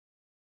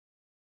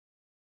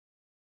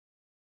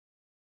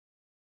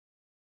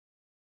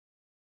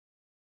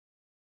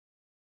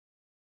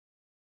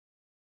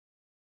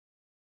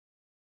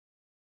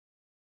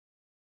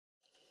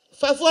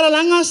Whaafuara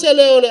langa se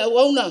le ole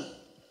awauna.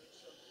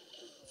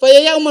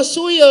 Whaiau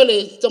masui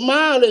ole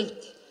tama ole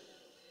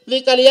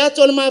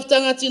Vikaliatu ole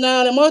Mafutaga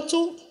tina ole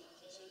motu.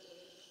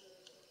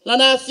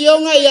 Lana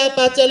fionga ia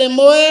patele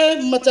moe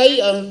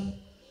mataia.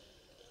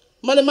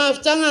 Male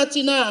Mafutaga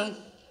tina.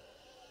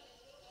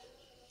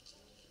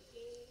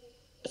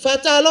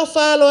 Fatalo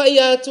falo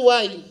ia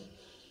tuai.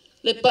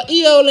 Le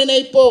paia ole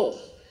nei po.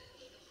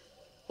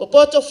 O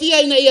poto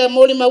fia ina ia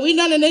moli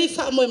mawina le nei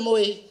fa moe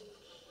moe.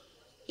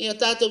 Ia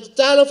tato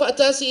talo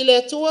fatasi ile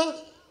atua.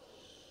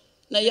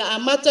 Na ia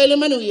amata ile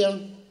manuia.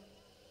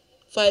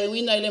 Fai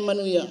wina ile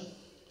manuia.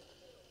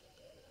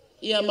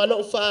 Ia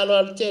malo falo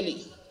al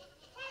teli.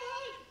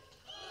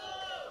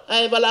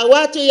 Ai bala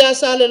watu ia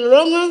sale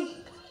longa.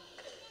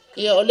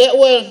 Ia ole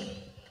ue.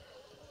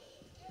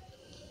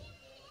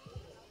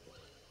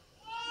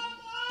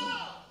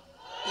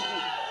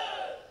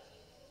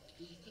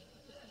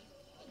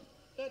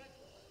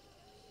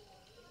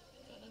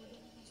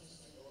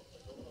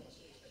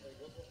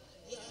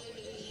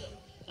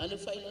 Ale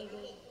faila lo.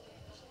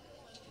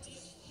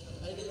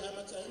 Ai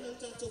amata ina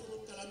tato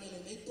ko kalamene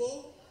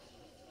nepo.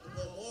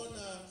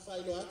 Ngomona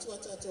failo atu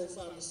tato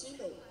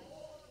famasino.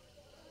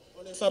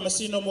 Ole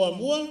famasino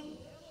mua.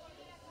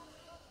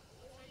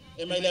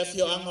 E mai le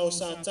fio anga o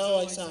sa tau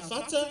ai sa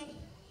fata.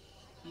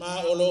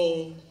 Ma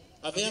olo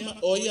avea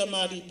oia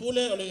mari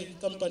pule ole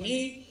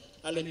company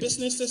ale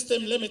business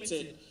system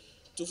limited.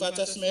 Tu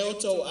fata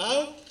smeoto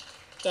au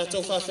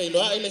tato fa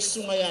failoa ile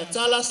sunga ya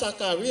tala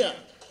sakaria.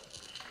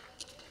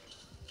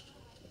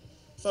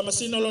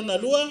 Famasino lo na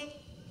lua.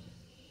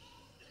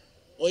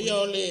 Oia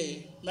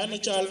ole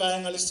manager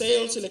alvaanga le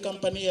sales le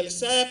company el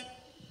SAP.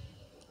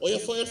 Oia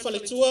foi el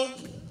faletua.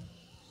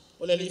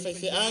 Ole li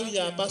fai au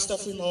ya pasta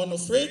fui maono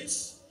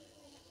fritz.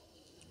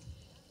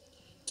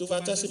 Tu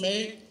fatasi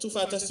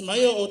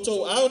mai o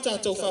to au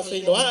tato fa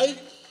failoai.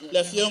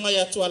 Le fionga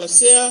ya tu ala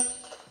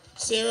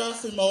Sarah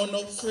fui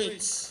maono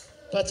fritz.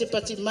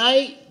 Pati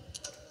mai.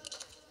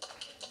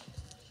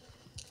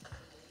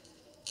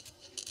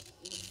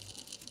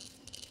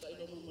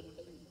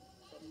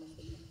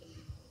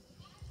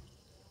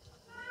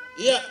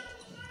 Ia,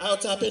 au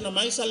tape na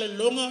mai sale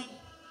longa,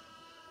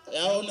 e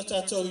au na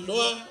tato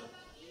iloa,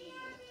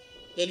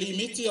 le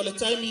limiti o le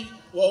taimi,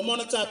 wa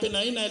omona tape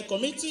na ina el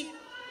komiti,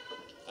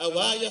 au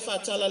a ia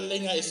fatala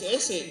lenga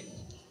ese,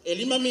 e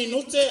 5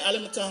 minute ale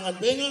matanga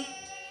albenga,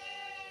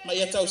 ma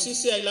ia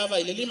tausisi ai lava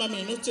ile 5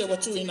 minute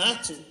watu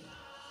inatu,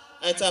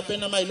 ai tape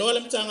na mai loa ale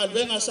matanga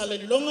albenga sale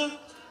longa,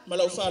 ma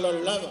lau falo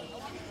lava.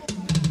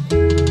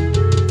 Thank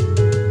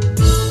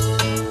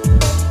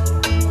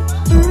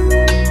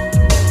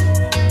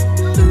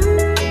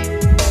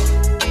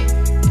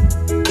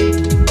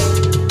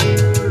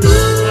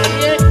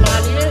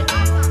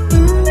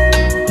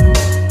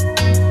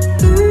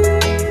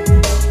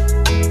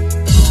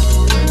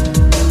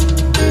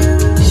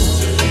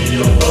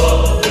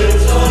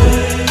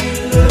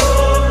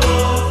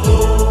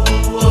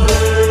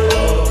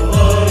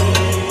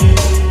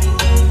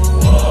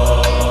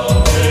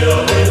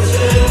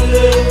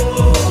you.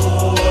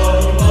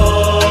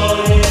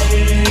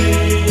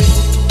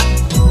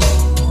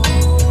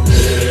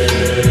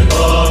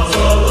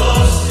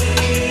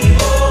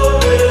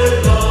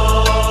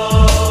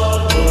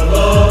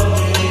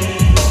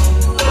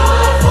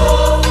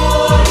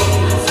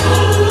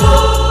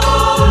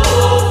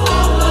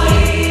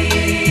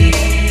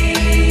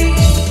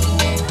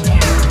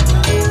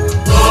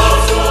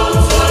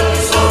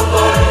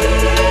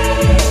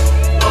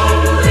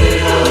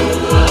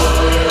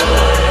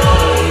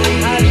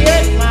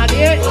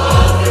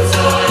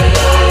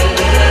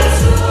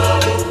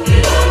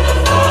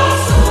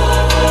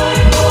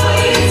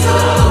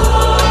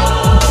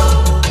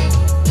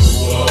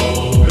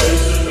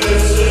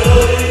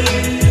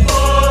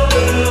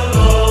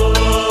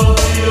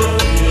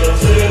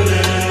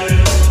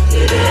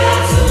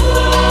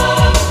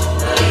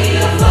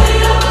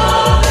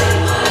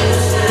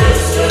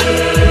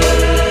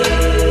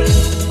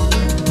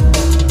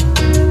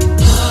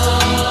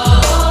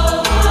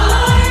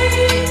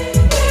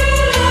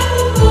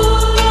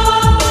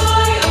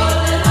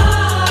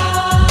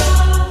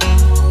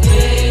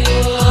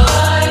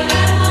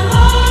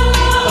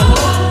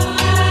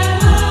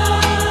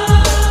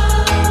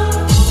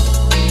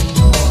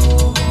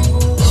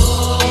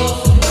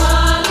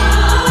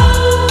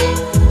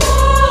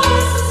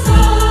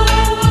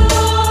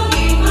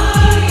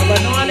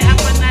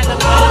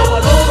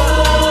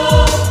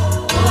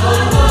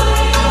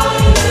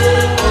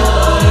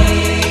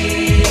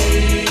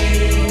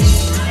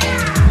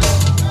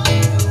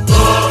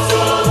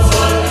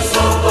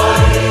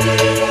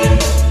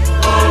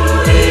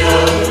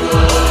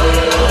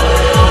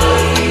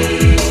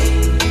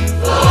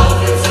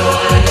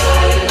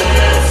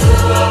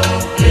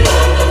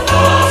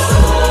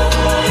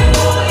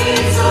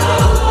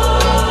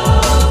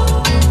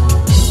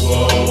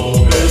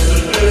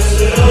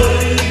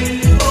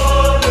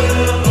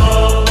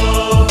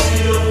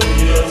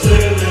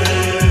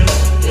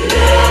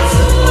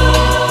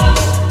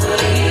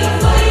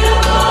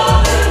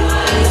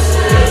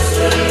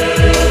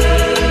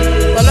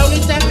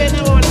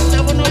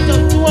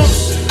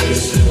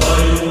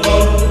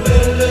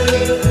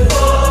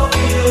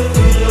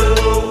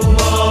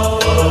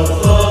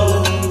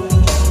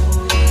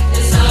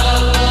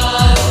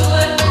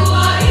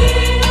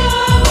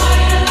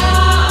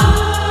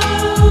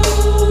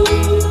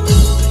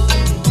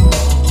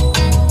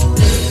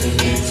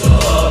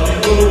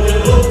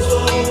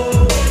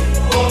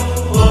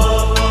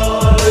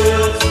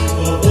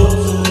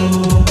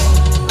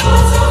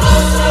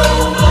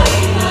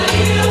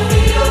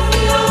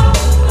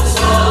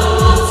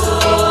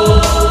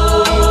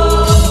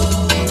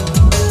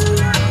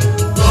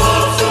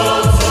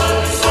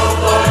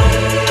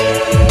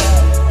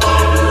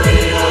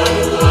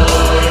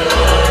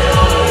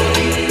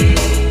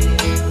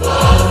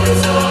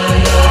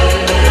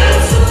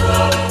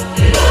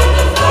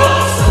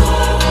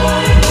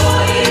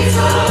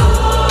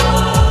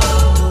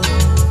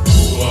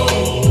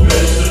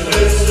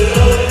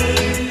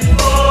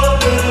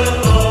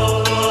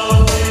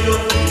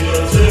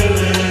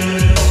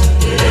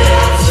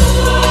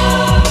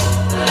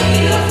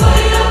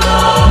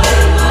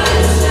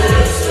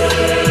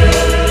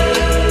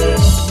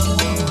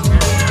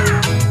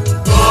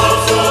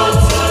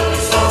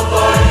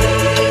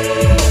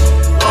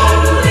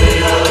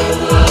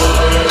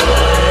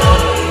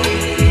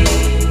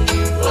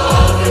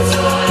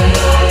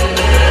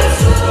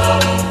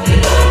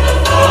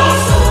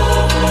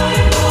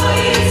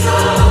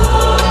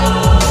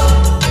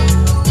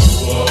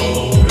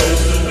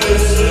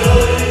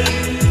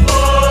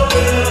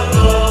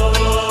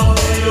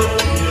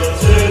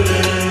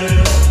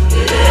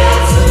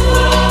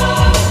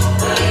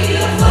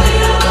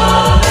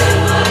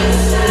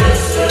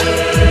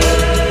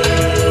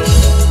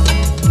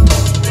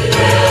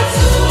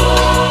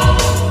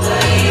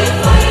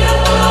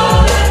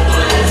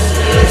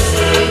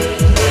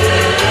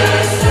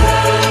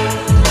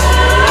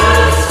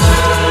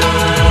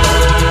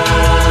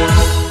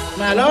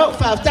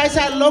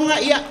 longa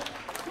ia.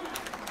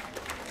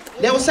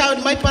 Leo sa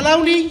mai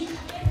palauli.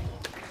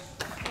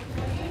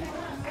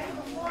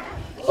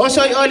 O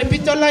soi o le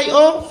pito lai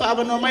o fa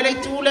no mai lai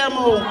tu le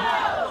mo.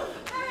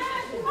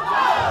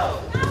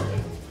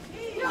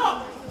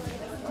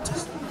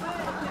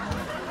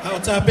 Au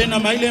ta pena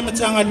mai le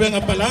matanga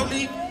luenga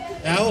palauli.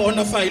 Au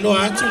ona fa ilo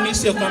atu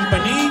nisi o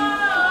company.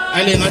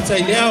 Ale ngata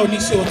ilea o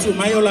nisi o tu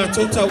mai o la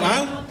totau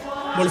au.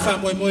 Mo le fa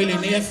moe moe le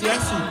nea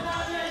fiafi.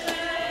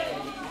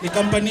 Le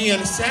company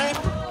al SAP.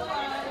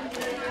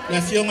 La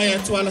fionga ya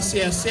tuala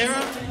sea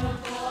Sarah.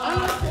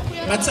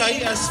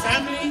 Matai as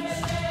family.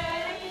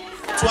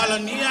 Tuala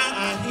nia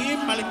ahim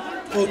malik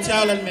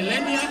hotel al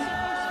Millennia.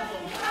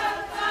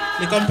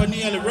 Le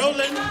company al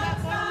Roland.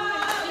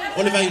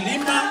 Oliver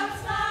Lima.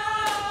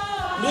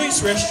 Louis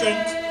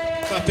Restaurant.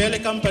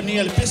 Papele company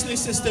al Business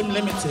System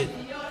Limited.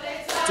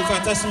 Tu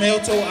fatas meo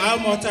to a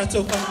mo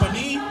tato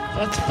company.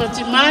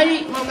 Pati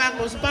mai mo ga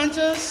ko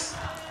sponsors.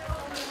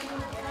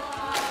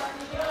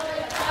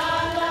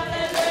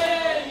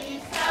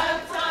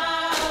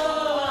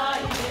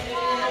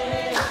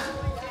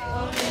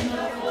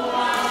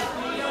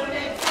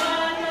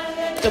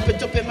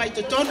 Tope mai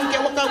to tonu ke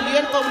waka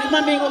ulier ko lima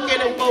mingo ke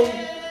le ko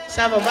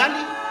Sava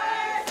Valley.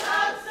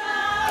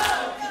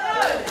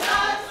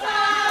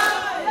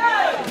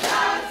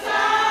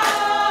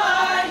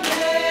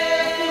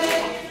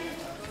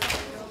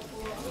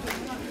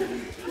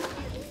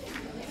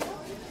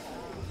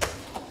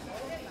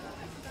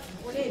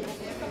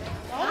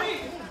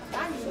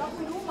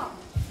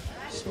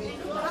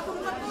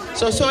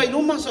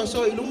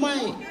 So iluma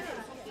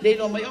le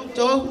no mai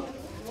auto.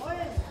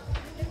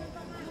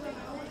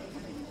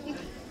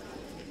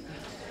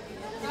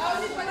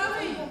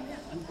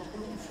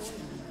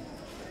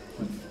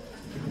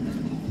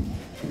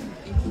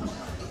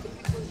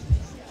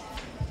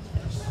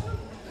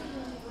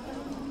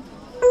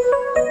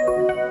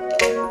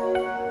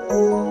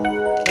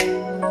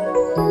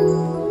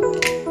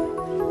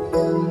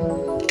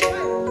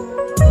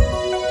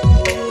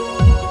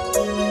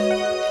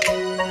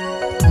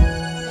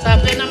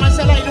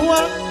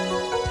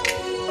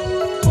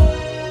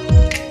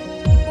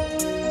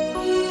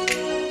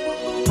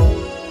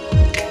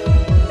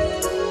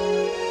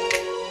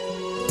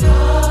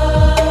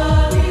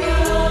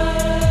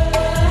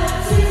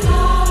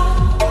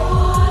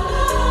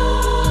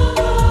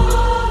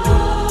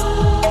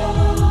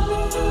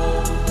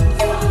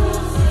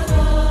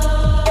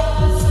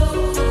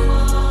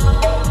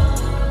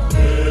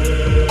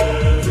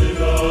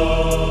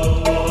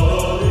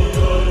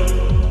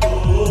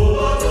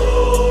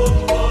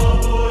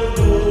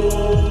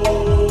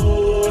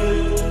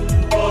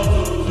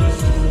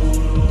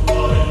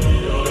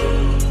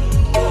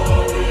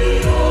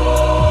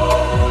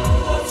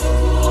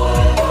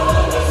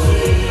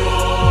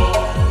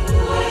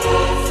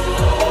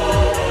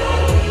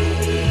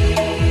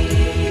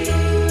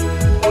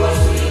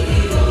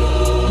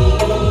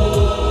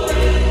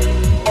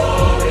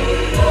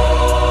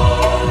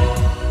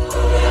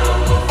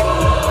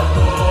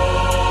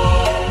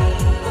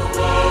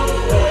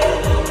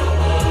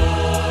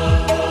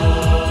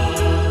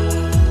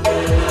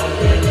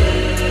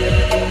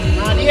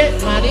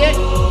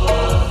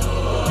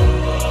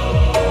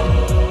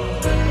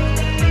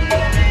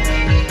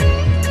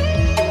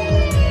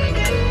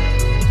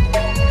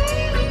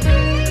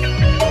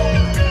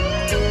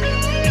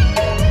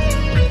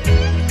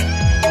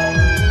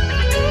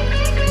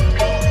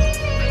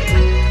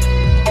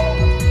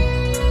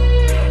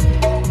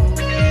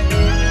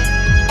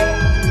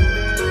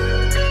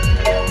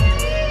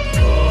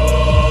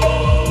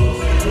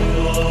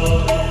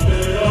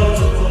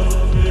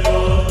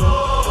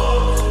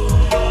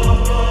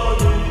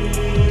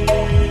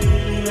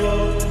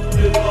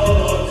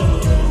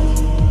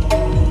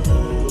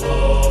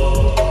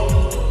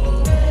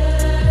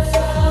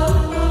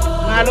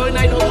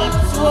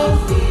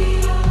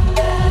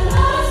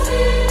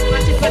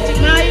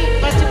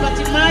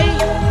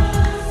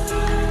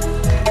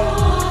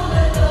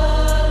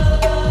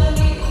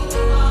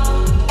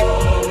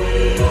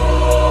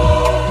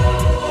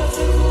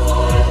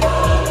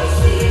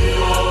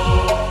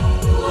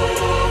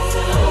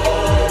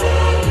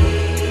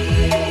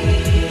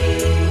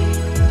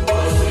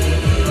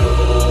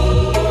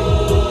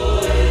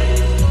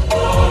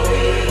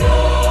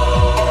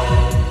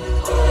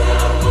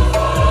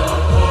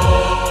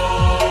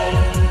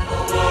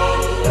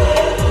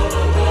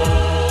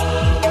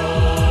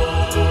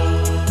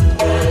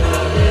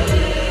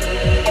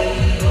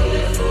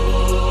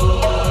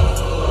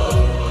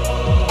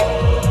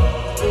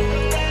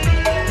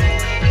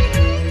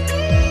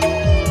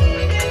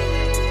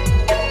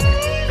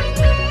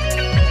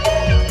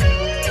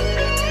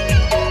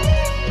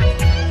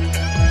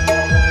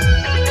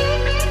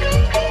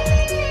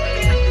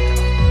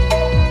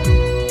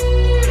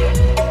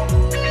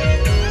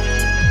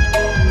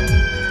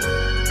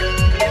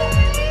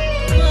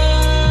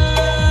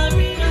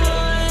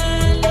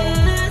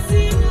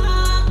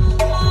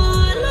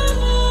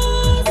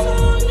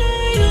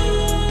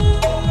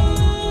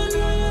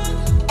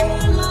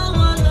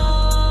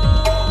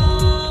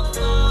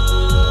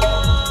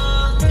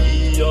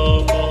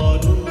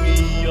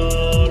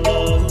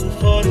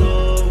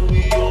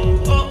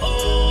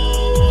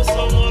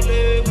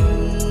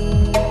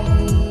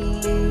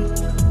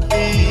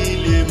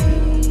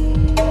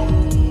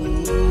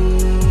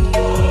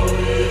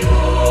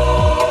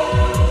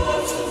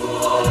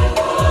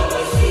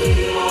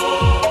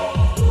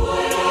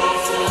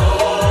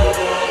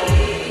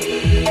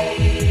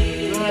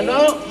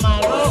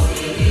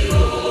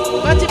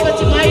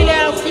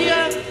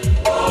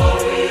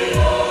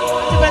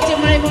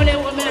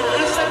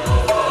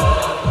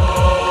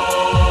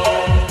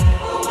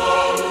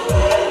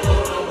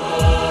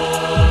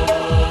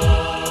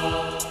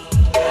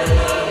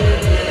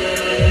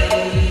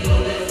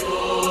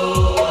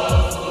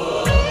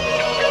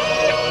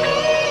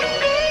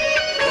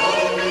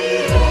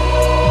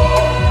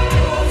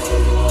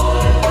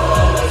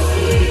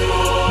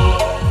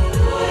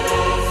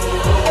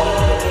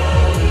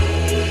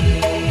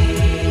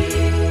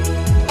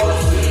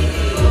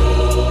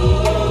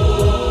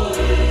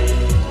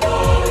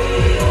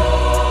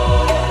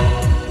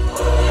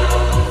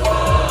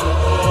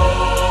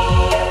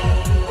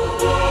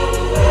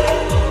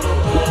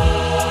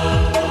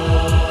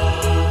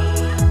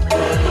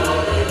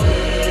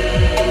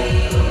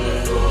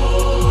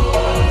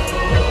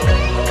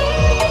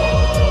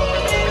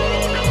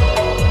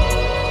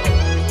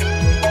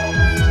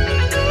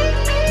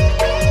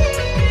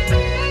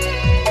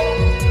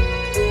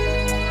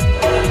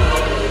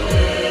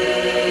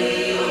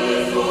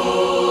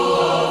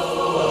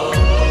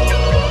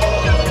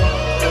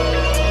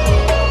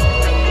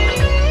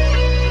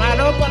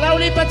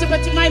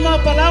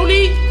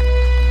 palauli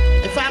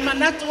e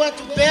whaamanatu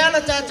atu pēa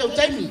la tātou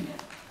taimi.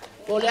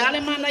 O le ale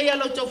mana ia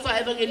lau tau wha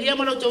evangelia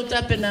ma lau tau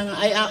tapenanga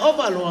ai a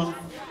ovaloa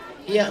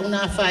ia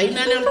una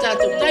whaina le lau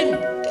tātou taimi.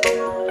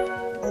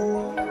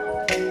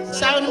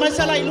 Sao ni mai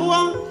sala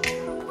ilua.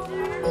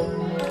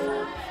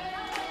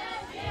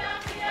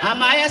 A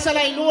mai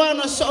sala ilua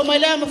no so mai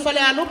le ma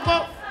fale alupo.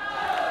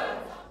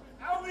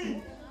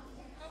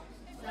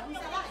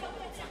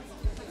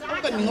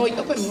 Apa mingoi.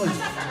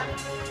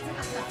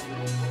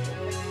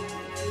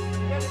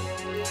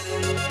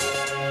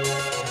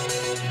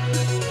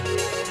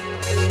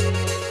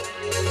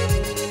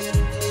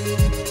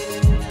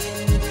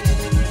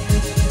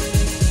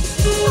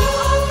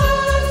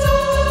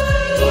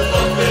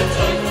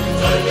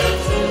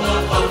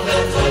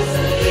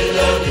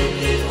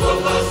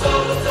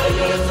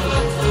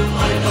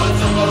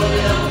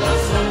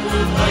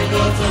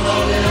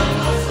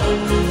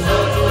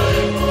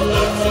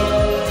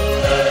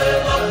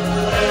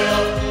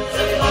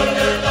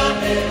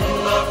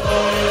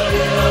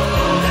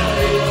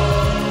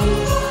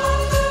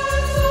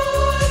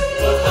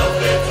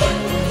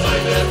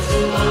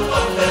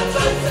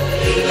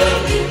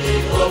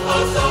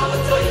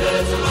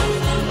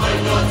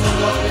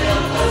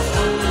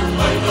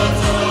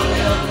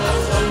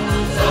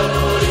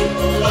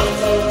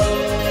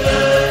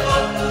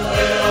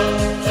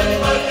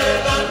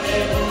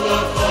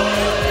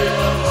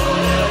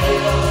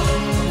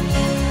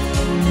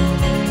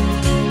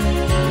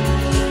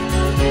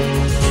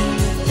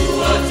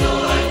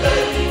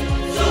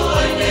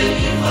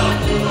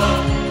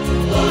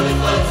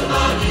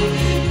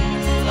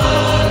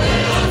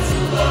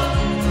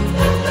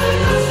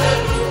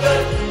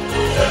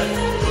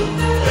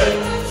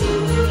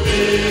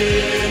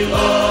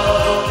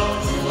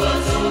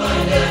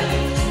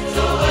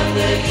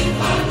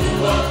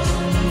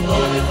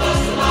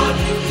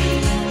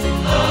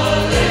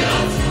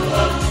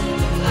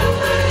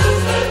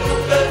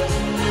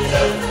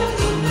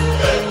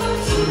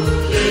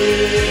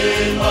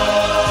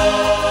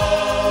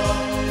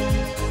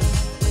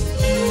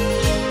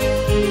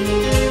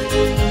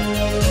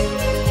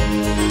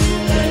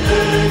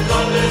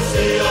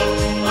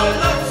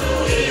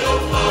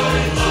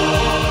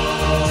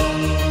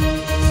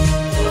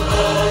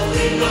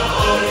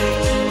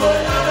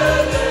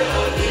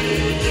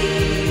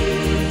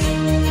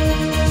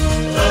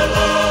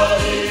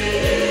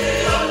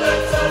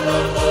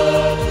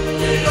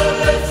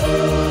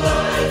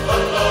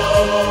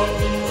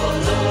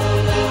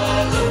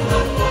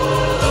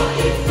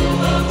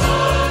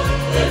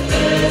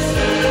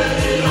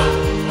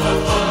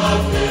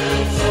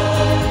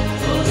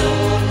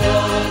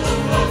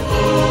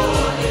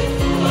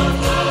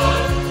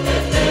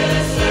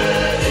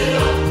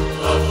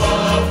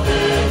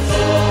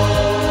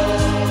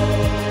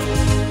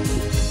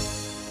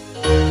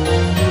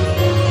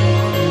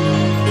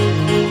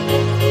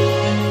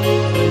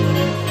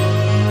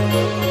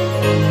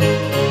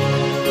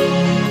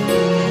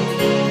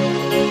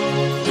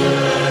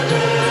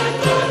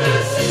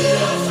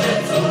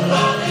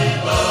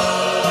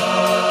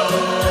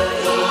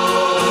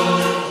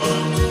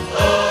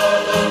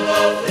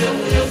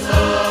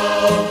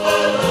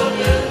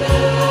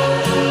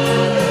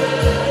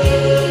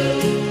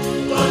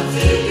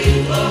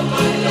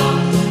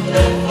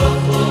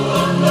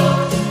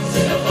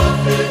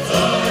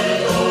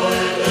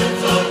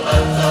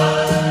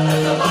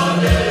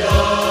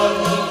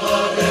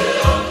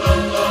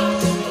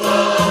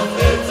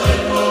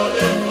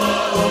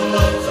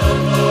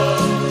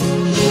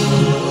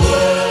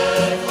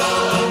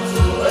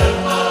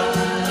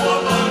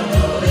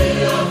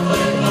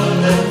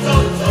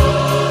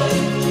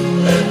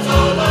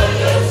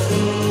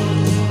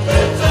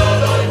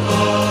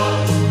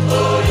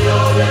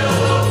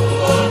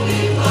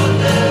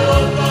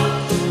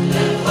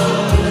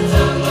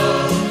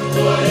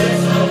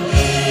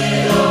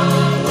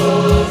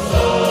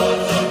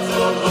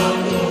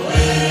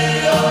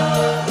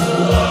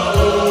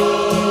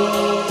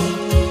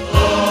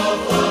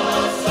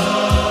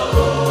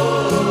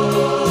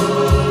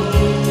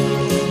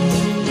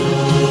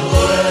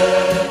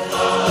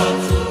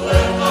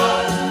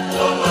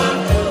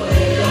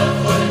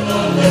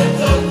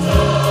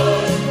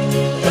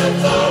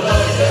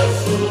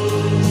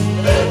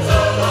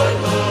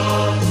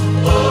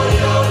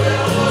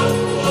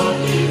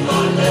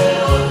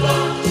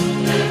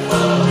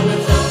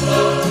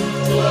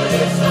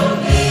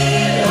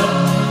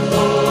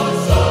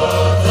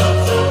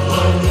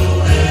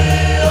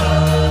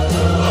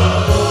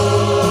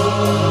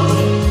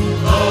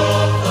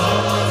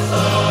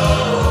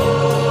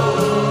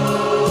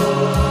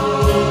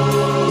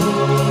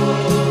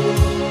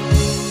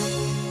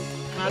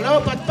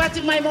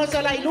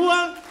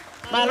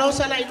 Malo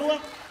sa lailua,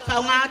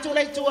 kau ngatu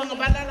lai tua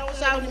ngabala lau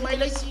sao ni mai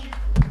lai si.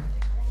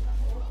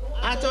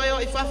 Ato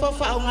eo ifafa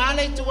fa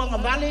ngale tua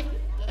ngabale,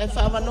 e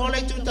fa manola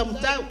tu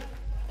tamtau.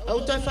 Au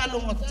to fa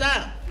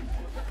longata.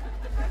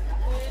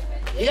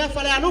 Ia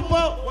fa le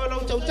alupo, wala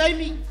tau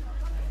taimi.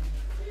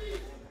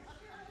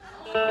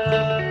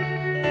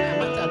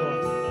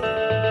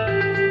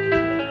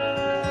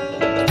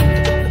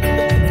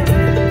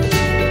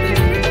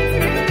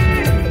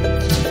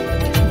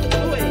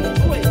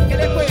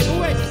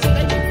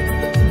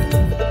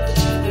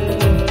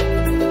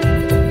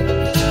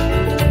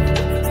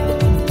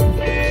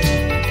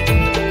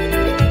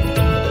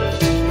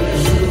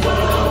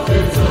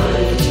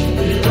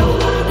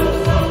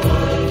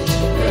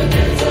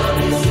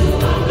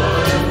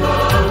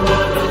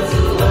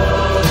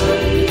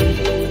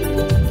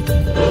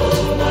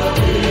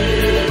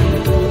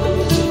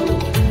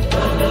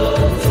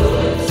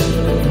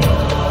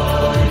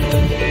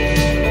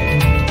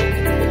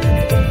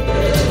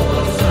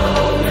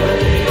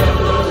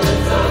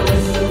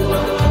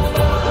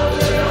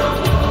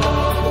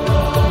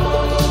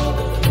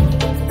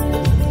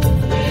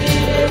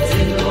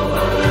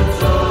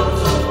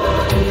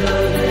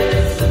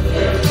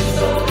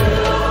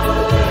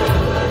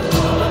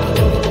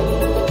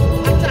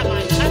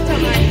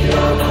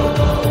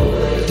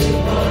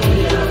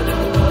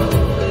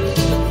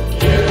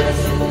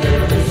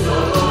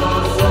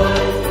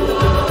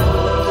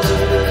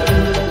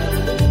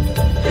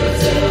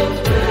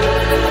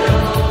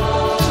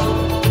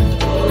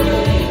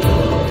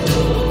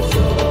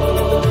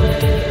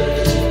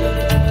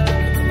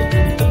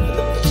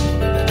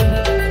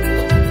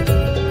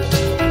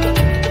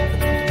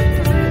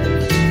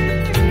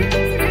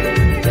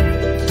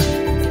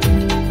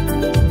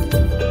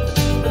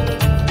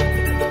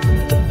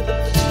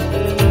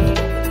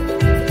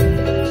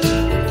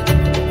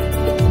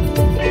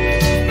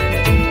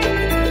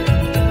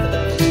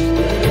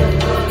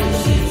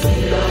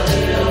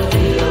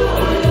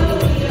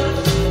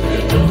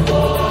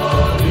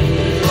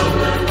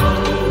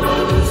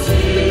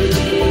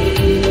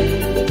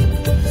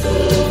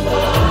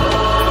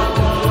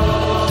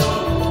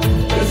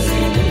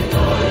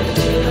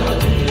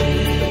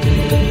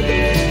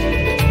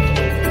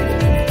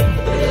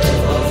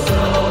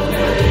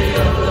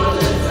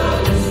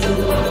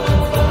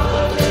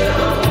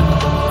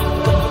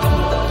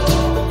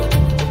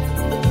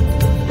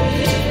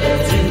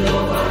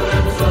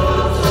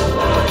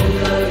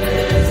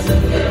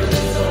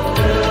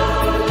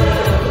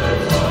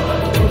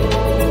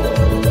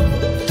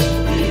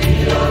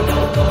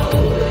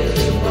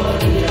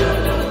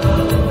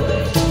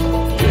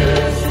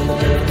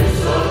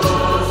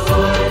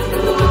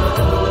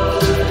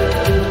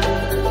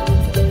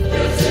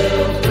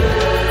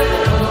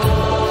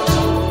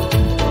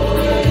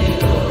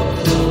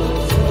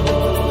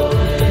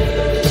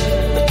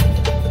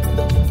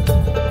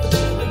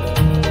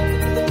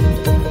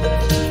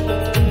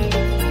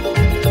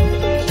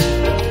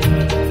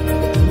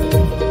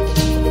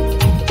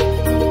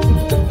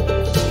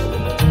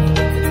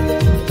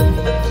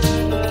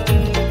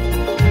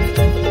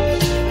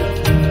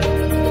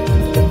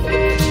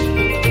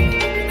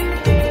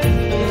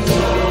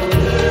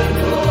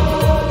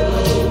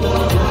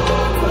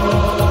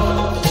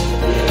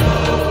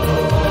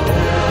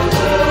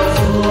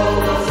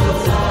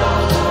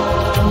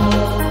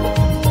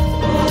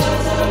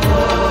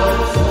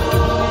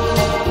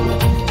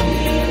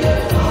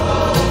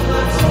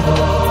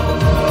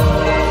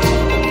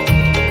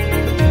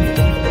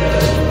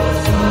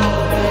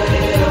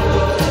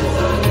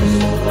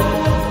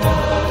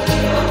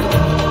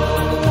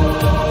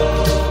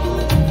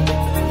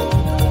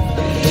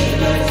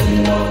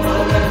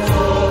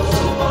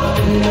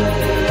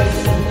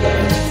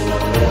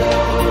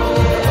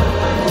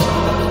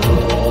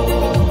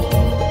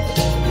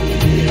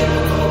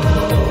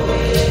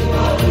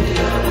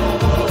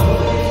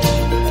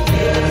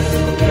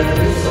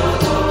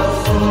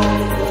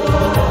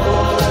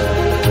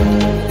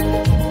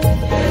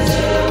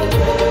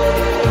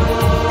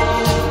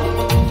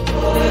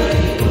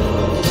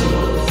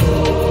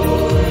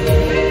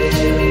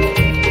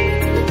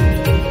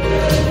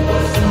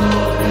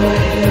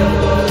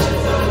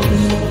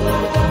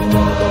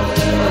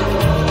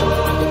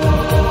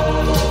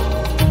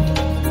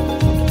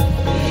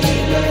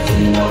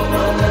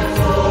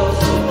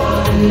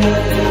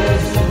 Mo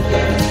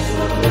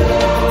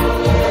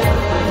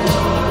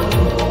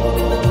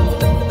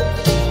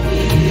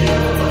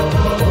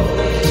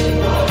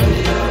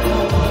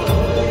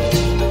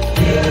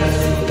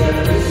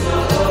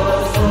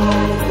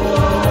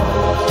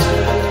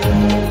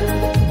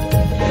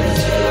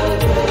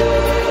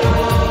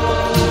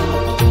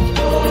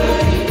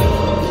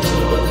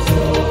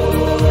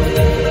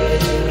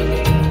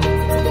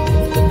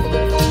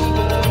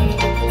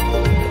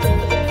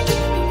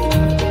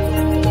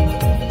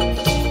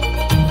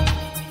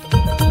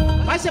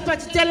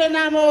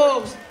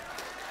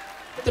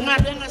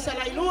tengarenga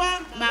salailua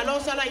malo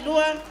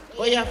salailua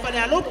o ya fale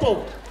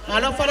alupo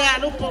malo fale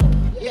alupo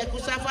ya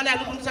kusa fale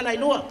alupo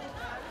salailua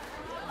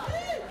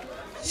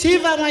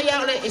siva ma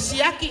ya ole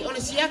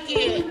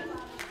siaki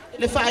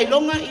le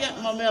failonga ya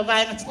mo me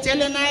vai na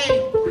tele nai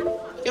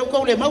eu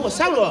ko le mau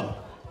saulo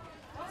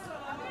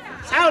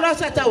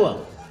sa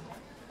tawa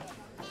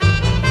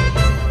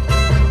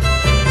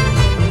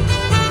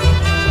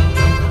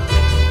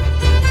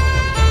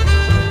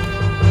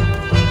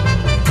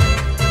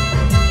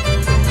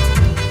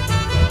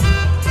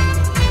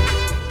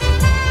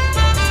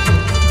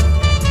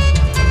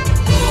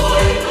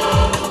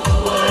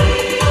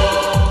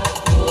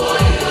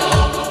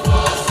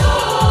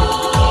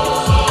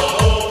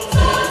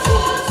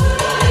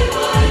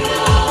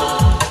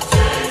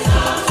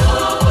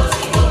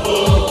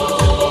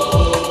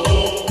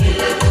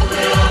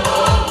Thank you.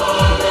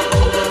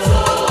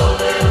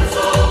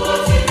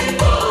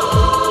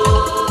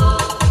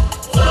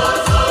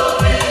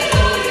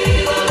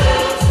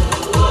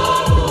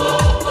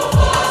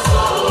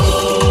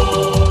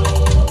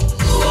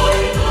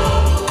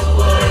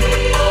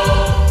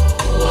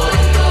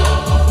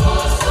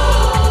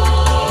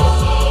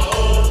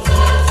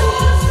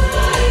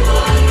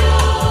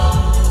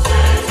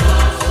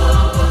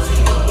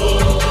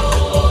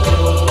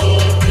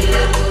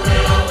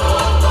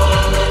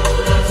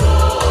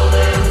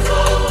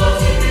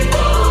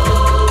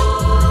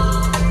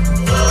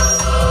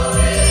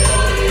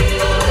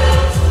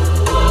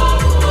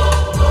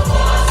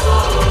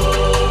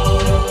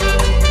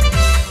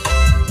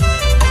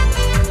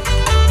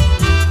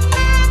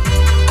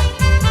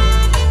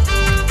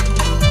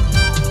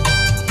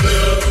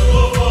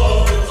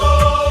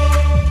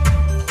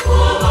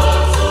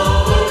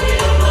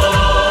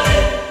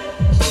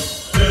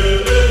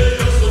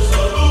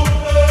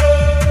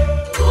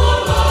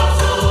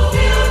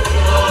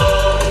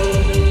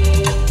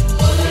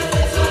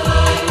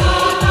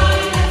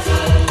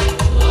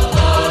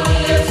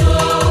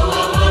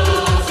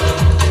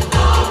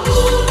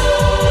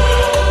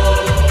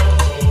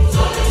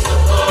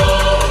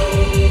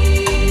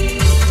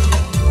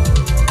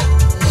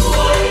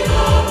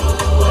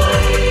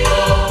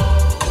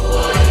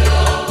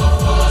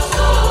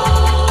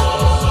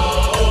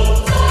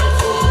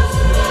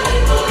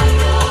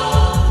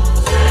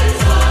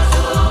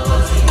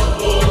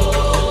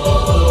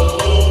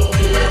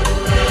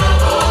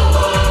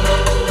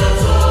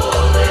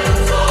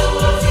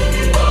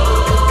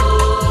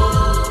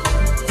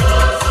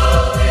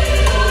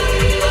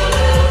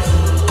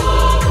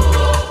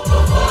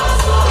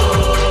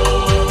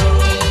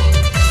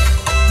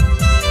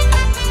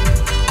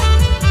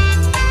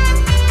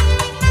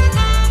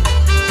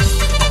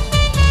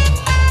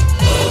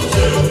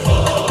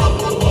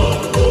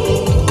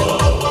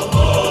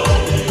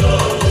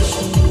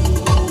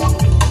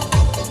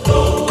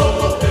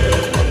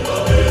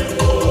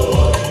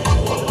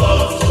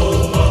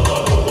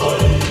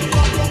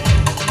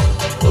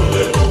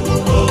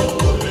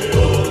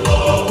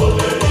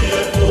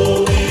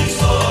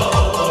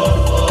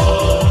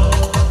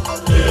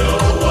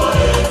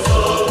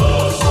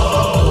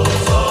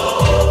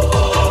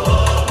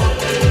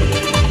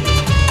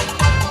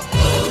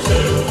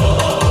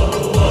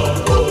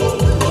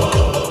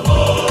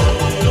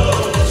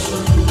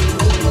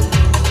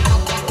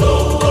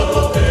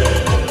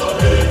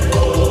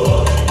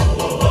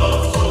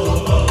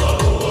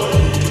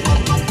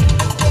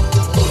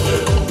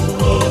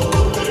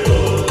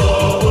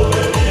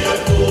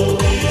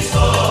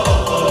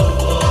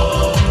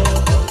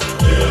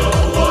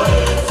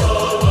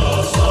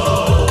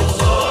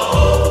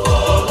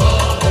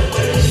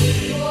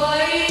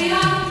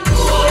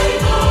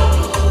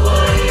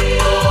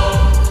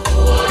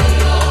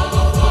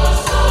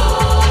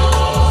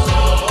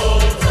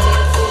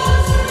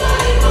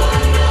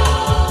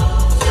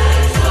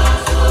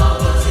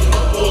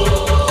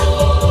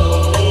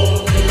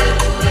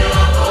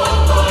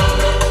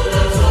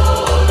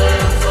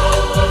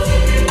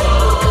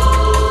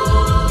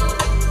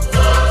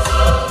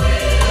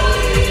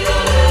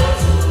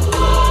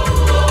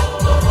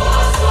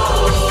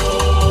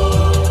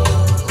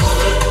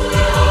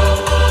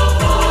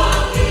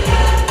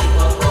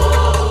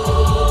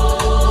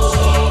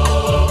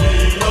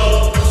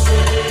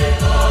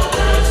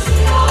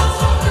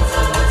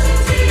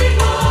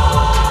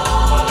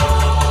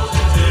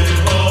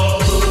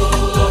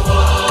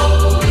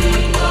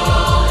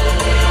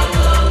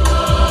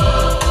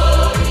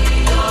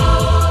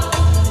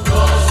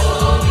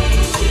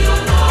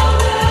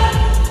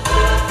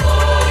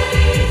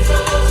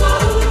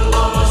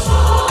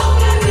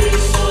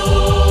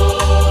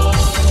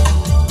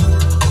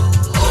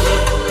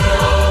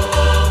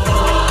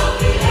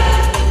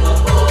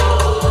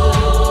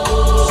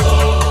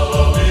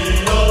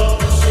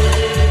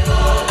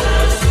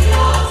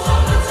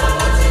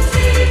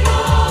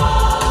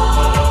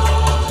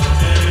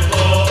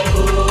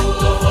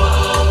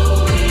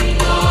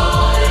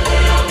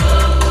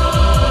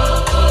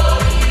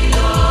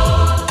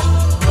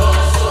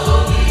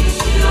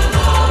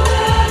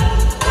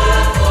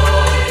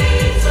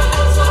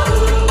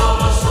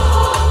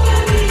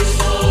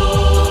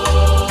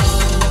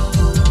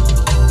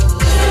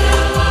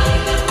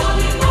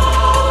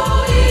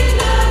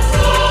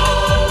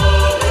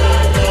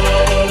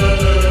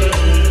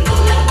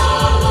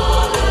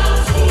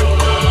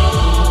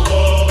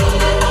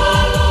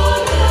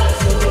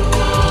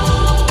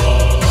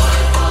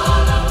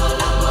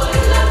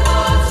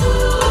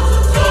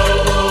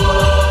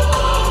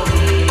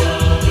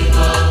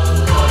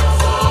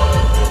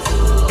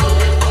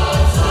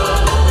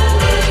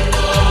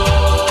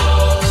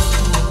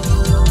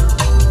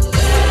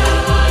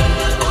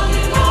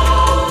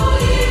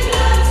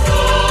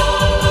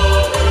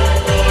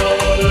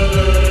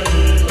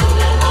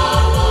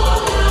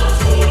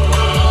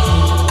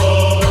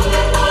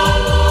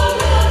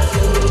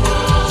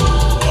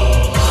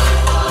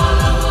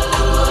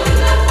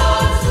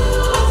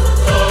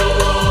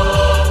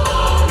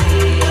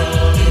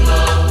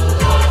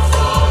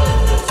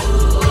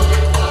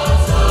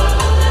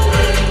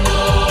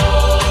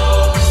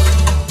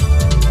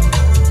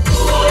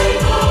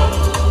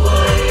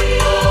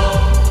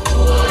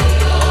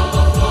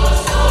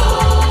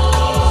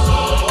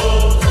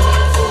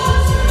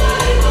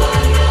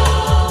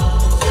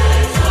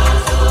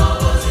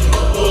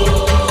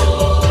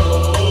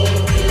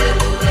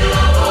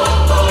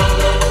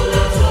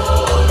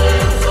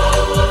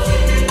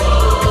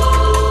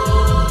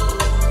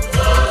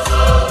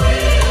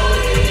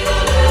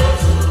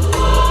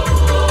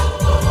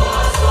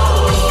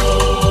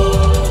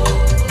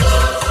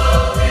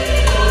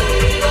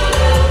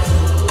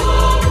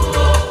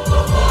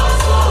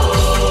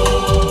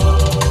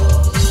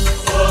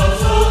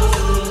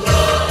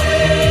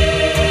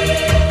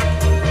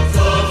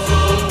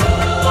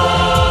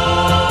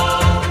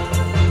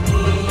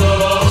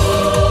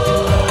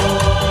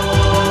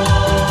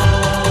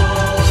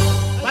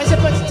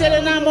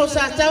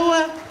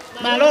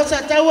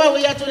 Malosa taua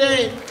wia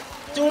tule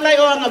tulai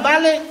o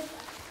ngabale.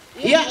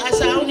 Ia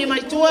asau ni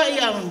mai tua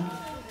ia.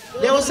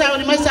 Leo sao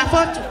ni mai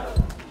safotu.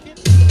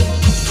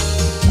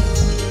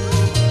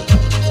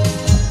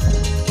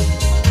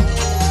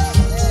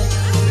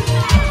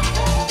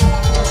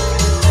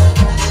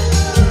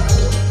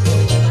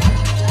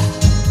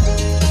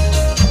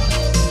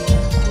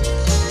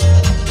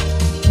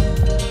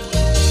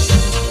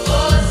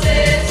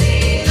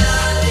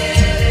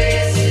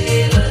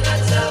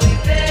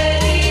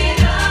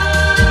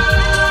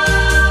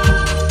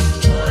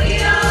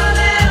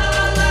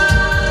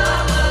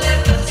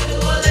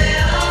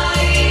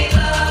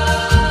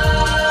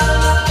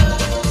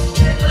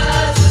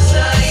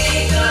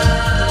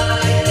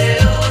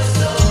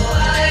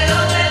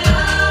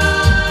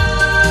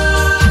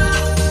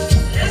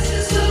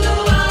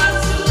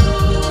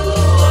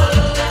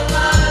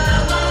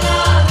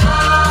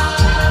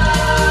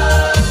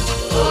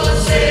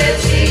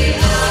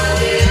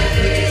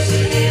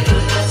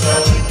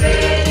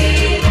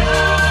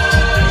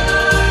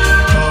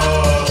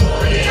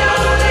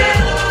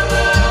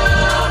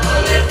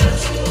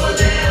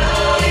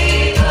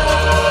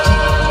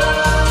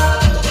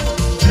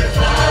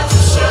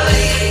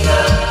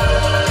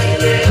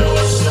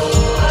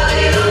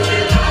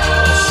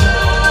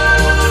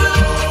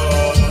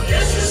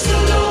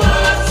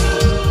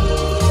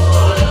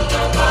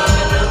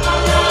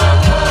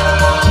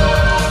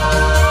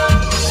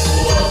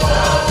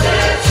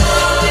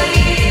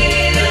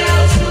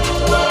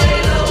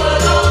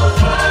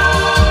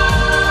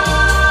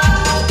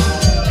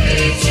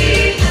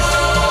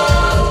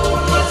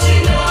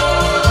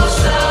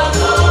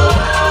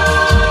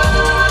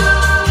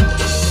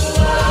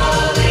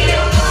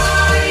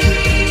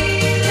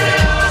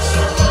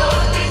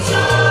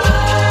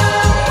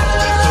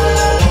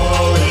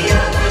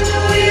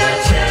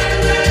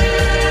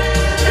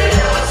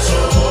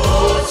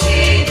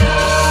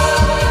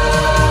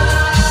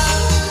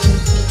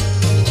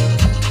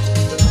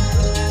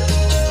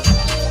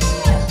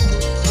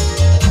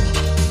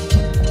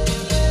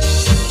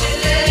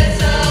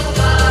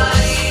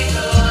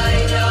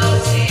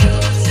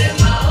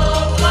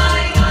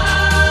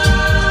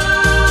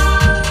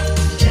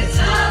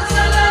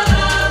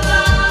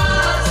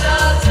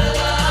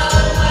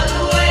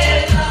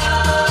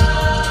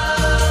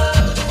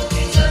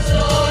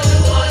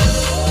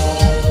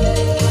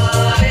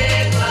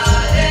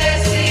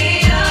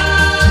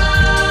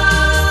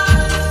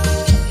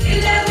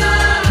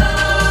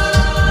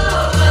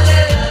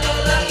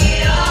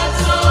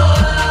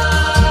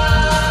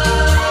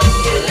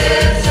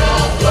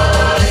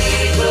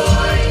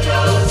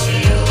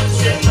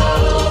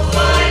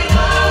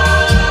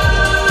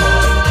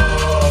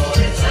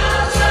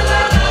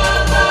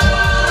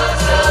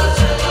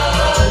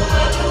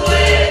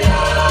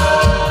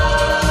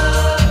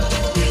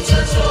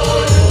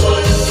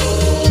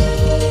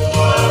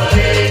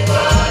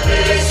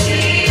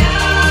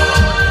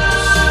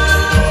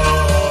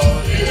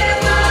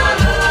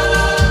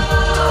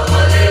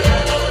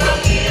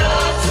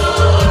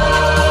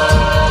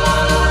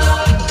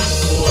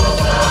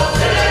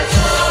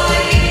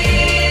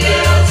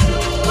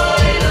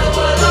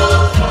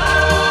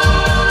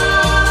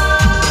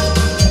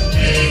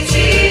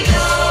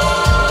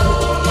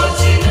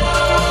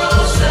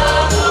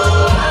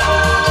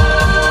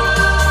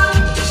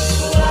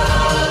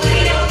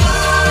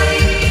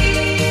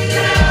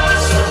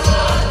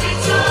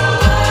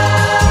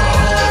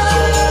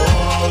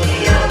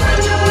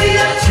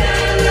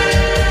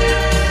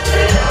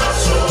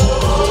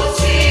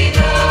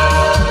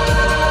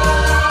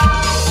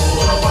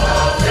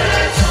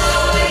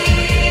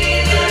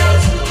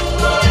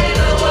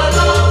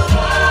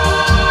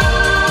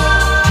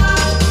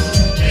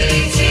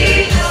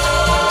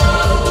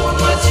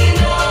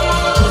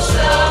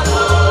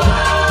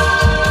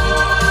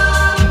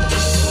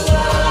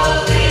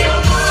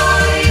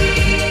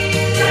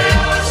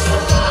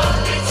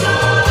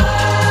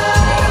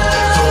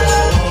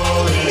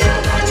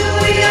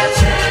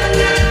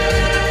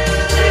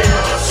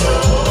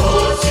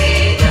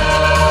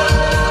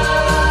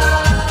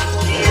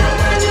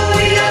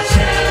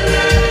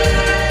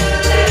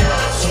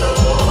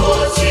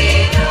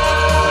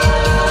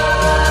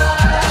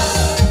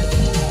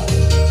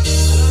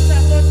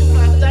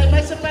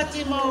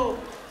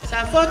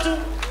 Safotu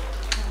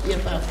ia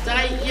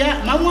pafutai ia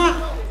maua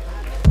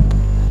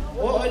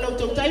o ilo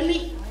to taimi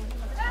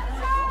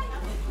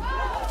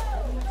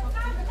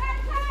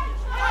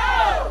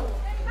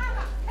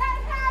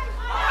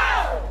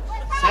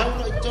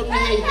sauno itoni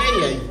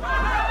hei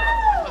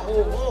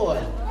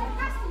oh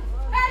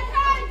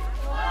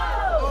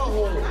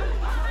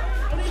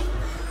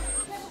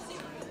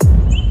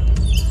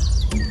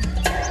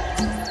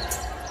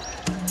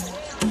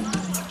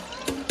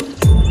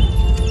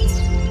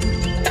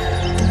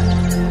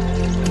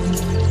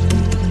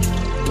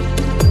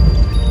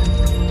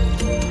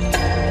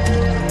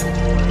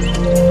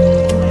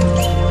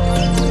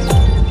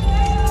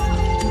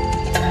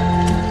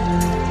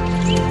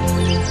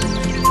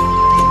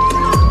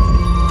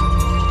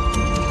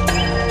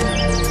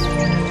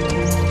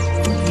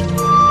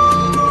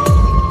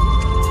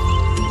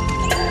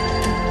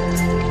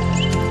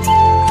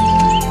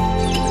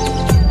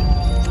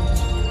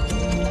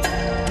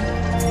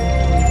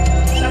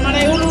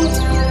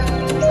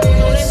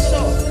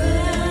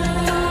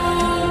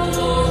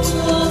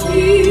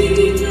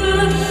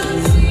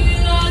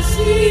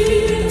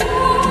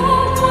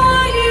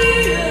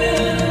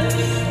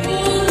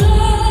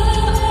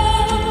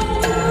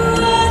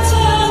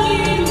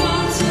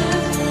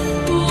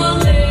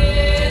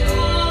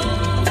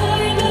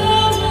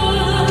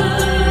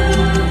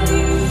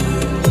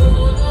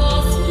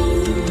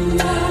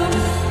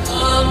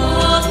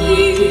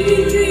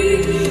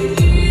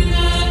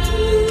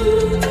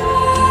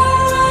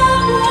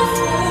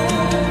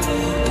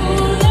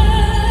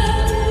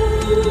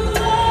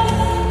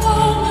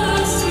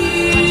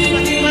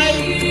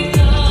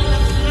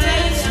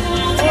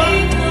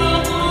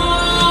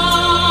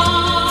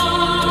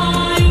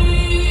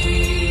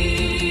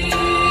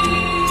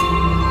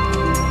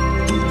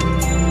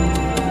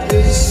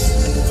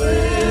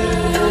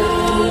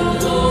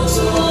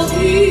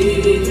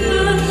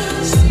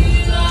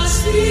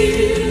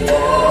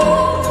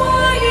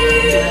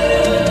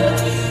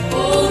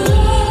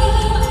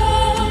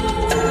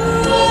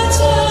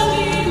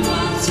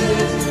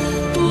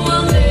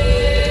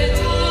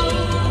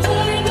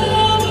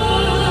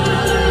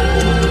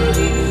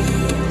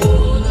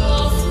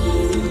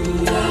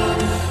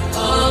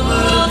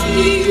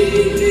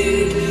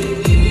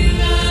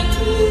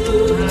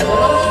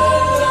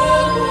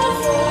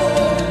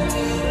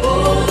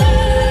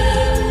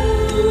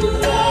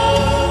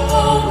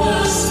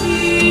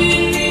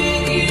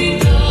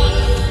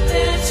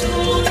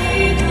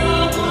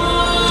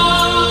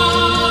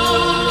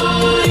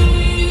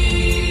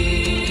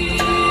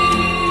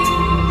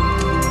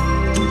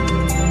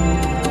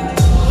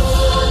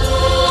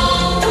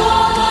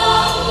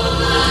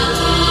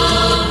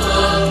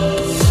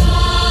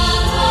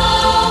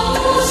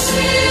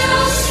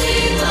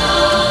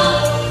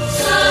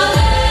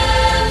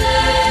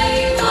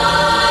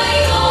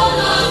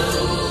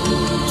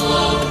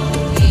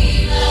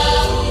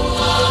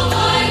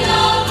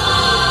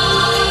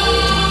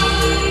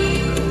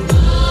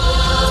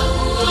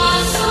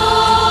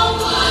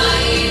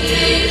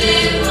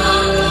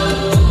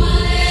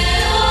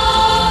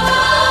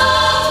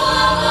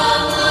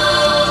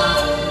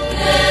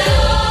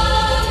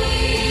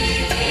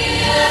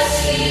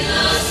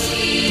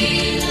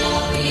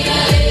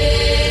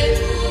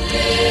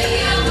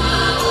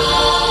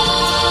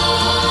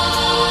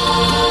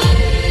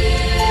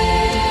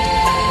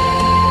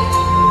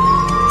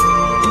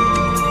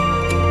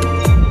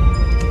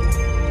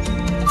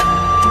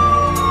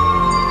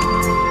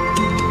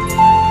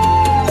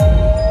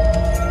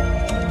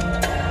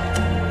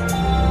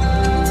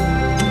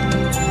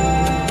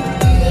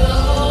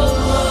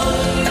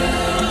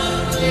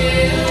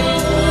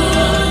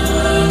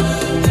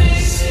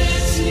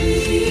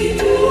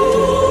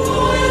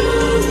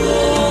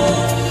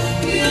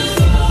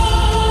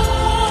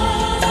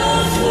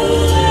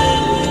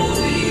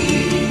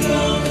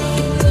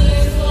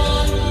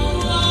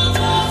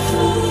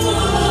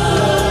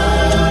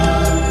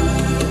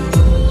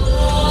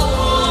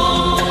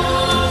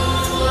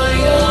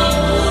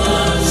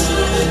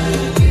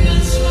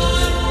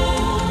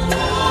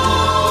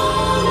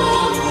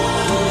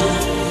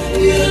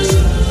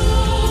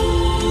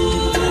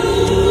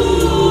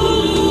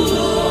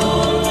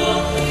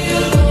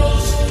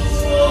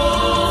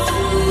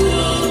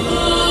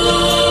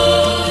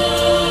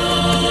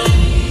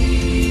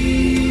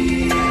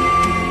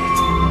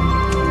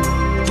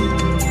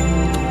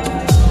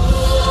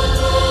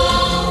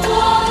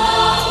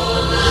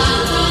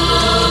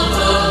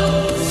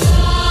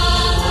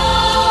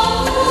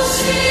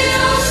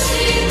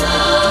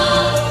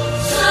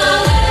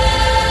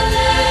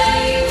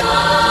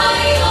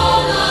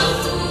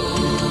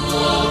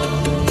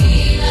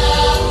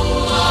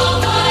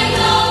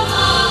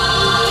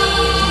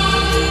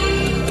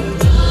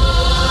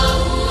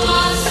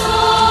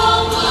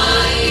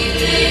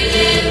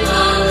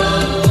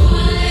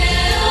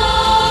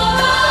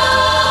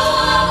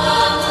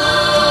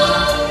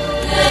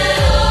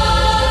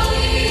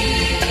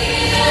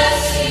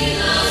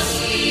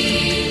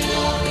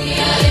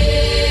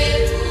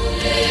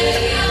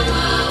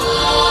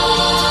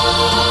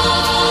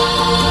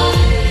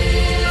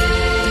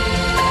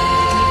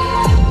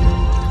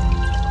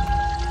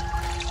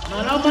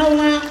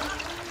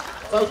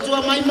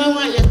Pautua mai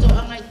maunga ia to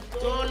angai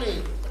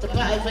tole tapa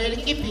ai vai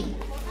kipi.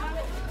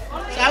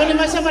 Sabe ni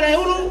masa mara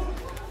uru.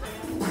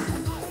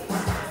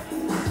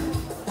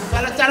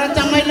 Para cara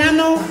tamai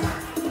lano.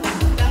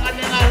 Tangan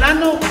dengan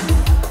lano.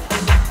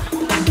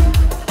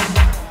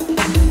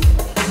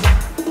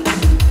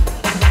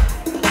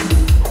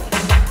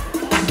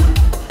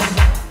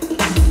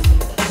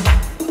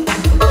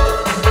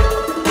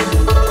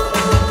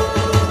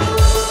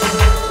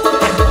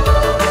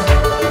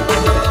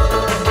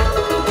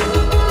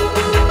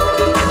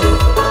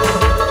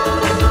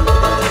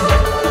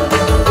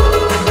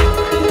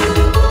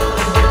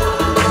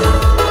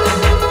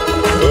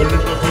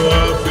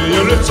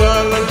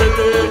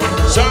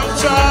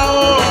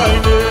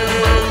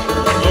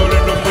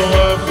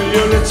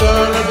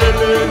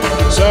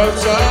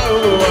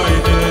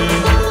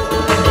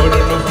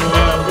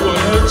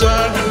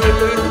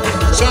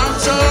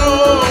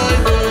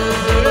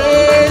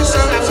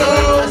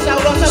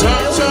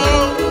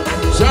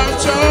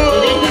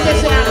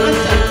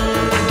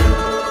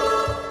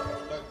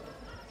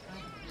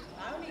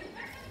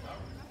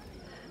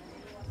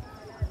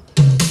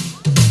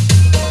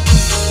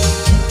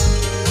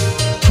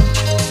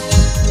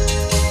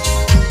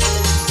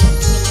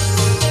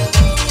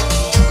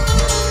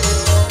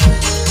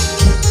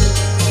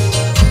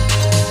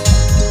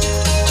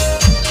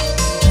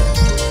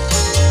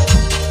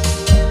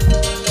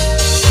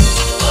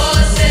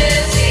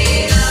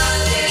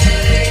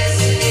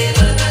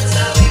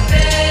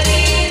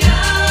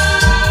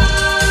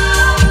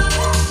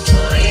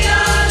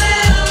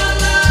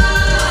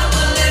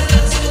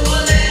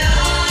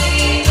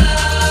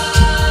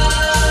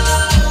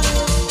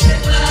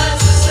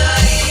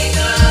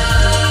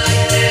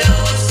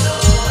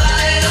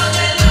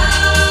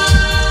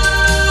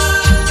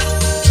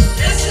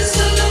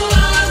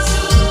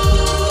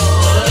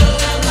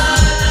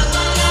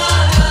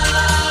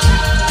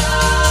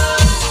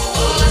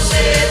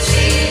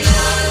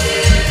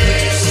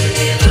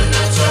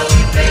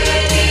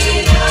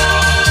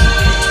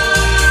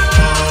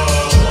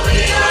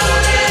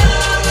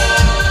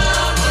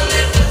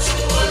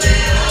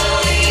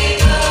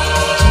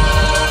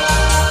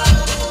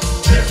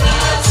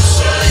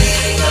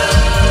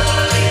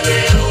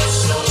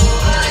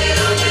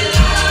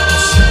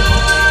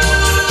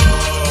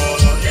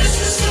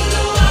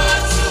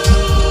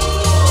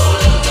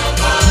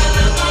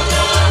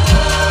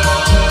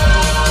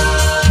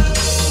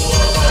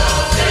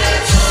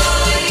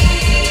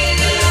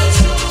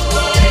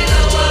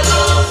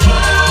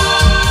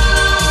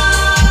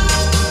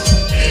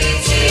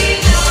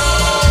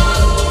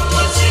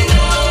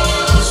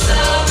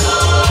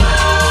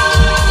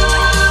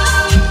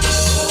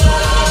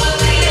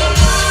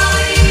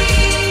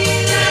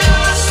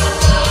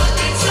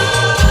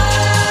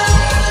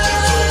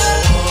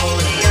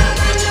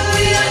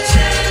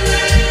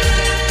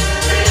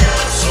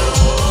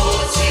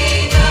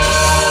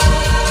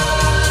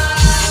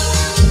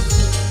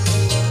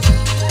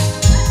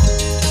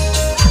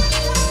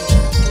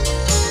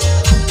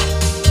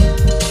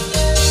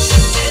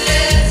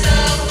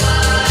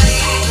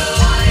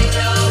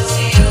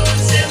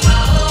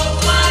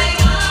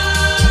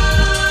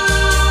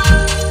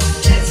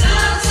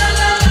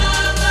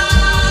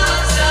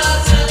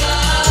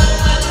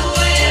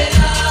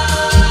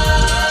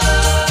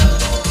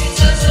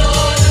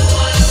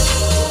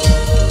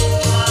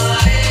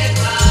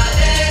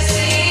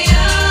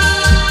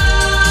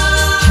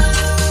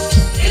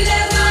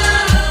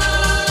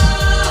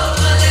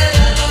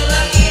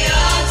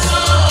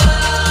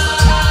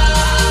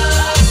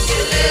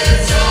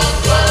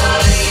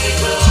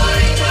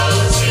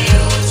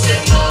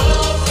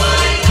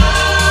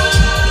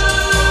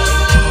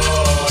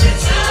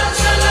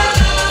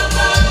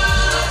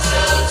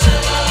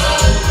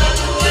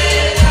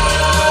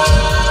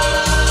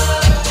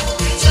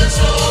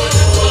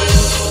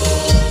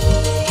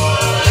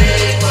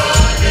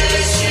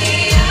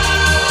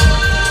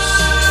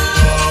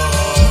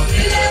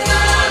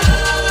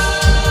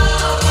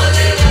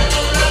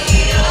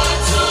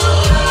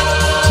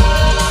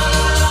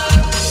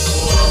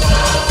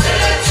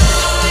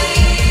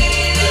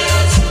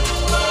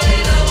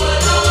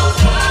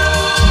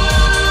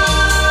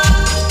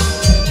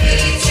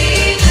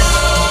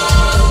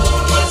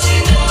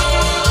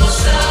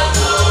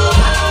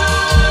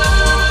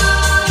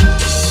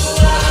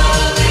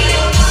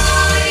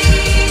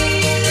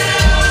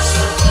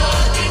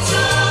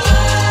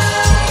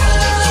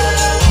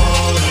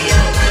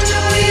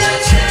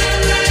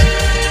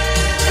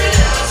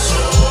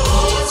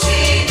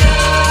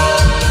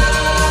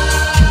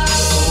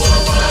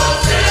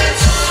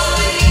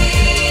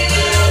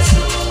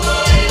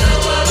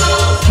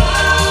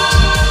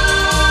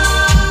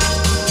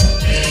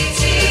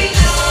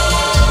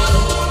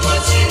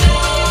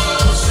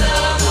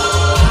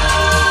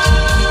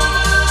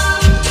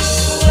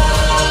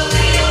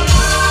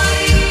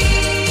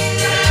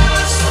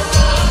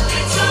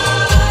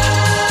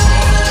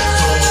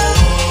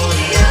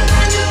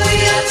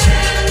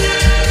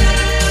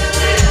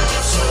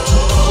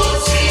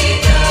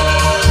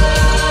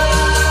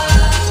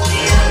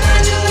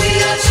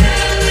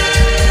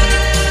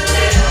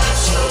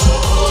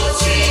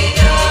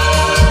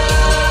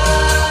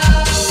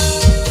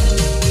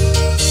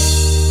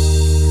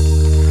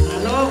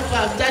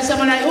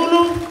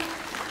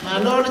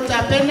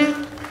 pena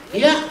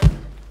ia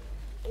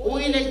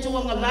ui le tu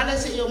nga vale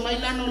se yo mai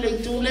lano le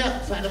tu le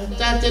fa dong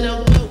ta te le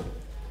tu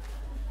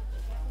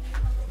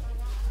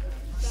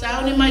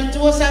sa ni mai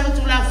tu sa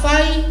tu la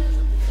fai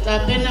ta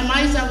pena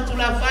mai sa tu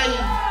la fai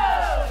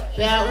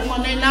pe a uma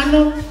nei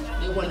lano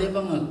le wa le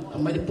banga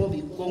mai le povi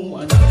kongu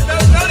ana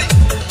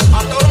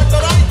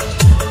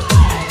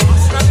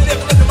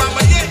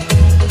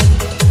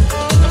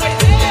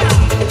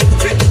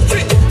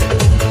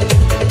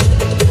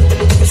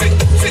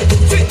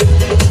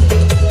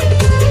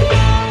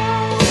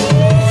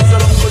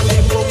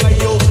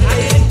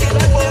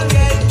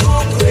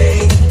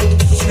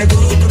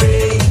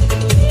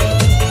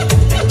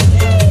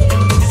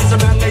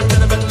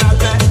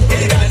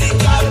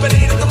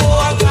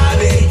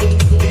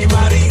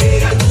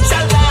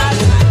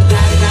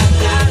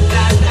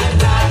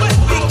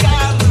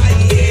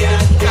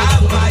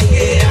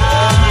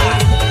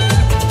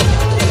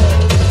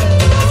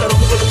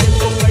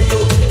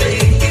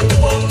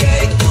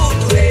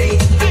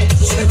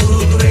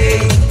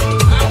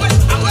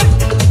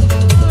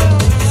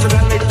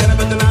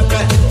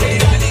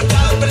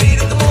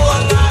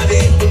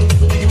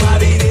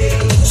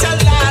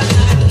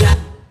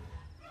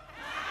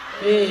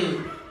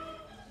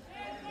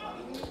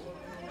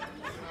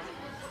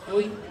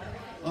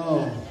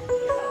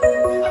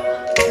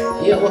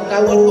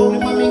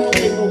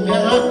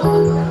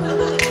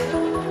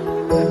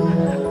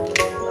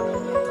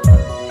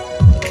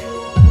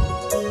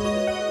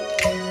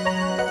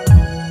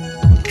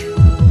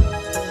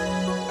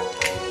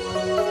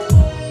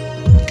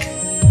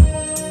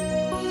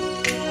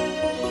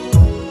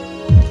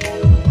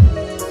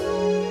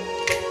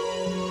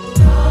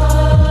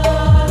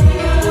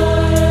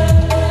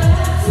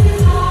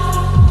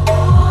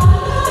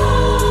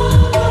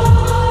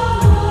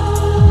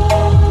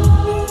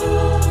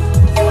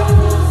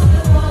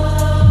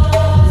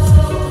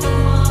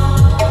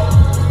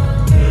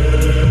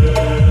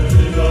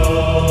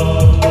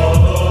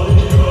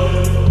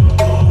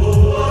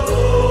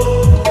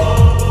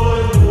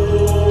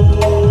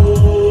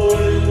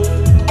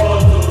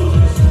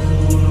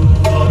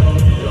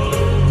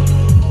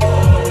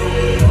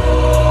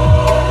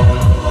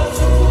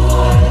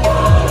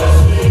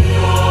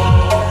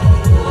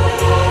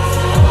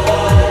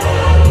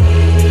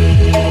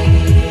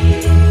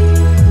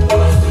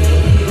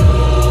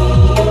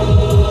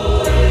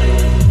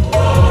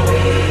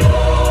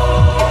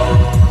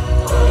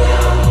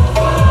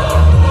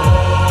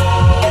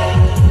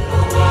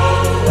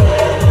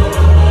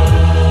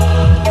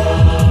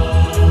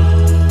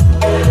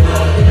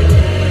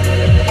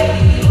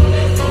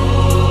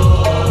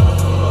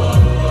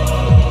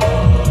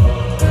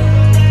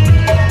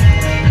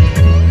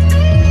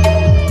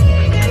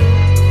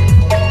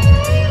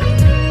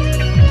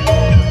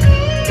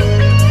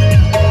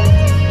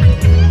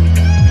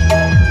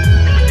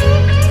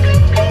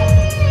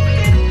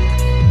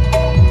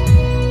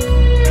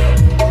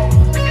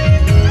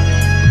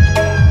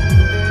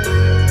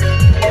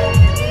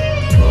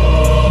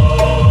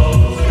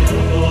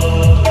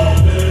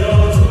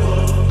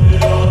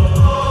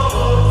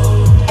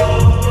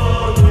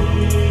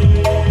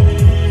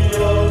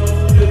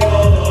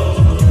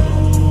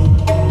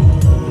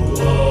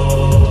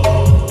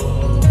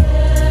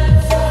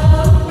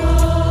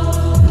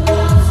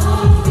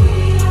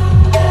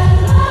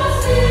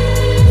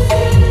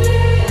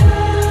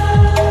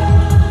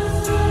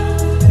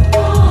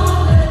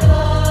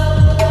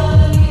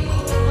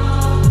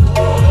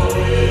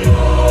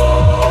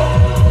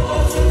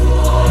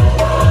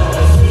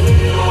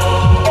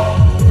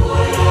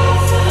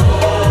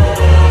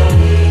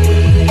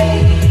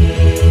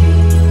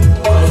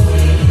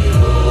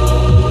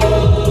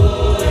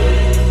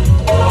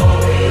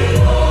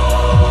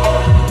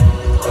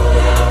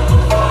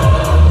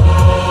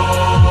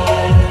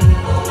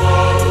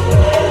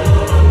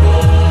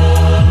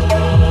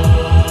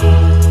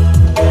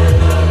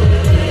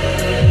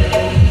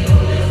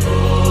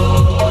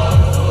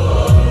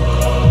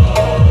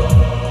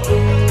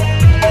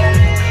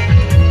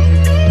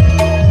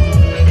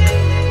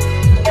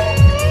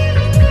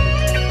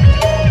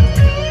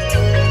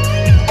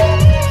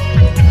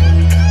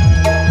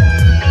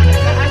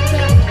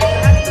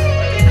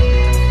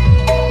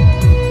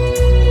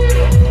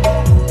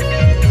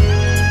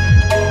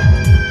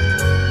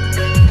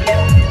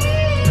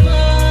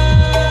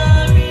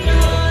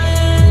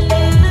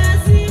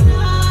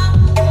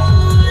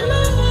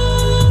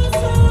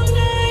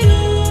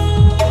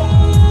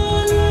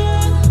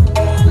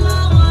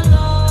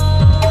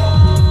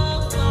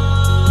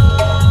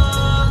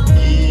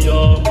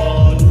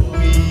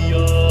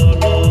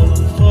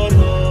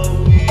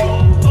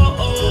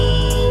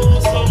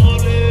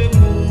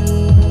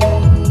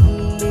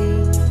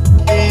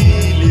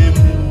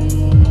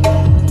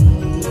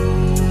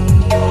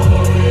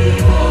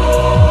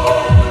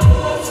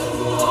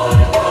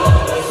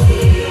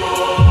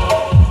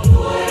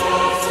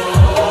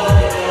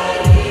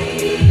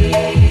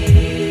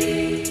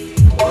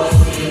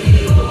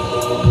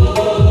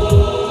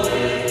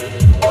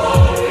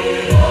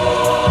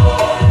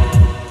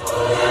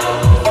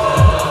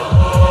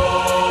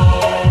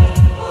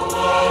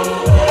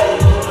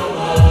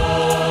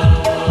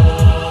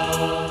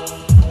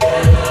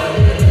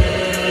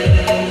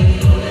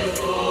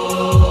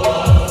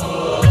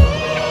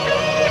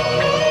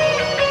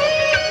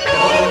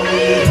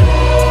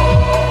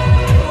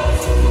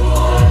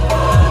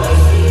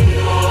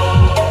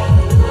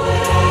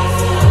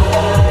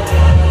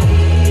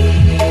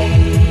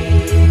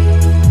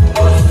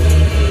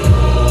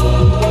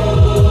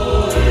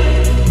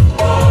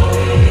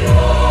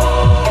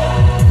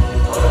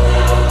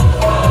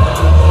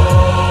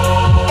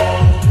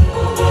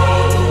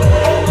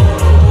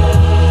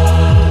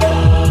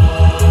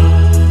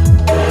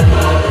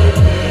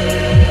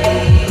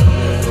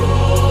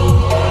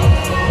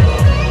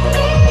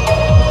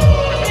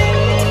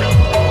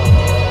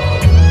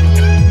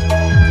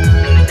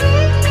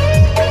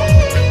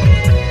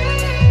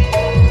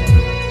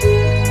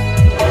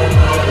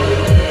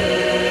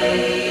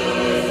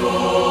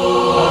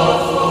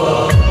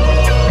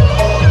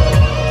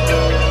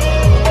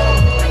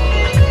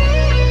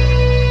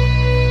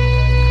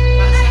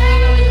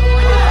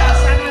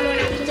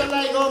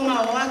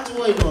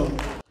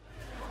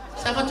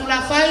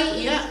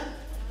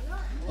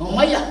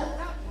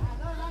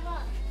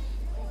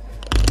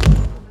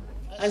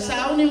ai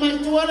sauni mai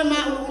tua le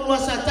maulua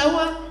sa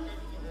taua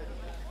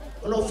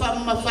o lo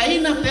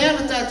whamafaina pēr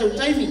tātou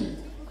taimi.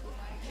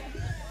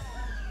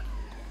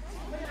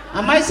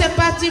 A mai se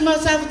pati ma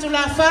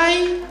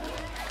SAFOTULAFAI,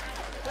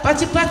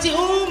 pati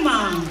uma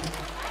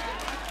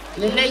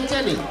le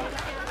leitele.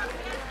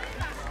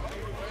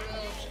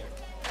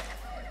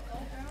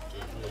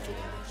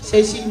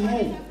 Se si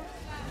mu.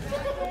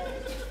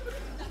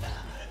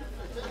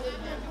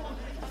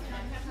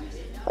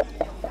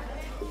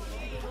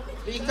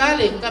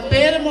 Vikale, ka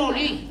pere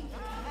mori.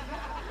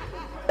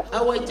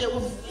 Awa te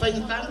u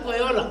whaitang koe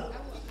ola.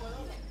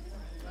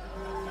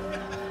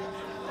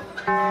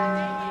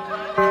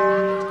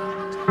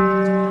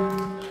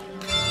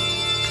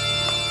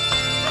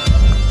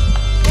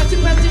 Pati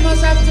ma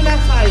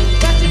SAFOTULAFAI,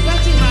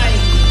 pati mai.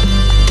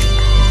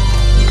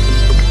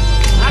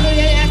 Alo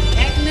yai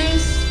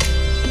Agnes.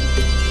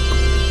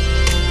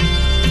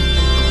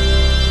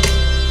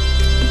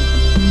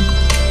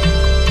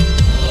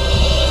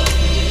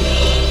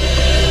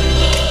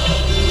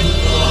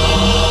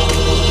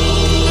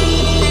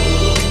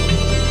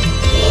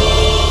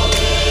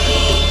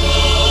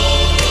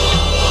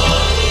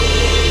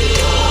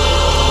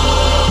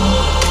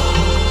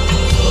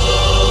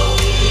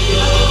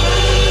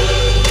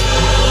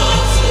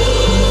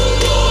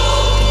 Oh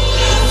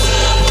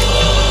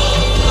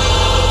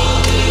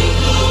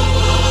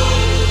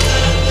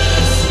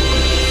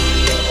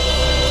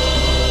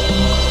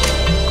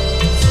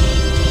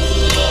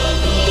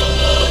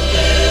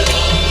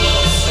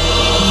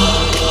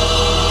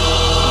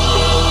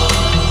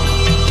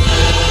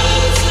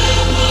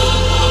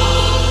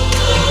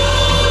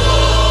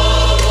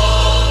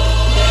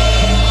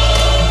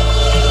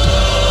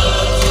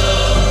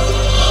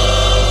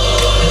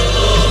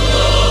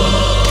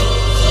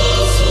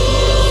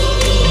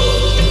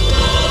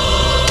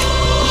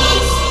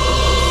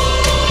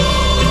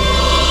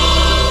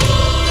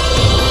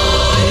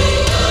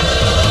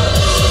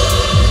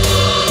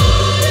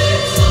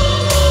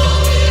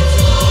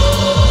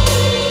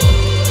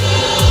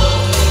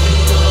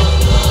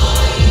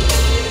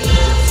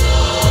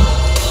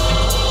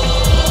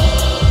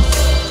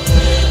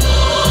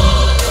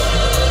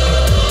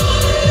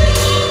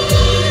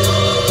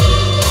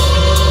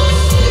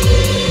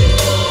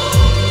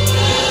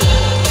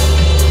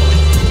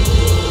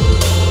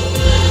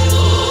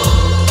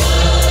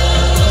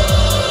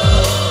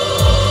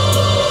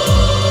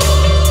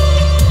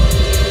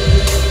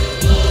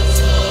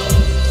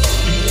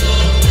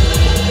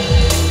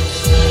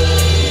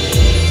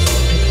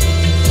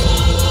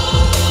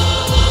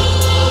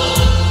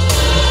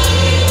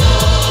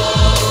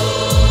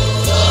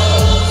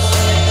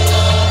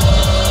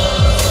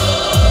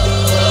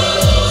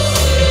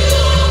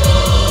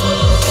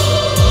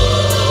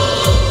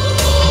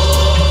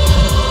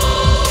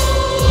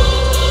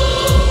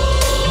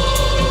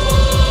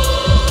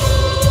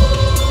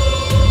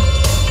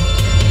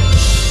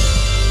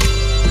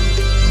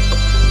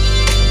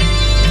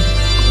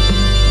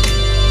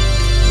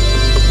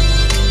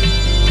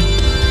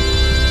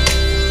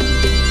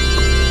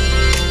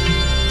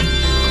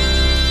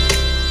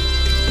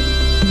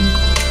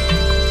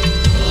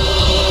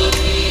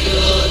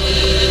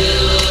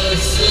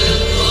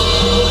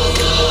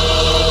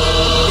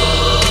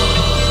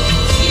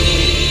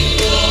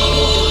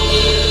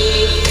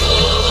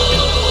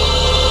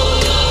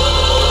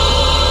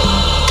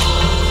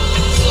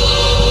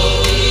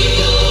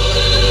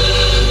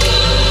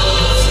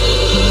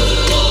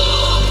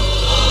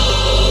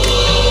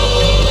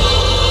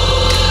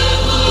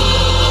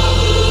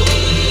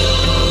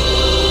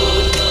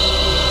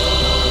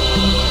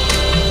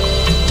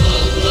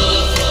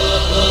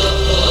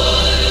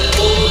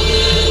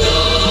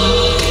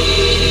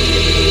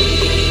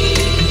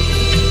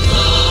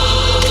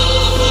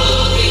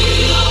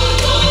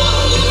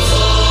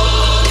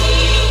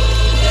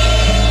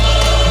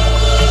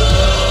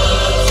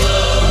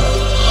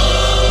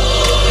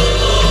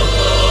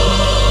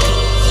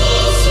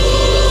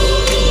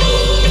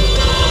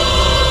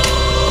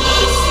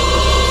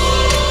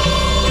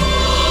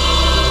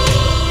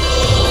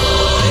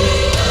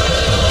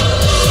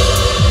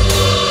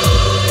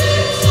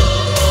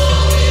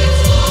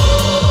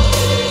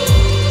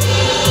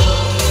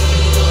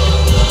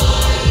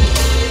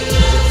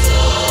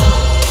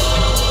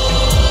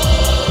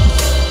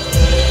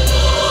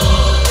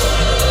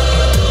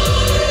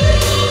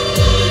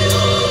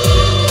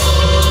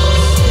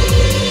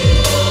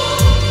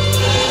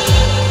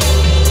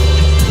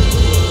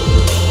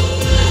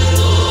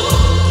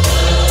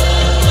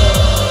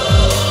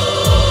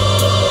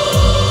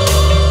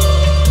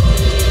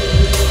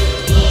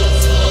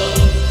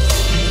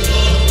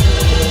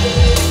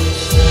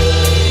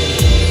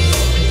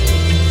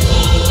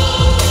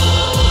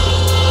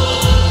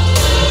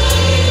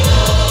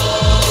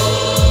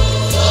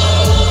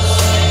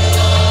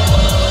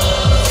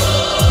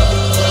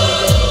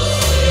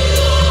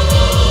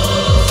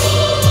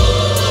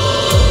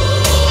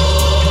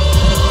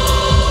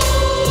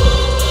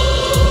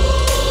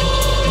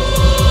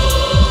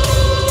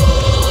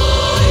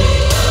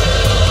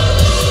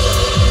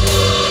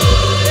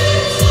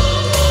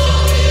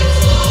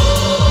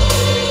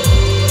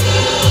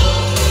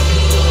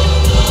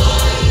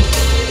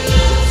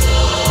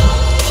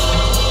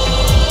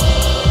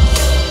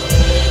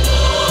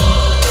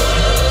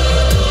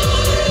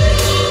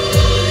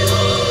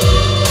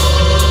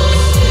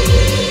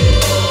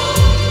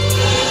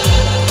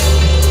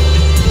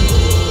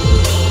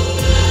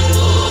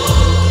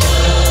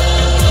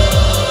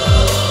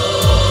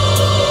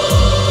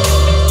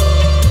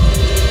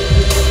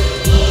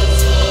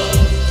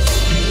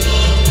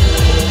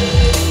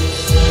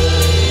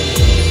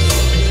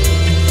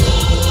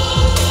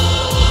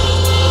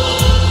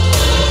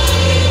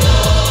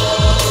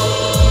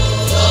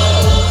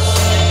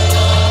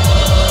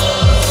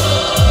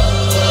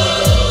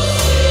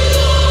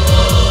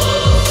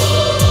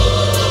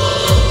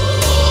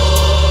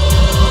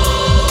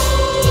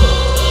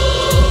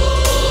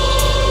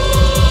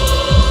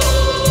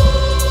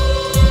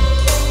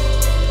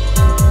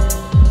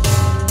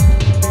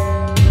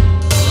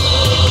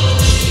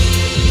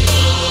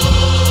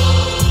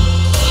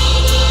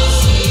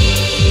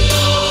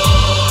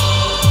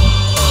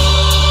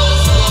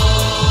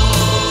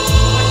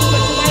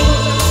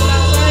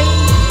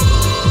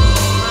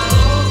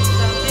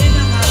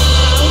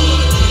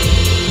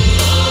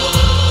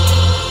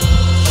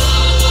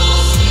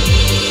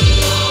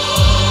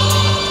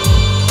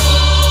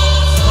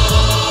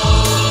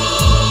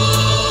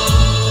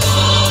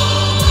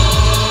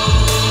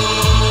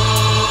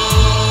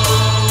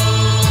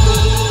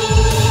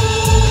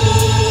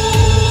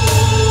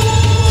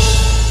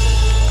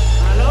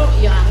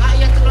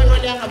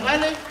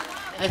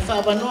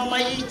whanua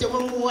mai I te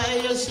wangu wa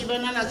e o si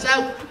wanana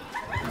sau.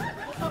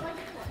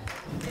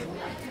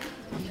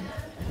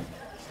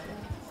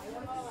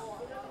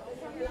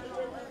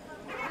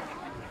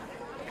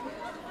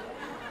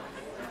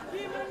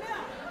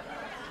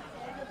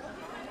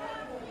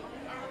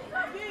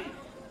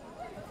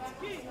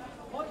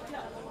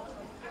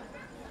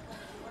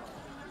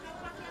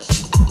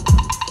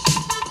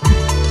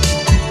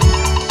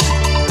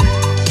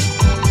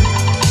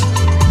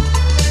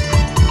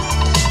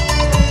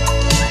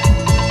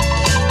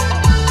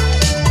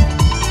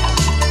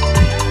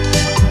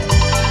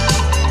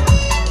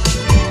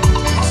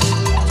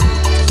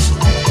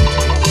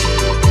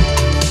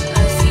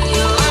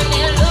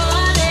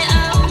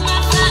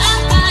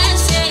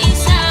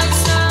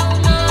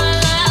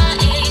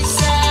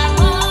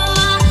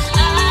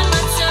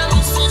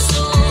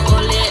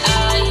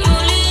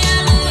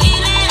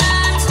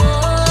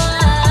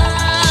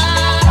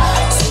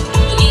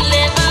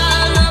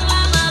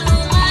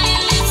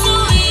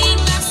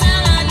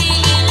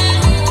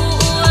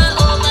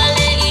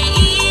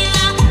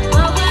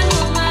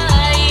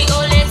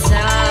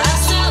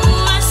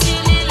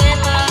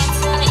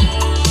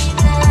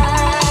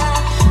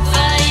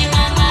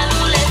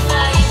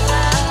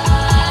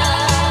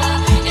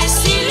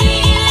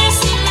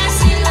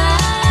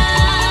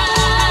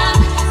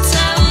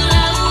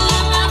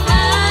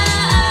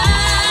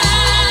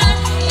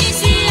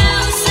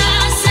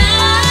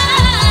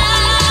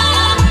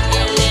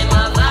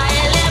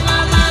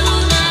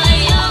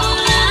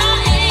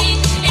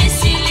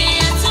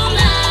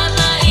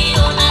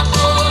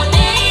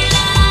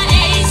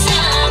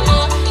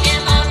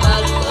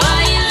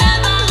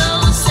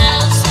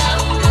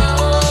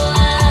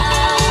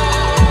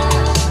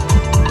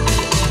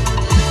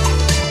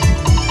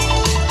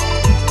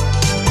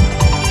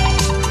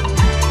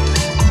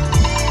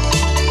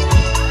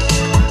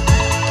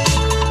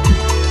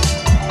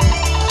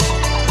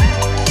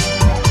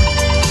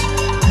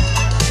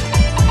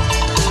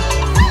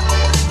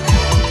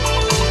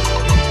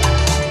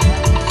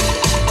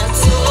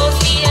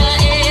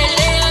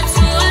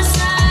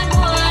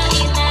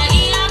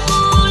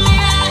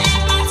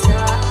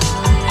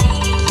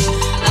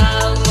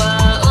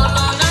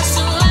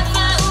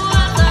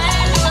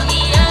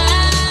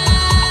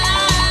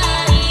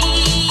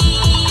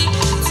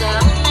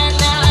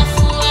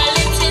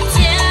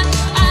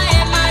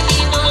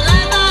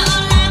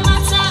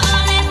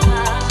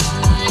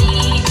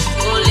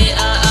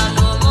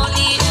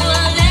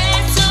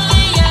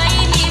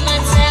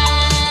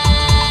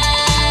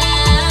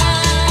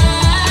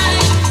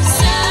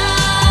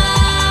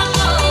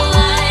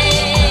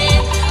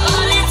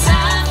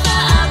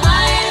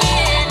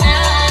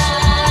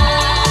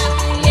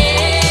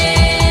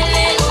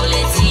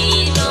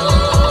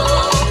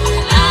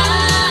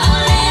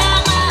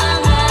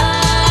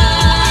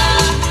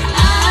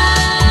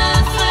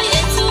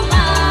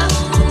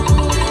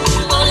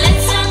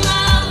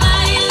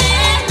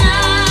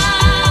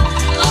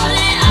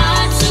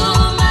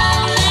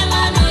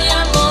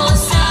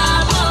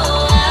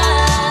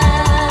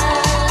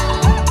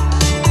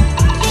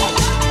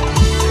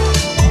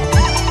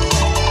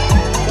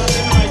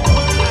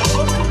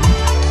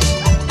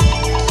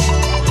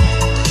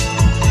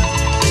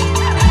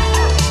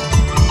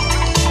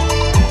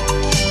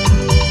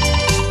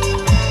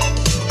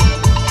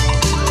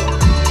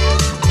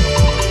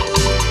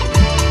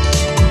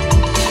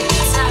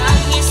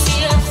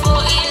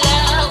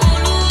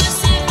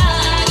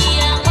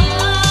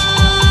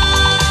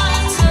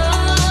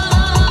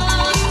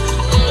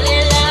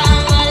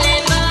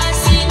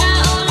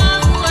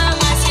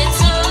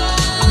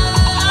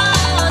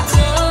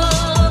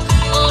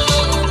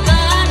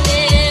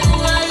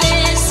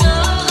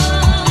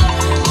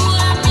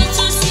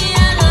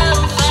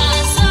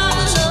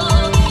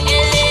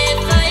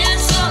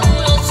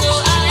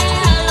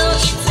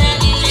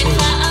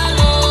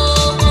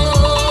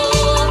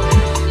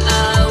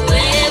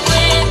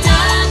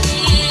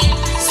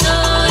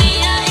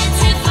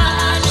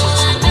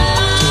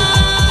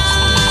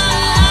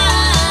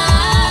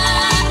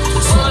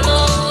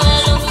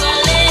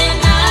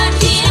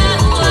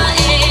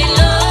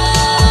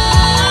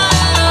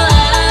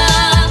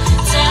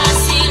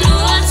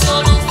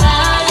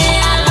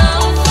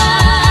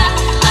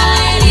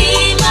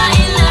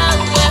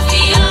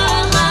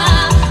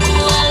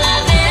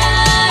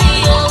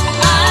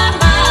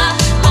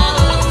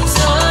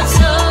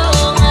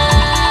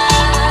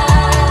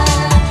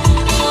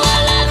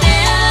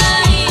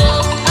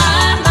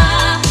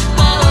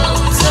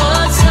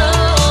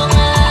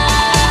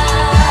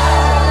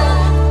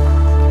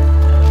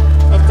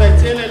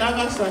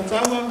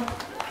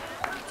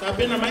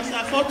 Tapena mais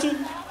a foto.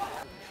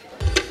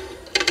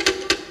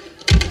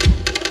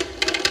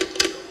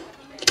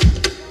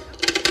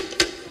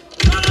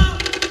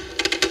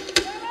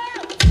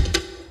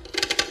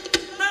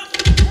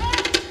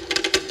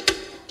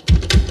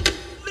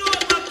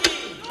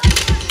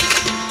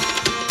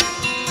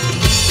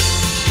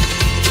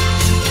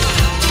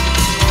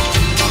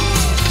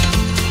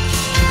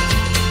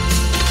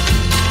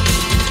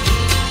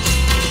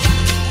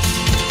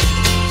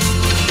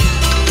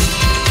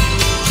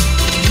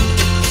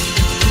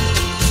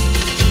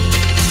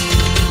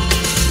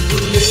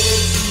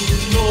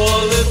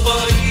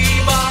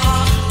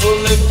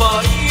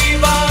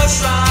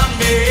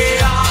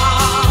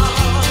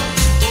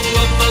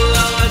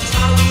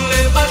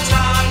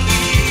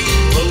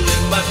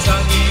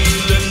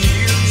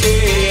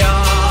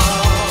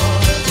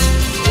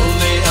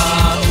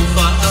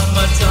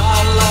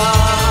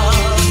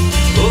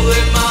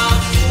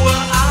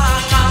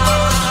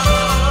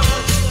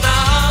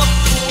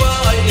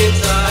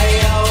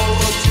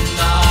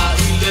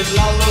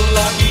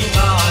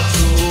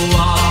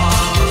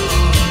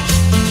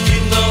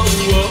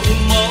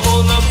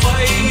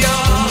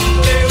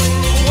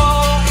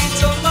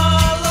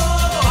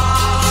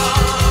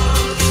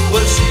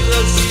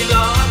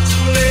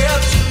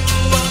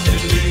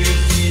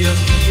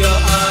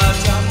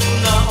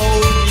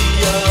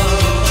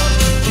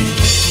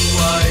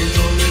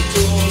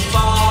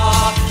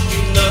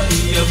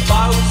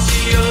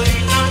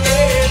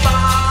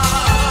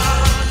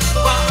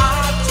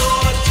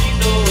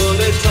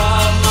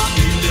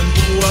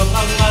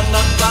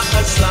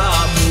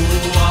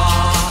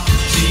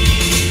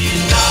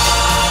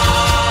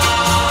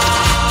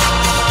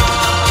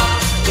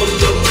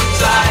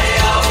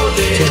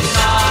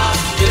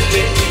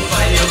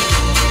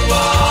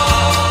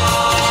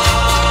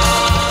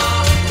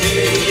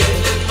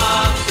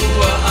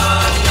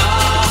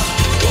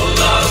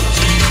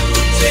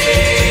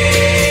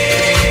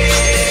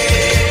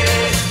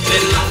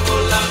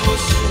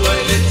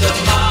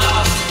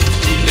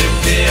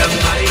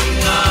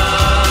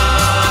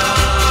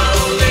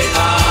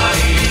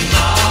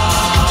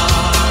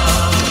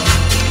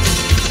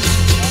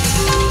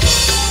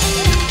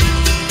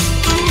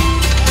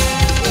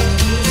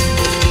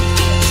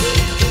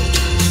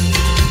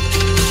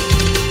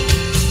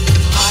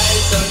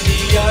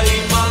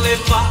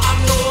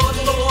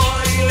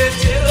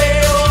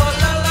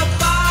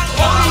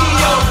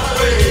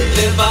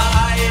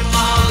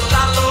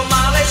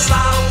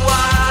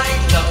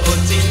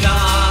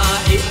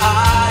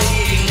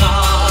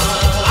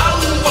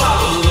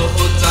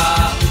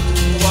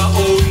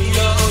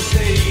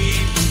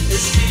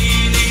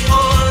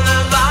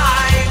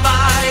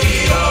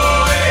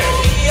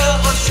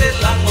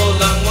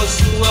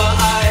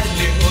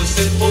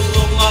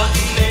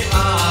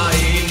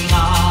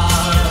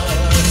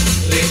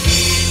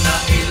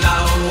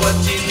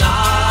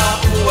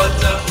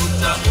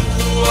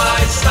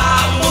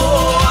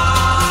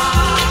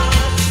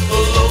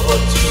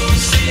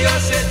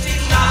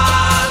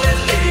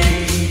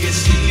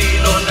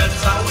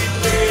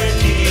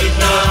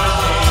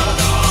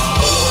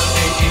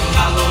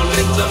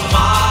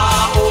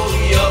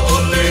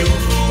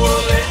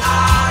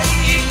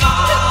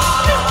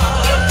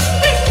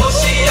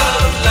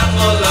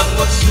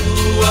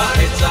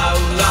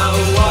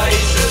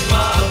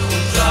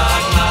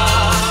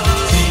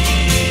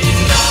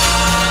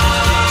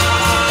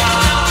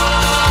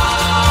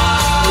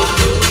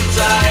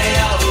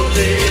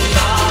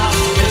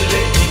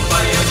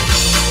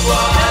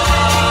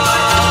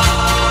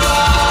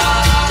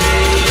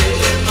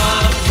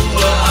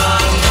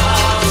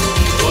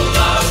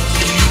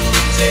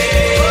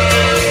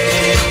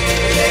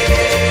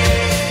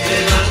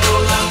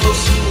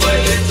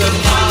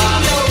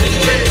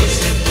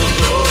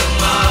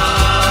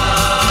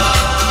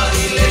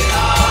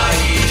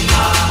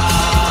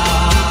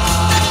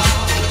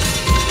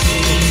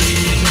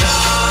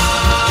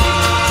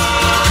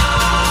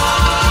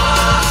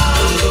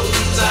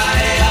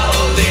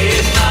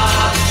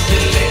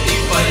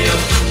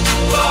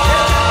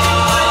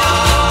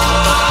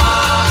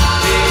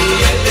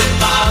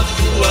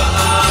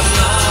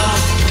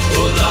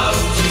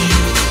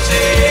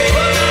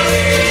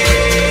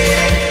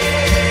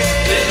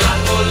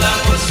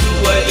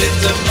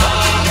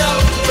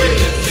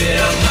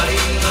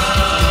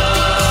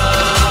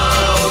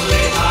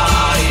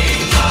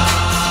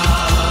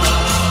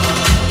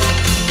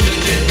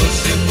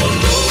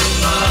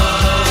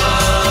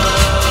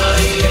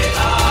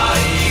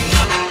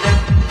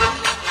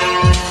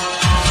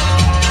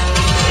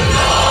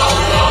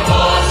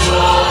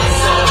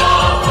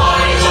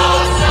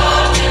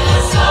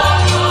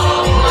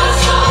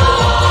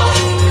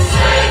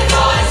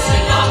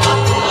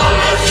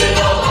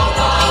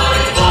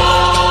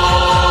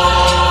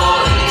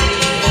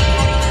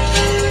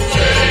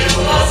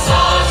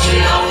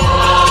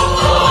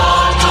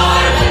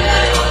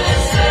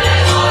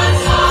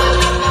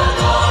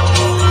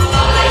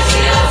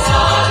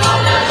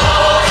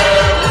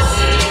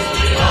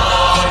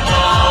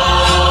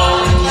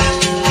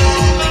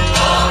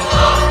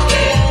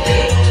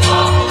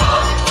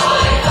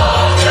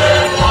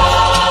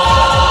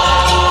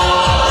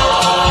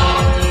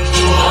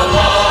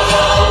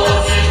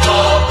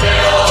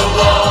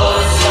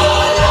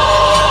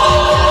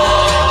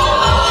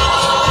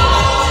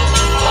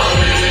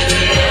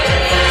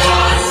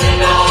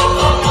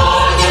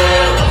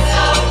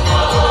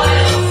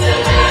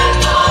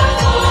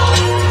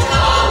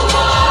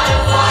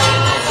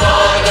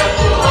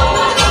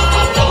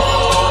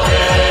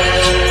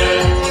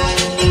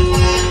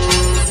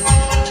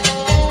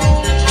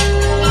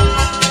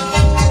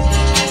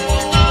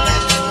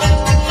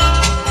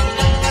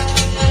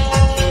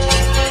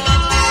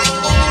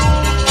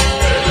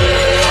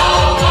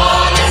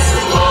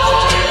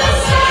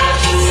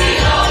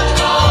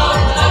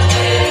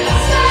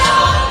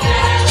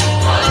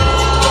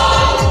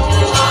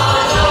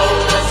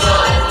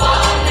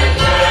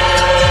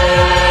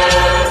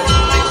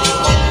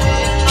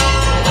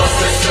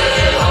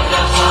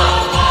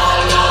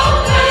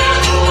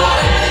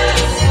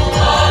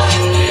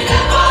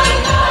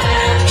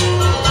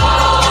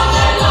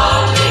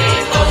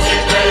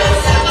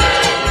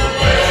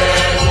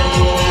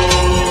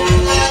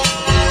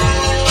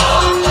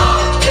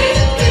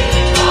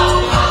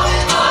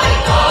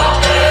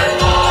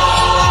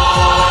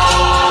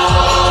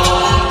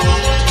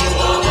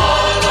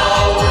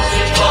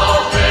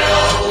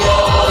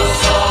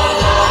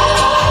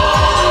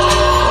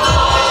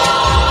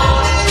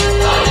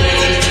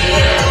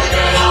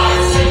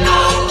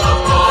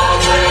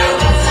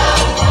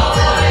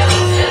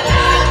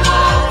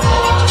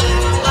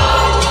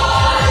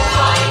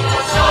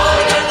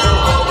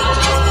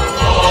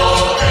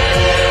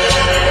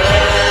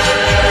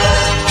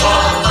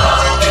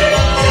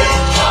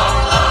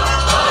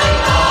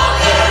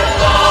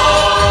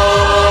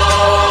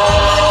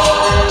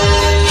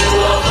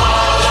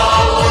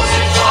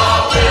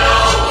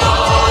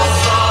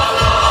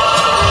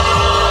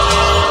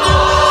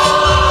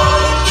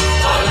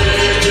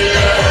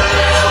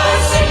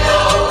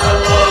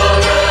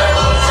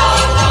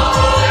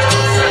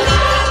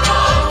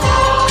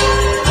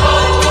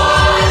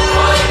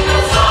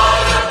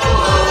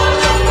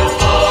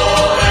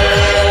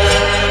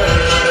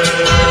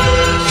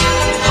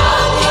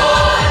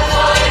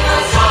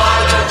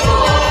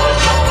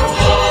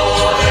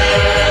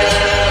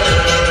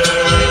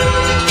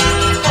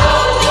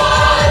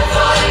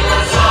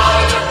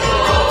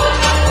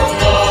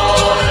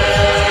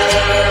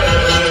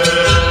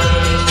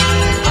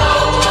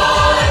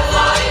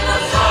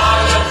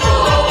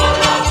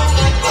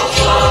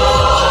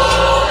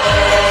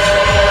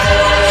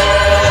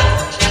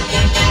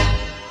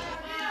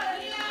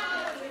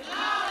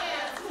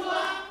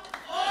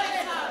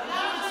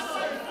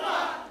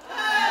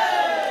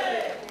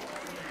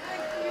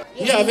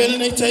 Ia vele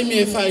nei taimi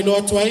e whaelo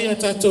atu ai a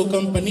tātou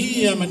company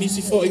ia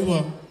manisi fo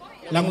iwa.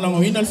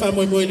 Langolango ina alfa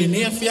moe moe le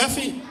nea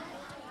fiafi.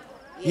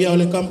 Ia o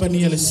le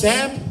company le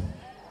SAB.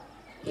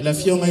 Ila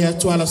fionga ia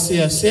tuala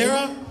sea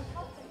Sarah.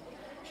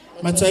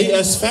 Matai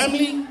as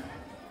family.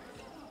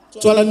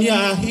 Tuala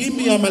nia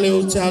ahimi a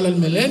maleo tala le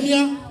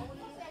Millennia.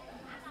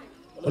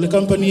 O le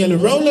company le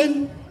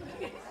Roland.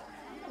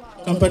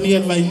 Company le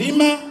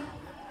Vailima.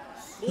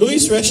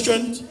 Louis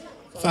Restaurant.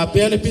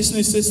 Whapea le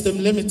Business System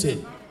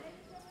Limited.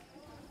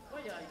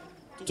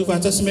 Tu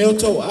vatas meo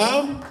tau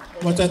au,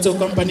 mo tatou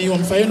company o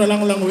mwhai no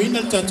lango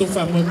ina tatou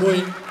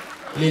whamoemoe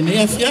le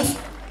nea fiaf.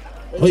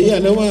 O ia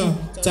lewa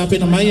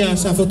tāpena mai a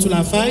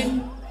SAFOTULAFAI.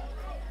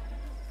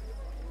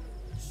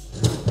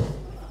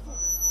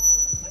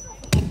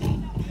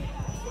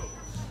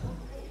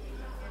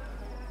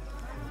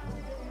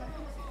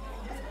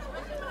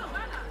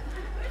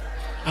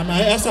 Ama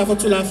e a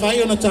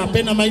SAFOTULAFAI ona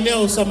tāpena mai lea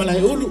o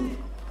Samalai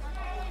Ulu.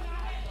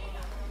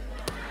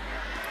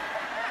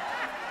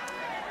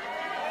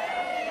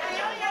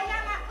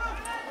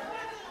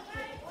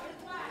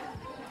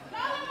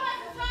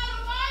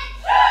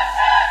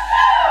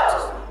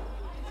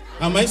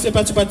 Amai se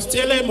pati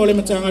tele mo le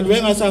matanga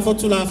luenga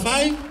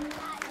SAFOTULAFAI.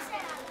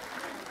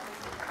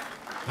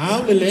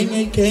 Au le lenga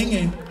I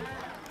kenge.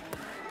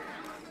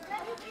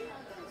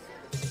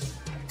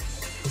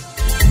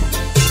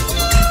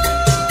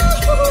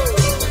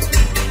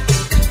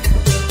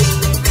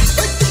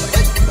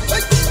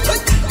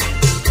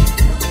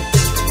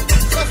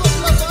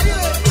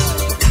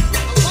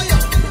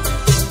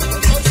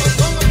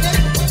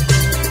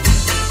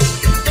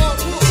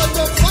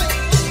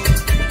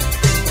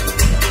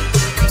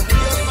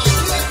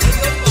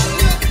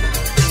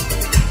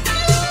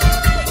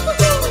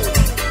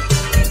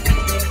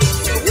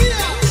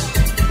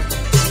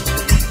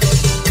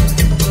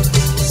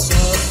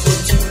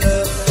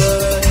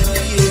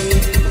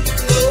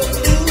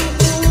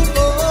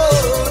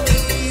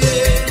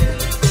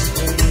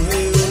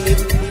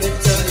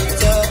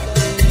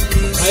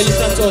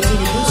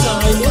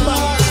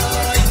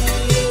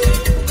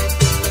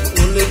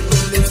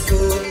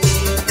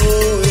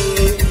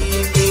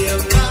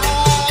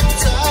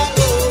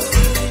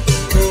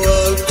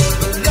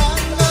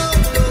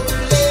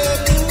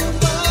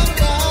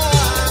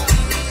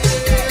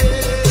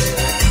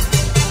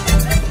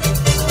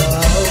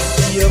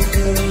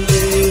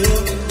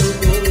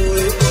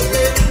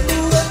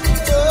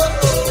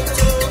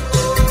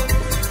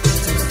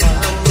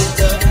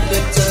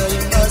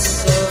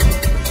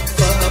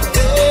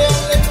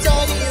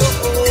 Time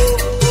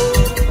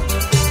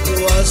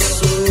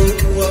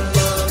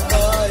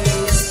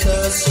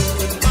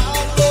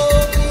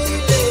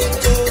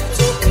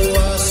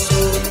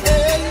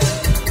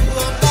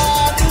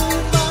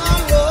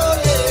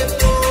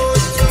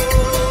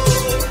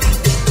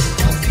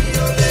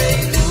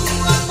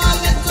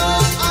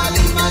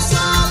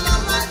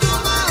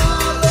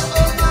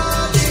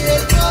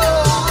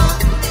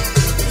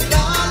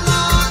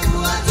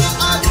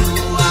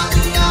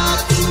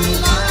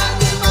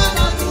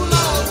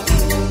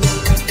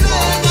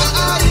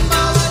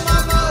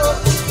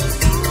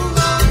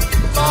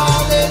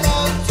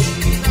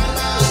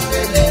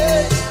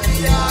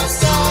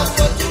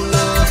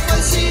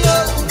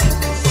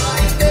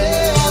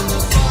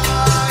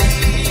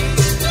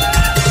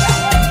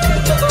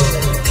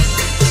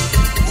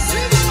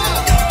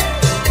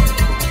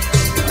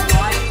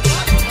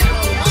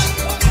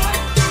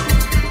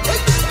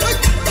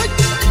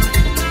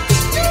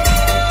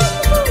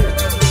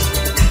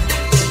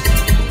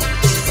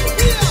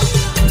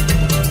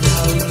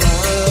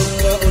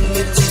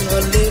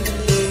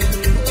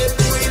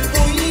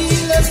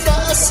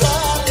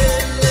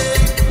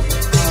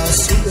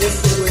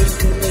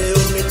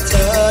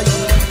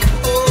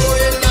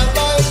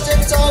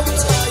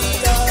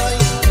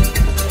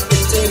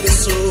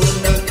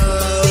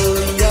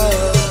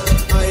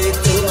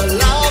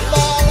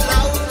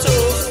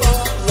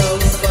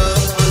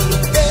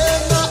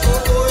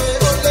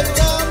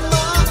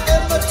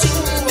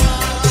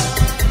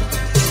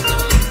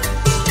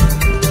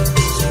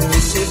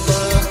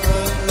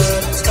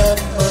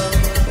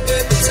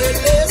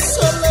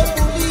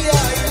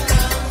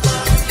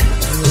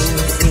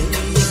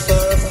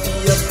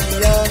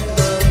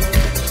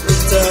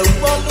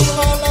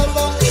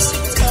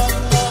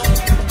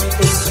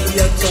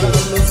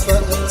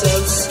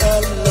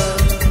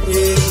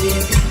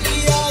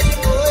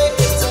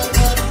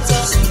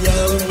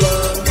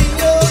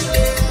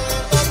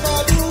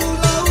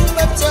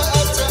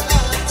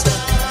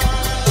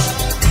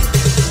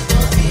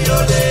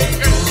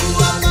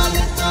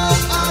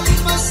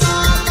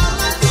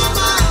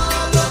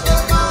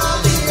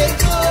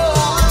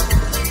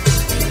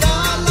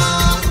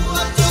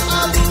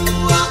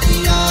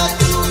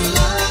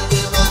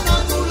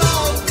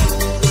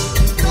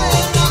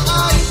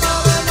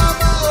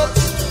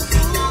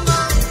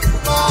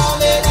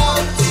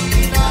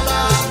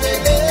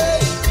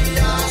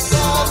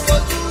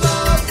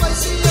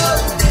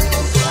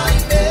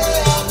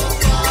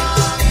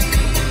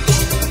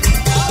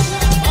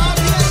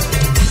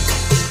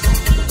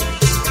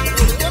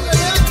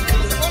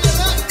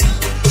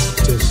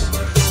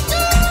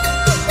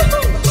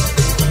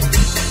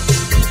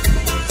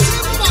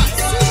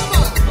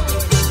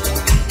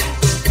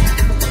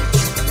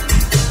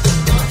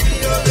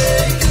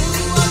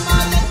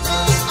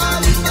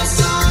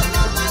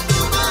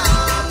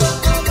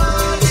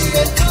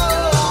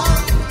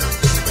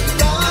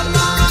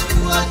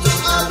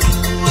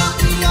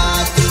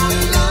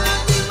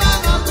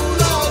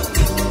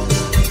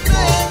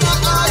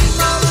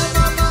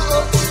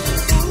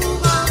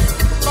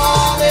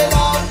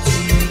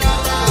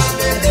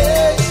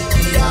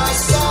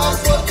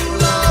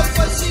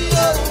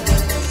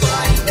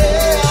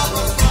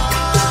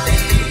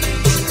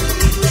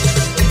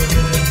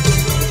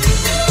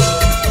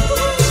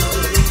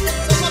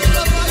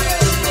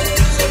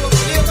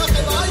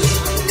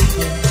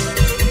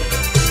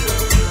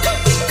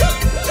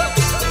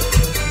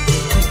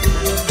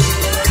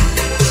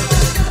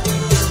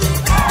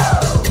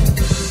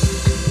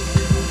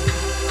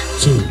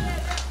 2.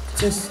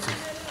 Test.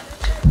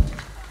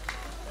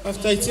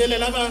 Aftaitiele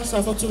lava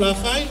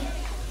SAFOTULAFAI.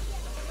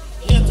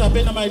 Ia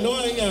tapena mai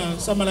loa ia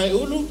samalai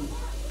ulu.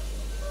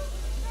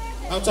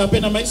 Au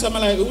tapena mai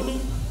samalai ulu.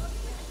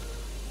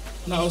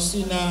 Na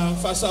osina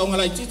faasaonga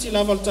lai titi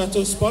lava le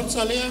tatou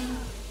sponsor lea.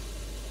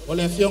 O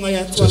le afionga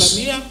ia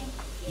tualania.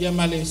 Ia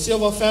male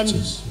Silver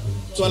Family.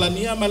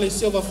 Tualania male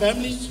Silver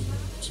Family.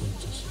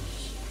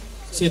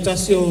 Se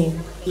tasio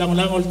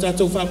langolango le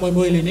tatou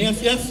whamoemoe le nea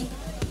fiafi.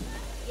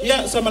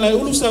 Ia samalai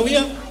ulu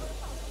sawia.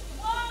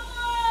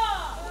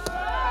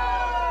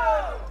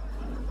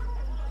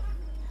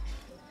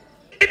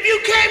 If you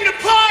came to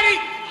party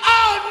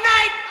all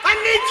night, I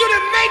need you to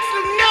make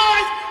some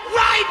noise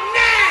right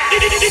now.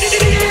 Do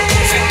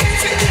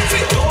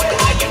it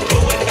how you do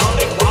it, don't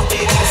it, walk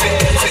it out.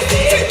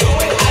 Do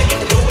it how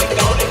you do it,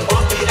 don't it,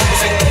 walk it out.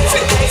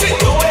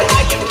 Do it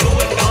how you do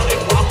it, don't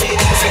it, walk it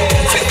out.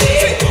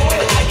 Do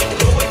it how you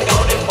do it,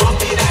 don't it,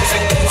 walk it out.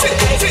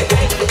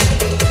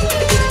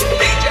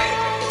 DJ,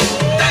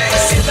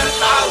 see the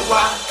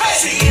tawa,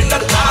 see the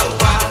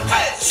tawa,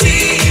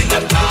 see the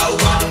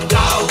tawa,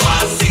 tawa,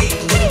 see.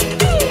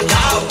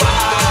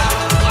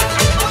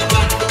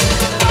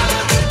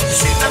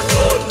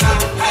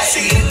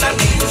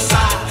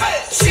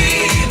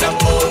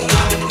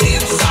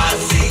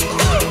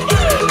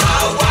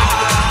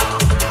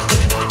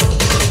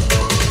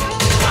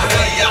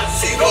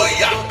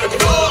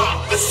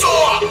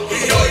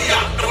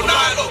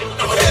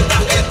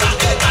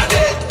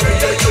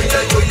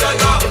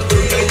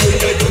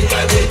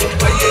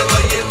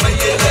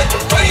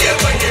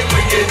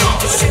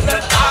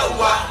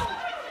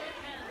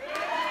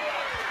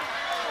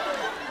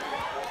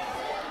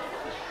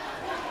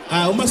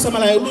 Uma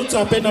samalai ulu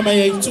tapena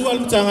mai ai tua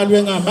lu tanga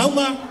luenga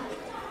maunga.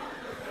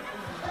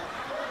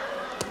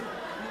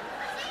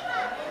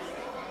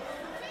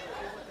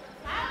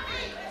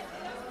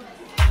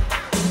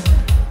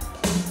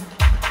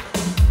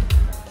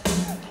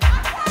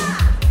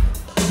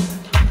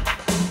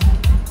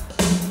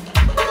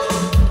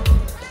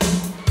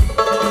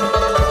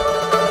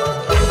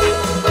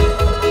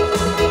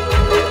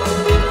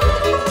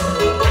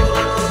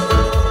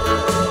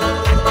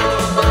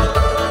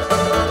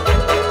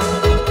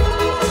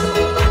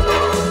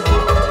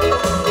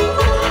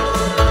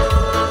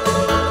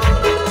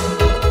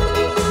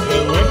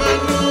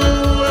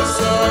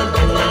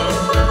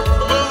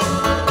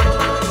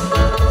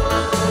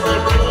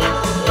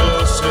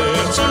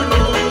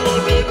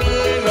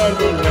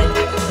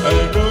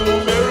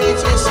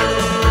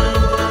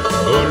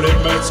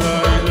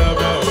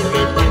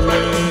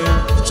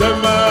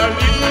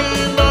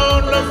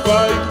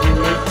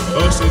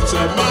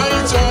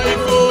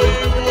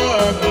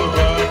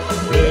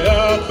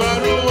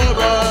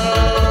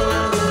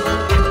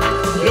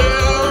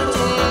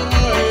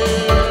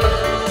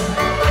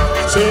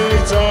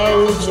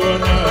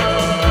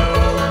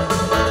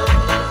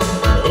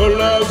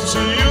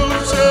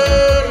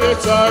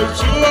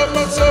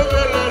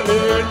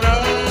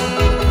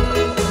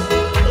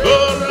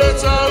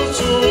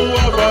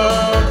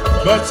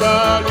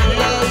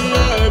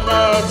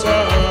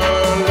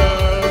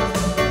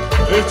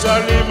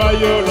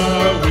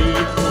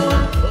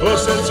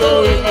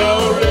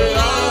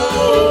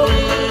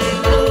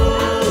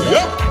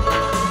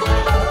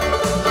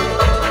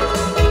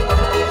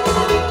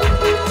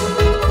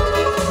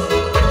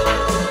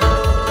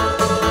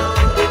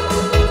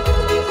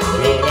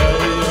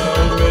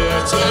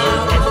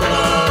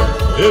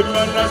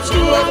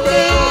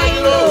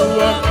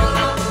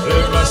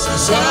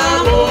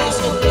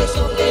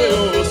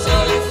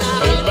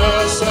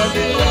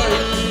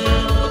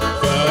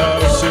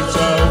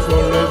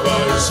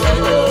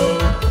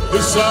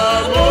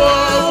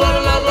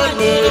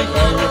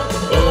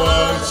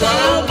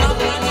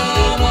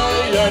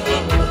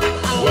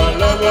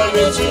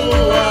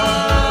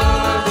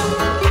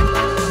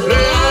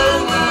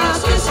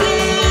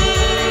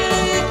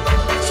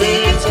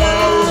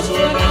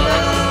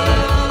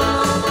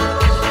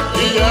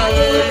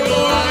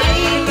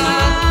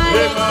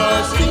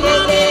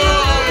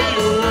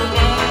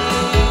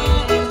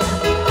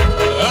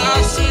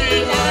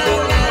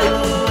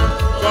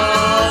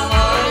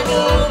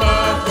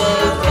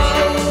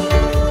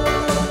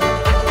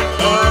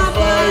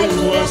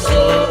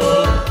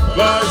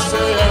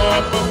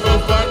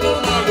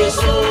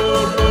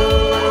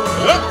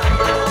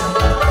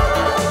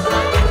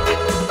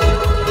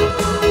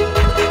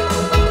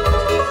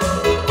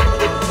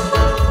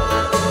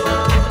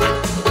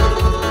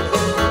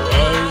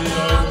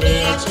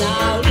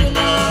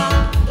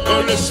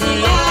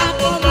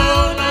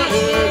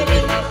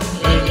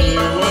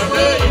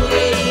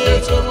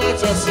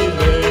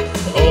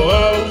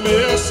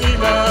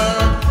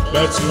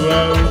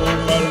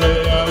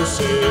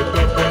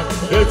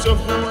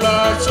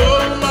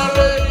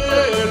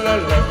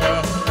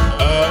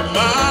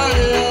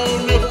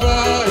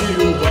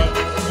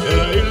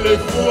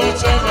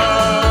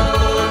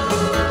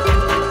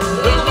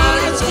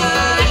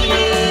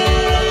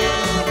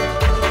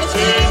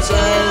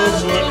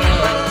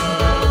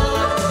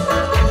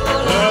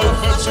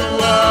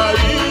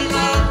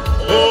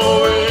 Oh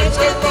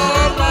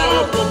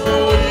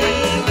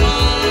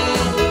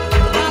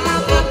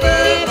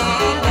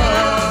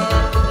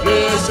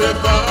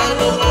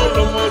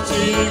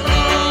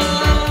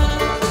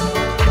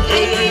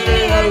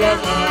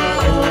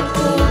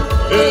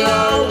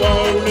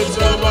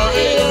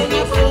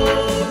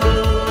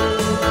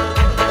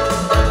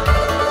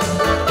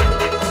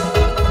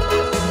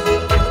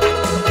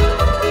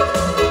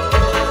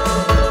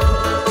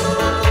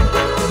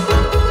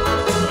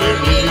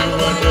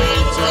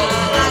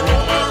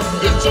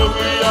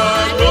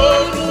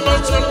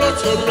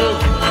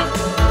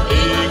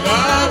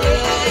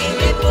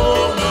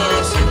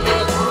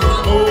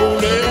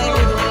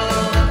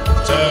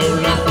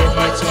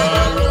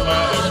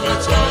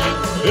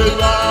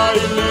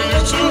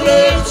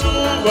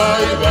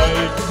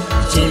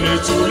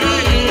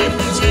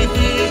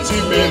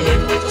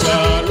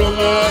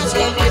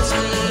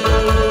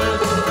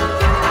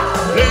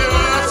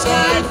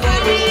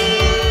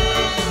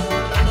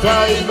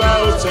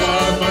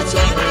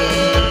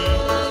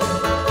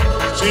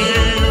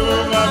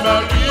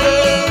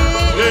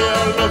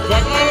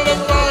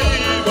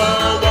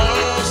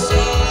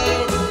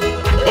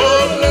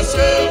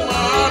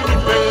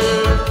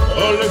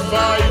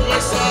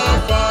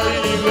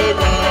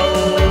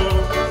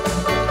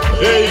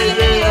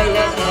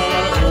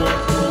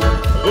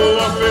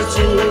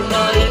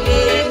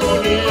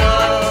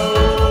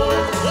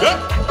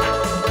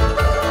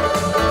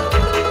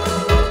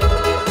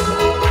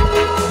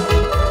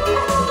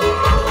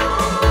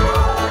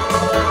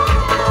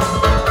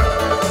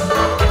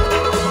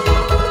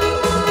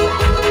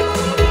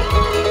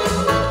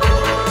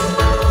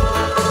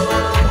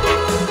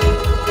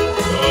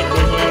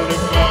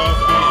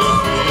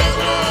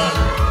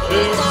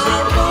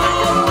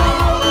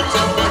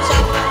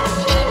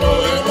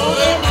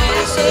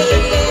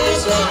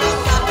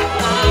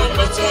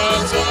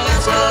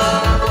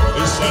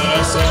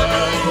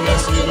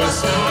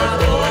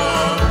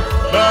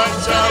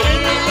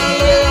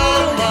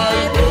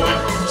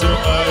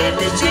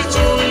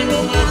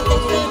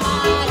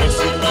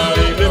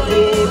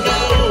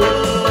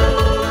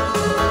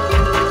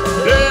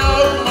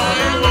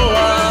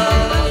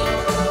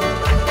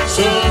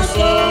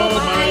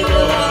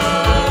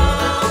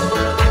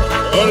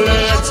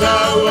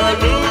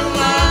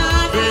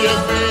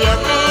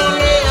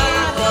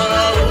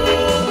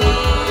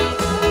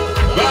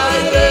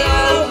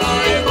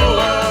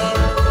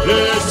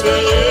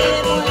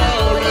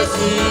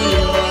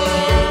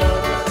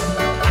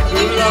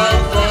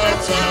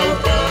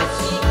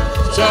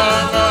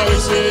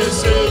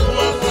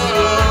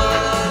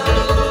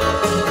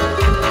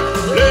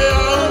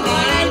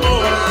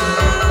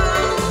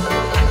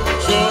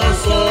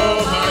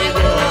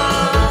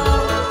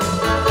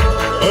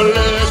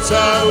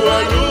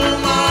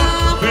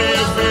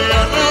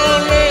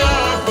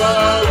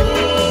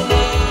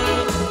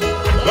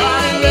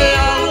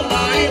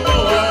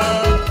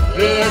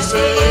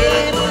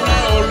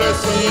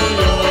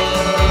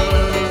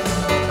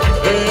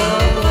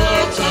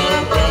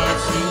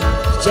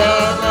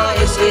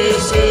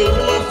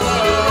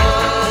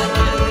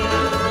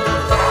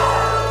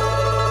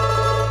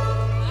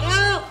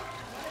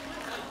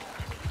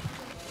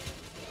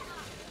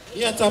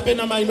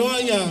Tapena mai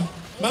loa ia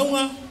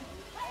maunga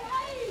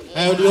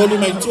ai oli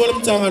mai tuala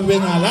mtanga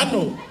luenga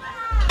lano.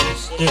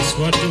 Yes,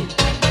 what do?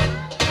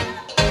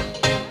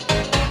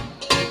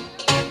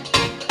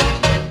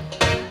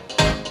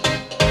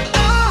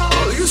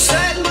 You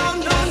said no,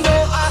 no, no.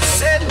 I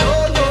said no,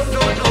 no,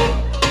 no, no.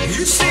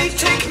 You say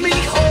take me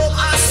home.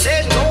 I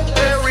said no,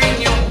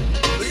 Perignon.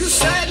 You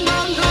said no,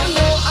 no,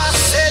 no. I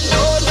said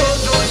no, no,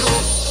 no, no.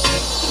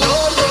 No,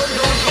 no,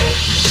 no, no.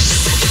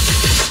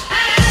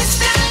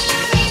 Hasta la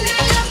vida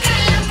loca,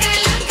 loca,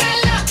 loca,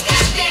 loca.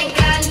 Te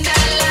encanta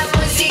la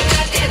música,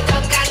 te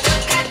toca,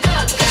 toca,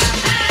 toca.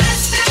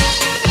 Hasta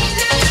la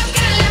vida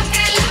loca,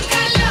 loca,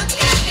 loca,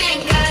 loca. Te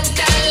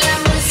encanta la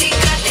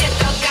música, te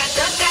toca,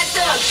 toca,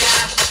 toca.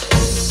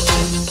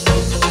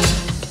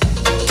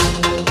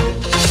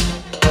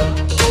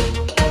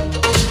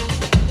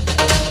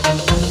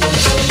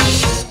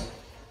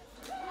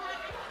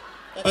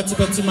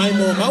 Pati mai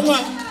mo maunga.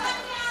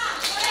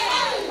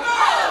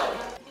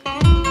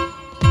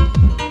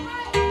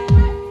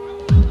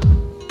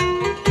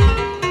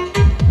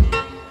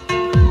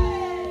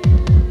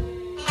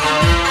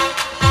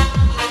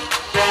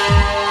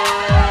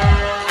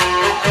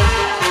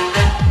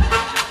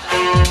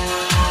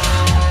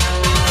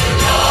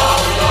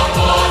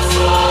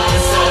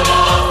 Say,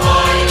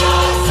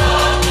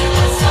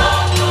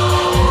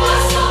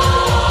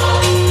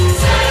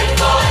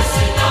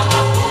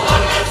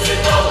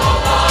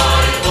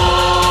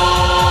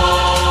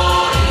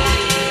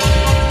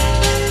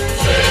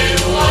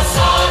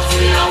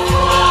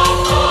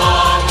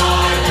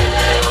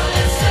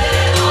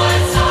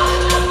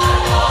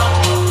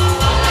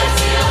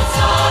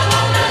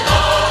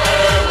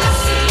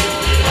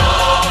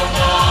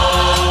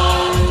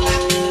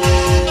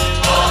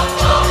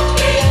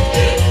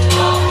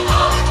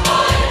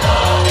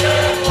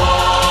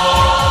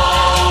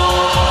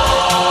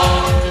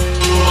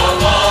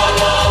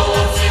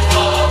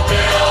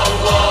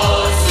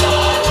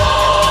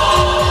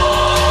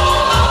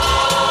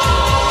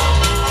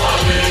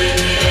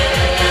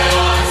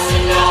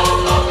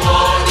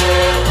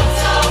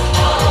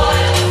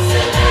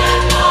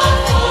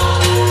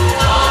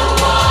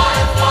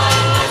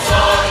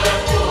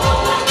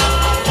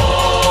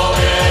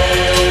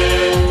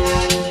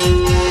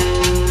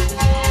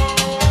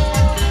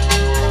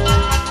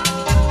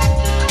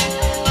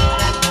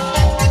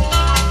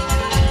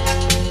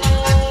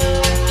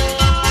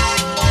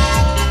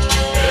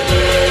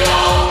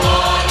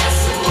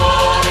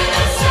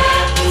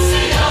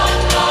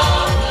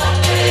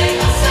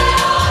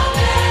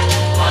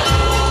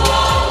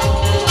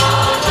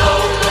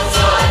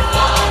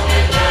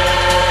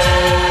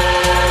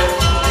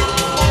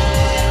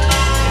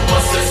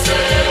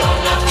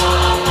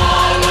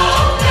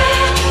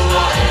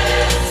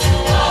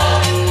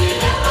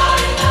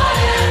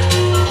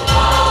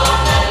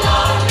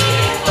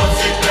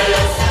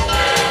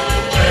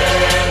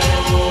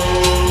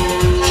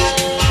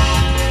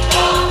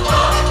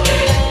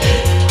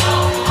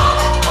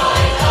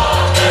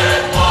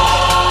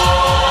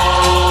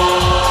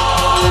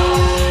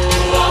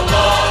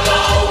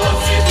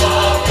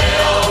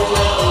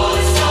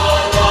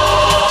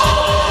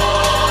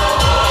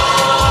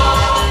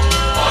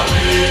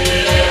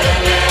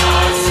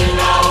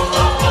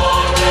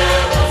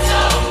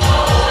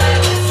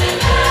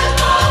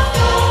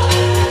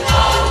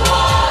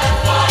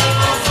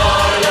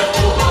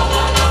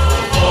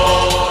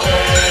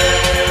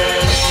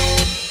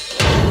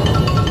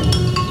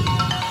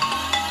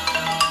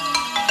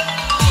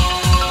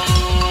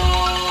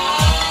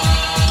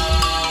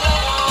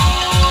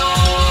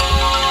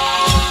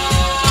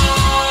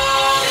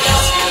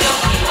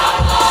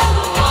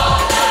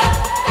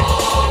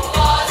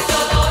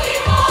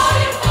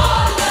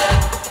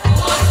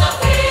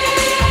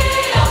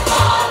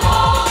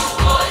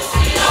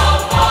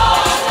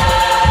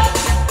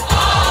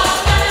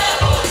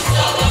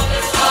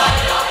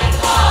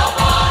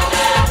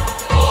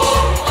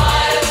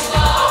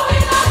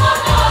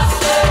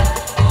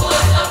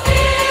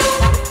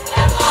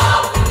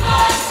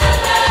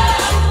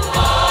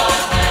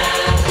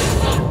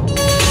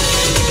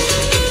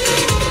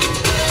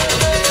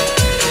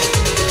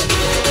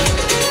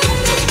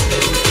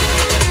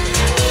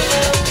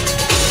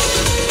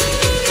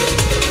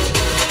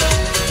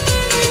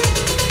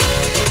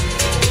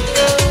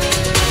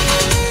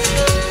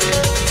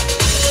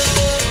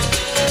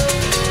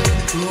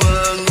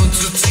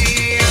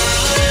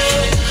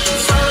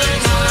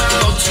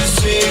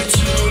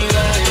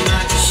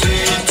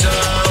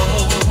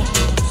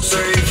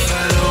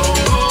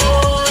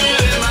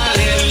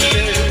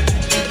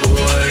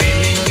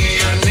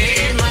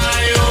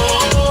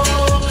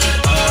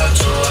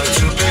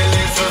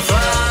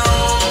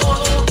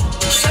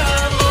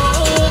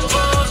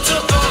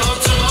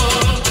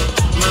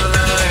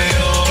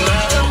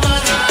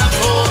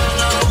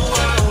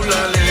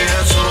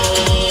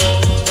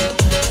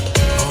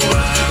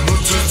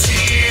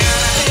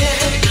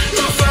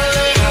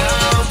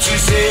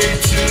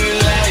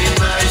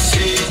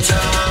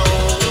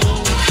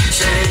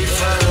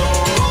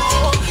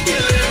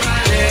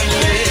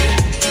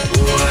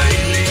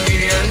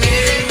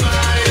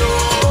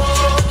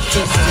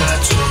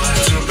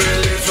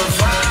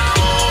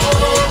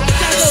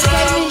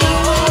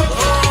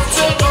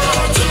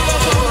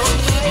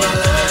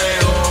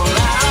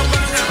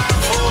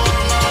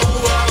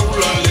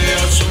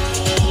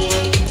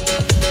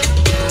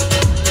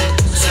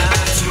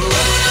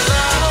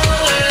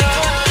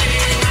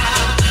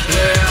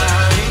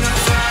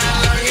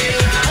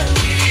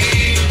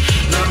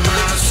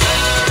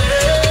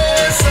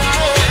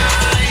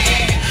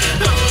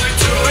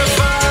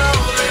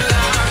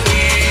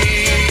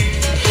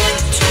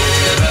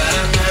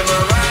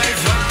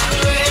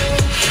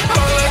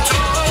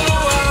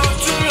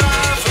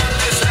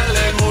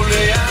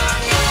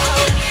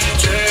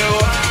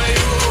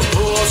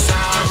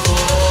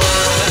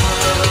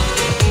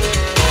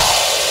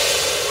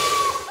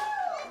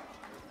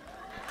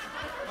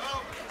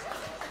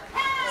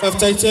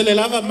 Whaftaitele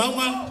lava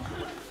maunga.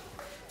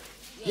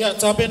 Ia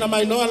tapena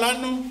mai loa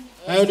lano.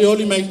 Ai oli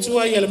oli mai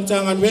tua ia le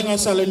mtanga luenga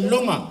sa le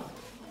longa.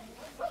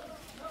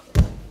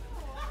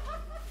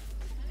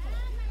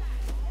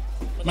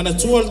 Mana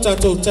tua le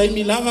tatou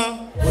taimi lava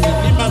o le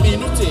 5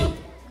 minute.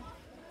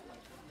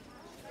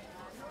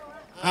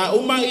 A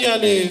uma ia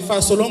le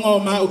whasolonga o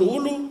mauru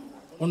ulu.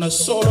 Ona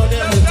soro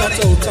lea le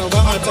tatou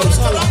Tauvaga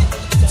Tausala.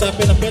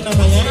 Tapena pena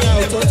mai aia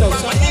o tō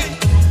Tausala.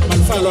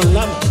 Malwhalo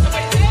lama.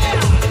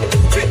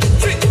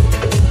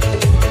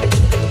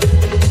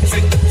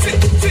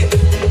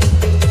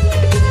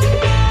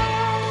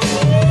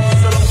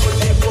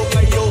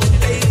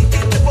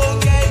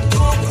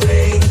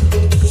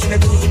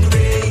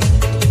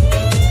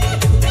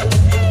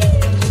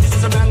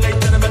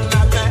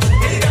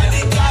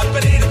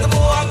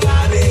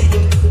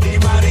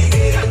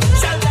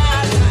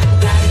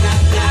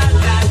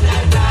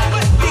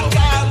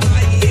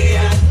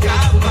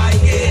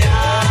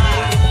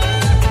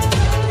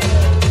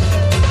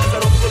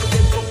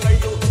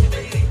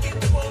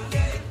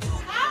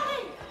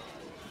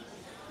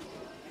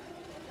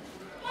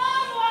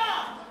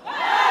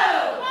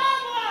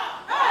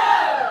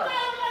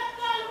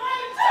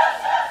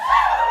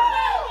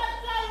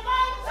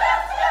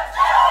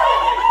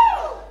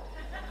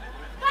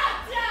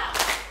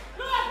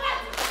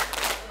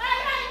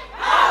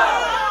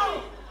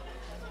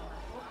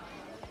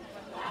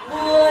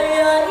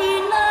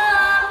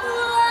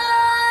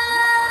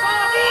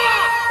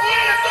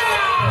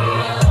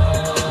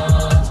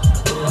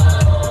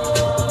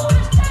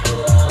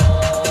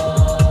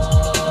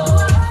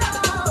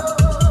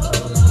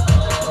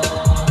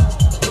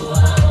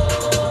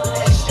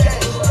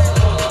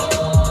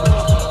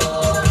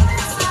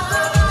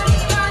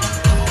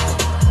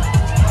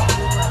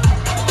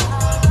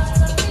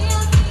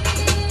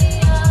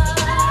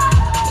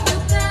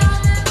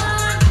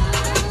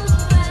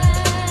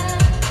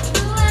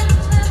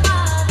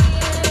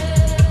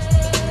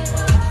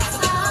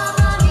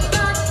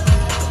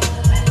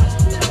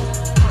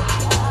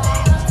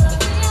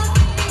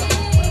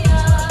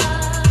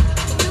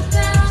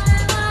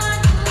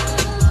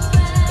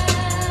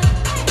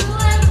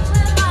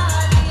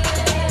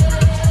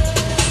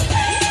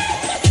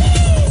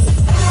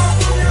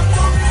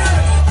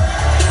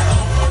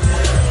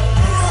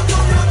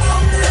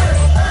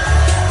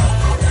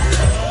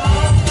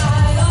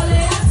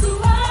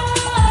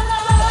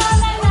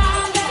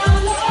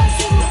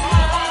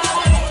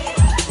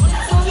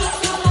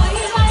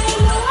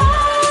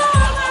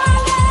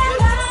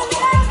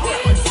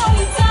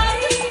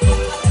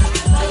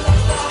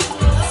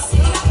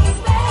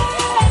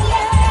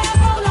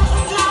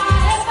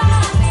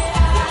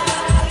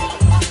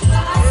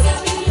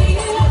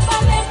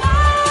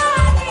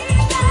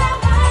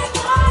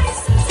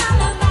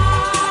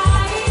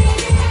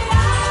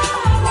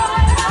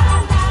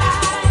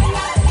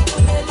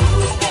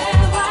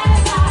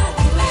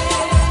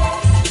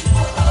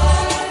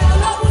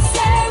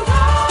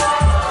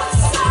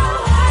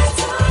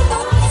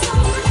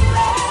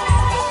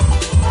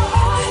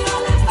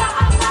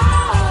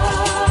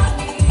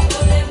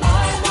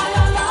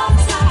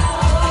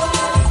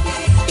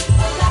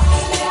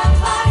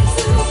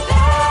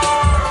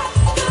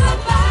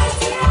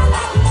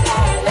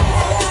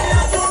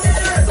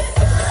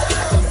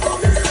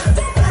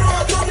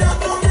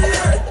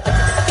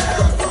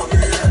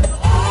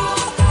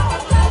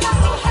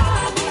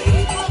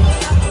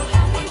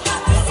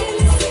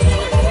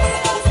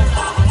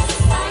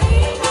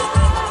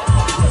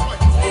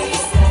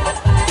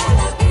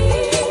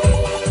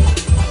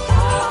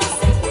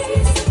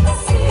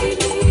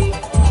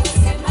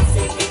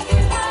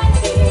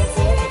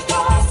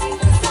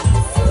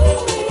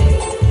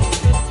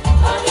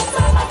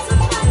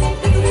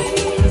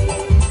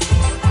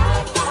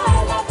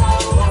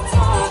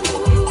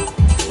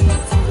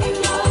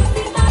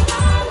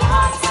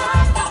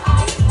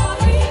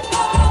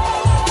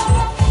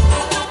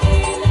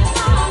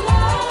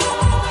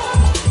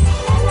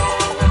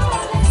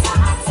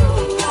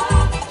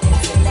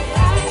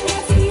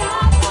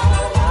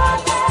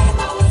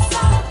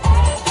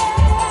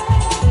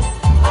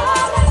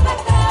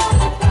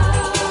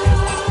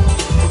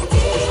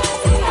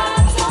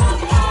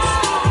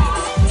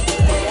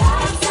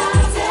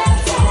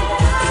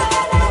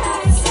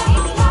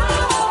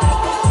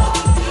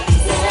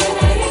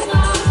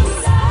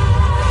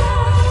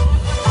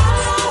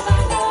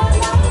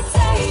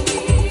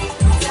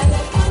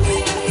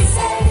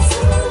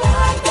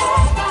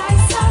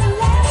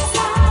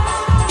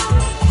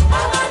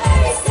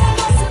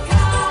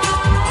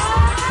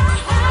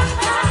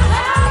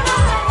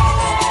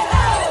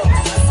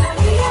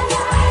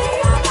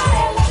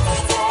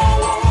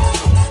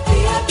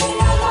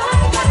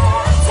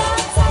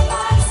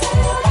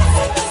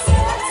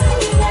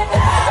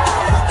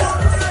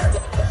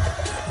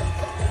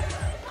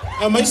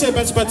 Maise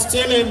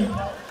Patspatele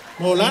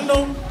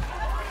Molando.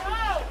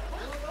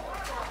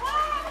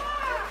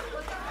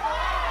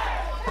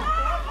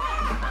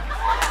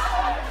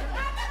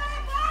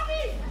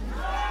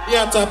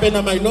 Ya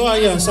tapena mailoa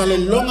ya sale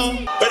longa.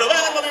 Pero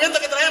vean el movimiento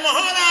que traemos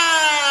ahora.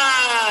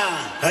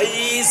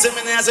 Ay,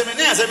 semana,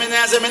 semana,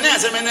 semana, semana,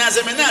 semana,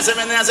 semana,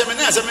 semana,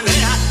 semana, semana.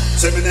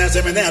 Semana,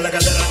 semana, la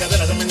cadera,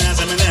 semana,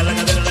 semana, la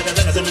cadera,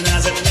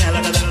 semana, semana,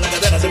 la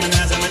cadera,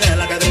 semana, semana,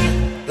 la cadera.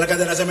 La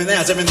cadera,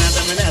 semana, semana,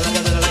 semana, la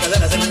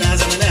cadera, semana,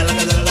 semana, la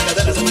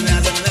cadera, semana,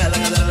 semana,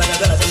 la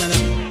cadera, semana.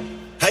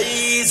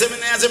 Ay,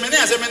 semana, semana,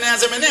 semana,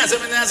 semana,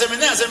 semana,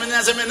 semana,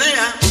 semana,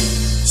 semana.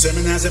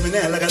 Semana,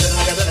 semana, la cadera,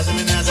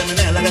 semana,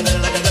 semana, la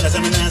cadera,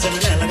 semana,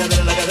 semana, la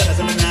cadera,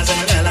 semana,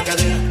 semana, la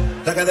cadera.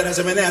 La cadera,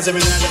 semana,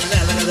 semana,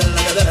 semana, la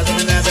cadera,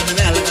 semana,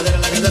 semana, la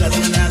cadera,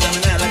 semana,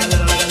 semana, la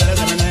cadera,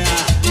 semana.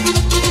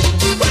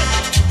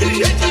 Y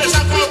échale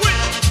saca, güey.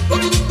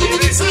 Y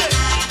dice,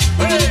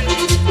 hey.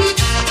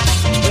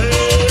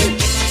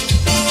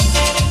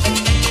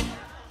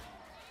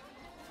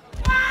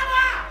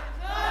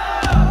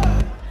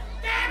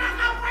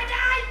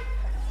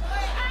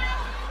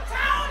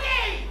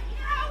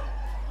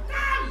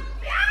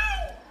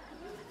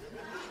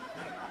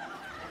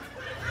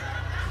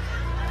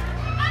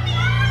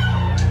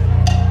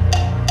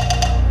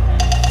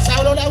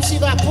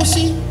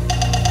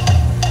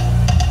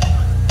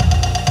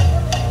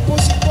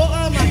 Pussy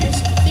boa, ma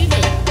pussy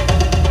fine.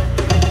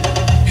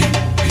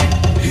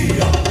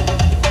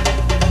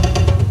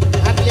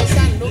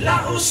 Atlesando. La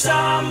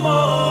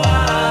usamos,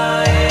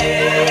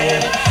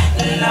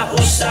 la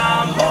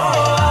usamos.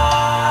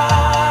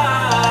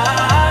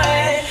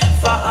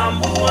 Fa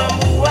amua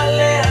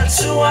muale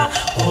atua,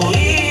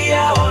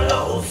 oia olo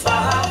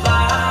ufava.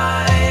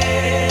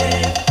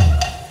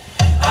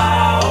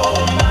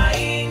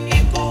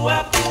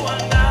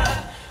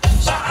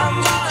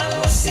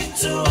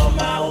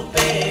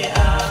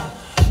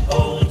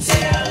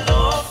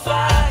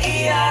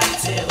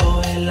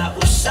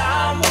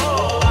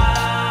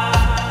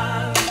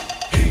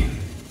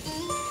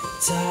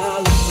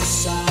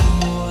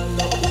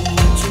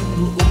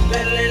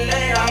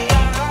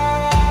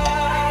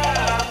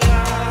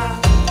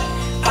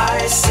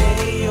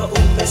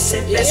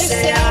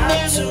 Blessed out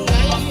to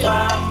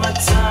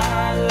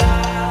Mamatala.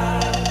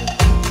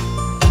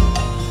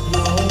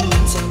 No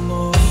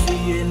matamo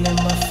feel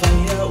my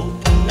fire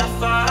open a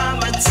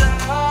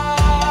Mamatala.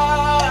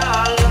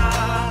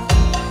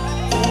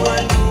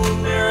 One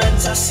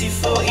numerata si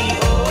for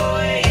io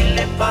e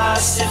le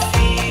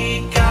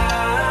pacifica.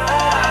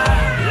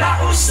 La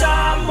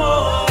usamo,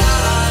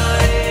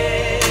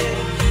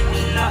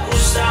 la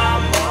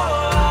usamo.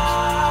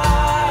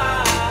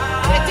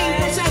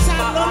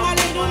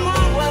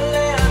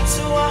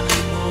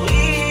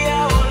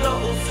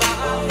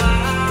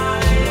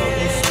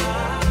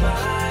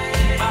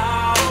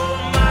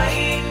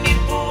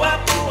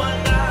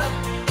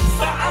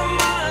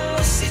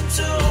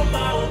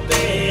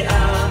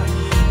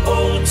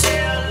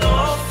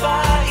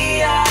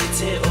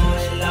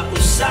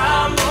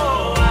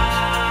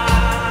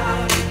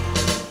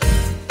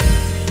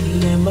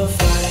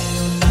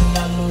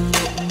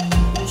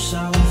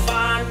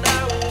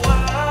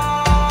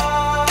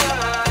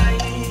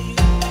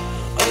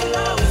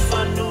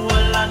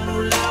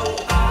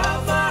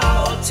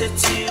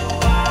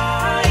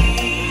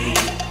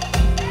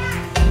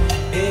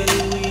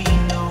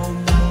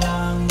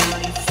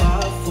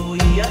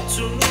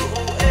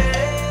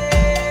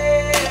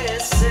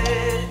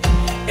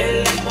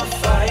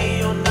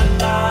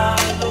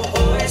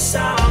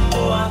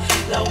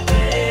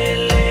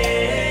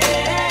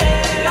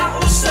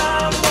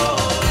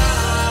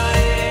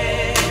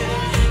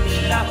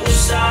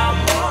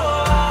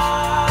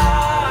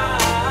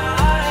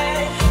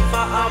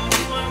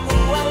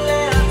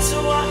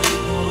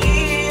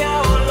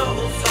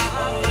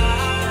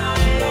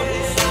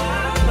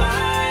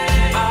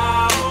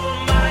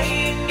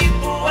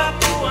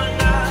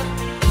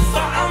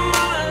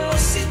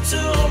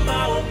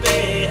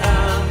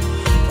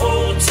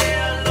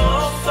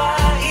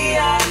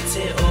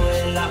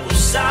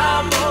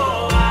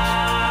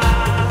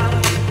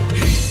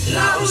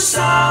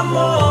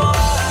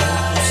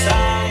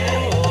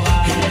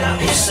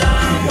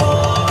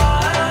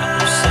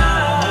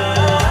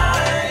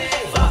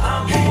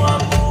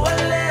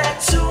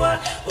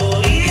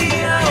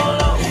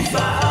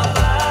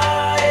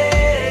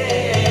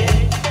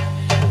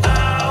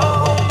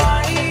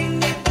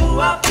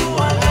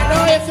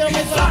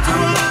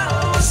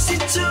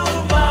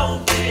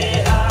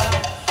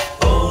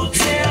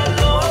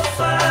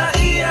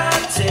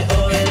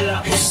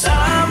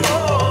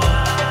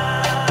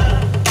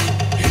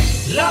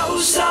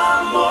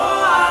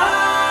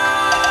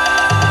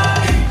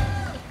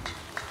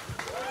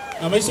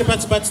 Mai se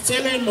pati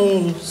tele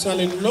mo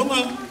salen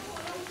longa.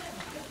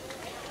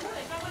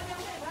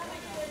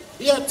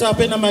 Ia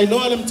tapena mai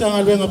loa le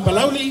mtanga luenga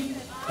palauli.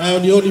 Ai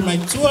oli oli mai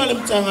tua le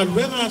mtanga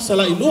luenga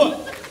sala ilua.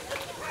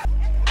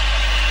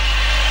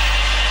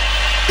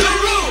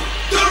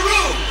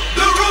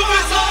 The room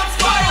is on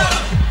fire.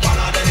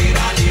 Follow the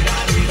leader, leader,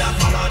 leader,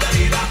 follow the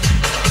leader.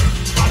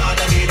 Follow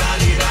the leader,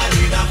 leader,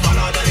 leader,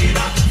 follow the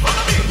leader.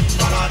 Follow me.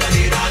 Follow the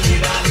leader,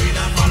 leader,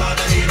 leader, follow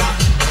the leader.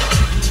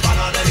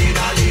 Follow the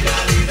leader, leader,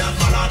 leader,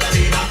 follow the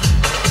leader.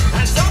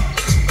 Hands up,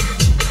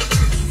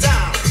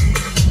 down,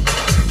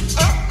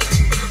 up,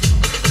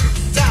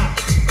 down.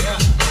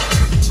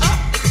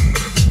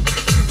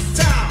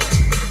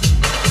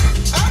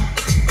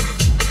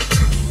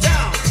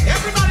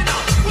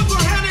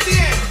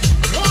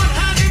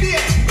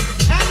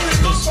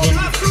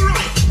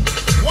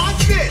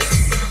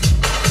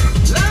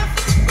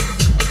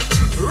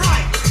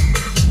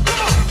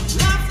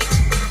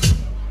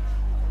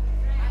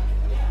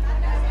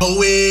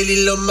 Awe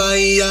lilo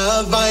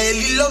maya,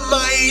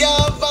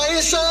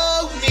 vai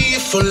sa uni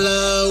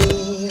folau.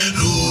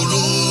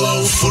 Lulu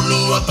au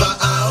fulu apa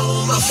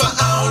au, mafa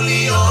au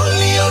lio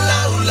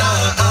laula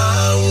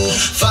au.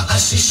 Fa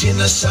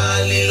asisina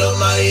sa lilo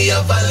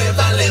maya,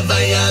 vale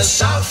vaya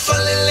sa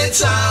falele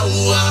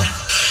taua.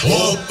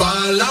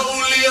 Opa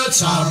laulio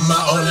tama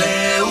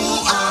oleu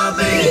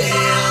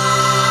amea.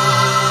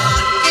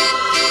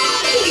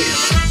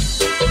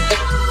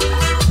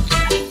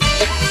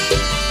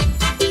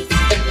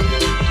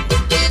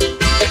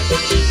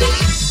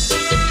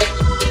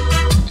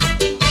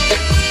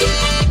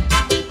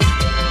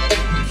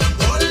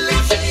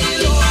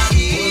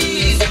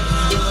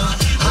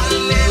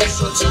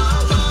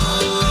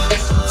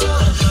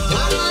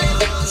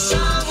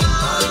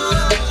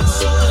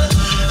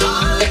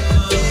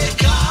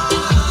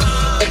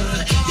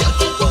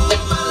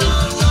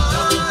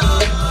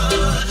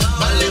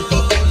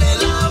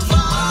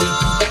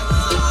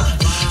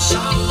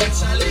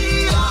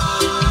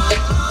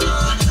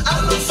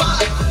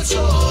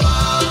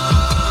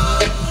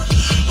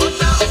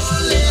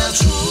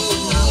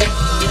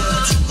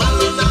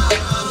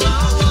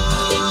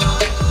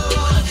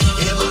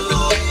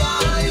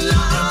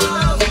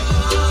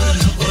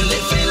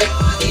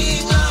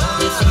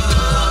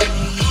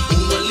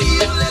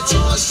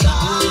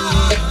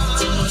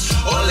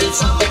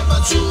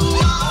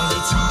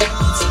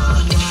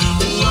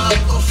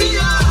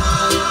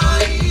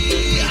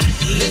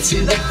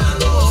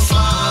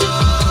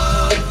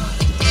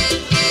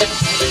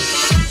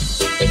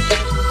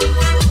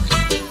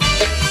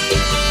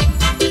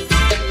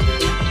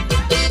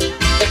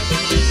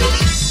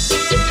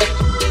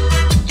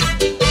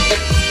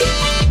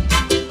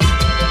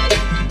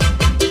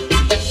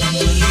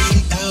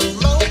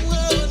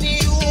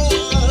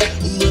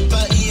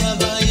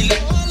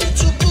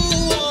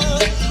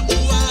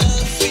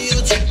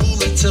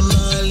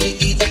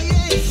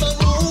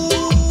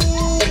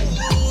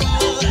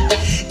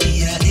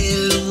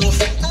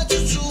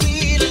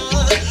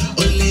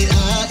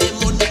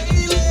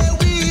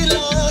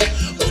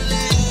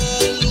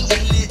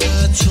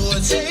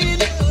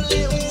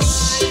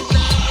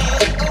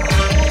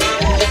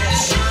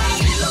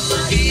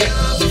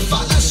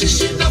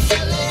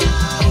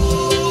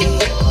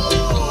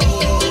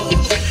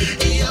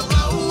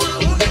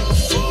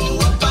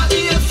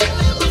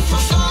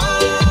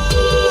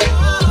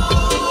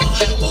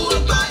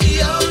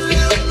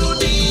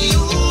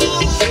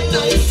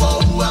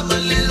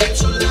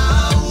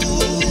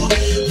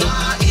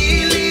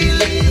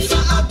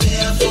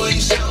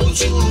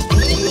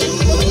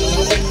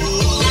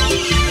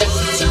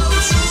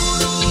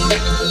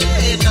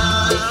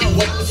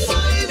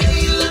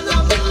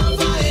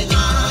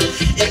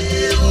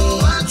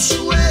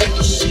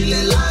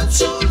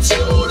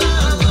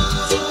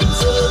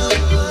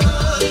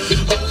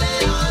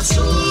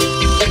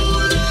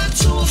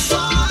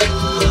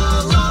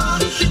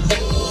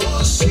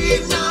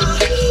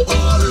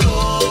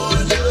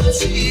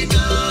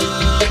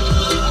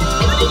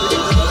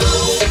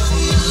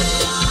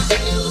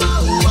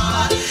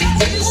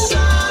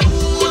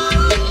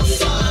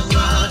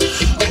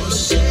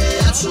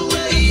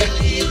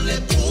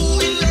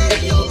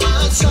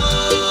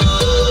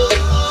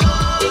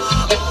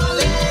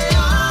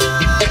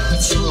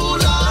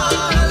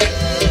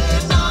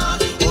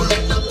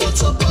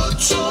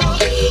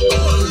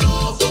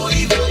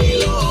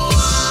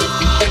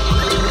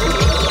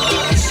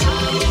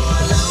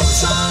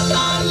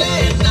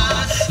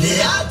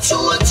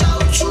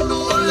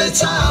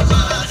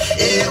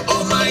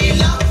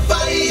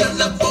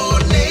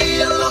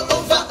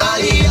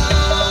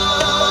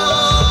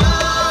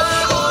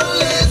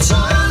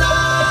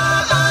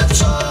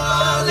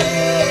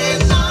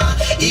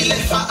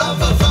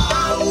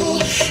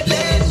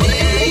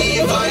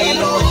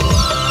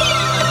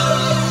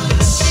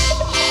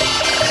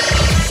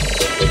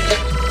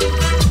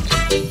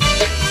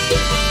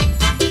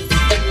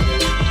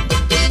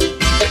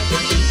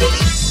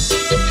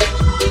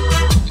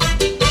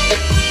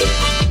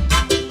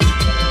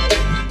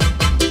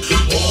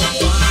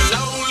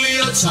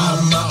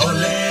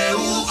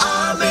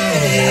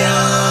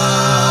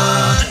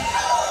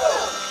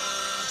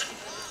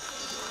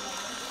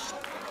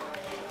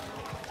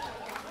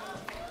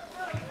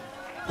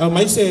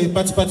 Mai se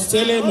pati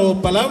tele mo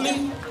palauli.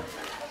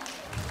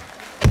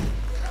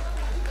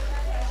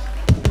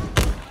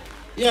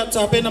 Ia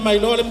tapena mai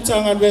lole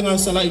mtanga lwenga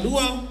sala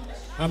ilua.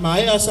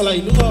 Mai sala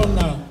ilua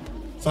ona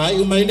fai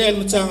umaile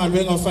mtanga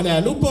lwenga fale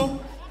alupo.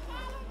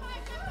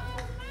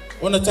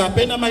 Ona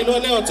tapena mai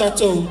lole o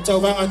tato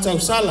Tauvaga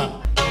Tausala.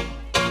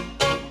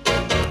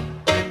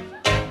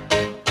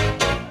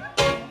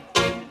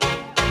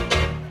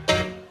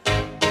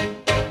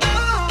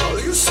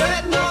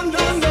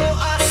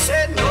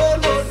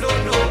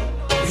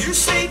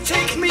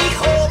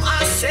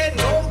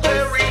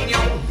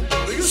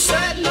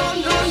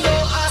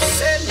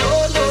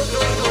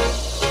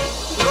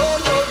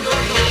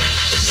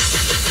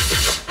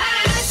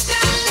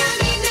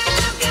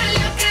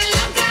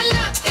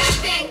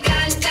 Te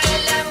encanta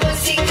la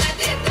música,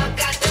 te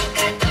toca,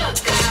 toca,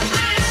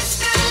 toca.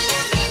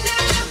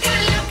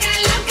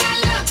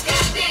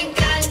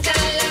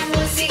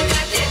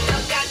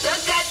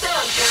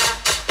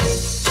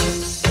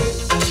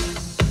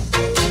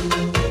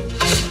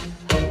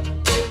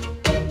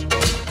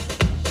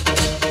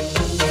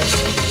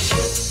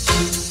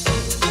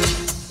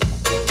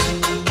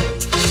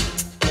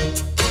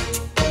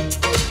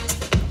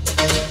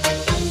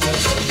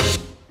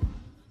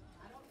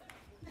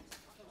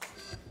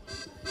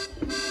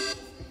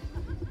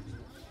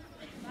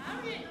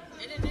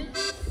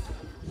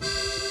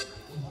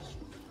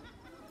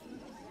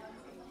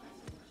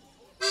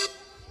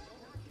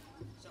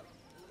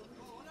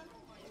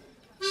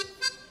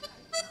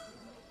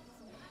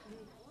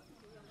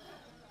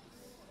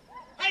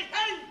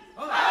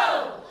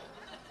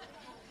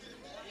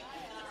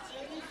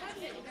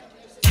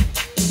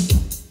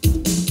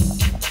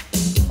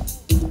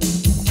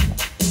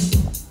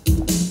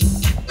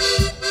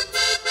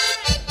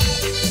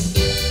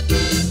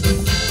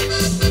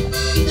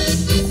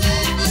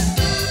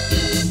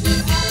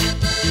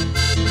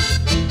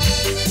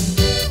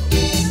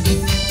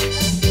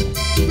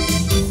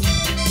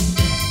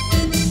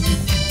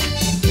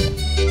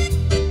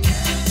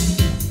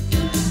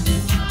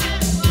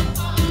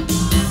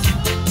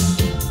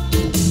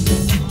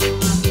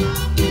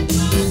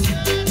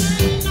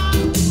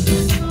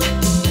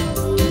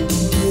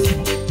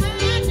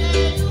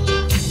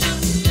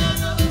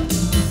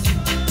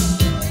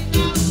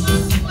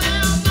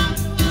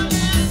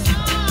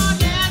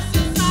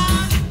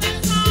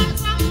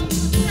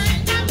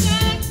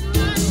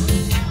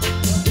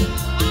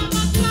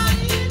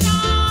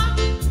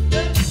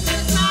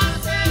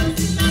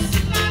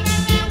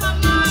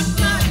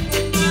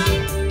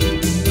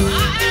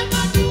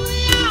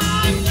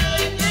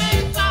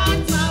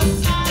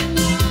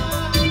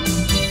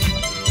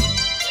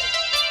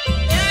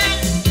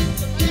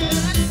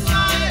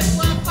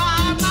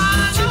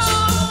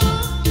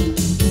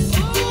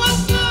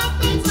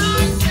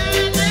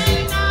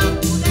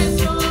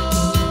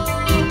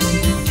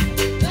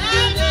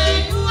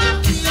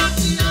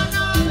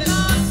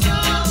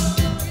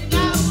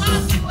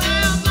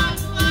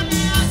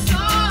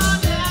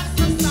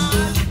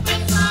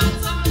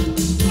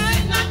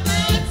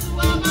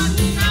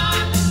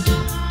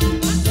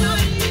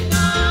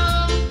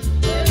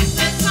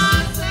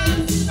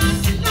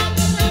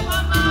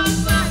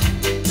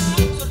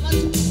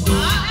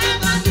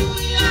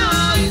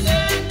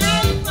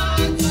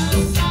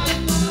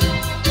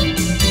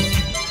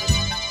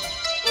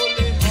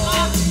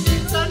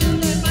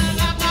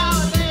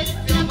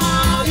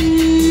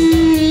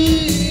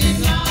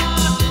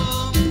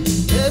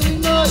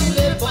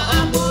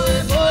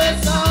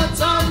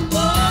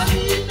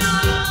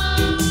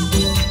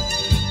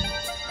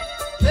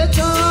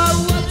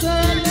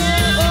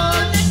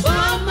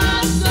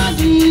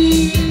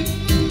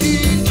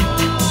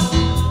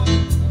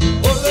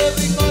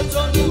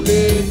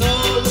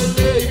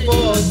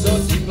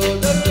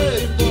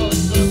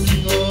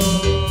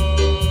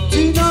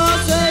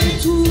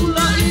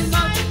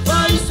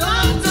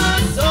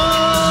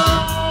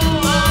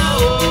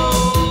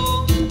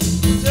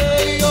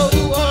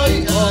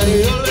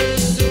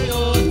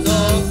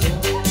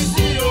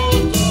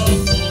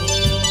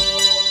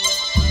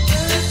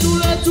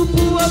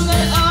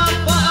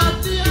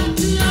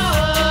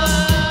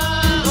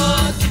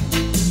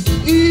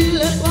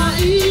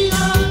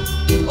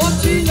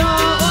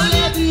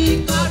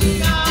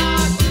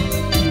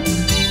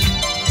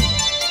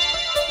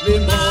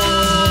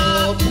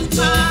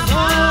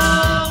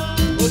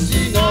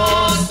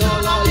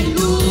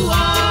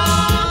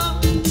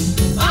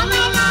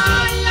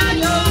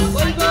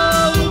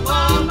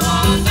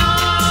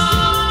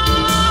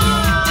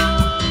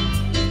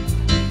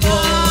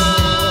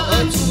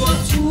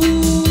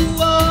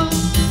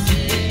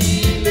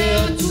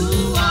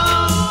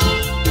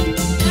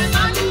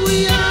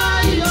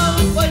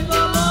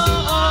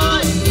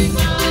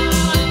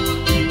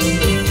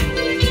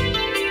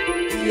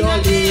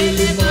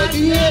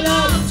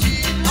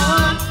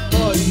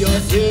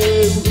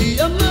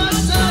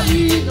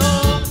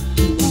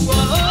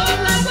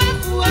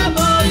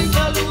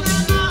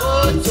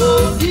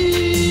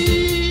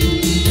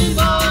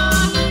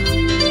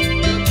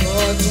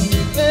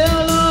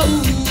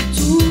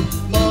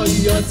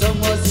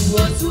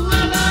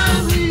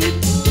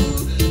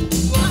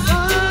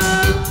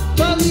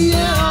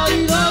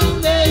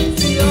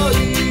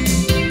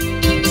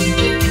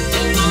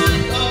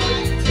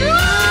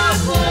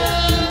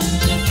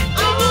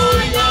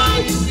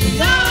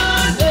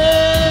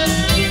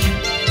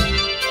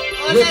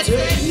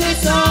 Letene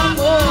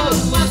Samoa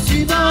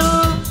Umasina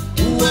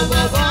Ua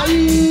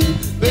Vavai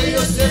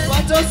Peyo se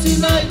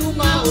patrocina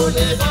Iluma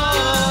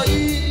Olevai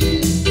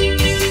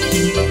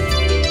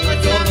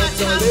Atama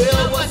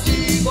Chalea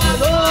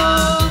Wasibalo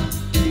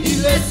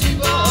Ile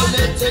Siba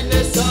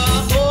Letene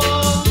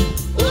Samoa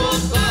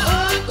Opa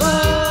Aka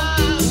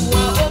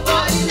Ua Opa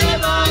Ile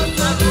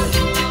Manzana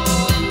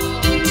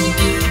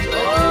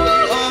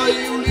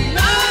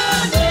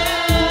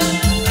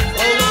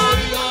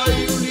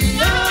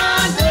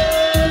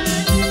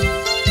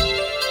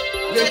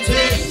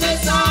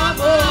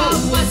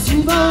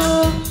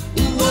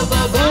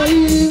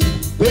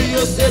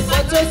Peyo se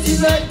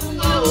patrocina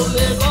Iluma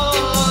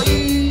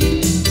Olevai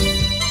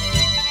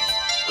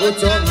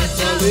Otama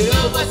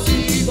Chalea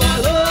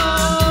Wasibalo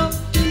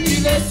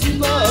Ile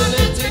Siba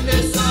Letene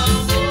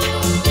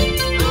Samoa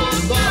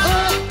Opa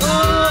Aka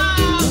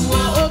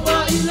Ua Opa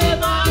Ile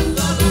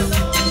Manzana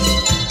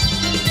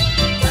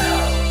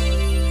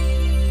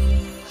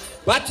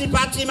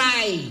Pati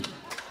mai.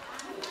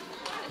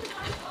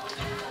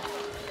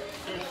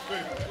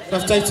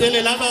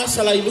 Taftaitele lava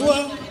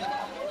salailua.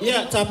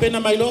 Ia tapena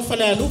mailofa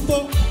le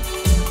alupo.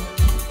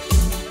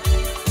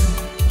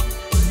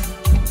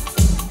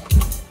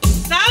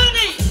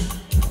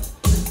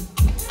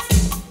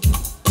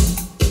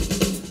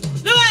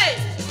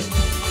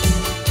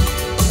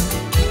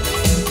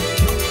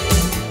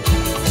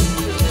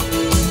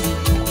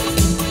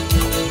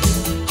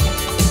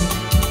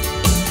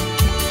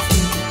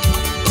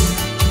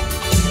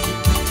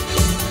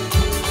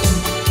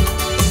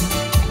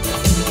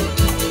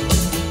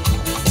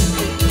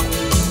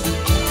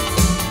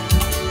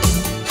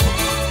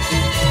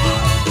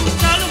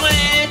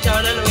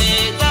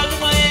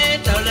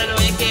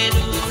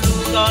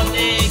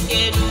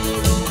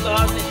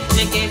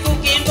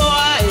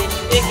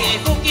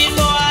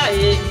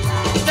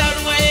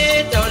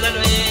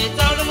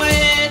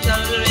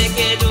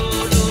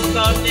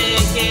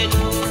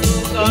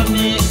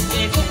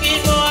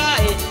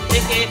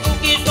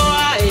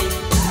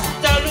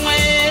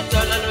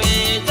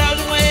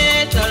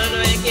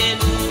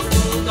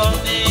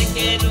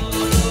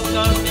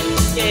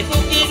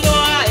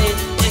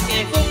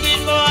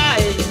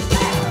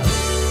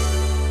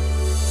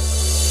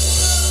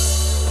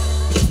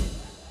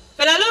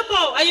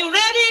 Are you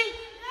ready?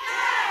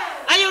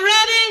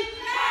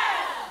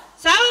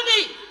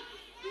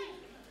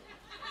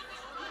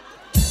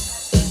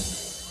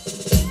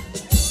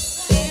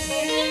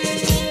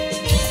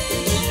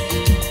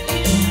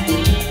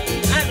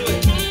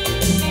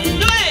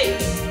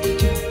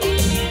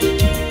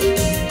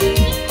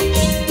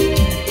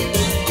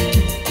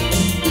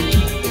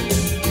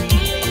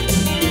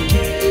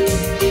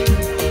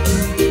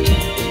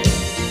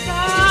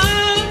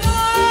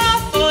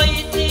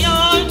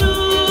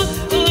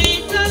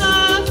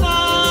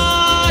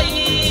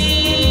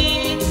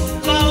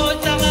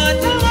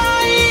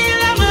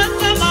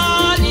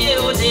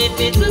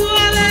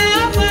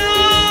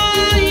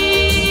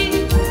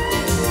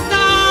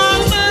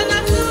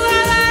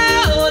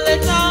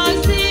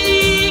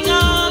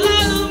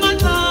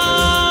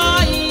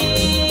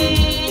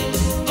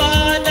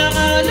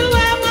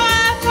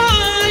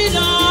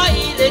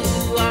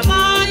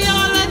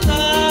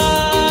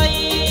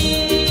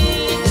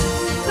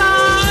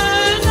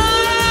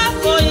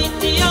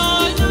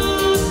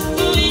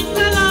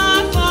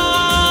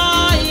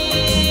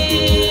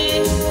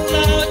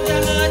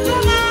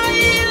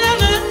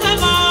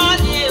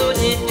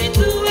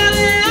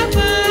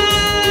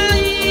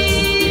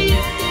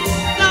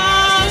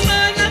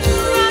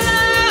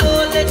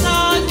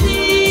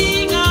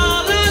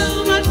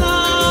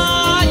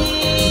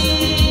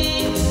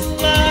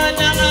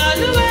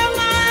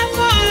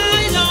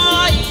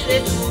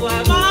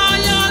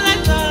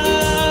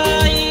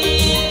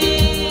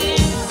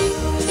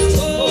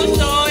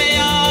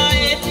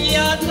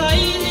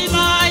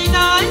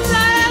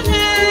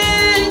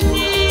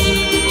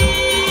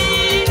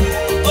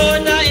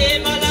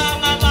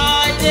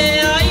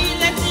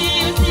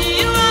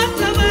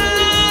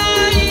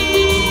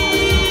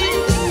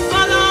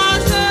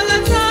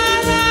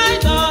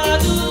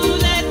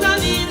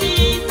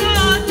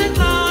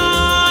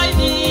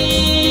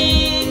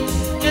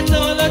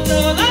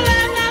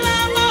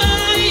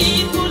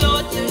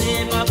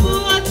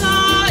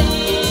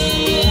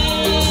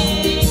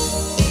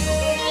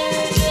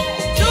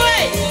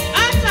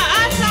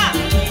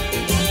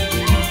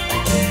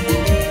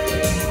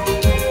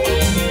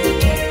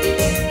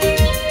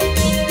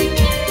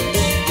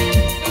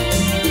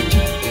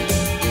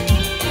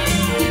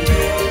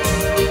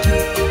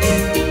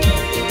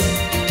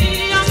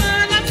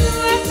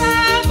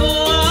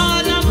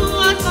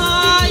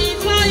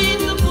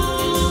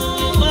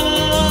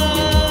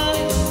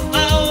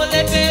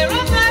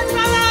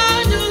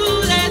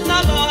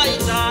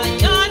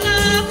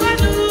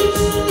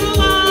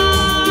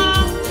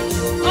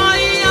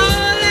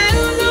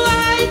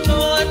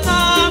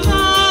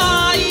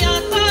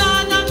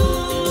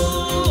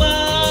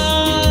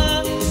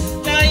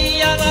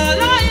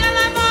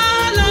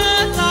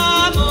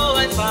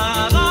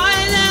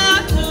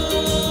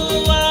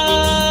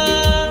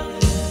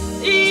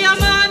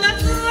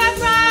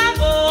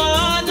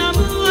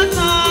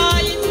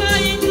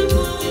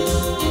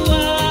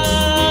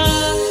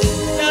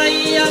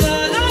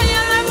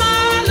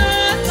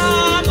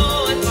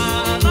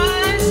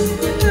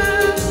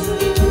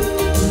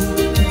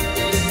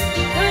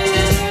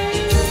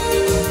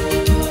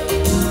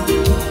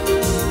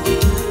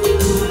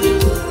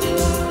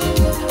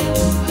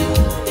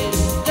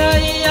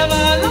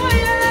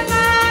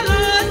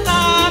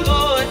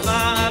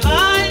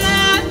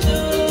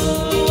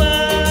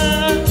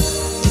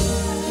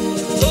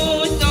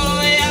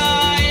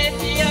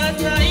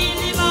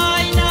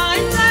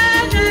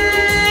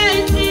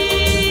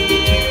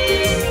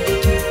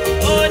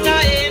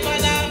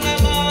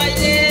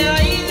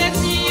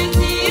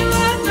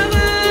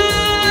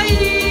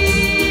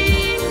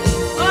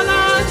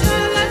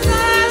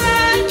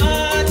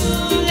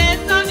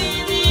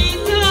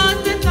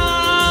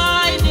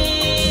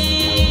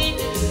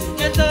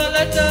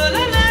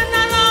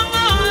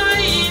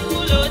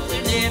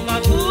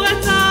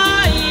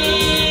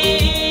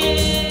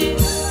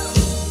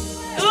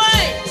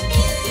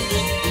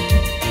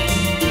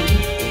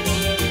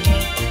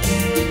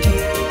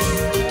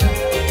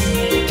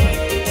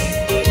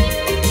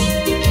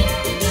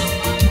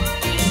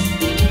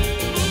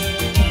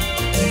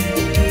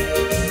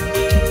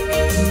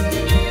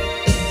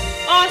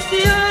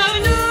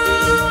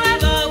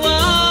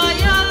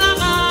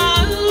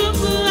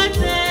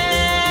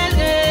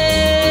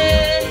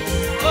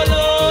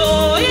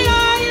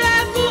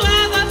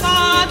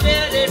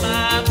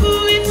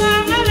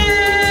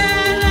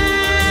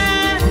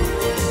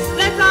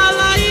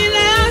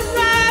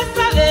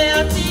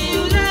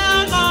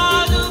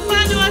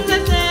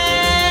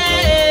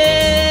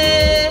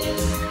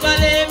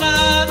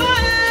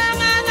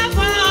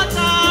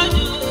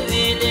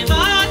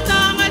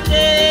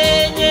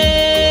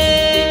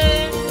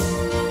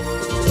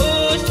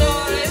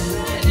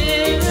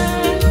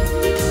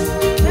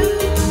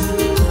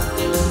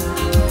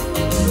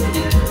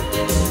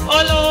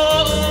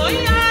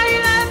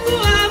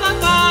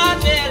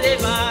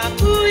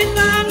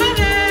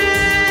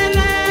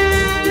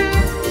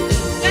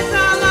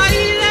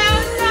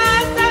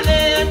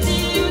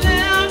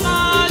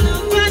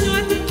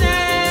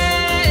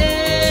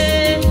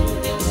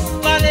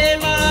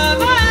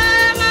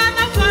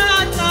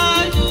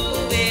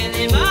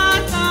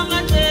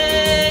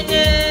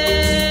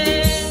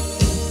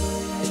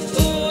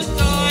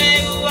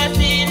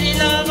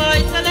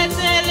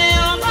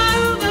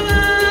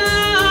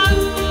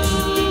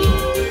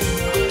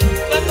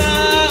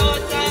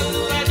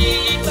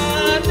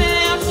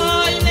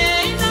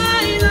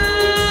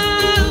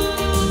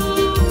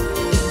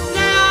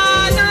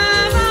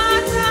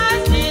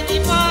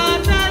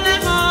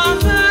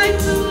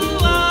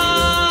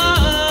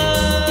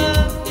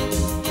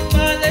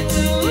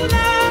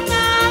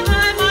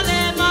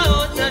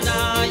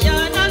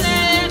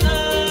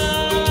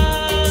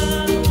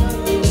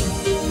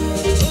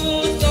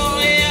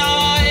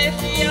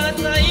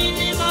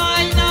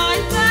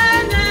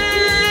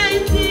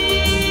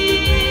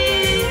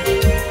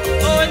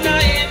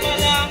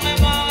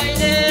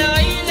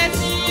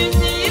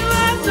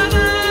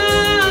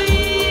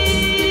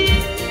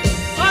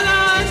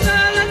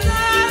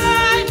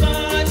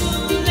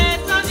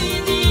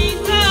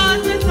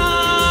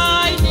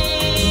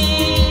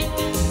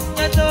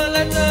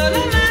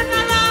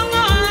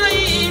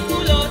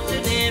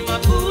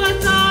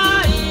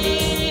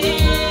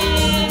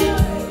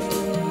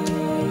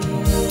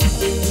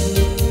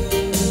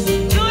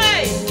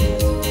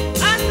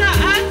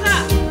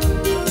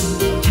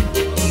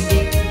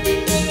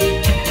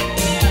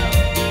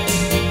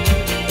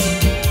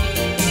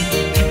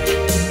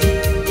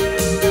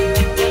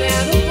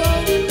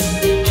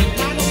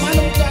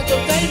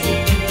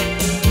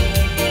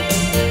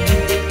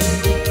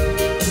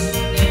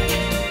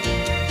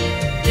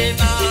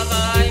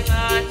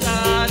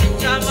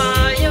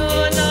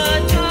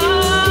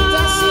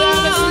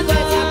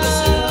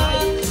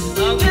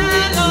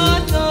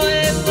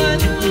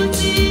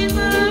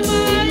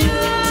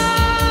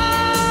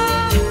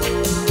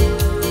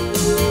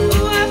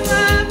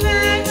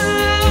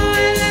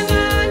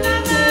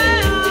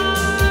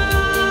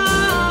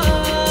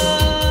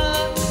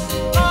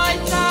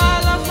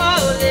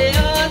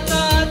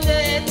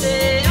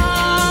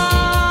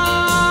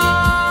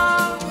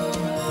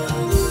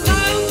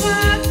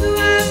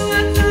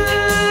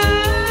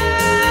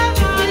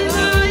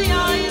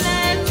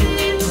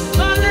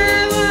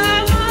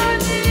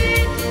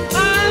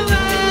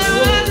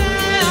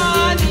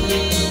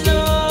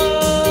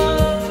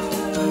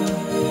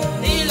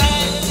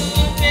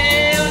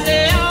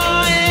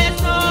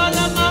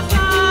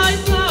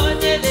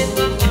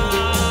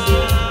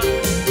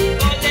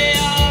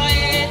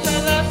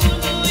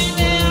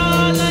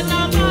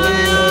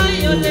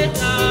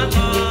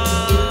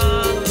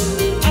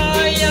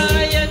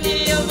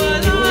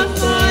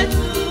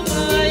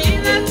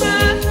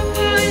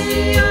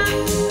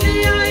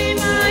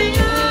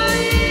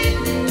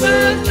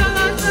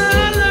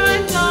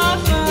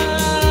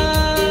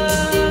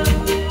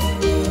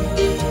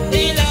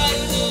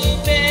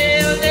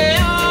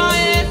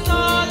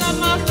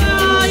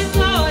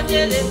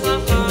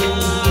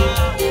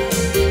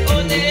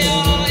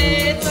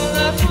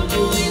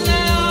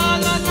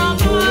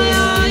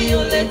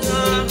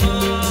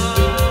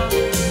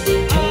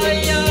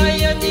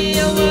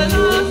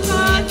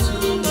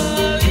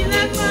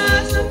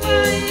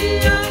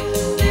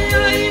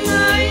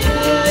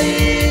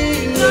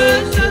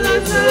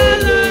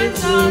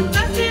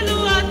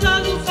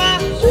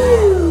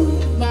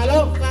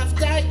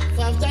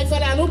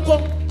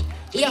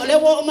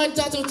 wo mai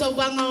tatou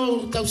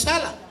Tauvaga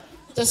Tausala.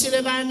 Ta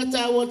sile vaenga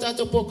ta o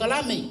tatou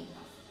pokalame.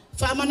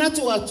 Fa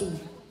manatu atu.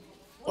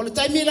 O le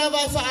taimi lava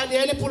fa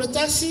ale po le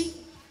tasi.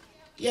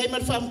 Ia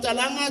mal fa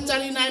mtalanga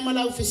tali nai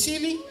mala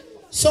ofisili.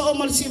 So o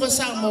mal siva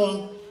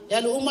Samoa.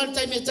 Ia lu umal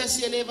taimi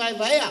tasi ele vai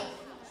vaea.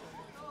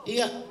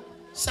 Ia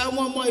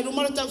Samoa mo i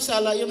lumala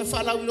Tausala ia na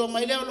fa la wilo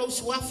mai leo lo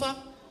suafa.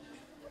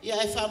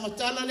 Ia e fa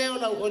matala leo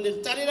la o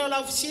le tali leo la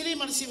ofisili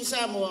mal siva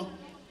Samoa.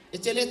 E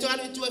te le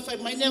toalu tu e fa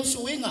mai neu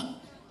suinga.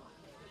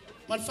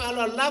 Mal fa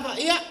lo lava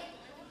ia.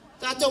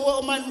 Tato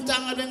wo man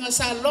tanga lenga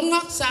sa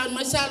longa sa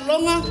mai sa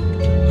longa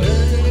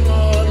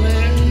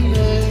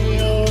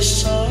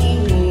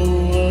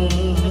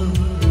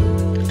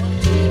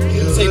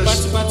Sei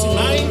pati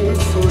mai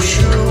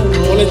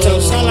Ole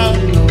Tausala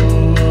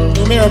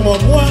Numero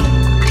mua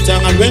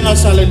Tanga lenga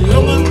sa le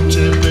longa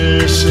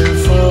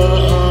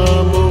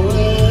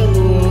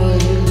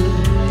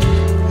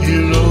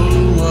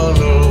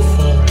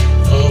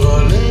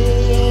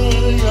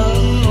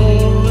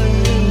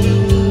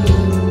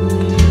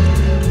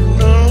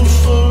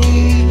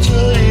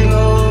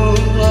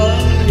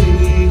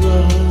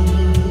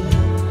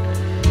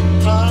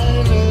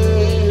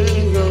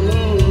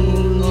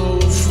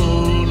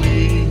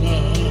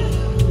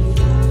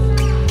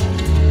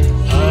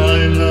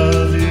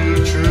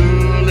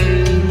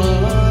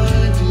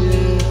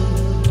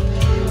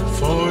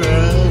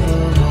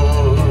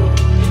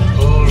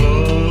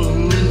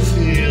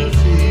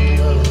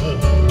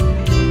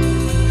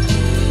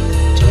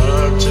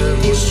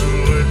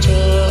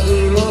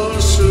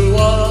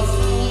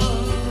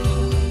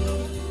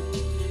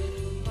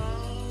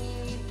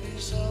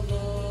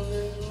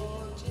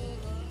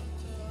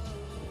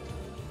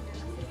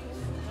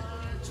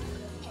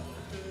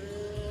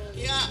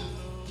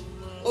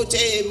O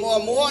te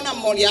mua na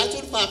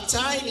Vikaliatu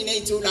Savaii ni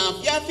nei tu na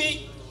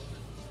piafi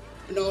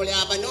no le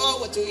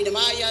abano o tu ina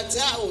mai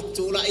ata o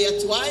tu la ia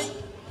tuai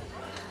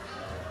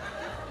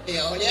e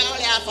o le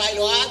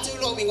afailo atu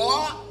lo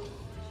mingoa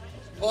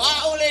o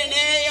a ole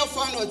ne o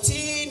fano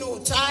tinu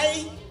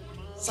tai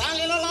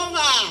sale lo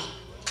longa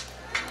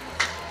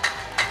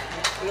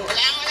lo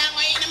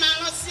lango ina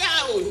malo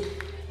siau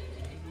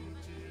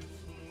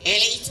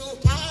ele tu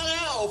pala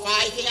o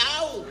fai ke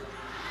au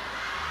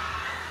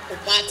o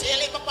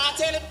patele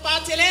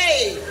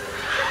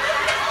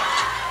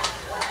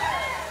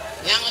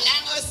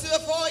Lango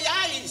sufo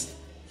yais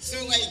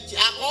sungai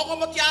ako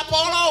mo kya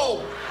polo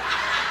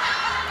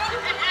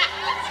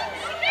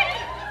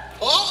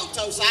Oh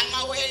Tausanga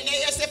we ne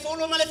ese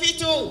fulu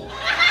malefitu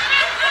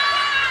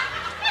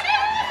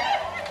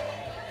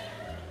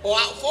O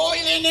a fo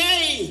ile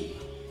nei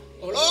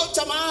O lo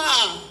tama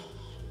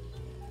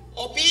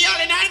O pia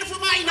le nai fu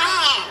mai na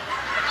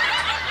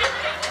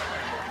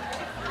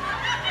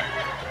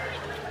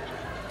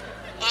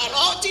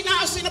Aloti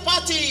na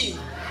sinapati.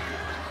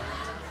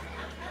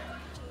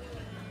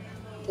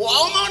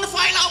 Wow, man,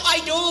 find out I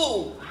do.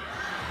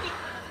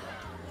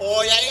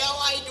 Oh,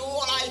 yeah, I do.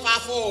 I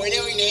fafo,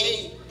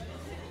 ele.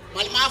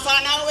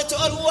 Malmafa na wetu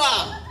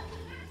arua.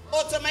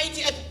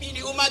 Automatic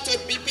epini uma to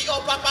pipi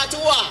o papa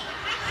tua.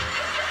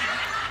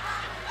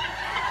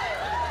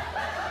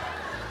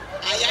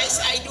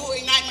 I do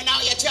in nine now.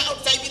 Ya cha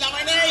out tai bilang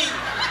ini.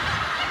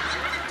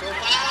 To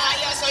para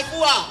ya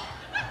soifua.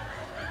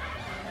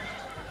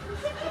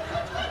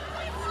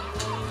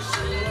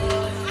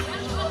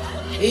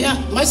 Ia,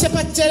 mai se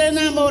patele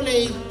na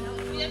mole.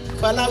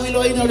 Fala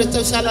wilo ina le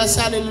Tausala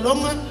sale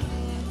longa.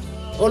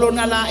 Olo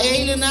na la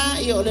eile na,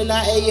 ia ole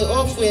la e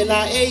ofu e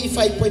la e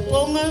fai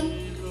poiponga.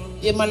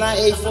 Ia mala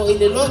e fo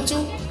ile lotu.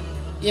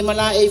 Ia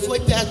mala e fo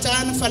pe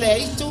atana fale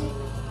itu.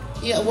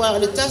 Ia wa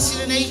le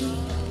tasile nei.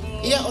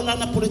 Ia ola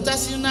na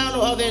politasile na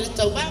lo ave le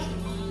Tauvaga.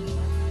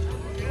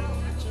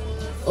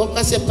 O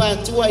ka se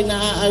patua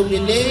ina au le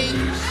lei.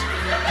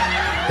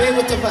 Pe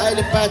mo te vai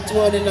le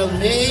patua le lau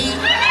nei.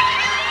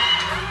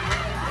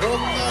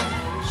 Oka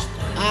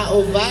a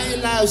o vai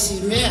la o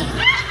si mea.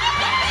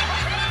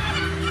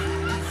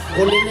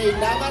 O le nei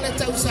lava le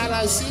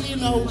Tausala sili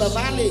no ula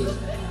vale.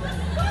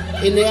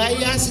 E le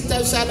aia si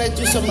Tausala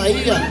tu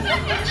Samaia.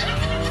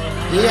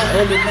 Ia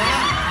o le na.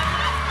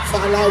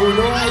 Fala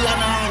uloa ia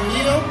na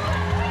anio.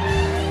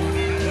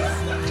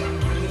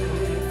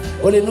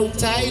 O le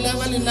nutai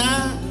lava le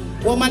na.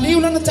 Ua maliu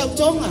lana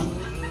tautonga.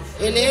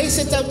 E le ei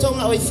se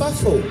tautonga o i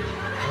fafo.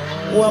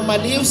 Ua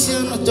maliu si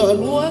ana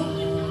toalua.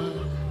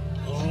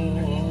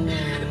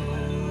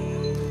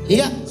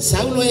 Ia,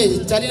 saulo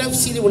e tali la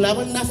fisili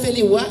ulava na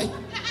feli wai.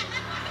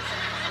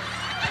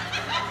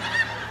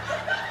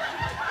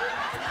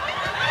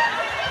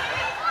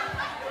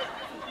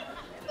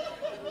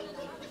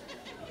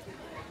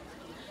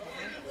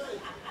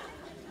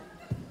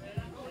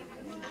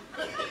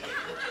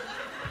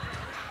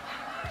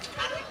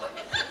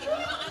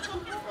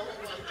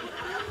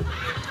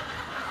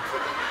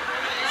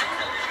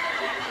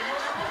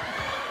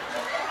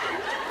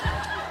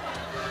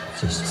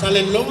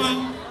 Sale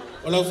longa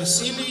o la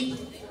ofisili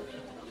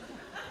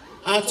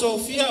a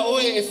tofia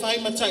oe e fai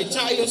matai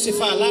o se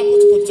fala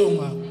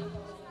potonga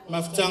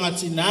Mafutaga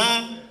tina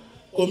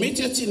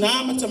komiti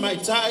tina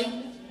matamaitai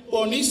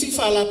Bonisi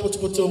fala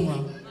potopotonga.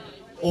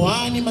 O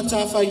ani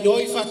matafa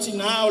yoi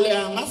fatina ole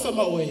angafa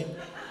maoe.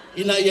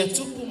 Ina ia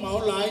tupu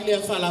maola ile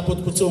fala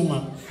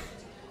potopotonga.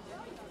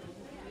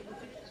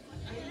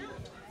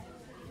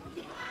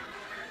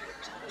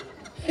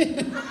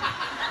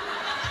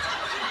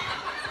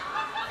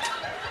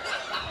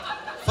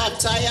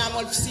 Fataya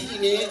mal fisili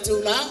ne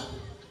tuna.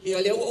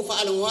 Ia leo o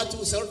faala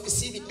watu sal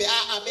fisili pe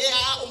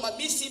a o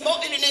mabisi mo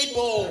ile nei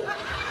po.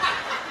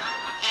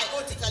 Ai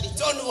o tikali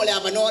tonu ole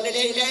amano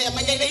le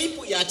amanya le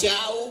ipu ya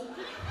tiao.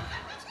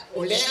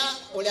 Olea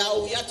o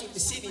ya tu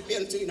fisili pe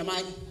ntu ina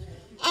mai.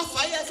 A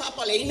faya fa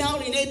pale ina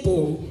ole nei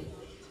po.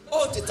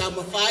 O te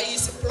tamo fai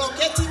se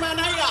ploketi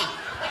manaya.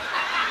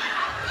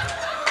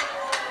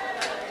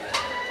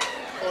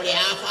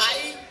 Olea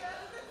fai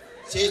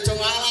se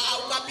tongala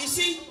au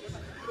kapisi.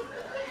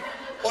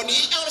 Oni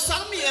el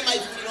sami e mai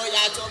fino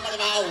ya to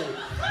malvao.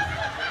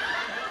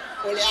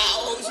 Olea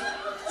o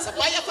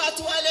sapaya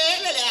fatu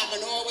ale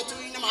amano watu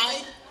ina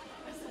mai.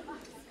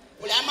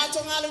 Olea ma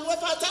tongala lu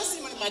fatasi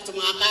ma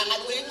tonga ka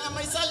ngaluenga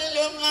mai sale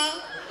lenga.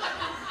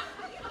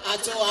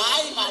 Ato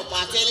ai ma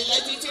patele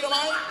le titiro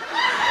mai.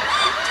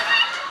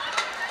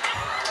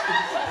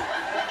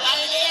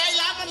 Ai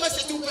la ma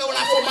se tu pe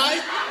ola fo mai.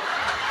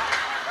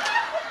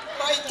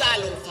 Pai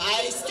talo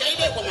fai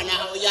skede como na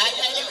o ya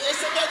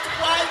ese de tu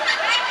pai.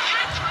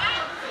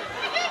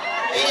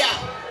 Iya,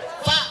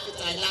 Pak,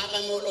 kita lama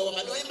mulu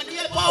ngado yang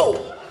dia pau.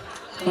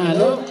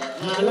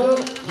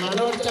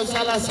 Malo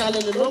Tausala sale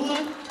le loma.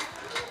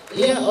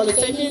 Ia ole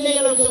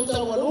taimile lo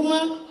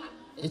Tautawaluma.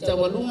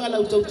 Itawaluma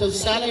lo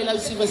Tausala ila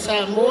siba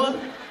Samoa.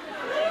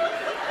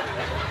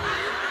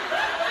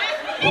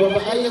 Wa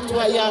baaya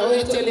tua ya o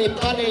tele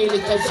pale le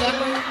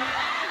Tausala.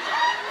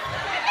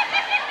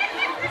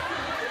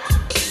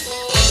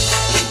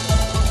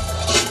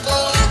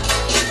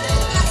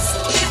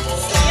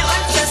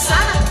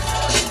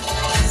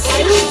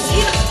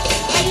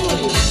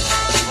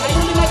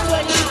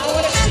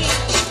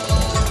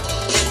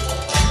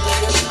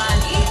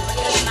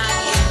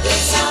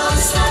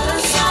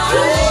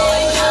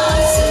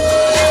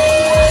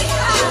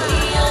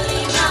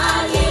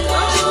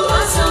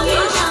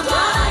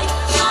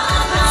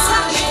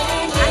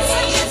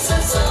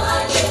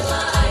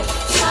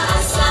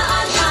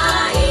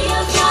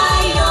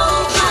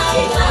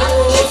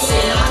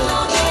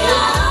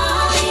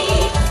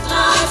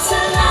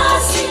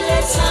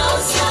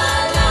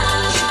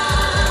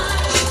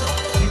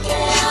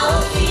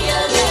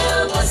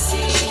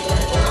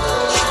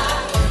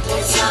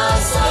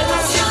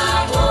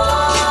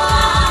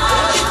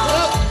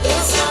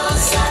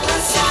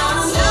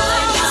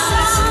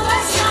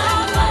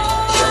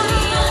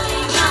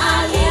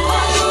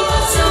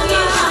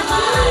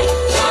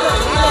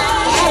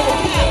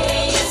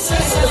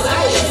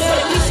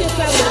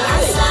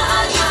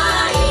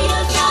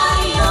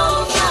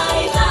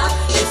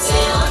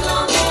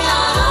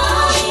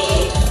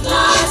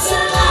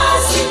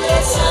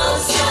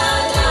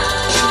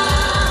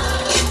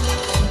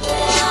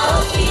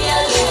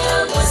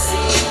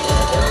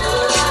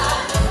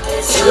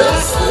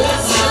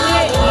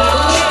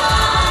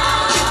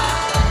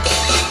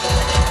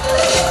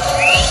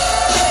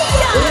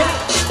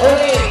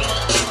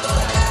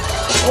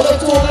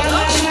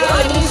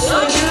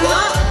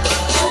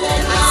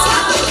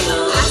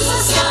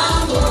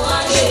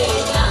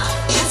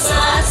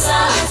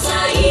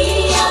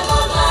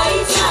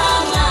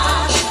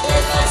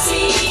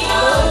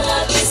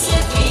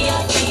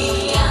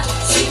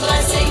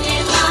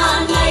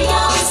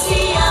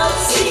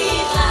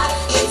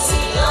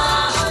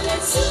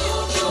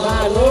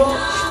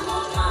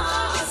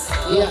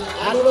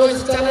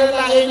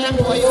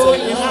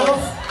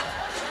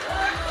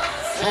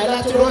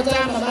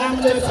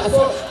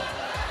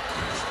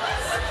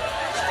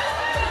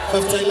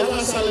 Faftailawa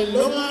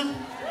salelonga.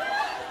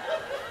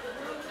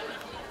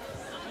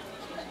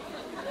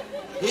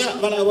 Ia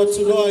bala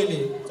watuloa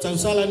ile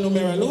Tausala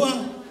numero lua.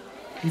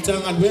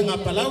 Mtanga luenga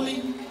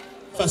palauli.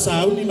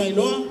 Fasauni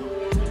mailoa.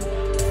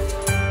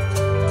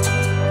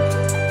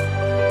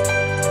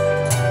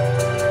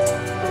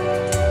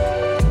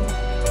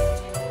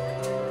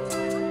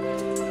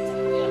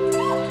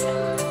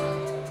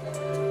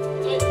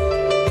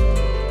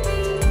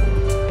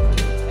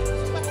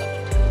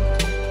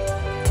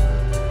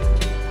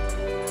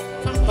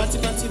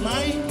 Pati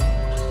mai.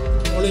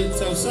 Ole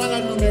Tausala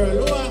numero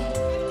lua.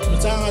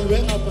 Mtanga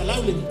luenga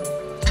palauli.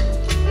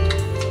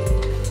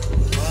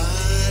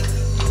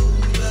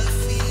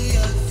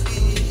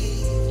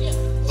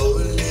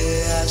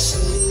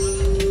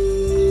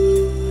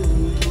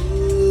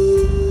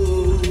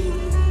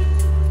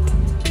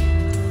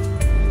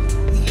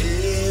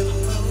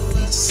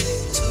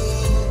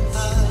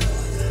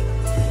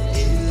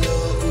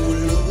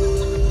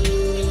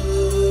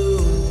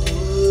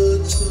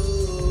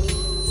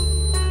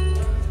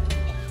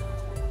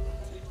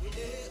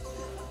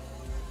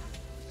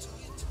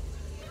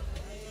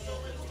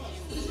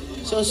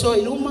 So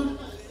iluma.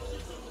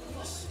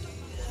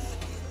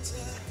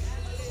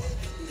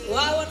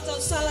 Wawa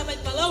Tausala mai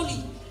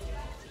palauli.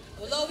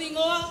 O lowi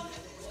ngoa,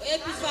 o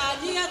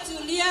epifania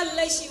tulia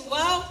leisi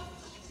wao.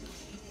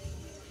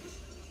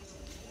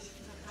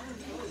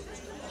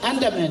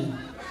 Underman.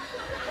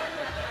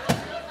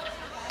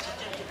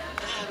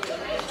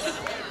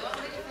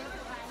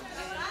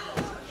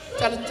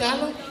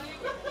 Talo.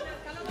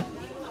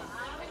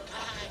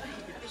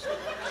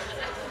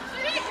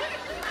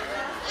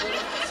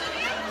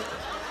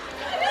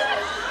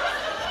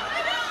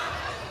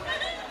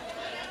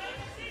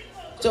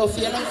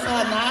 Sofia lang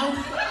whanau.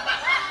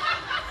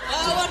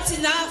 Wat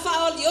sina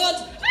faol yod.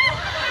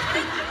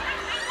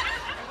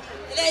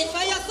 Lei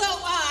fai a so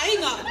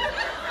ainga.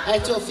 Ai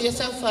Sofia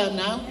sa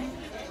whanau.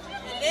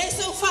 Lei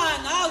so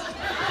whanau.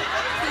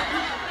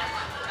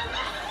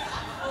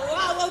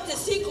 Wow, te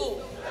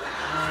siko.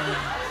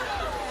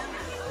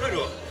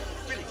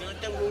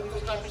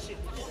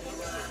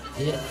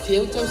 Ya,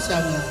 fiu tau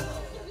sama.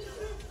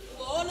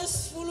 Ona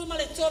sfulu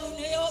male tolu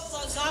ne o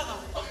sanga.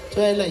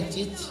 Toi lai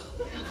titi.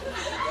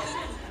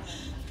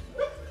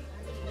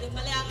 Le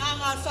male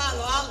anga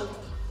falo alu.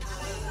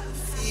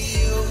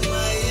 Feel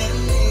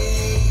Miami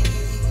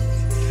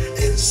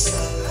and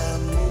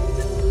Salamu.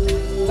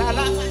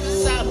 Lala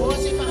sa mo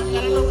si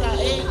makaralo ka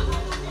eh.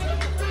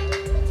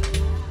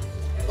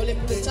 Ole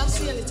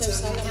putasi ale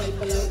Tausala mai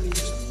Palawi.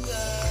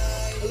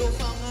 Ole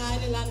fanga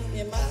ele lanu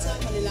me mata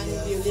male lanu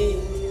viole.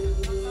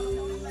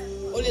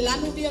 Ole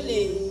lanu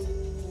viole.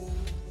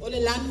 Ole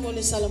lanu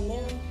ole salamo.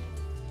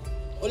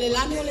 Ole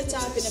lanu ole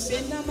tape na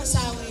pena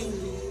masawi.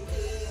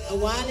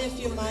 Awale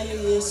fio mayo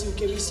Yesu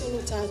ke risolo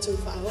tato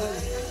faola.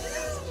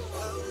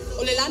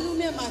 Ole lanu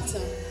me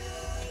mata.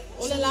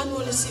 Ole lanu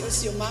ole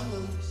si o manga.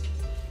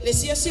 Le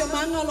si o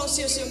manga lo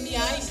si o mi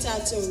ai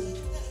tato.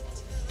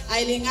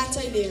 Ai le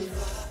ngata ile.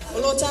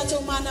 Olo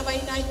tato mana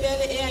vai nai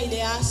pele e ai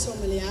le aso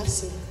me le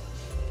aso.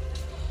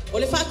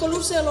 Ole fa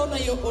koluse lo na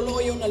yo olo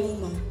yo na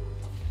luma.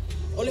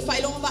 Ole fa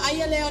ilonga ba ai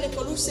le ole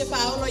koluse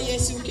faola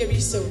Yesu ke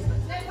riso.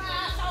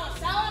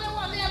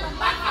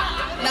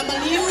 Na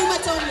maliu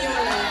matomi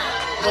ola.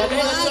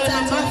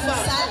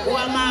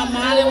 Wa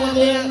mama le wa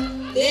lea.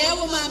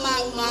 Leo mama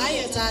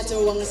umaya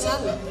tato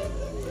wangasala.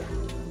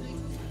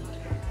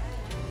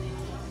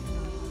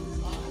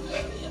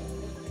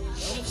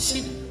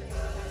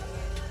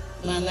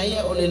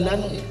 Manaya ole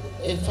lanu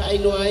e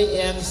failo ai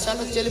e ang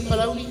sala tele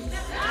Palawi.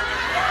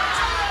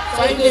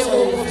 Faile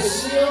o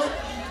ofisio.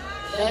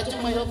 Ya tu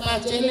mai o pa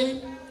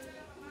tele.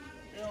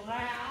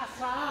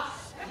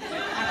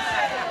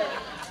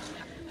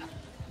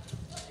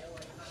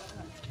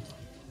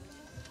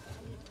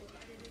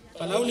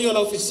 Palauli o la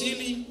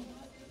ofisili.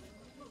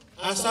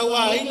 Asa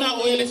waina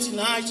o ele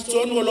tina i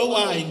tutonu o lo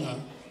wainga.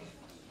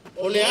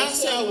 O le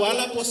asa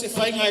wala po se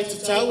fainga i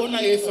tutau na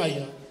e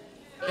faia.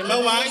 E ma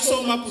wai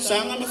so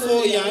mapusanga me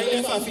fo ia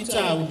e fa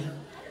fitau.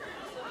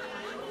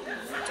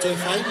 Toi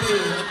fai pe.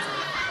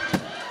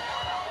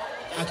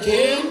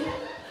 Ake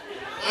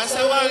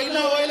asa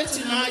waina o ele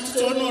tina i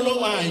tutonu o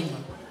lo wainga.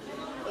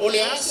 O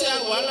le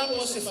asa wala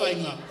po se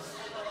fainga.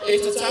 E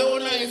tutau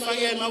na e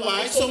faia e ma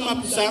wai so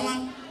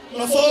mapusanga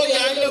ma fo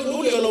ia e le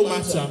lule o lo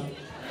mata.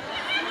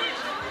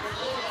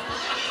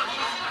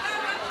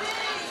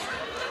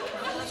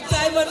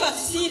 Sai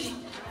fasili.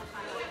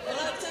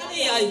 Ora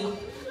tani ai.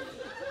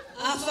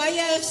 A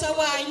faia esa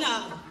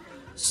waina.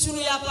 Suru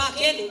ya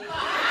pakele.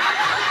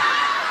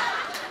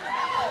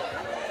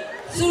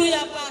 Suru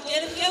ya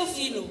pakele que o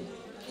filho.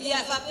 E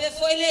a pape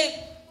foi le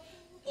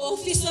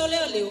oficio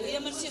leo. E a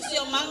mansi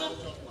o manga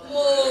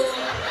mo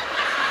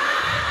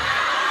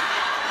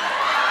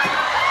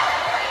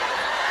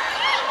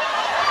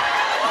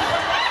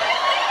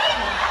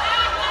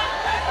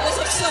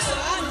Essa que só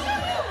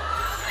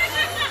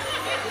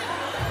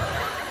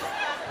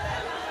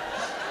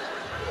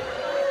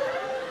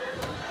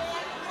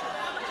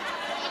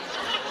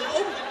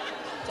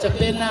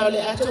Tapena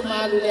ole ato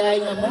malu le ai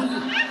ngamoni.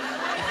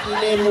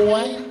 Ile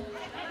muai.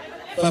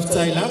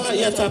 Faftai lava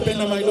ia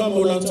tapena mai loa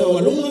mo lau tau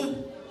alunga.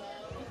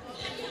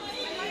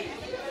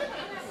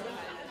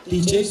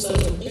 DJ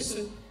Sato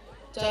Pese.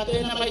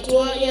 Tapena mai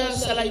tua ia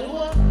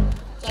salailua.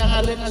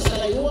 Tangarena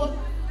salailua.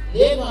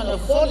 Lema na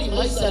foli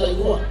mai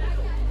salailua.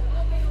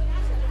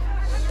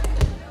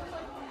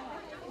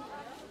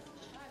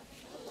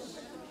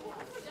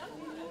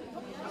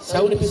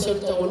 Saule pese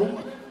tau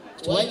alunga.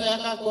 Tuai me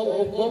aka ko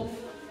o.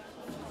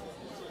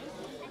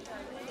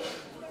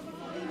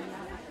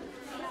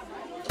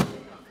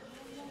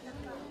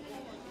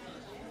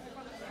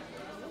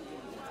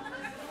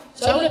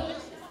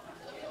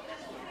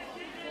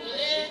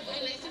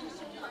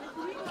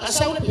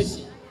 Saule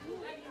pese.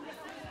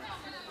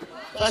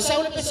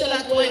 Saule pese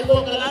la ko e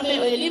boka la me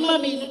 5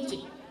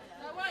 minuti.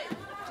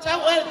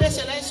 Saule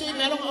pese la sui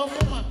me lo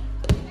ofuma.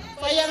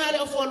 Faya ngale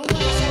ofolunga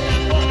sa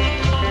ko.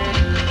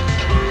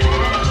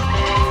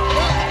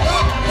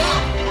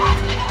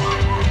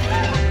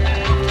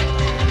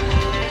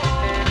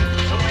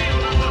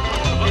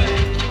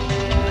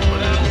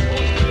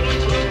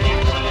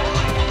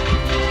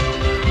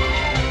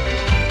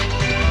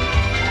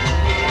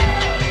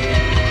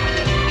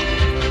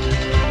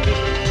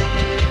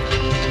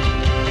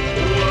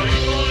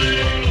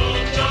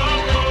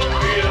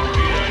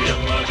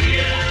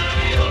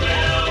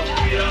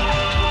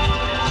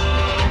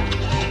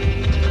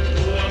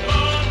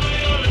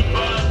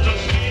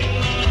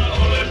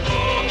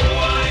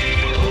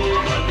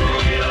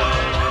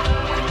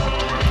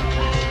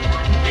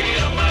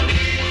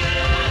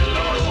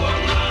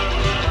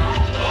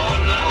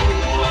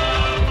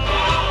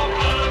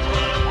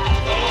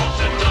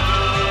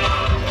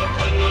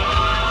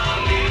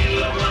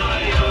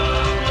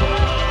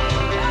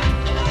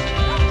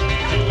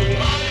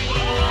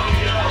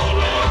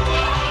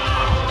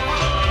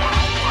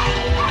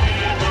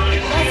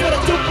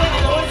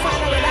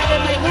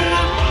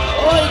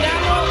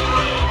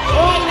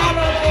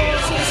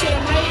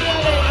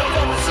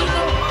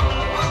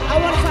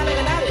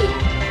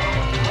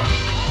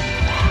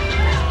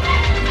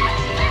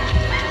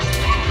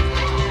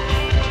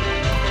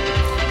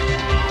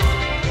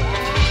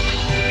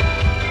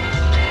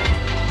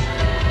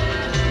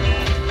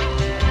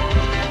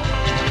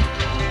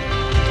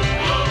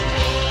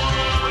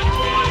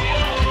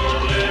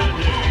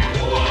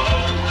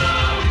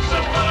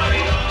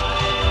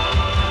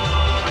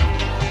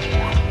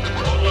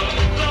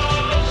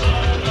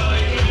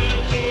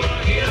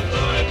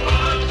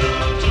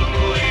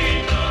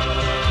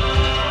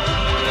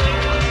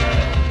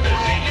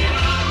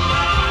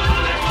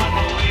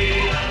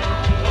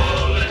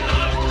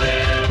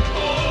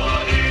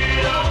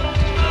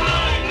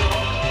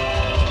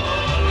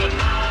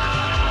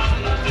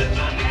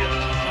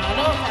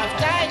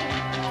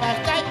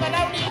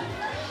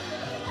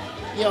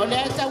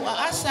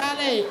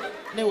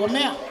 le o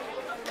mea.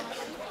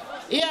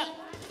 Ia.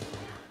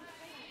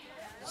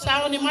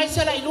 Sao ni mai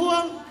sala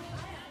ilua.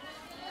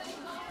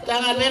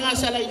 Tanga lenga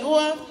sala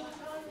ilua.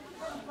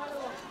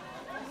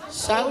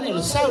 Sao ni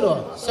lo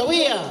sao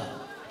Sawia.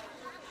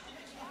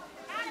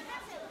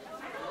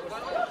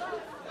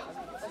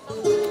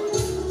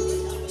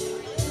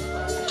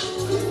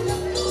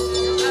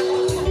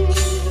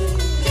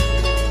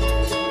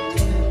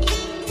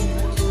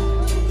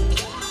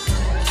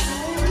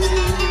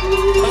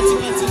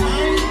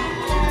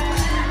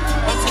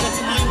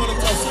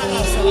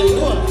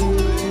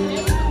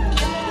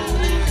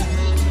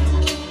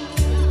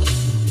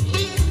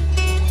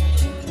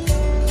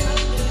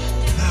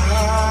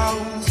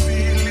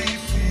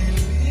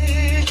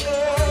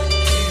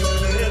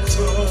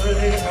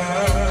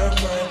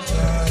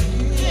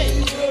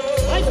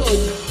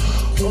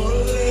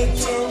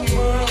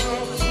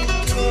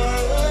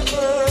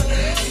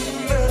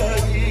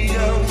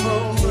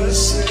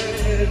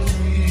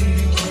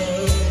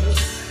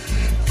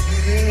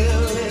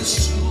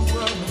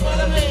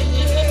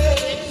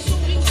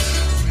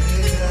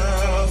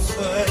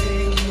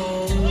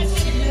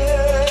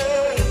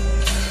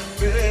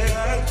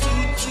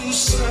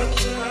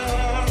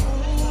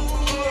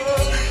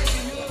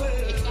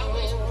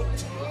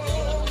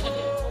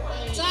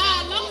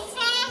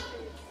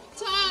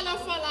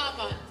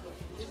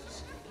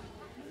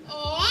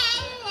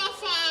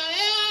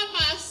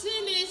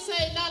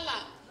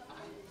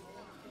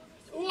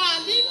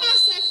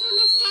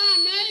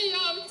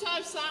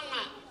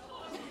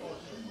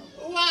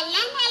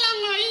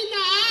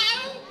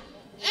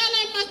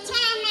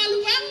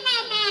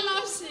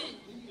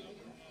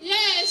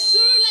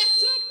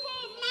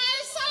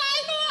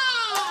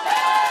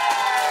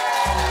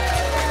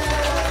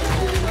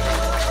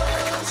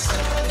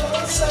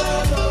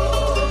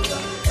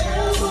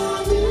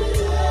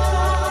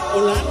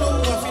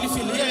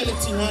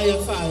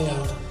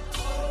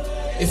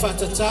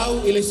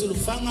 Tau ile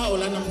sulufanga o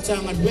lana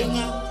mtanga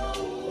dwenga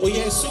o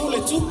Yesu le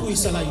tupu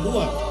isala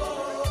ilua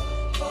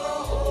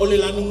o le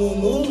lanu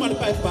ngumu ma le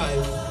pai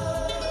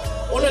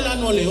o le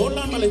lanu o le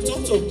ona ma le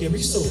toto ke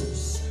biso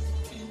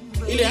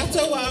ile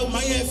ata wa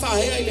mai e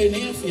faea ile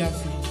ne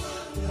fiafi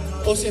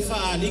o se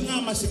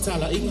faalinga ma se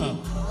tala inga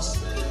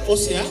o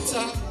se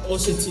ata o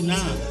se tina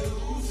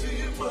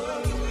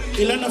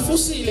ile na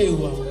fusi ile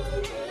ua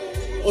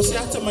o se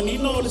ata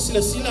manino o le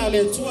silasila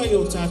le tua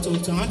yo tato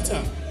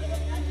tangata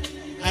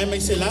ai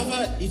mai se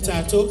lava I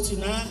tātou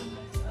tina.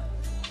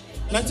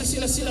 Nā te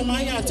sila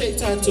mai a te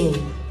tātou.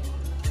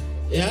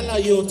 E ala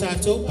I o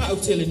tātou pa au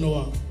tele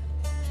noa.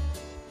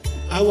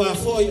 Awa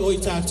foi o I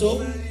tātou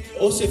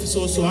o se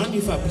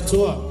fisosoani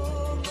whapitoa.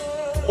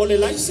 O le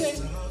laise,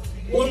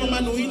 ua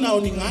mamanuina o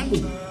ni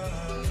nganu.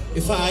 E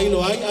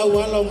whaailo ai au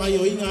ala o ngai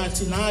o inga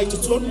tina I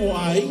tutonu o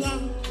a inga.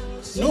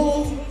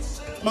 No,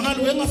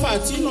 mangaluenga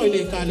FAATINO I le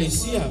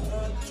EKALESIA.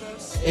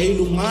 E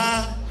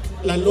ilunga,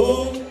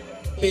 lalo,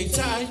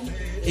 peitai,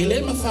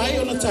 ele mafai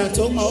ona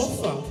tātou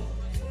maofa,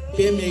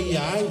 pe me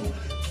iai.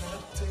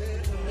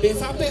 Pe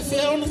whape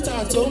whea ona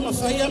tātou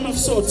mafai a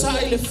mafsota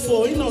I le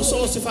foina o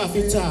so se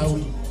whawhita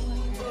auli.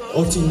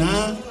 O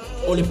tina,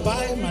 o le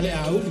pae ma le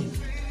auli.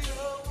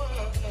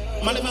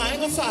 Ma le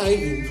maenga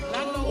whaiu,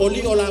 o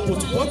li o la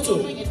potopoto,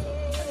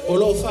 o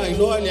lo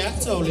whailoa le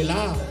ata o le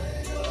la.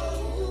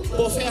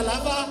 Po whea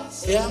lava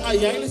e anga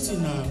iai le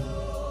tina.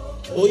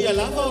 O ia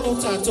lava o lo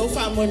tātou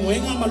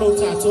whamoemoenga ma lo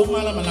tātou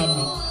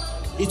malamalama.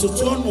 I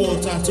tutonu o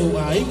tātou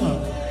a inga.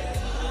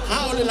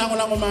 A o le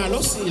lango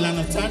maalosi I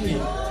lana tani.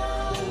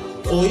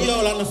 O ia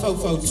o lana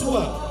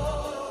whautua.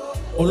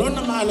 O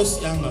lona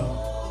maalosi anga.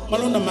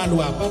 Malona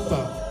malua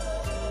papa.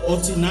 O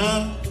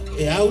tina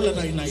e aula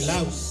na ina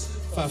ilau.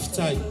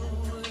 Whaftai.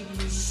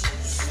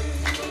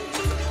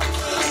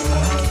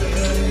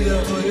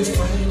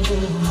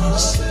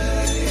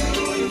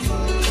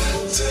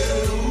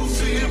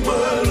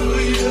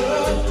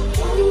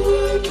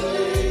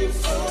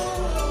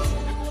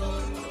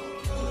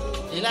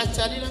 La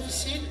tali la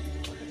piscine.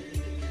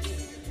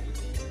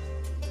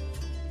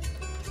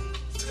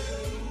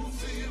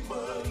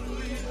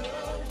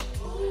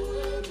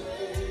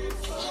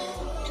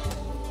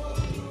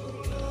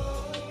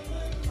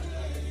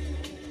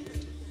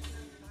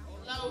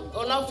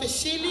 Olau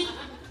fesili.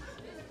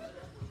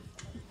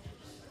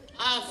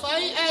 A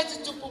fai e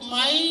te tupu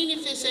mai ni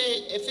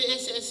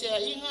fese a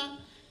inga.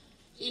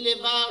 I le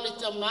vao le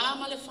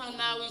tamama le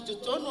whanau I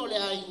tutono le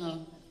a inga.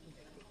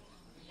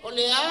 O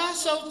le a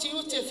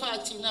sautiu te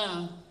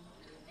whaatina,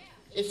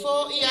 e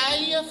fo I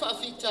aia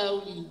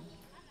whaafitauli,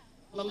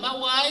 ma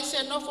mawai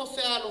se nofo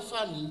whea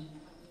alofani,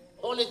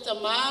 o le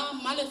tamā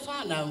ma le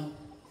whanau.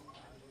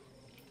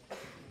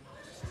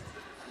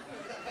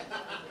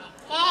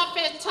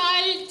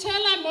 Whapetai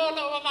tela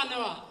molo o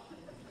manoa.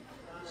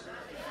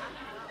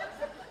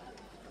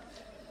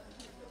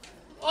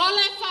 O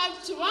le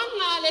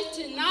whautuanga le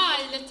tina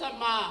I le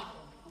tamā.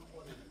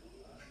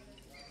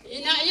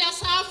 Ina ia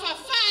safa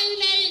fai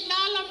le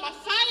lala ma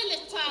fai le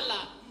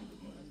tala.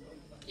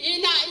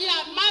 Ina ia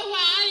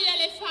maua ai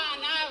le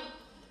whanau.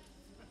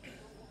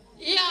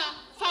 Ia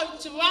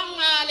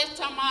whautuanga le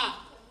tamā.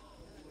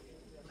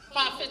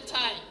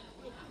 Pafetai.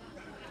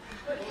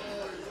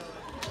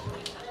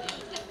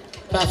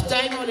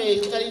 Pafetai mo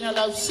le tarina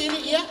lau sini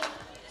ia.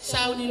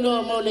 Sauni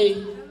no mo le.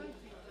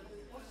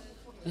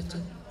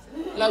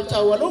 Lau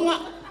tawalunga.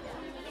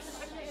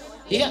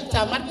 Ia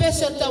tamat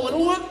pesa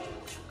tawalunga.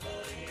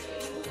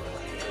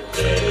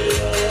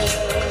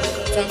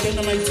 Sampai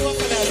nama itu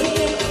apa lalu?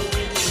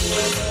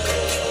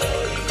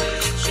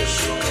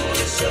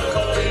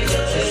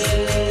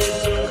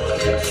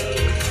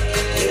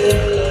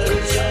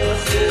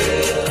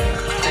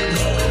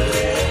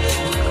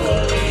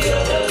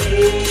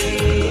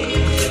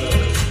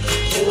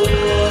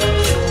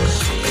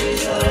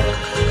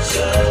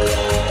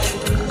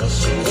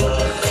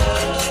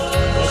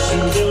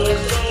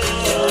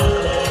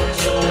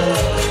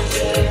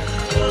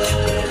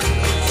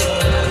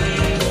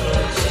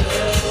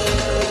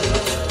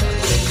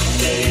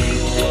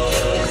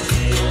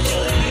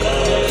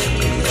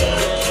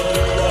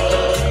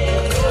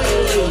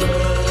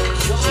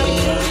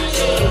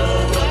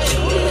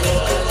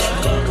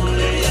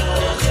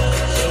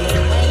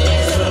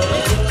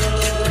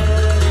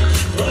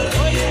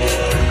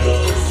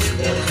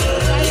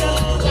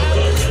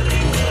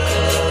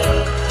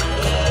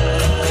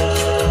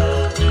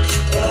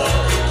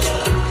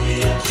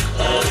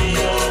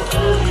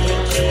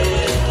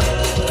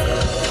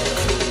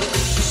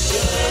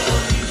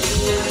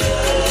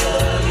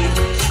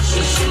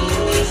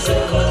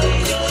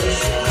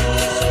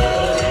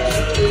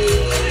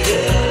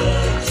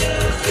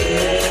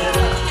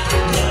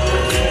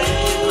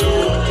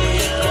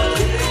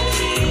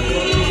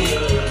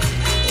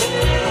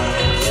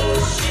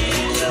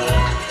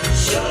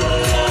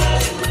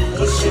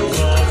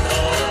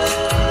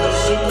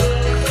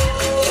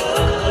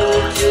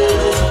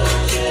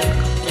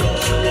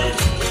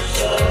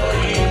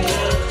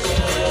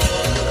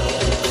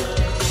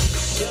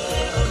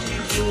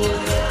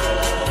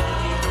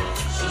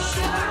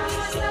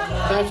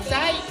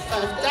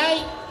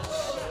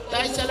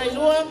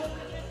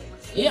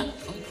 Iya.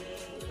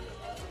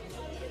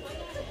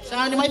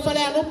 Sao ni mai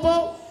pala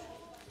lupo?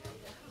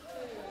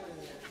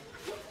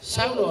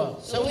 Saulo,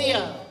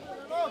 sawia.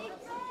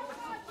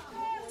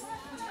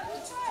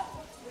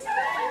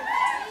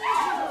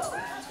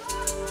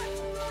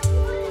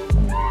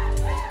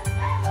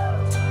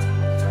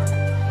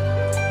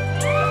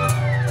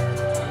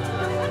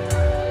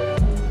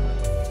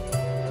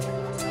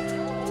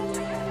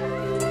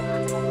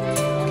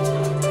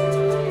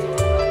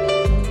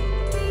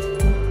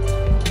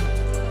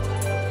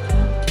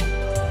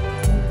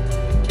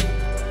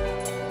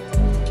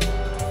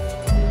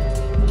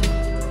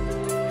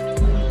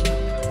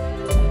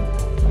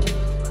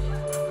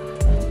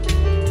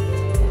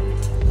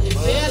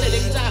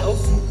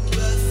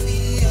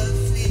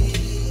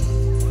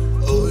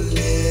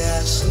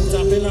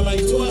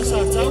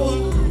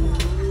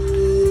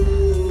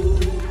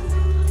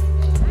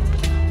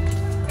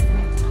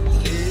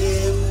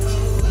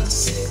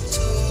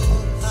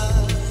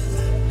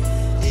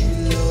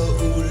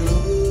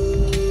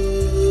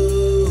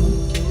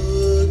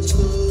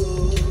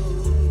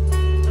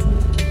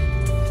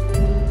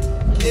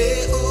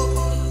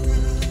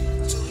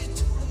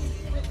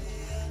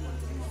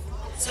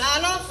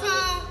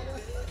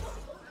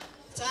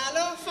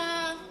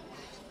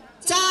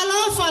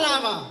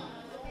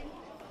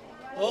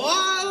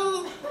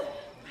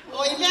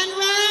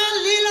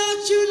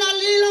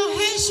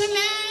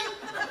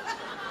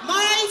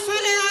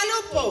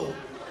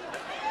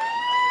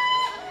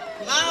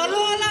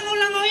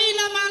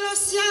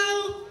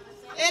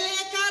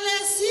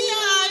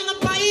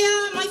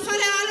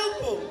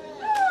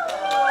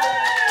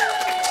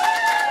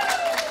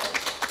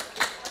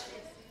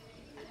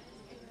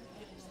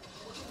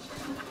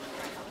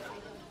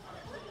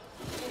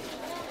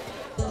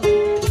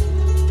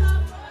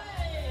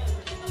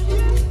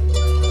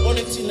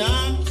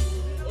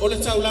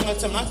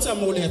 Tangata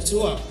mo le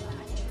atua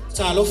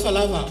talofa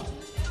lava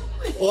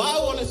o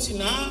au o le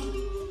tina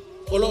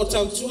o lo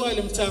tautua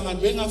ile mtanga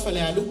benga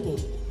fale alupo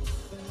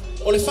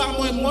o le fa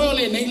mo o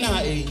le nei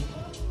la e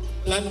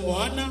lan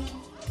moana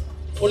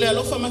o le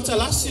alofa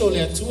matalasi o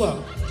le atua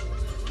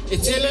e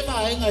tele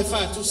va enga e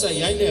fa tu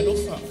sai ai le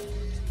alofa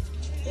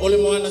o le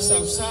moana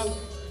sausa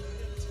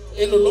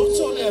e lo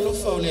loto o le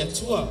alofa o le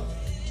atua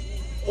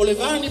o le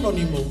vani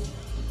monimo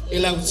e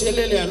la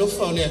utele le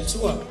alofa o le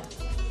atua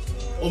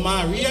o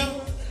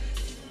Maria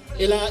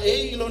ela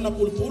e ilo na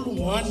pulpulu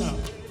moana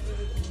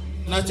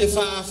na te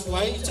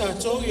whaafuai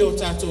tātou i o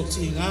tātou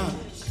tinga.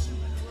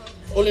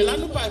 O le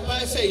lanu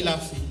pai fe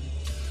ilafi.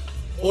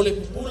 O le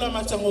pupula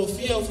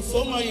matangofia o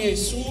fufonga i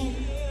Yesu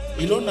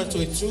ilo na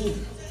toi tu.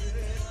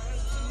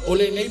 O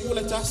le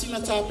neipula tasi na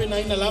tāpena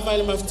ina lava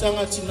ele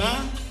mafutanga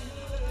tina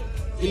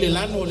i le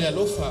lanu o le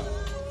alofa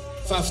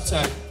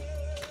whaafutai.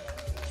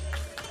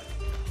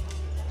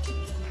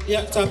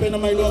 Ia tāpena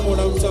mailoa mo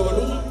lau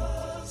tawalunga.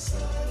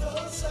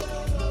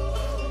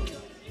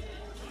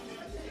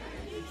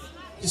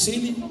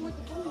 Sini.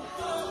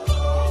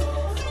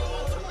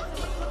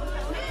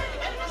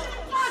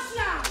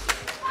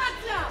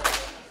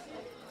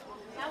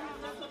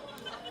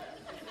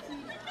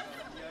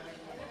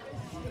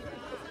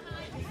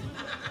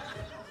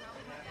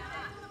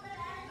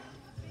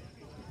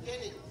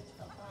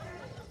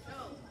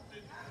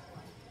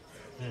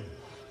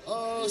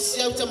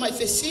 siau ta mai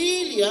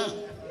fesilia.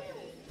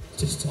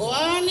 O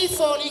ani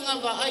fōlinga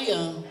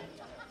vaaya.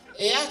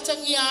 E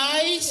atangi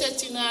ai se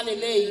tina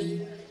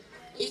lelei.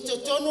 I to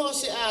tono o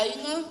se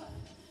ainga.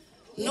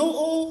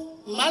 Nuu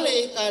male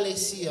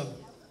EKALESIA.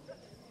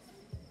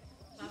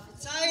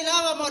 Tai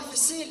lava mo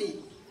fesili.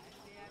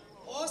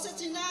 O se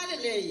tinale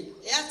lei,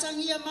 e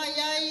atangia mai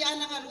ai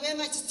ana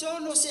ngaluenga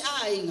titono se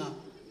ainga.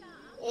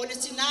 O le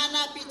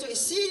tinana pito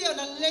isili o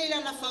na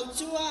leila na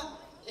fautua,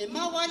 e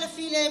mawala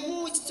file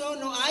mu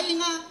titono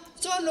ainga,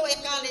 tono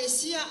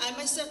EKALESIA, ai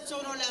mai se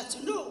tono le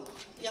atunu.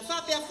 Ia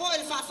fape a fo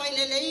ele fafai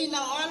le leina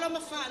o alo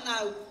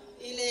mafanau,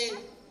 ile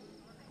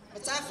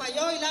matafa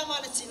yo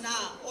lava le tina,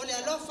 o le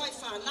alofa i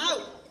fanau.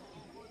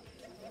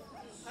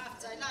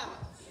 Tai lava.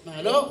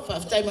 Malo,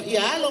 faftai mo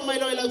ia alo mai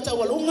lo ila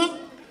utawalunga.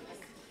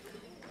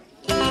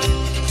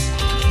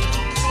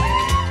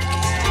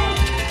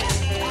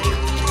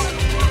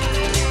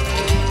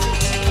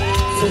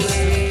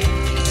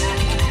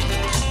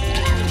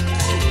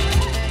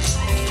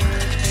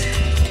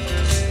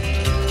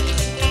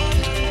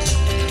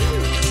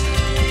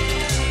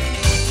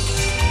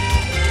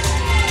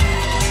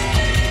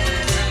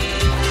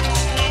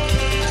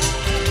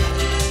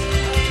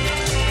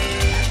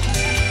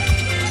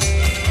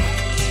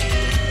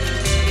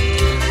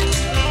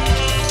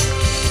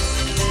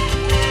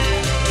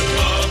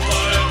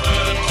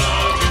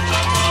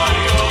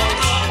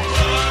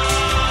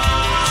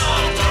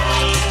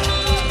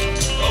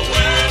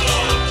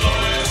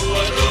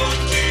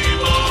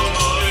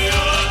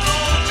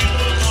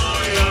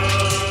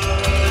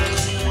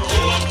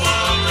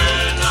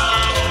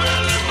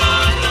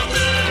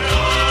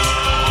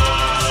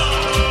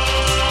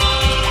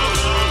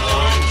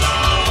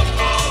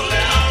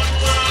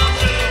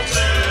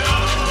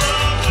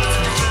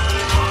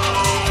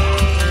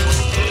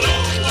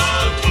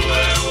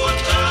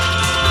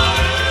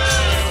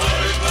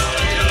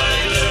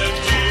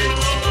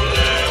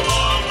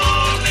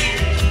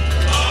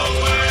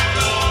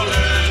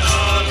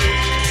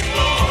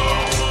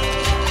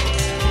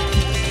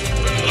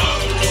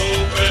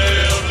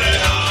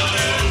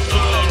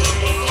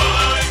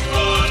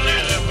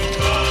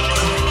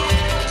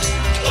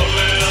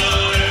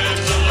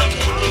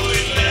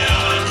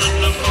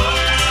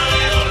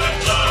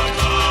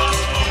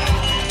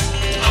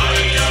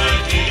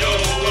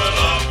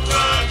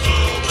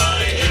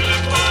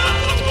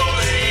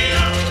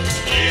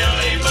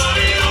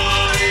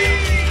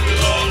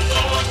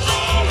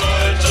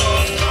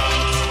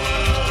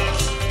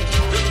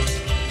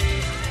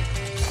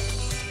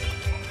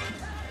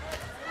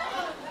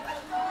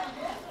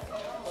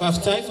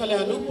 Faftai fale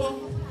alupo.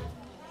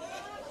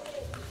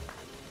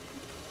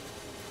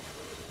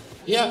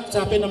 Ya,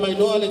 tape na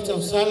mailoa le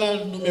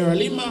Tausala numero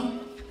 5.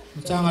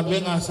 Mtanga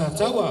benga sa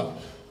tawa.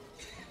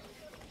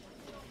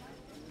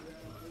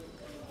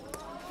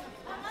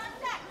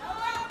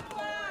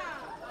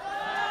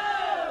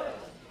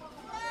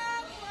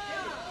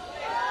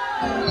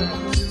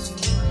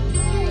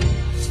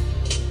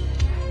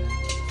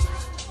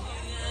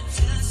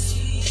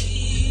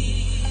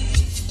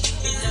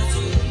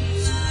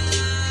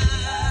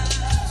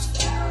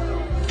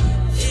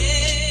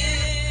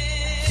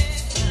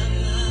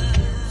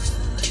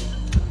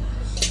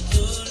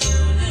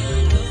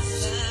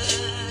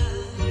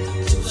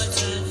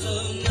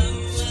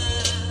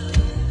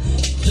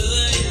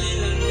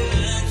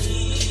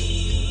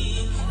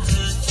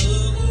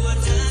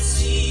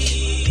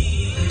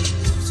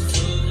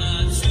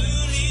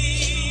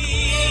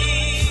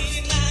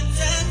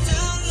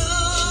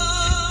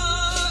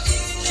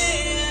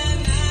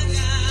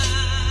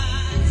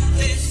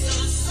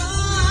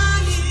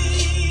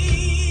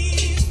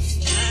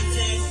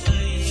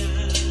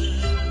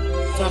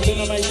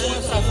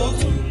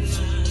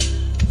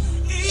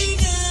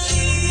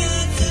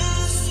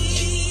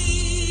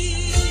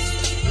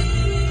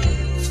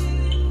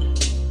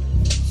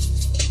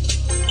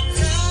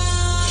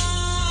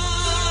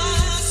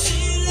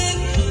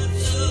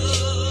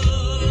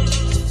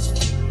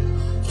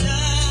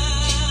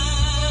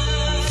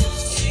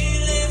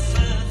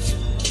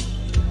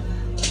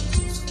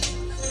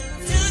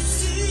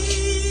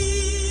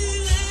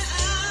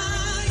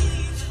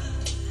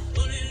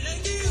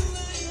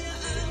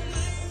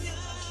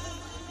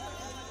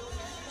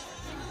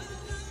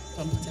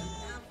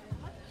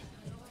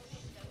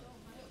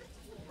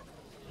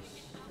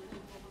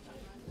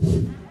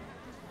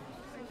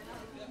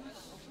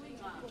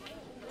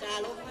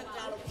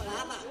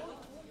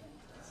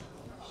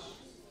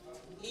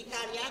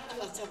 Vikaliatu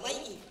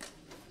Savaii.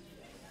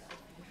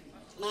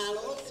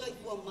 Malo soy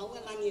como mau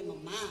ngi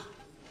mama.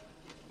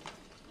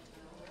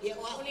 Dia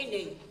wa uli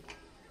nei.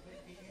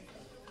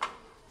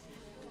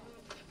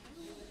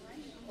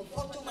 O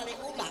foto male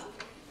ula.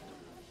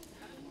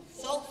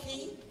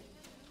 Sophie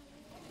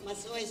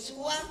Masoe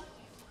Sua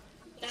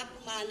tap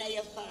mana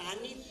ya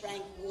Farani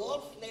Frank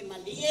Wolf le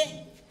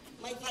Malie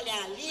mai pale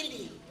a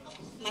Lili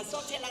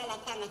masote la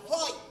tanga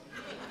koi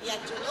ya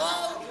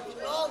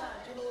tulo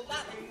ba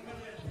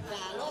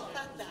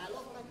dalota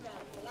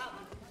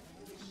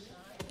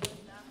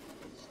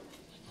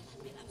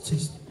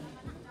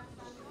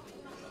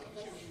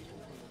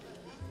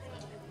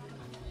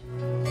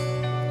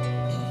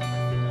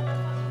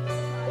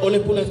O le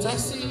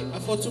puletasi a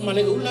fotu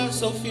male ula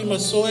Sophie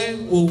Masoe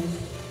Wolf.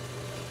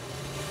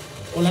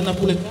 O lana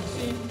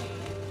puletasi.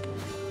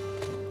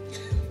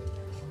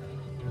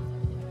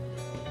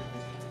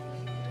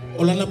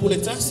 O lana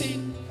puletasi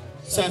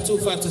sa tu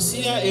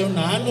fatasia e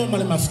ona alo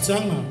male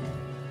mafutanga.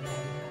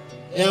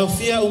 E au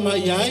fia uma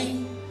iai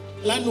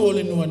lanu o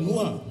le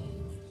nuanua.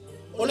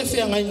 O le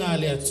fea ngai ngā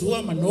le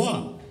atua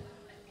manoa.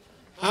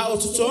 A o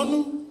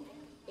tutonu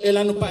e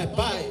lanu pae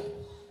pae.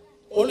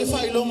 O le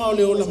whailonga o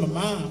le ola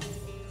mama.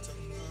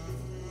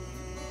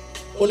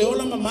 O le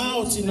ola mama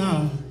o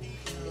tina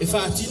e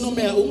FAATINO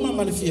mea uma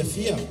ma le fia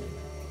fia.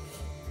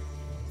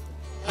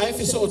 Ai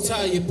fiso o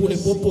tai e pule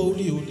popo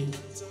uli uli.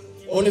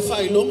 O le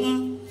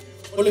whailonga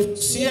o le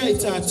sia i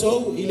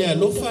tātou i le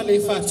alofa le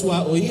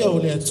whātua o ia o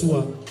le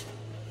atua.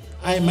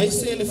 Ai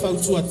maise le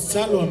whautua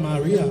tatalo a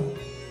Maria.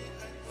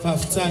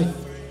 Whaftai.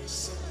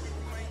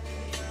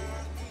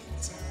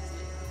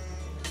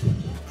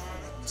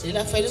 Se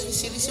la whailo ki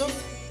siriso?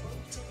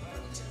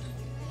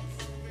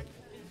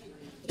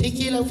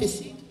 Piki la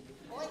ufisi?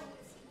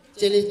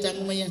 Te le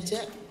tangu mai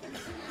atea?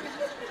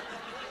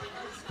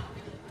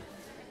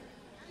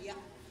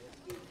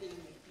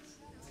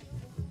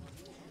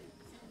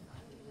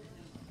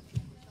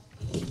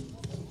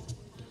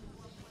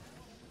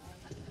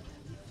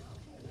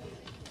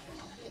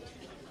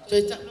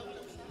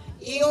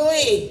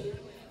 Ioe,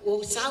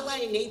 o sawa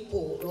i nei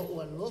po lo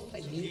o lo fa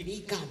ni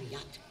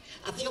Vikaliatu.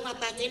 A fio ma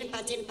patene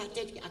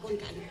a kon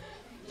kan.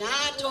 Na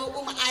to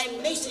uma ai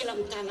mese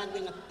lam tanga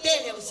nga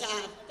pele o sa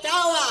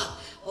tawa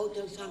o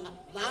te sanga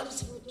valu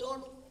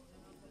sfutolo.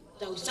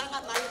 Tau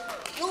sanga mal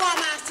tua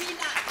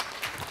masina.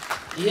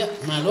 Ia,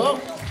 malo.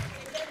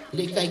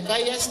 Le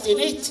kai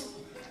astenet.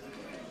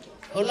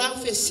 O la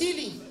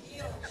fesili.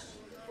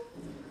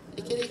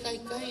 E ke le kai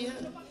ya.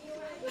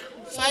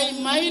 Fai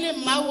mai le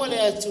maua le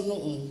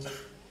atunu.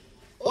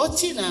 O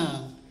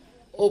tina,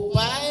 o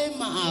pae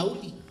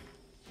maauli.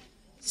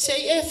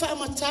 Sei e wha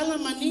matala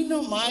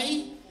manino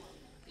mai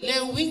le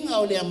winga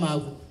o le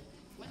amau.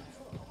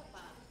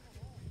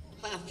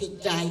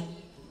 Whawhitai.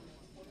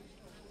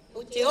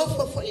 O te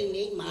ofo fo i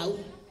nei mau.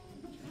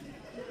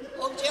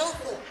 O te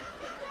ofo.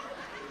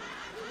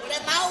 O le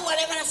mau o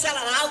le mana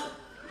salarau.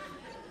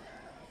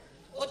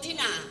 O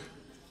tina.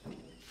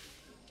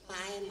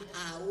 Pae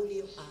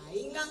maauli o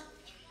ainga.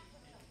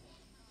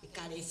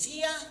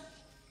 EKALESIA.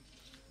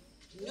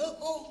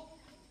 Nuku.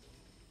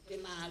 Te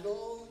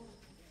malo.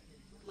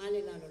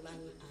 Mane la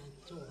lolani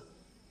atoa.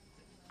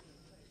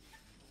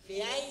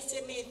 Pe ai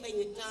se me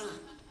whaingata.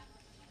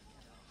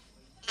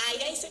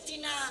 Ai se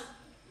tina.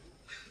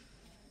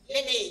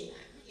 Lele,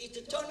 i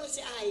tu tono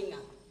se ainga.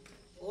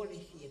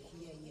 Ole fia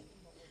ia.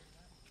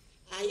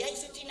 Ai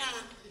se tina.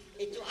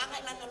 E tu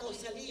anga lana lo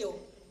salio.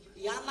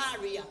 Ia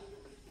Maria.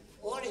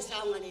 Ole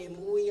saunga ne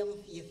muia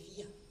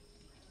fia.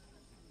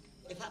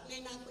 E whapne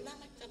na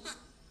punanga tama.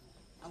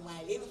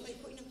 Awai lewa whai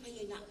puina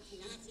whai na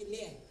se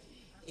mea.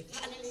 E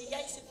whaane le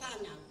iai se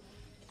whanau.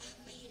 A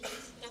whai le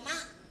se tama.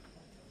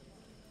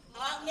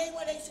 Awang nei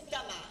wa le se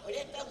tama. O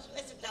le tau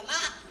se se tama.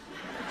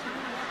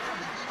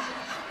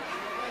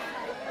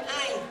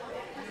 Ai.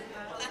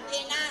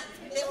 Whapena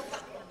lewa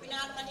whapina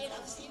almane la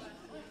usini.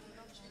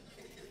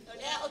 O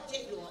lea o te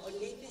loa o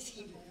le te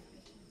siri.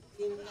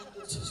 Tēnu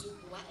kato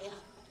susuku wa ea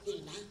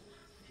tēna.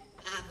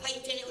 A whai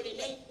tene o le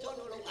lei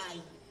tono lo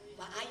ai.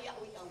 Wa ai a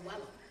ui au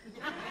wala.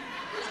 La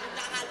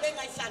tanga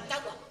lenga i sa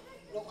tawa.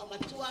 Lo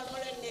amatua no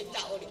le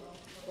neta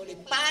o le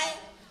pae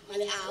ma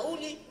le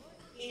auli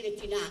i le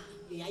tina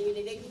i ai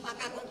le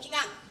maka ko kina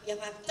ia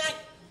fatai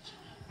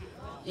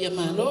Ia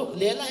malo,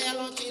 lela ia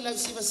lo ki la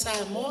siva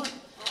Samoa.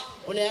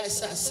 O le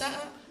sa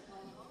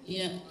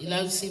ia i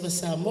la siva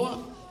Samoa.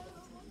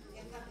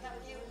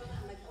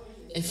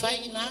 E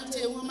fai ina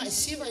te uma mai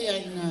siva ia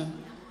ina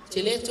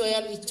te leto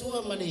ia li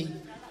tua ma le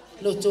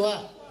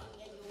lotoa.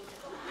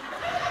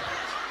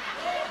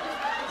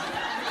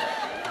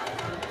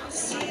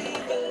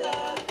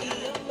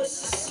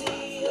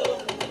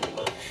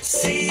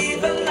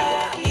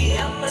 Sivala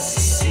ia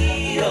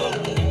masisio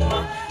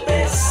nima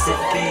beste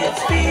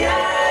fia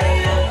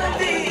ia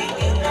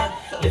vinga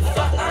le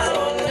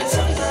fa'aron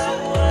tanga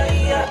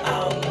ia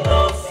au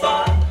nofa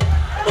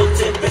o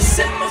te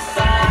bese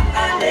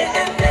mafa'ale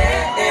ene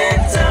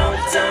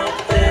down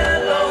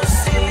below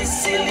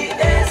silly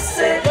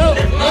ese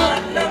le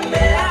mana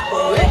mea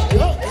oe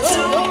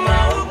tu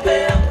mau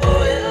bea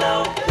oe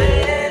lau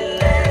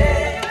bele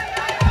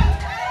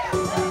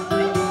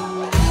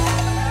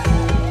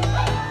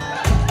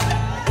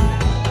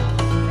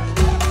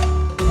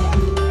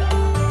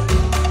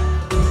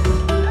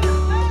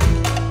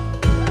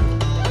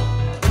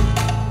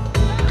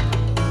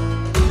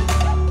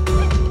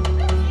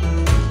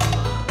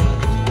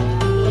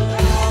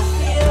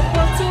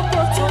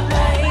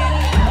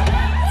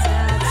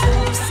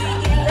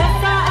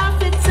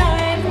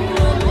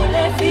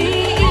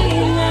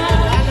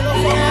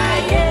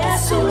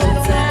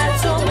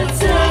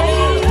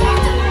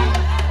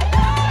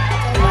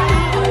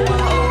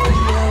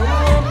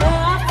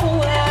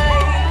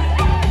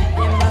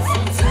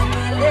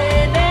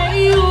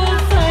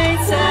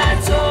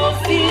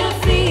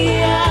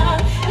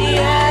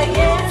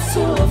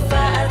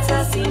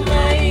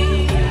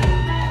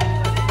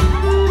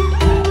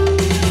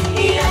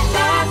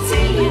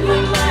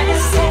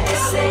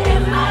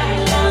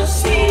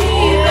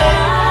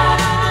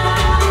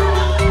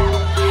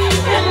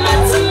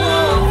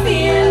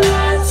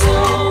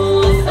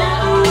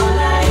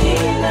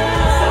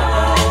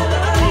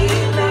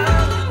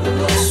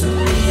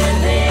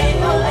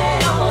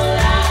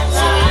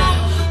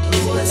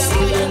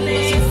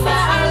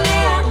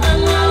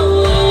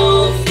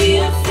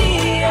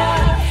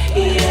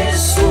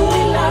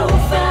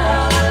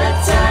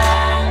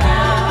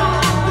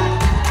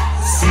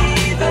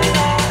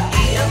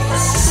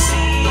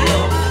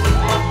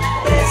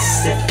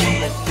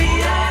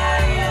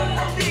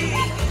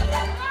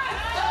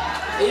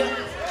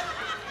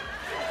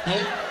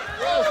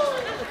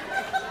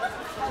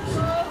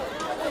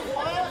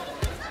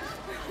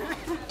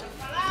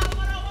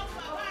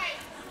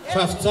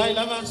Faftai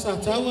lava sa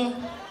taua.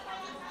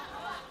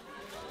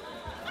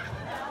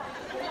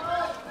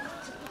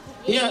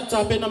 Ia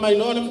tapena mai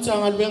loa le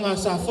mtanga luenga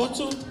sa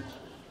fotu.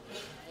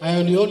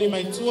 Ai oli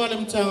mai tua le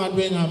mtanga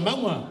luenga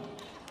maua.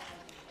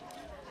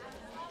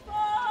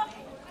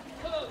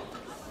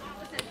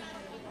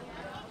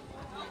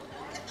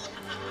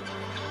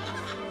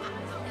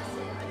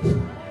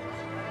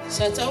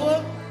 Sa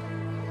taua.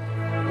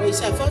 Oi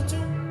sa fotu.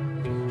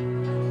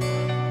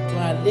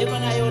 Tua leva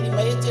na oli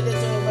mai tele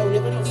to mau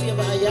leva no fia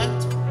ba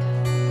ayat.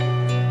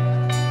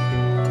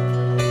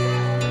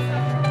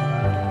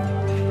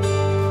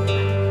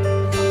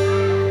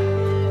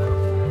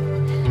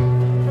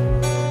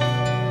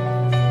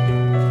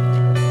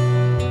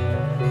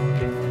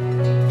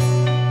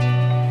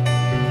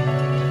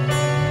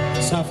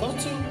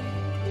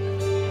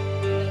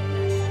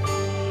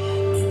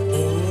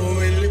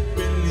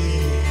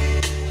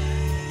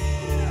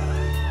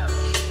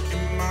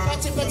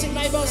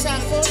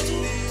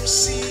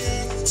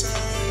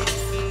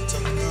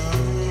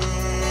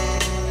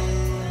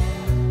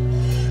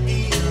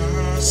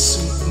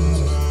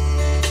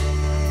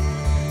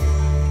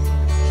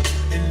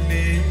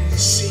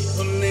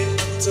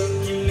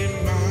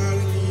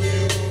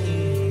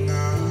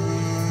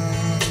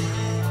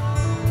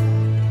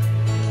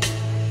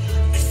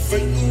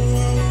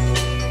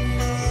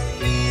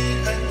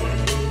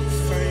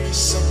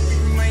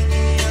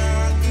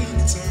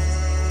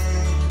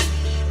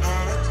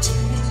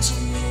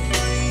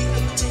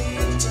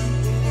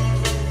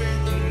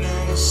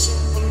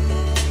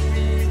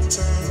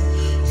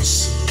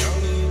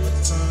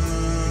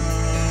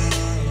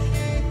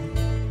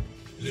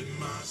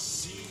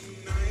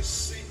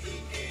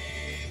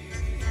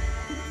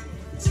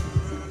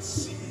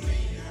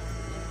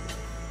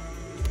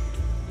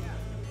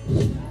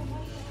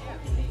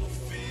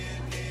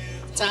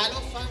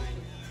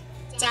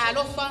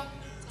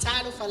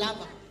 Talofa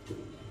lava.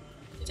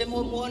 Te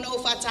moana o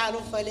fa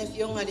talofa le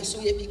fionga le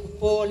suye piku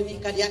po le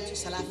Vikaliatu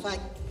Savaii.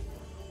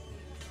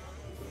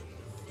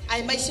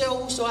 Ai mai se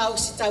o uso au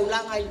si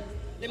taulanga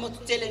le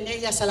motutele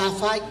nei ya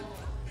Savaii.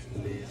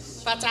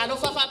 Fa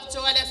talofa fa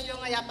ptoa le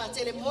fionga ya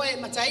patele moe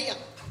mataia.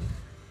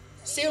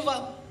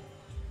 Silva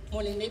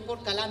mo le nei por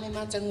kalame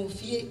matangu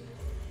fie.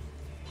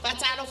 Fa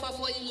talofa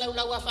fo i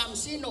laulau a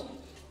famsino.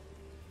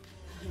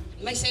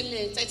 Mai se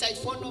le tai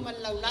fono man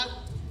laulau.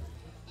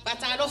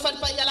 Patalo fan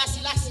pa yala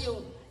silasio.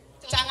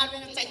 Tangan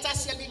dengan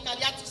caitas yang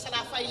Vikaliatu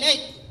Savaii nei.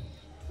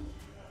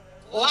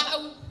 O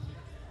au.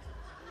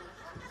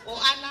 O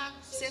ana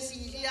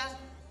Cecilia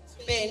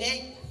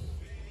Bene.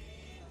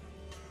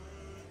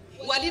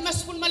 Wali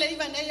maspun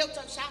malaiva nei yo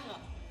tsanga.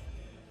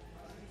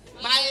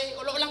 Mai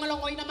olo lang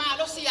ina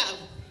malo siya.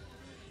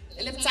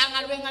 Ele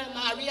tangan dengan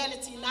Maria le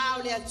tina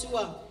o le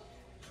atua.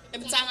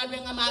 Ele tangan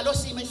dengan malo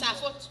si mai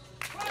safot.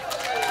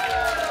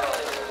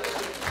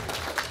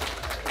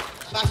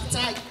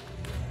 Baftai.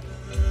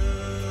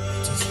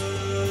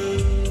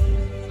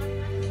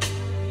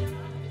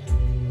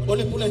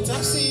 Ole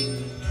puletasi,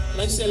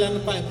 lai se lana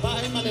pai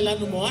male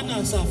lana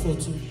moana sa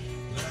fotu.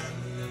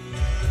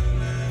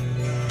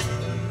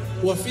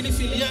 Ua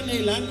filifilia nei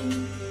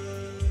lanu.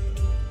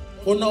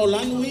 Ona o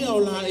lanu ia o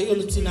la e o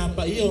le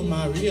tinapa ia o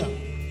Maria.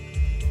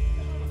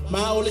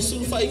 Ma o le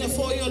sulfa inga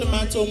fo ia o le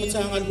mato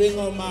matanga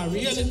luenga o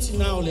Maria le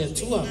tina o le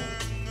atua.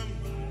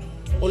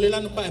 O le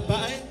lanu pai.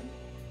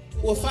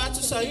 Ua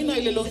fatu saina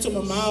i le loto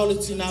mama o le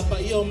tinapa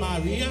ia o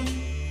Maria.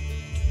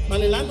 Ma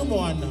le lanu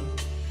moana.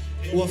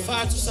 Ua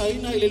fatu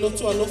saina i le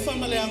loto alofa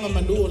ma le anga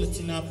manu o le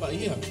tinapa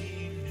ia.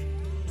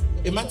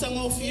 E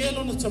matanga o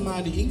fielo na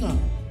tamali inga.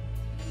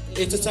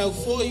 E tatau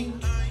foi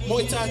mo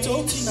i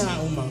tātou tina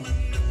uma.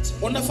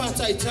 Ona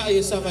fata i tai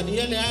e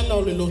savania le ala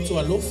o le loto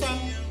alofa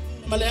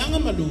ma le anga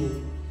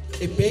manu.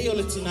 E pei o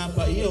le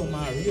tinapa ia o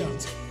Maria.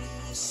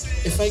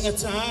 E whainga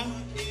tā,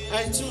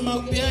 ai tu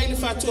mau pia i le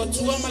whatua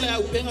tua ma le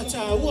au penga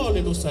tā ua o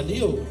le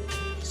losalio.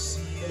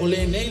 O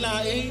le nei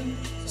la e,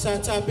 sa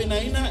tā pena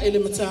ina e le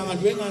matanga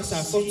luenga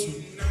sa fotu.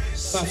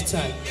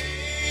 Whaftai.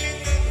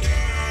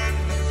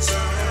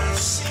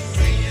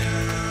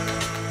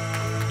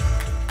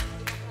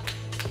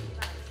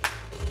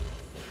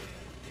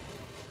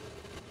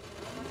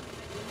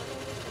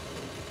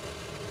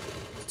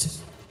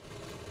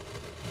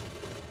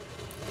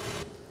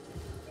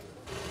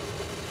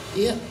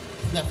 Ia,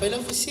 na foi la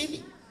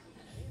oficina.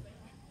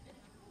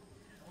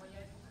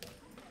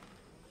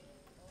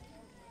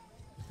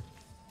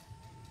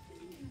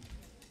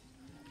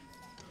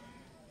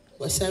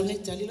 Wasau ni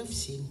tali la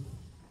oficina.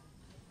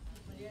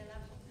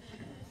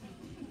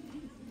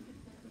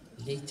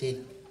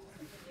 Leite.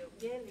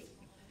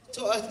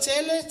 To a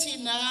tele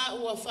tina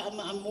ua fa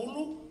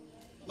maamulu,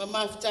 ma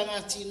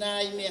Mafutaga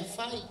tina I mea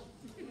fai.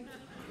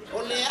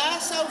 O le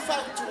asa u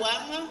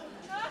fautuanga,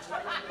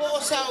 po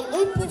sa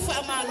upu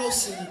fa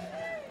malosi.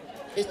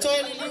 E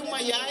toi le liu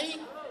mai ai,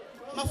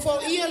 ma fo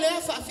ia lea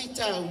fa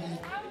afitau.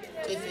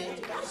 Te fe.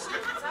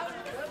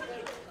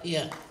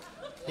 Ia.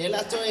 Le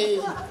la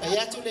toi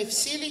ayatu le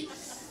fisili,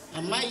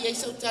 a mai ei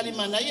sau tali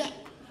manaya.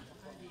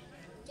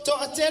 To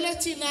a tele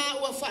tina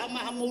ua fa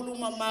maamulu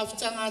ma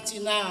Mafutaga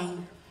tina,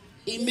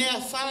 I mea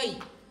whai.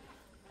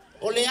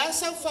 O le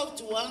asa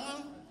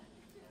whautuanga,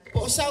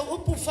 o sa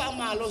upu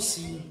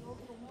whaamalosi.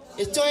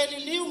 E toe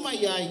li liu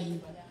mai ai,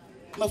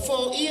 ma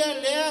fo ia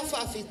lea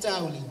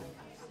whaafitauli.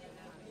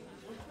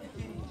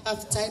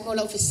 Aftai mo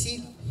lau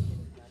fesili.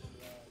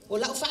 O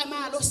lau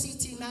whaamalosi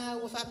tina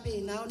o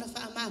whaapena o na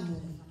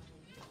whaamamu.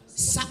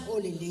 Sa o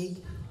le lei.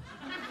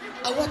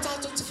 Awa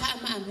tato te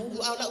whaamamu,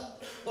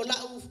 o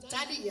lau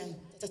tali ai,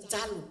 ta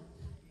talo.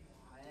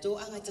 Tō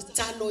anga ta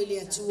talo i le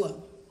atua.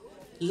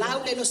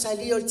 Lau le no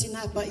salio le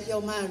tina pa ia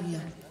o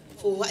Maria.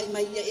 Fo wai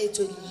mai ia e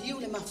to liu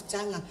le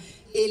mafutanga.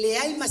 E le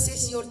ai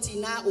masesi o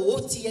tina o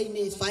oti ai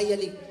me whai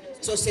ale.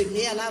 So se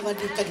mea lava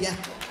di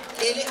Vikaliatu.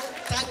 E le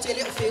tato e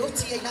le o fe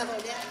oti ai lava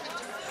o lea.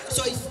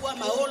 So i fua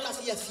maola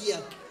fia fia.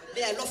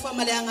 Le alofa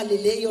maleanga le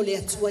leo le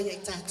atua ia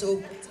i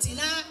tato.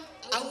 Tina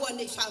aua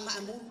nei whaama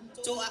amu.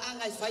 Tō a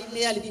anga i whai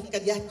mea le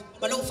Vikaliatu.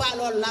 Ma lo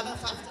whaalo lava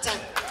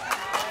whaafutanga.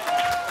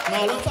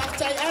 Ma lo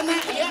whaafutai ana,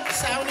 ia,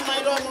 sauni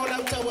mai roa mo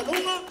lau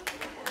taualunga.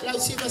 Lau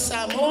siva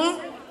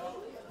Samoa.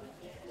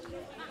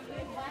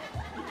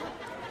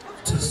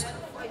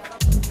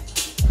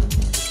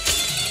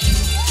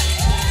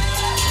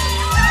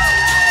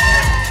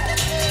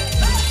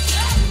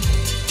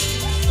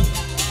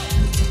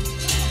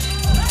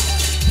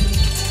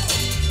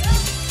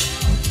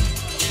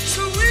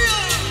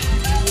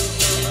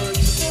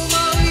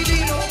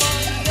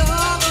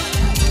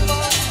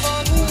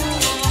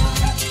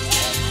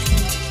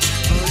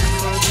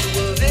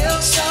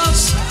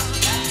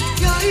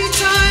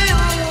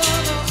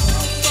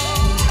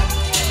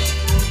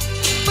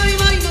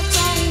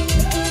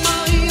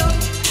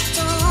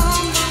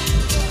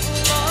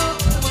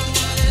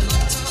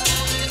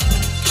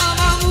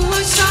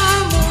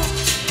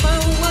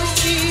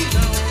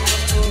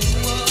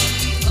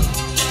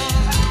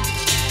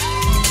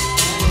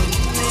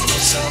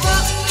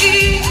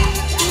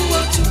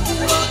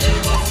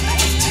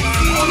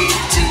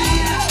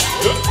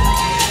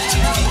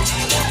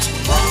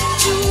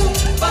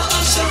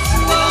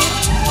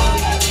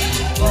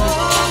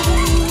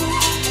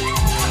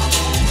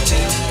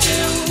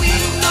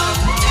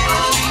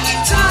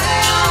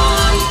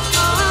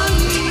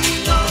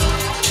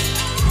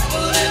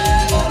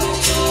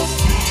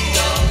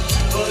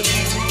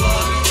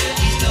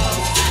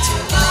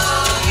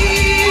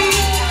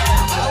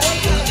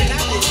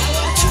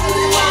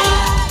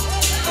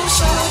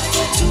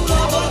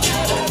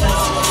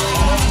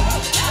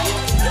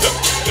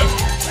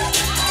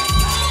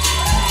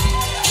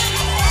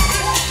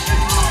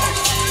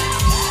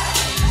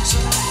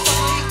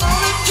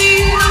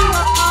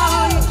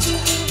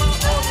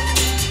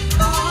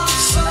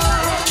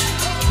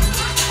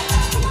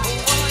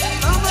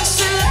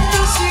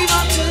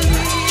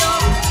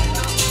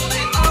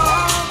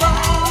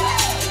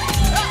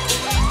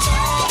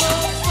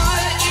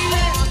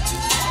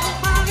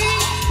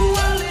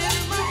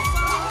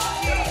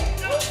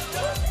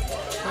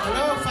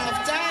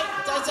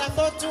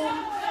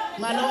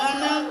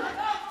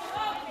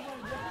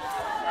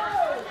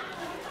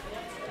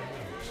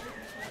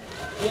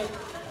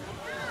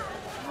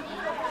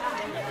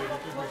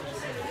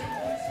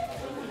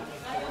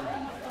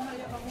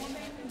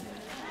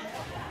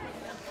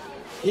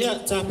 Ia,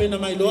 tāpena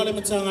mai loa le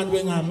matanga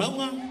luenga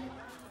maunga.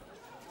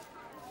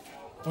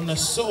 Ona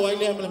so ai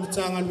le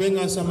matanga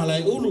luenga sa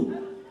malai ulu.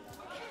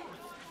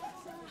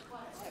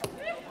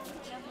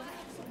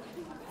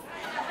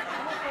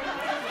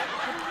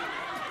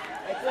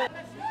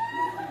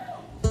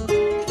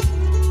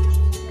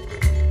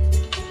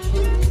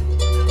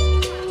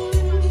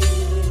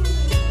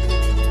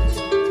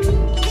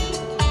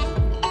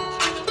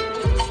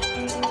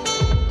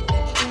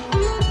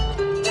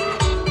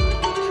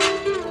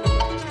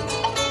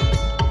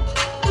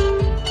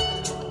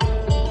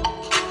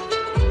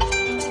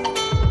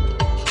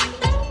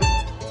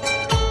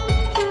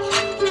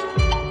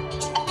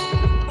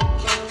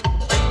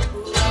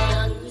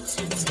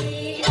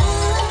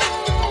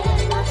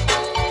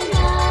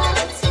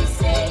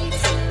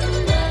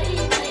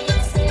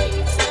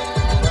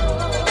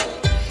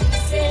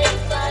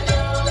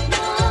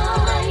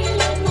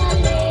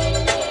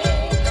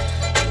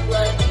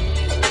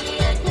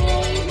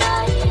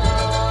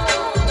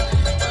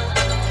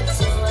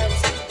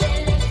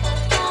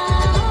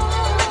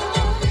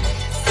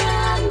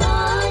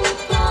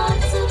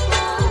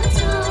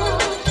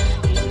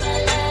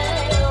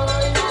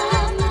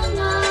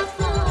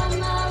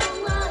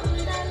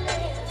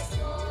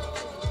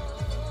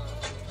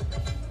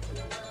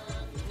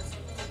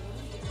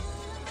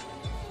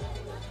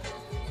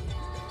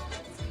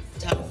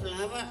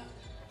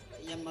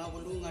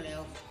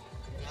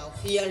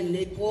 Fia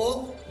nei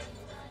po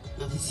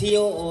na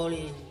fio o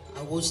le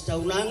Augusta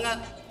ulanga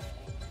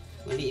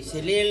mali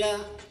selela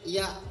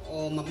ia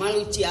o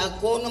mamalu ti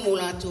akono mo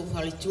lato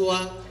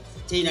falitua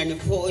tena ne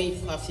foi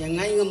fa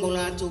fiangai nga mo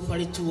lato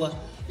falitua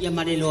ia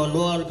mare lo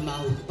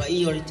mau pa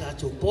io le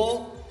tato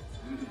po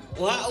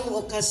o au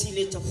o kasi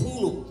le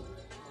tafunu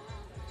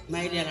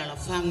mai le la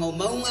fanga o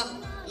maunga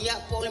ia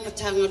po le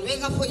matanga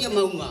venga fo ia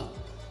maunga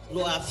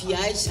lo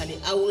afiai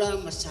sale aula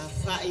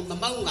masafa i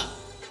maunga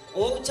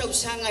O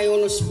tausanga e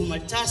ono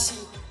sukumaltasi.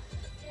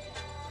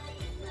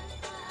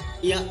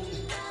 Ia,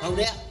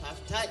 kaurea,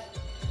 pafitai.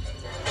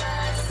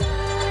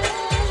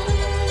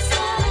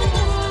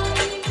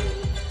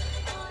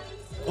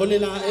 O le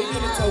la e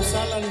le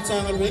tausala ni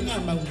tanga luenga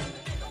mau.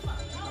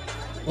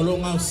 O lo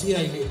ngau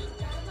sia ile.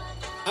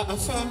 A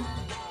afa.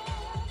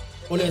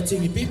 O le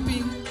atingi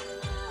pipi.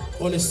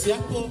 O le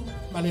siapo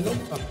ma le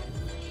lompa.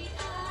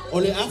 O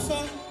le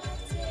afa.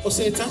 O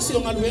se tasi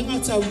o ngaluenga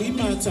tau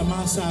lima ta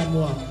masa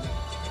mua.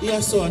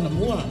 Ia so ana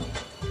mua.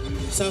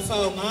 Sa fa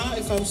o ngā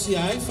e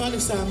fausia e fa le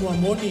sa mua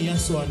moni ia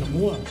so ana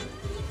mua.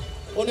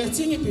 O le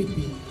atingi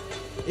pipi.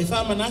 E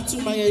fa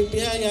manatu mai ai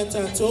pea ia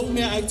tātou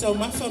mea ai tau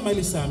mafa mai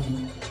le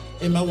sami.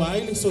 E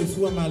mawai le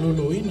soifua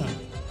maloloina.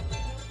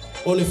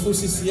 O le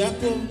fusi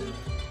siapo.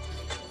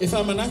 E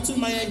fa manatu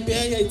mai ai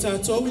pea ia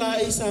tātou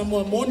la e sa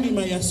mua moni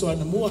mai ia so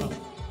ana mua.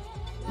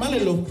 Ma le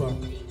lopa.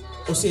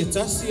 O se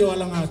tasi o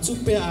alanga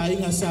tupe a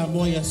inga sa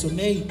mua ia so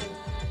nei.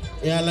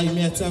 E ala i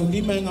mea tau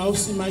lima inga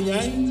osi mai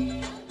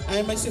ai.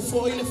 Ai mai se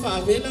fo i le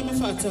whaavela ma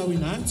whaatau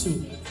ina atu.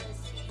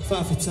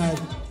 Whaafetai.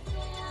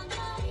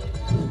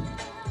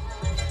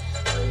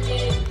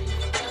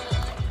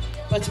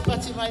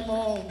 Pati mai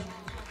mo.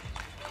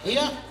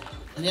 Ia,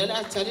 ni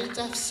ala tari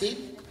tafsi.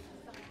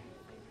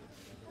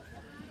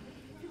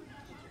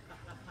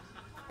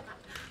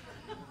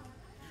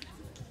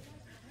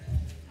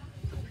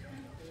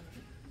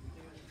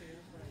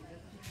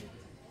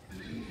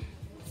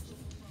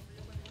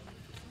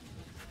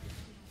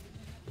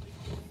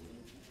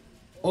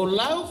 O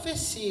lau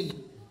fesili.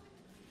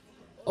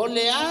 O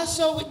le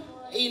aso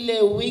i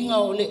le winga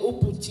o le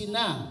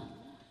uputina.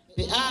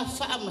 Pe a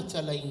faa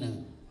matalaina.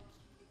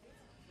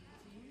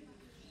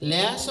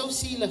 Le aso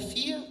si la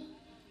fia.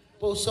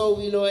 Po so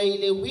wilo e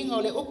le winga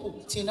o le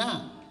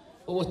uputina.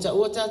 O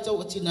wata to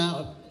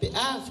watina. Pe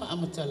a faa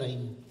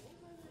matalaina.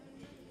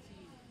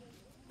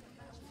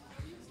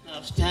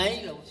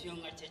 Aftai, la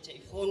usionga tete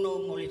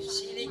ifono mo le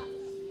fesili.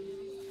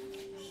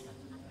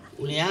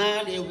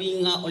 Ulea le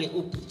winga o le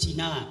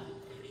uputina.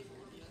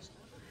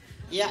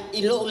 Ya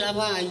ilo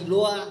lava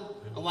iloa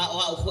wa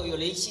o yo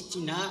le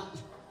sitina.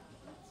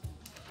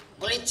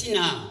 Ole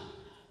tina.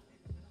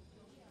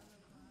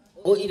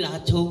 O ila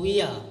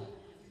towia.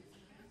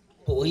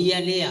 Po ia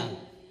lea.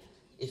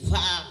 E fa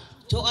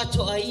to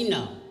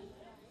aina.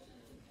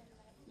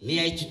 Le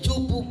ai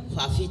tutupu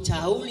fa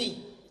fitauli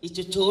i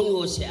tutonu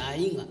o se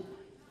ainga.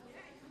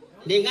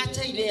 Le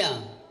ngata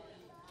ilea.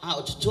 A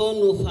o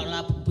tutonu fa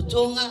la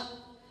putonga.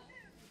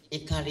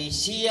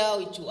 EKALESIA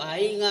o itu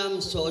ainga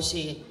mso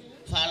se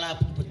fala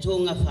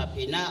putonga fa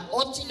pena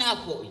otina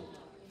foi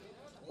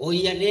o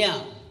ia lea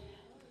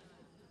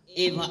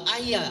eva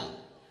aya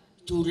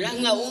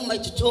tulanga uma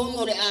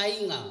tutono le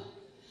ainga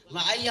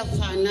ma aya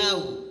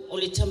fanau o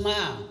le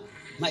tama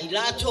ma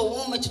ilato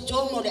uma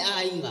tutono le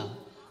ainga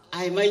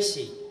ai mai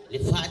se le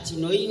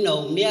FAATINO ina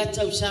o mea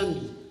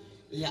tausami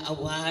ia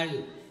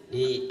awari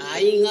le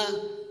ainga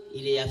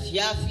ile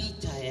afiafi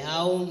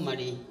taeao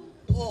mare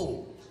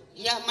po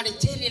ia mare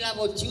tele la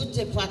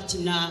botiute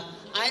FAATINA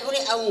ai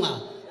ole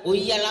aunga o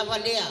ia lava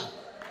lea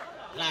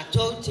la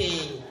tote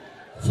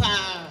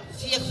fa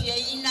fia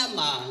ina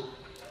ma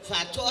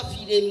fa toa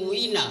file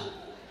muina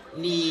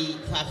ni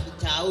fa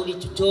fitauri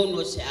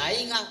tutono se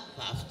ainga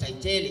fa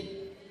fitaitele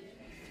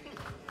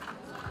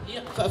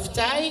Ia fa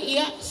fitai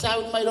ia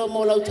sau mai ro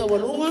mo lau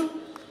tawalunga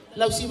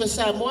lau siva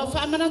sa mo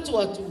fa mana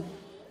tuatu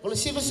o le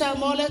siva sa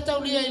mo le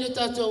taulia ile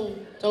tatou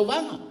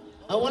Tauvaga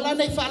awala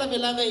nei fa la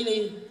vela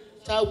ile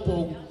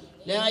taupo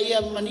le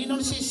ia manino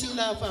le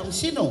sisila fa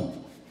msino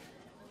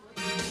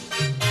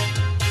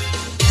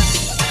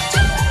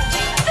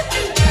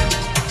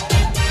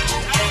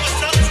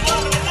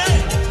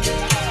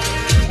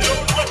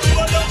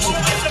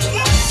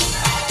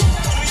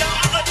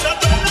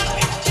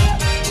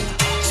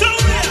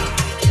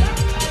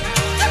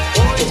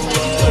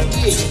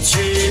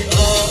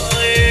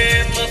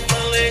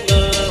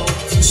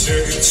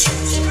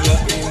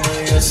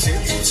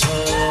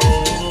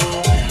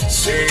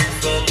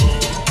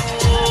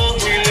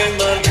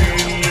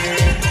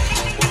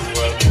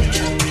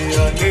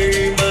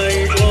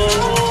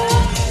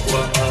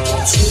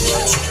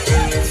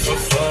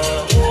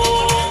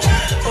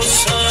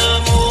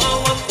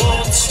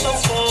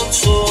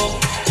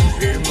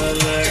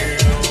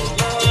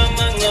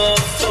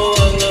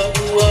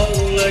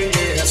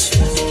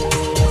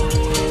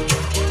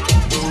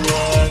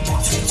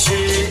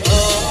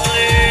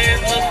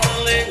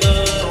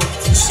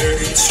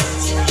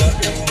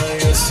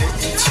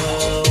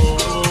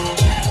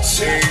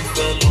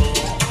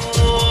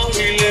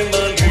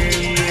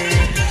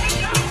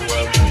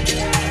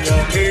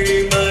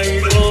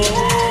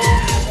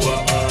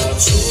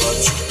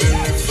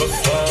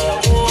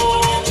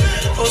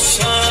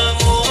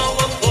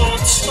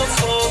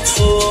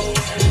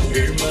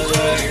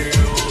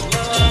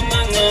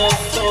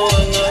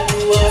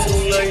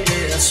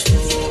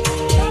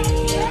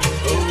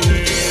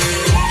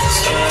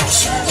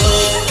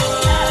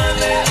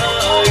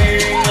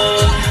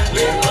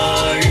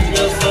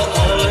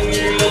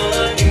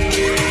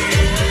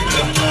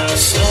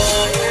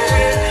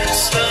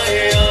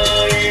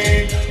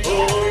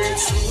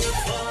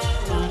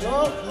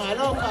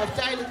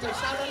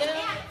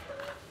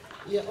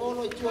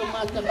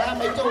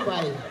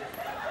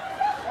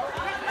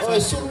e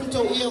suru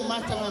tau ia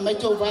matanga mai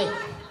tau vai.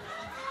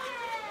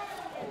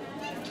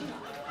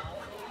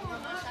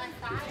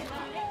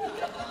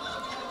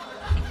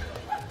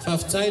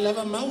 Whaftai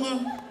lava maunga.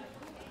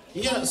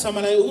 Ia,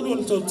 samalai ulu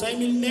le tau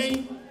taimil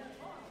nei.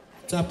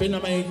 Ta pena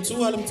mai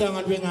tua le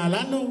mtanga lue ngā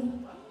lano.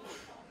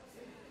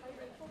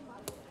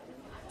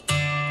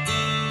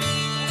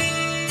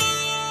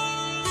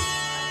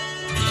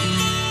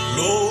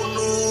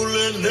 Lonu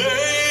le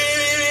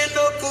nei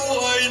na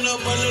puai na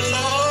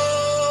malela.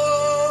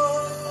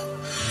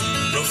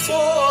 Na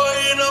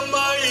foi na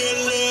mai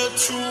le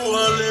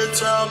tua le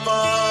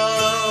tama.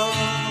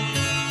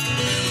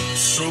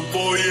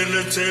 Supo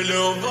ile tele o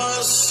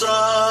vasa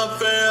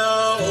pea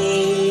o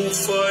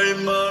fai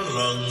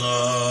malanga.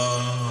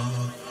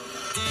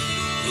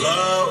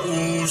 La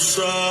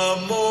usa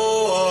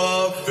moa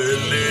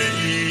pele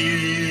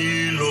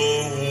ilo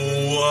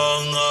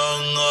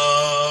uanganga.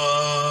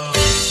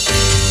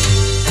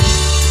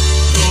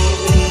 No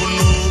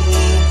unu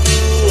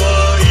upua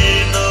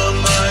ina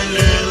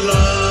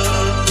mailela.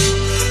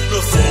 No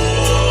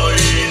foa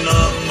ina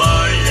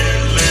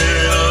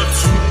maielea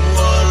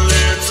tua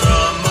le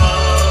tama.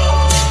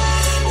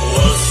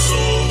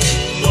 Oaso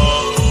uma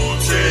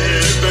ute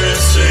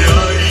bese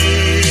ai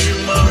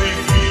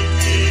mawiki.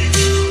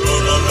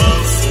 Lona la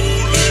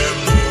fule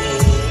mu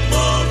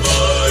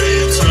mawai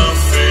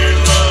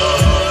tafela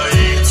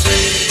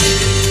iti.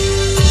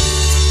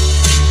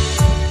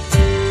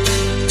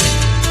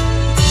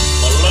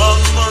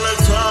 Malama le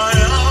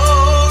tae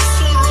au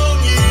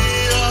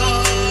surungia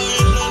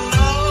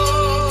ilana.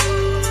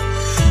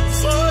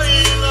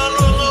 Faina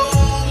lona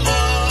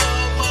uma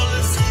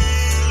male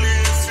fili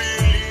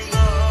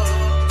filinga.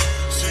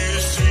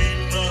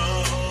 Sisina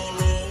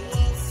lo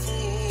wafu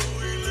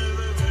ile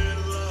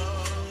vela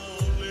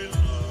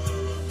olela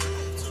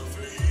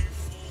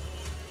tafeifu.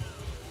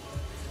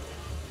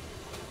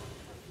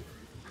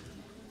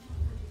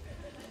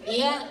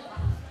 Ia,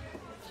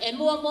 e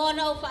mua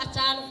mona o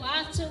whaatalo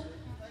whaatu.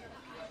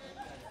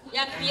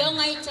 Ia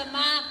pionga I te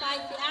maa pai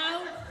te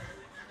au.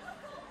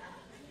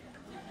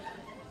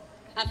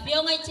 A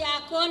pionga I te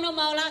akono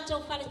ma o lato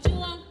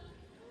whaletua.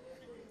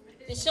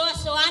 Te soa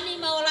soani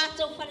ma o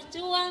lato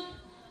whaletua.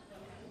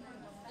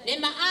 Le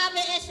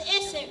maawe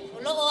ese o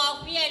loo au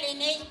pia le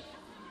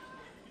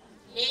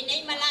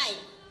nei malai.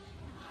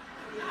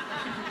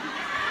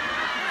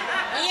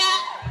 Ia,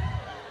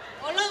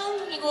 o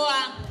loo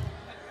ingoa.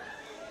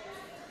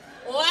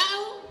 O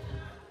au,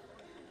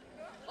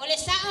 o le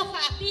sao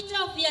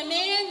whaapita o pia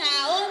mea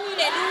na omi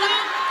le lua.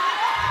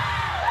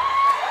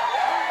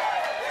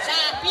 Sa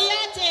pia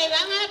te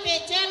wanga pe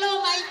telo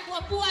mai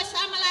puapua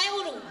samala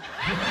euru.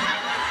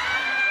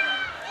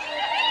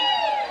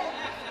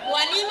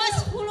 Ua lima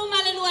sepulu ma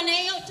le lua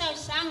nei o tau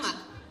sanga.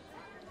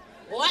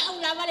 O au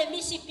lava le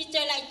misi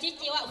pita lai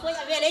titi o au fwoi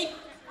a velei.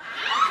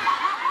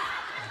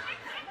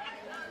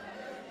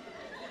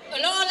 O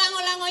loo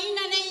lango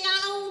ina nei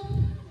au.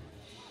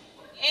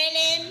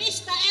 Ele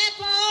Mr.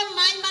 Apple,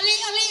 mai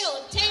malio lio,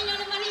 tenho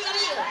le malio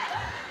lio.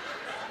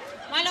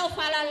 Malo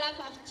fala la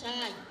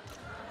fachai.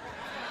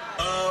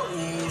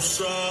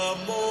 Usa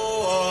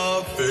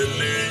moa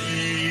pele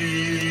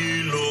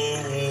ilo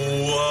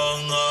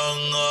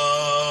uanganga.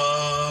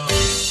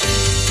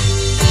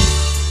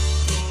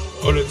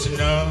 Ole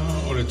tina,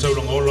 ole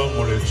taulangola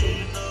mo le tu.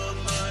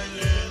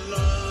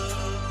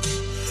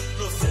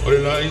 Ole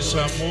la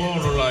isa mo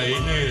lo la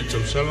ine le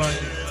tausala.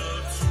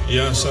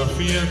 Ia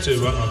safia te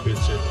wanga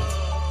pete.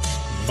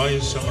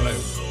 Mai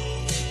samalai.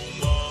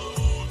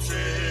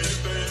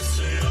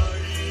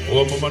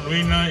 O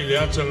mamanuina I le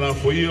ata la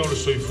foia o le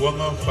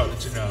soifuanga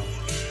whaletina.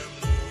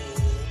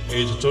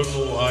 E te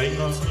tonu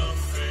ainga.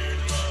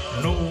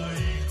 No,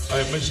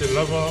 ai mese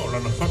lava o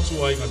lana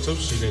fatu ainga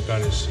tausi le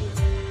KALESIA.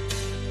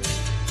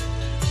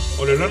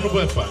 O le lano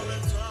pai pai.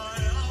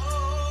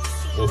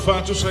 O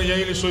fatu sa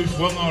iai le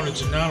soifuanga o le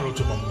tina lo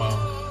to mamma.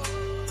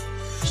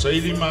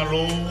 Saili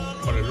malo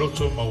ma le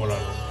loto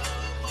mawalalo.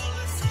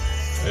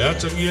 E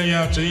atangia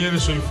ia te ia le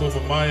soifo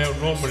mamaya o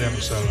no male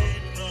amisala.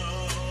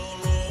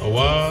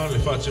 Awa le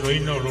FAATINO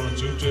ina o lona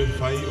tiute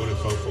fai o le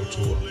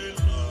fautua.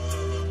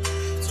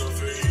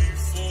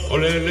 O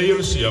le lei o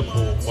le siapo,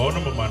 ma ona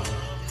mamana.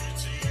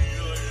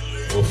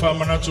 O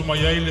whamanatu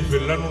mai ai le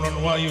whelanu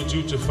nanua I o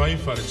tiute fai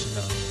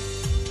whaletina.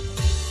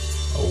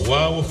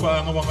 Awa o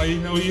whaangawanga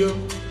ina o ia.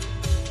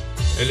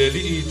 E le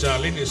li I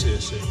tālene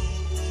se.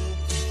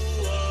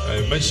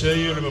 Mai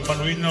sei o le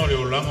mamanuina o le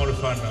olanga o le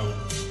whanau.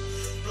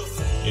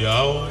 I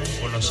ao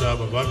o na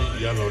sāba vali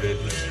I ala o le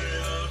li.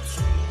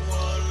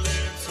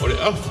 O le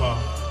awha,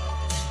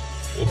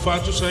 o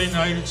whātu sa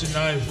ina aile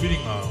tina e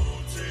whiringa.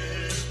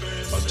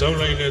 Ma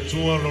taula I le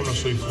atua lo na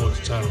soifua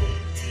te talo.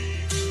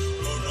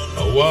 A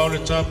ua o le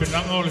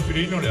tāpenanga o le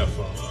whirina o le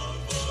awha.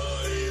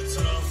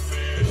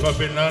 E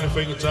whapena le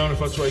whaingatā o le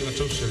whatua inga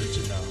tausa le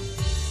tina.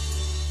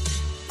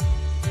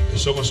 E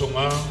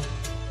songa.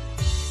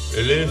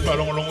 E le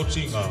whalongolongo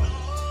tinga.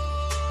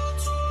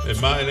 E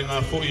ma ele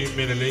ngā fōi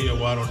mele leia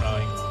waro na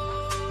inga.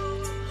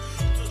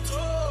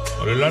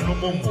 O le lano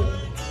momo.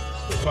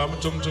 O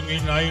whamatongtongi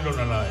na ilo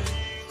na lai.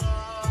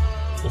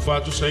 O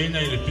fatu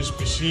saina i le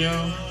pispisia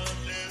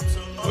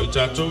o i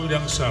tātou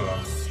i sala.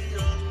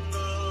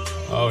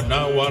 Au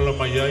nā wala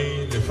mai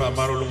ai le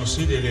whaamaro longa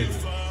siri e leli.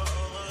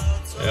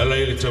 E ala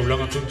i le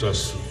taulanga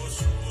tuntasi.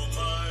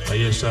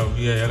 Ai e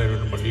saunia e ala i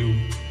rana maliu.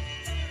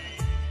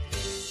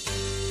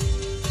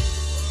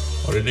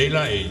 O le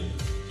neila e,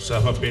 sa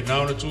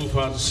whapenao na tuu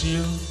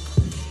whaatasia,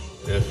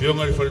 e a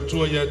whionga li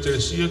whaletua ia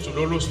teresia tu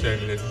lolo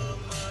Stanley.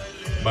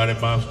 Ma le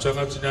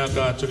mafutaga tina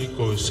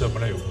KATOLIKO i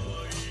Samareu.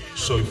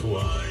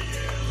 Soifua.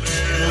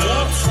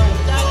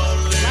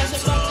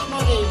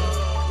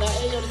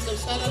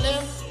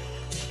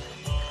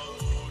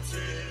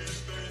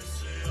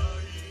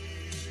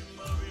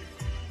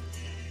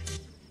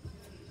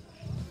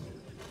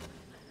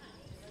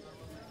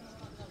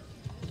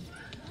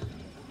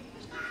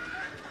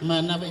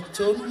 Mana vai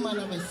tonu,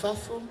 mana vai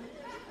fafo,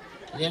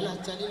 lela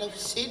tali la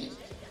fisili.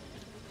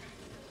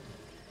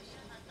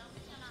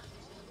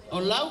 O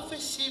lau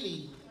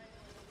fisili.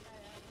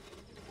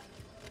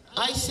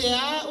 Ai se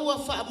a ua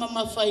wha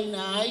mama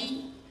whaina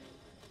ai,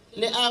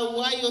 le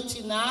au ai o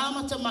tina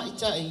matama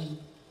itai.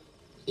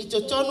 I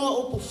to tonu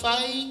o upu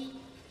whai,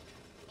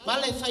 ma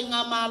le whai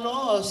ngā malo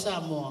o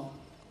Samoa.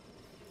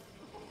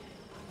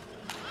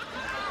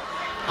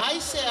 Ai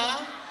se a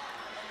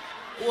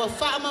ua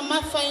wha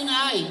mama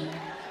whaina ai,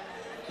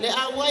 le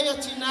awai o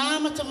tina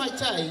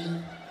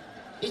matamaitai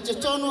i te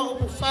tonu o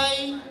upu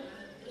whai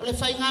o le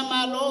whai ngā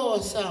malo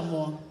o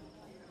Samoa.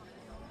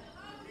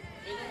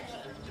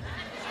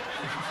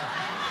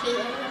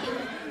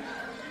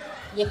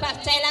 Ia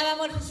whaatai lawa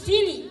mo le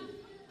fisili.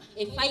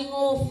 E whai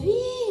ngofi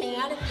e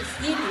ale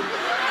fisili.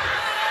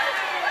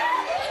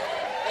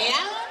 E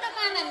aona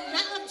mana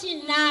na o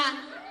tina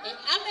e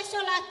ame so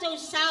latou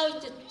sao i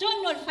te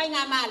tonu o le whai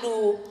ngā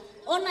malo.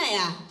 Ona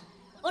ea,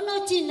 ona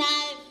o tina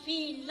e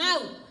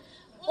whinau.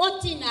 O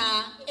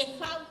tina e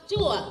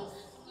whautua.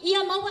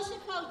 Ia maua se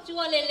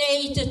whautua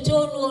lele i te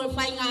tonu o le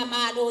whai ngā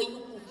malo i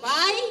upu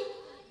whai.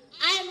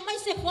 Ai mai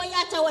se foi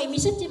ata wai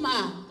misa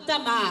tima,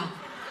 tama.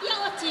 Ia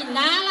o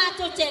tina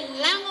lato te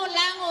lango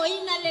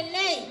ina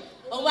lele.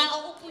 O wa o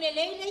upu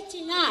lele le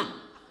tina.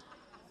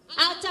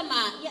 Au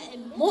tama, ia e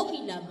mo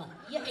inama.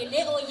 Ia e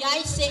leo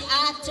iai se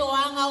ato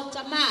anga o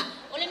tama.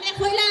 O le me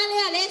koe la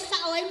lea le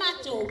sa o ai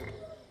mato.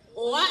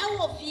 O au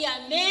o fia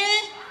me,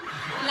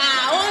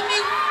 Naomi.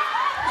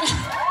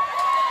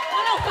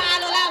 Ono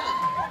falo lava.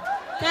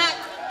 Tak.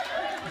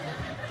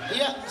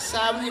 Ia,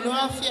 sauni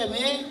noa fia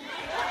me,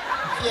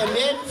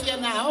 fia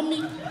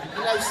Naomi,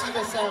 ila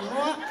usiva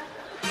Samoa.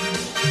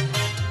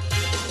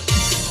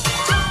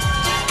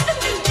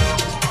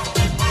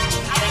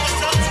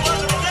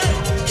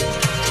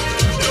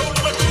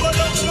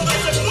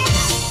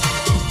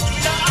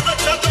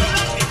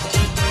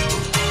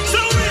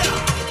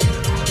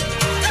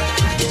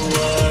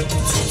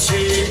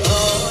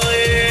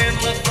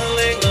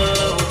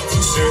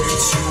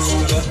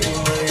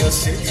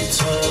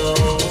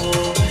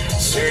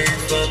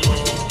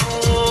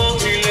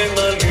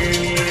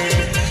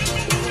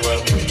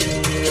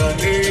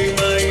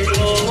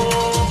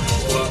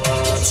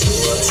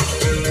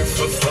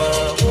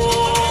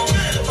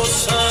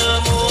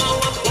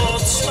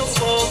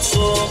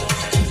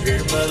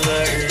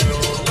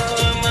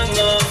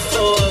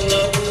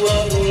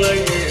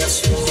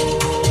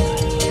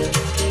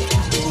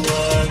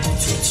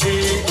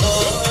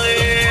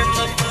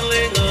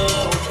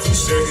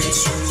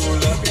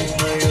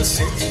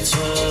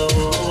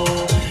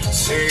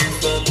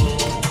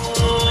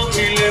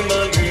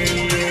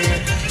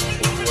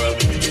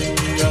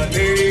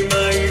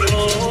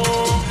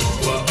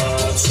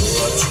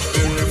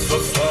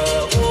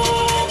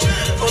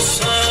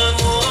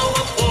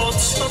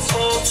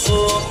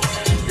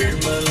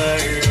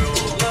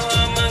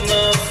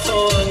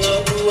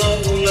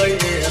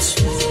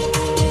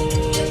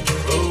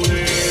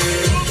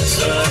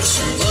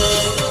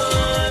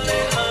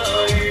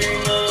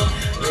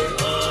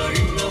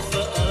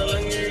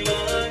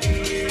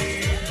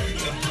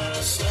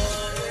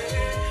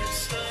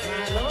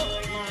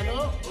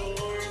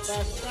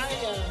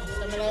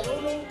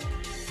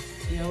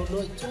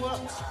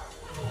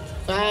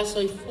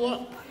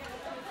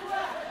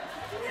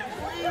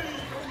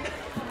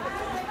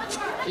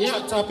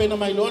 Ia, tapena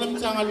mai lola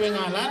mtanga lue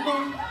ngā lano.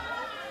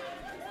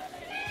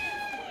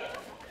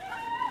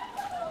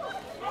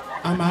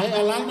 A mai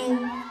alano,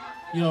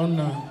 ia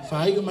ona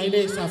whai o mai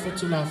le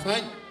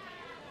SAFOTULAFAI.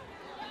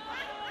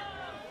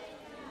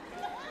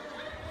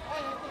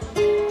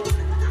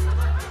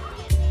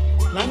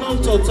 Lano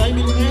tō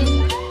taimi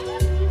ngai.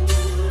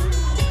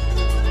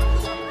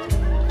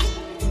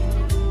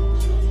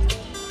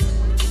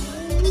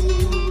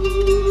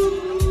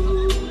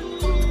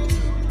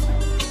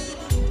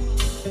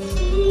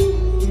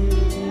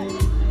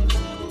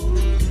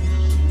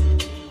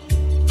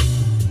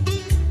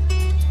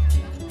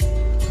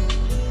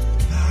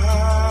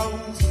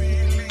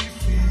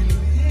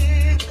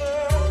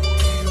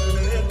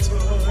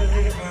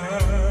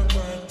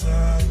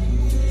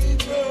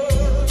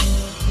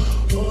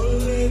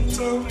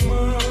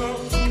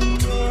 Tama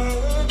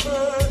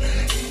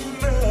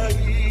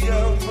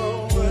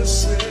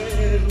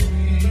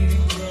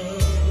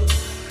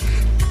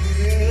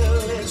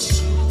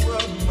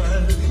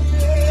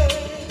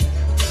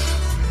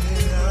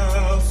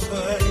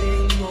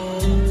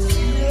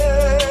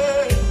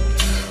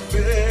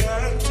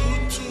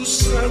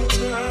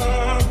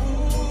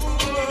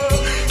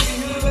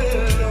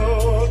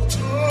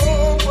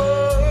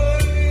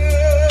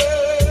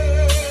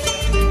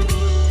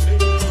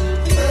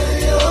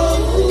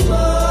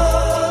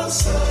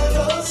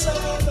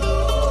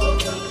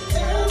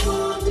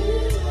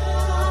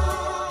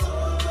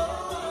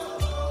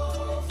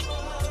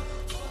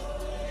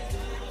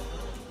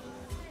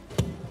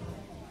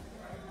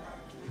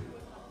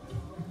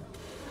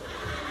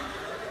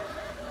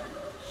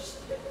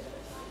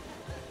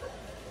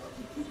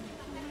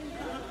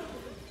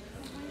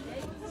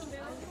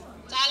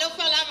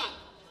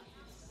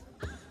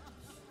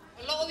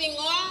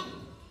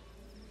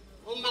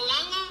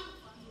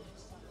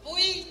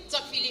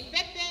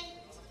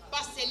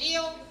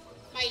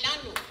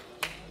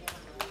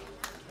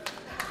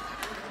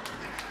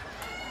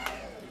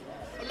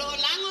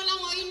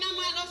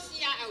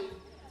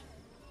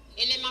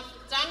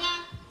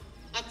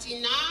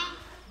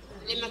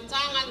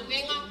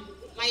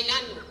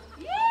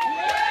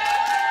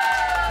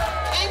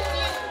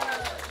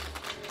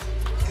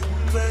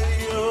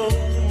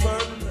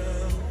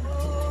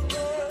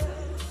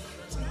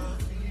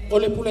O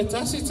le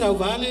puletasi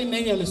tauvale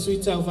nei ale sui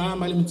tauva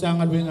ma le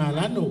mtanga luenga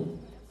alano.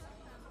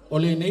 O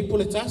le nei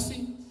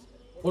puletasi.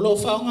 O lo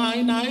whaonga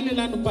aina ai le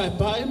lanu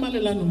pae ma le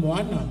lanu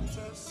moana.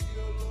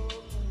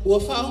 Ua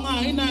whaonga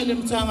aina ai le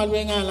mtanga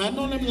luenga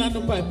alano le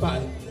lanu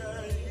pae.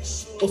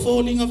 O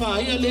fōlinga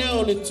vaia lea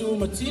o le tū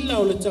matila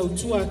o le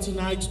tautua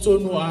tina i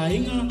tutonu a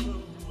inga.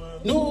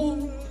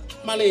 Nuu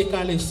ma le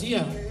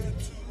EKALESIA.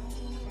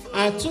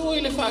 A tu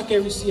i le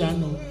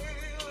whaakerisiano.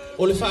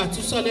 O le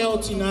whaatusa lea o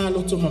tina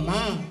loto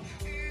mama.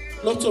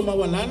 Loto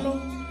mawalalo,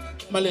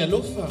 ma le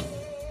alofa,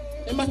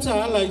 e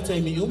mataala i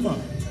taimi uma.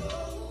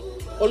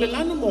 O le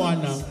lanu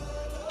moana,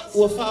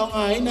 ua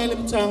whaonga aina le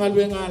mtanga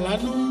luenga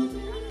lanu,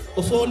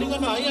 o fōlinga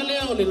vaia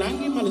lea o le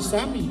langi ma le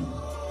sami.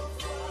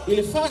 I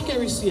le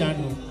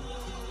whakerisiano,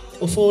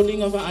 o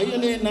fōlinga vaia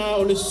lea na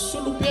o le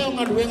sulupeo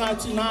ngā luenga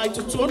atina i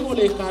tutonu o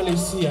le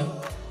EKALESIA.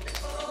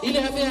 I le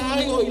ave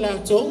ai o i la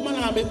tau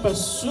mana me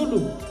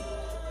pasulu,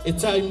 e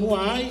tai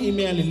mua ai i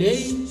mea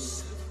lelei,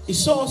 I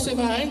so se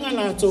vaenga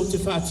la tau te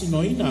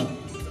FAATINO ina.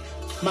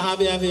 Ma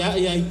ave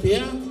ai ai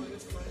pea.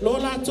 Lo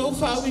la tau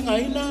whaawinga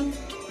ina.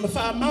 Ma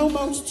wha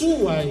mau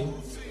tutu ai.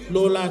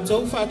 Lo la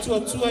tau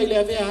whaatua i le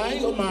ave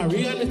ai o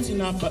Maria le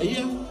tina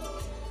paia.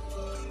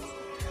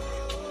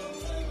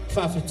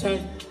 Whaafetai.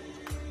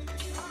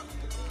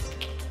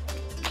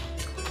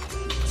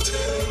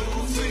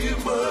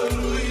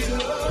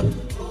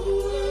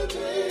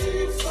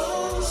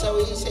 Sau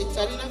I se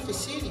tari na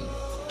fesiri.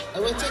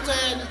 Awe teta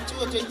ya ni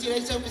tua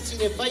 29 sa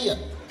fesiri paia.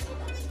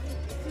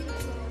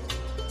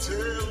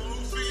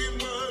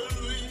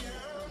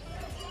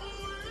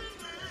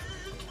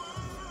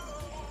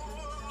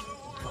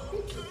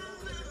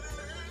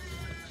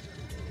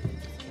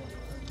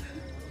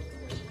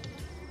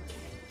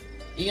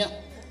 Ia,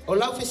 o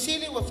lau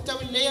fesiri wa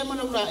fitawi lea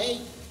mana ura ei.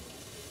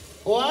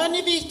 O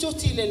ani vi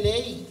tuti le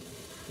lei.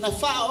 Na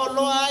wha o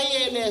loa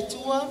ai e le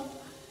atua.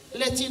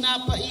 Le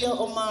tina pa ia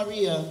o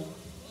Maria.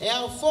 E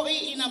au foi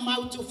ina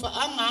mautu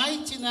whaanga ai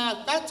tina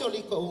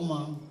katoliko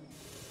uma.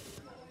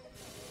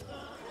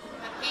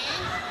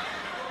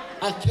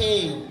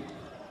 Ake.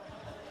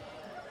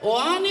 O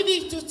ane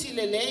vi tuti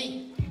le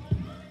lei.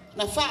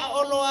 Na wha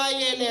o loa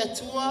ai e le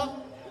atua.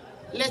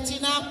 Le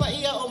tina pa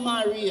ia o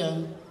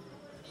Maria.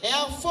 E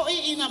au foi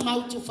ina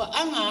mautu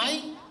whaanga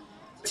ai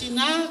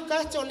tina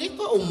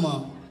katoliko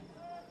uma.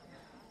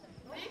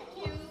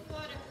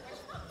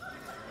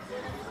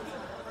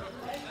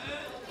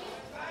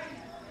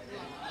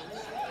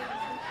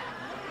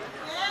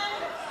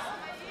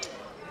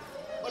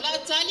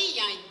 Tali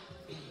yai.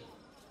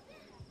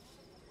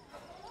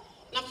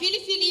 Na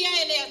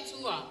filifilia ele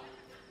atua.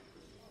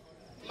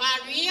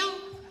 Maria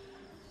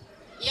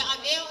ya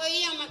aveo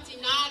ia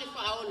matinari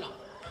faola.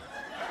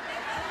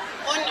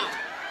 Ona.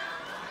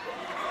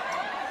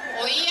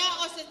 O ia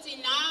o se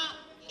tina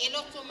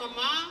eloto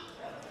mama.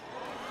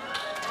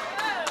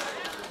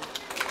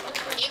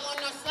 E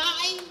ono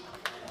sai.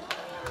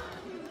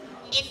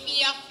 E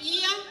fia.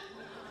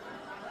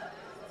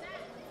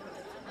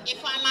 E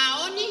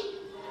famaoni.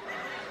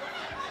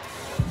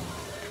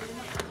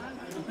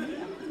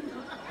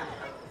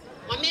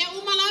 Mame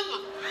uma lava.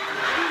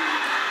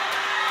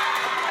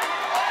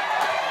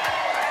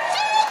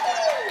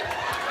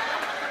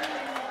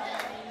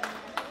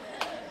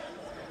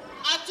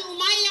 Atu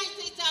mai ai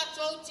te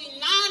tātou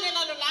tinale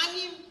la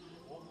lolangi.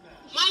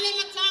 Male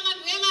matanga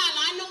luenga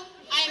alano.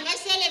 Ai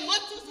mesele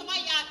motu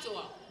Savaii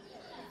atua.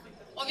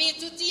 O vi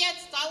tutia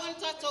tawan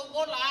tātou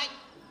wolai.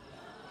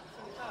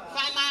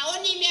 Whai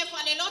maoni me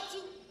whale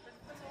lotu.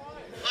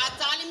 A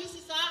tali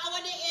misisa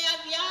awane e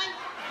aviai.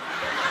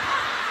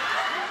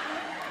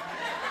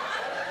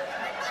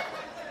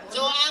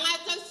 So anga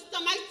tau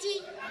sitamaiti.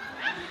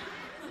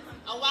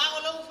 Awa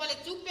olo ufale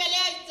tupele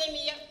ai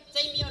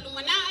teimi o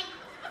lumanai.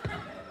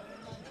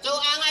 So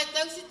anga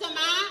tau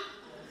sitama.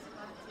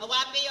 Awa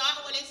peo a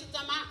wale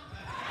sitama.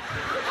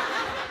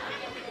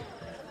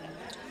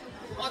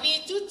 O vi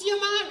tutia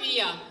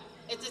Maria.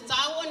 E te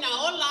tau na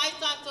o lai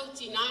tātou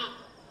tina.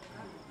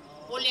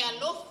 O le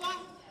alofa.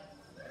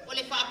 O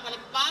le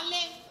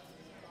whaapale.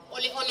 O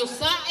le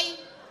onosai.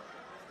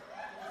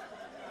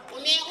 O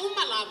me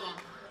umalava.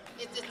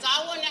 E te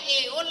tawana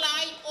e o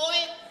lai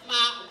oe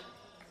mao.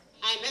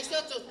 Ai mese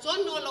o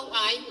tono lo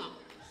ainga.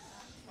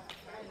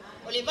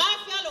 O le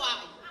wafi alo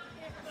ai.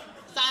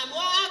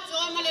 Samoa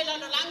atoa ma le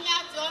lalolangi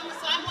atoa ma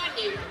Samoa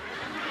ni.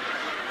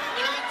 O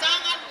le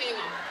matanga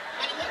luenga.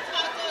 Mani motu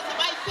atoa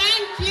Savaii.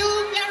 Thank you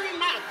very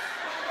much.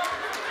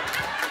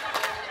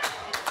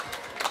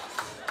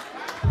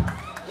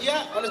 Ia,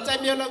 o le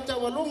taimi o lau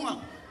taualunga.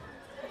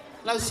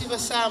 Lau siva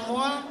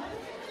Samoa.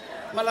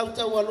 Ma lau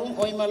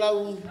taualunga. Oi ma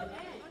lau...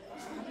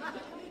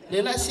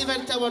 Lela siva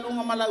le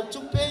taualunga ma lau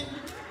tupe.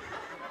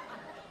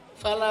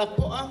 Fala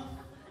poa.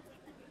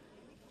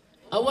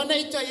 Awana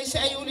ita yese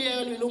ai uli e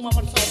uli lunga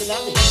ma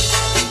whabilale.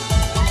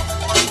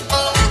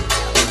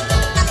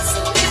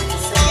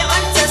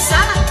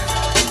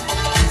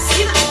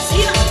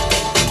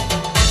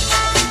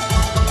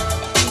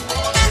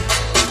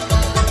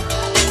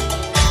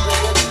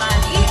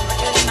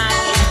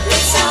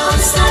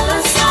 Salsa,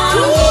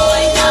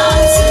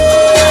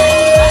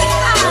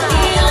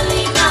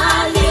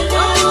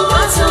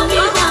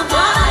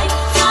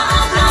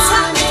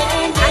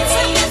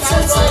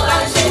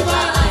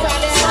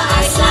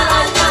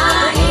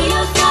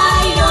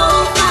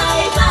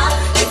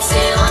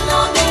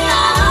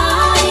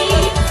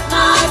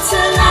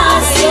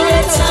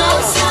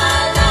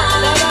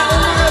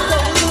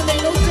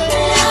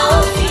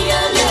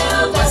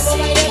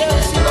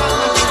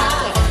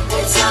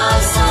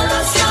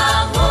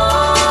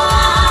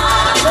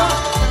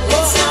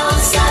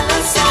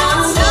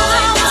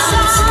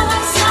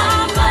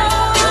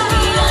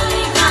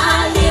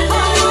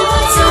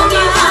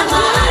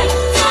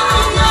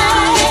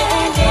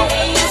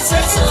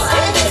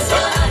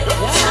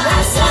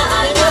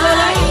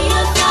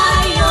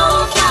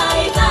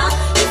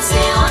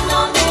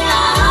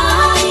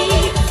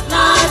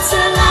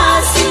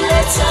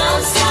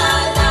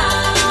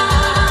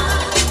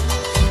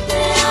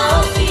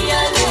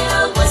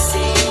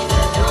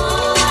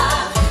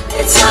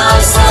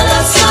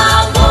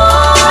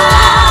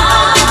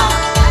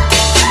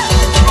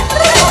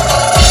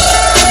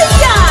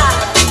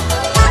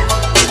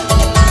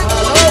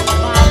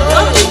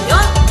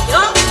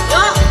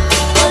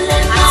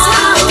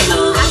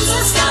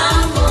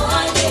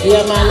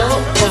 Ia malo,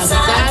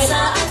 pakai.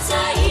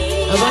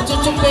 Abatu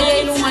tupe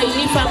ia ilu mai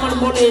ifa mal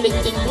mole le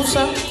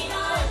tingusa.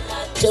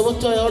 Se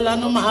voto e ola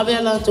no ma ave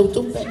ala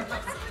tupe.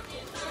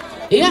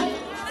 Ia.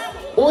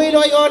 Ui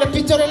roi o le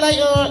pitore lai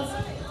o.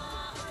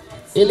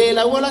 Ele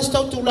la wala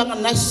stau tulanga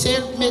na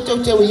sel me tau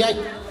te uiai.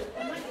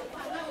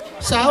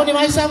 Sao ni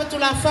mai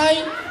SAFOTULAFAI.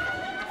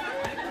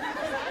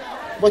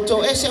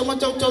 Boto ese o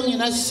matau tau ni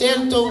na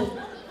sel tau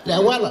le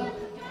wala.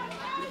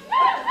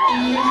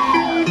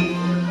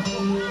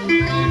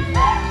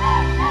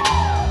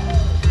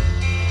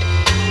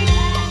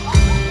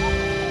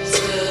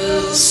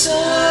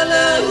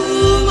 Tausala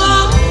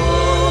umau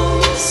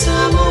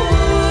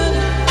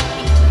samona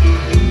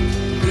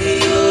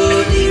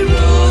Bioli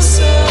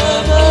rosa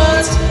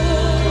bata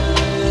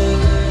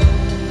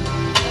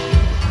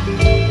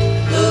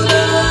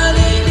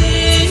Lolale li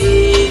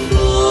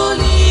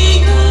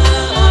foliga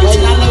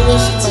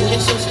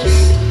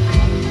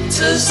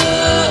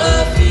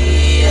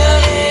Tasafia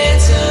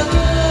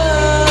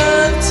etamata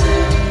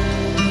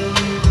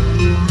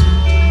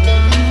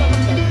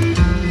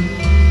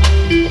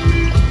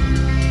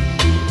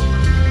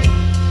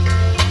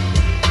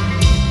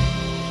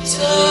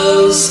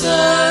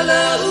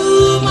Tausala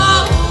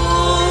umau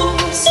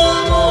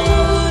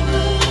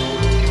samona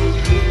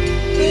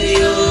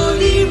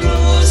Bioli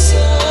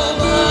rosa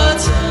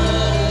bata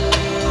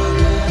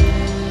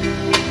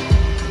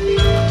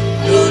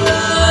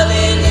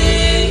Lolale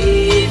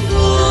li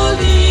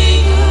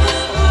foliga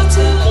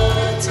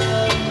atata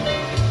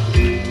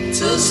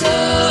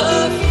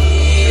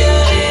Tasafia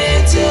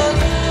etamata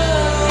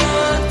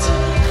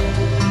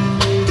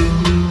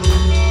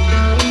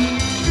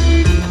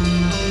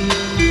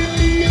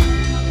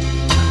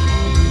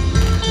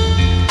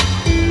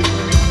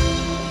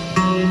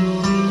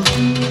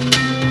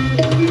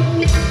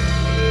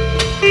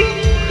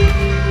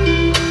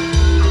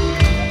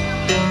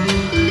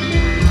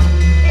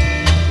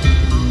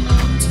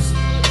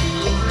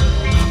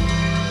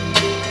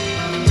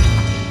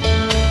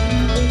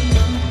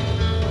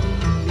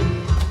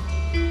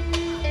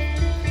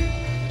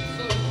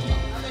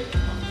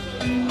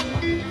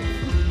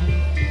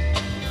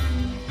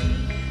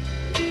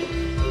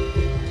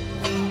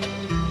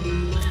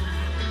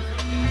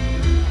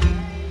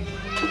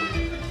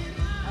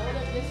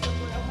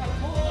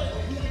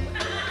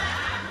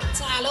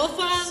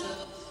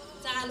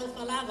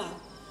Talofa lava.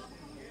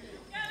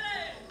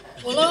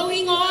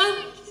 Following on,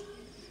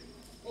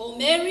 O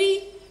Mary,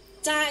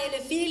 Ta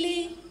Elefili,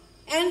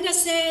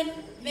 Anderson,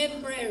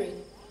 Membrary.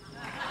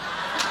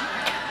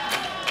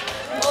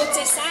 O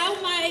te sao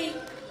mai,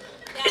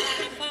 ya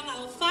fanga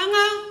o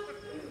fanga,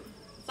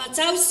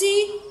 Fatausi,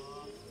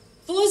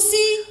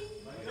 Fusi,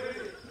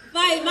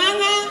 Vai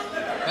manga,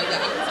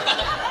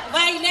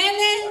 Vai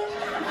lele,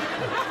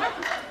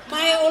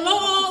 Mai olo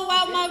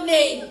wa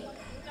maunei.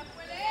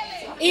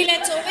 Ile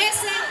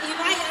towesa I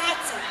vai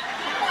ata.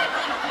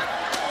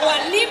 Ua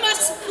lima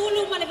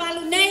sepulu ma le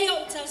walu nei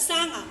o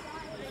tausanga.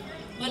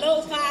 Ma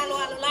lo whaalo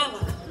alo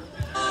lava.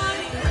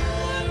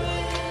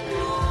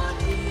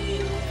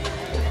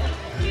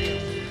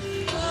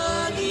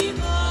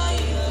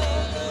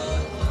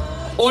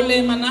 O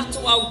le manatu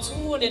au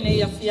tu o le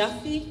nei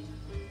afiafi.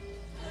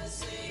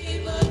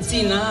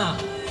 Tina.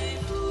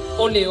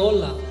 O le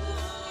ola.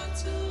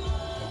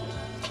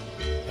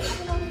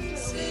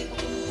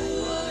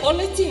 O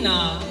le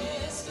tina,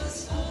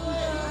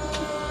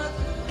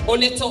 o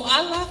le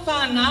toala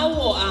whanau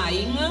o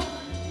ainga,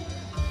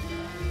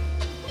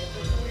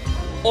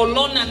 o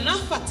lona na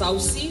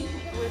Fatausi,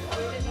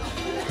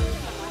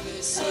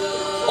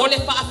 o le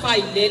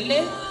whaafai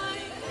lele,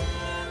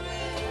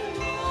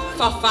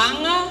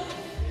 whawhanga,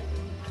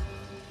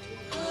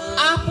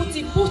 a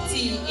puti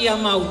puti I a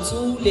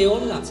mautu le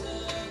ola.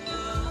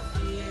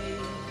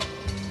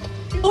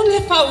 O le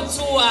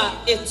whautua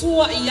e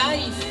tua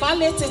iai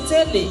whale te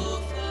tele,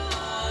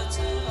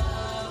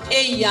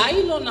 e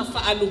iai lona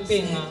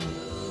whaalupenga.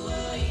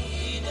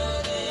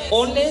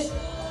 Ole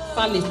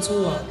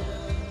whaletua.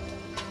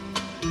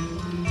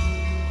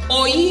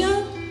 O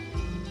ia,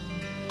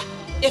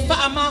 e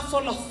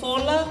whaamafola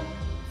fola,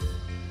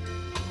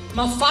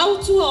 ma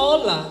whautua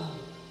ola,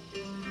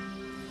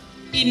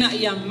 ina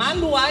ia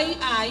malu ai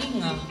a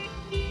inga.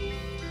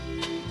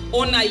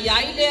 Ona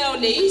iai lea o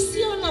le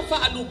isi o na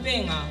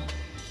whaalupenga.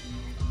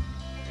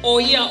 O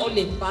ia o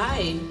le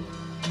pae,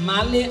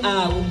 male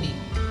a uli.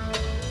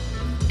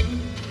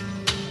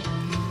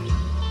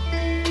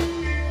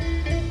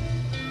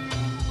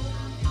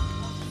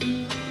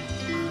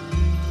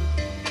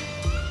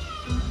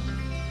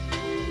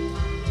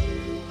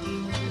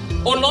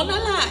 O lona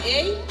la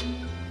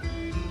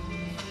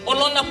o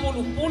lona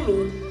pulu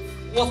pulu,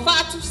 ua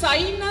whaatu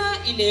saina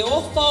I le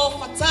ofa o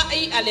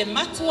whatai a le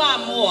matua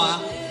moa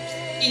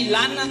I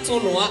lana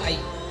tolo ai.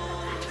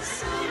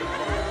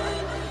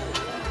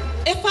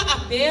 E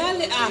whaapea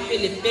le a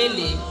pele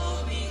pele,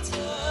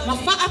 ma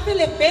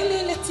whaapele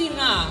pele le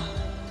tinga,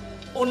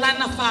 o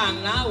lana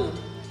whanau,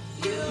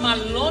 ma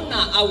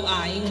lona au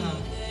ainga.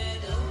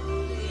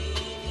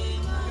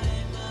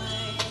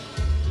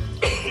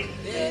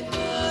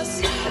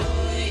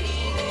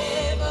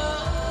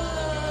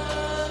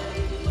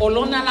 O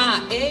lona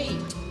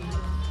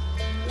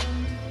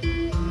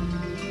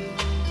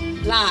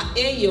la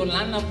ei o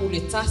lana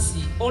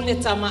puletasi o le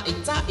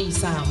tamaʻitaʻi i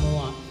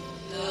Samoa.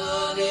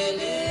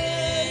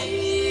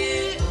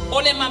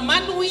 O le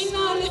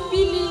mamanuina o le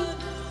pili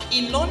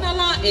i lona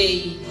la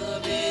ei.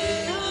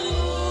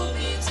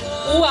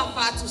 Ua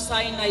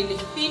faatusaina i le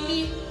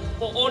pili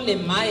po o le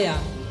maia.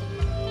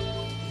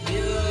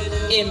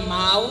 E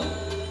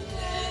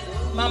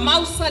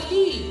mamau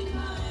sali.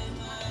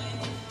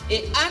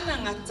 E ana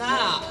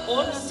ngata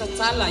ona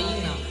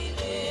tatalaina.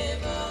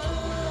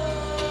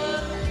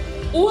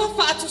 Ua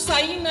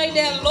faatusaina i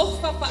le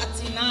alofa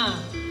faatina.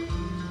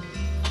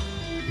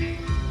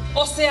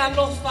 O se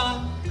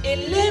alofa e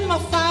le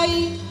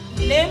mafai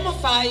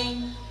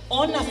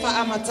ona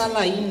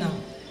faamatalaina.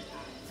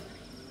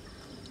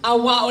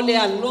 Awa o le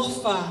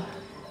alofa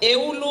e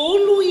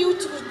ulu i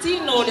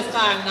utukutino o le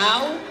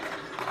whanau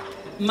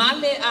ma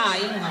le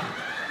ainga.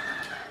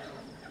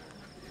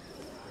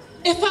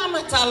 E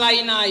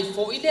whaamatalaina ai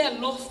fo i le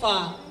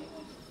alofa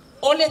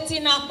o le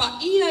tinapa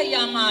ia i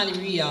a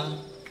Maliria.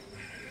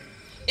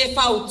 E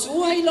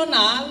whautua i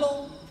lona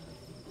alo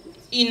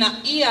ina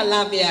ia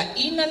lavea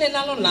ina le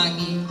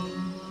lalolangi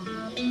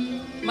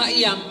ma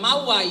ia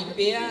maua i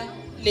pea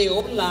le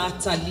ola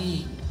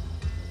atali.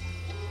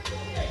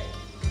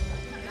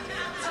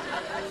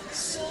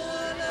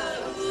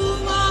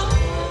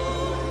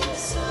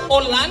 O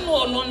lanu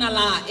o lona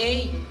la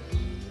ei.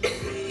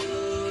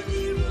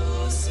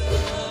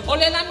 O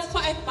le lanu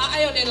pae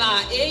o le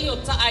la ei o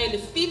taa e le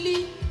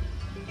fili.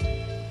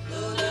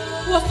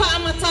 Ua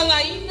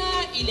whaamatalaina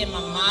i le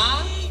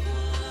mama.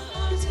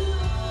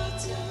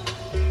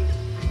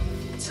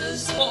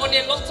 O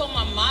le loto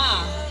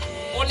mama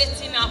o le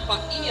tinapa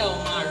ia o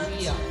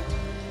Maria.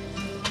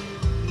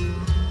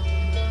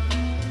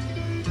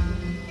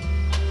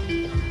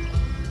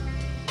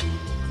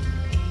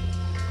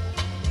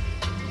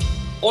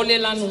 O le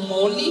lanu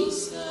moli.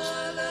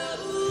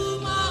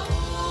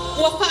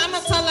 Ua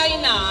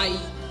whaamatalaina ai.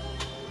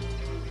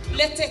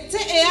 Le te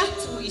e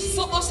atu i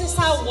so o se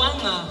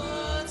sauanga.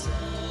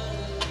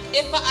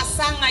 E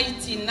whaasanga i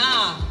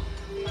tina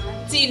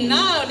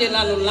o le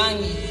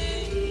lalolangi.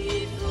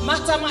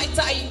 Mata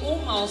maita i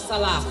uma o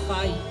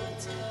salafai.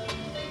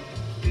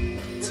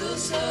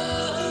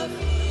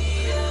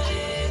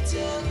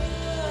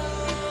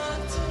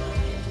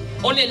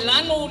 O le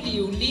lano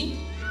uliuli.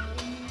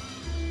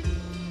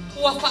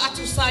 Ua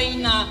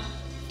whaatusaina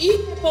i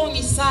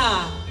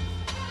pongisa.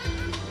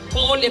 Po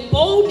o le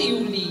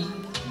pouliuli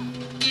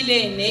i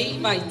le nei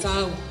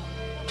vaitau.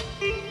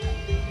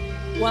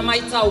 Ua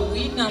maitau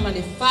wina ma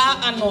le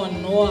wha anoa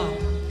noa.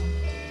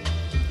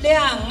 Le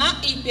anga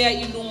i pea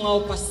i lunga o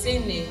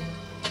pasene.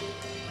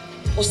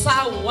 O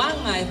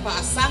sauanga e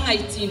whaasanga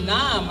i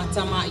tina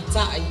matama i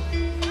tai.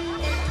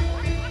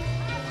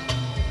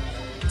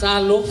 Tā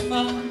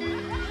lofa.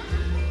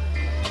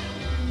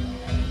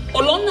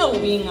 O lona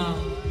winga.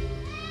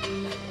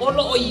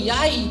 Olo o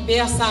iai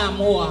pea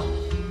Samoa.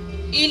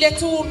 I le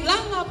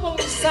tūlanga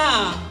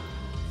pongisa.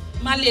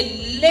 Ma le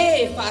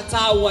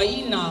whaataua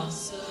ina.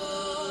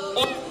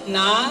 O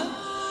na.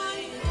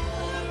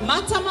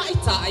 Matama i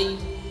tai.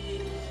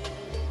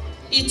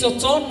 I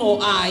totono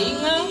a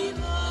inga.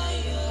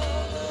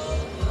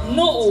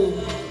 No.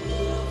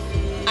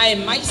 Ai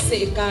mai se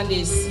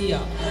EKALESIA.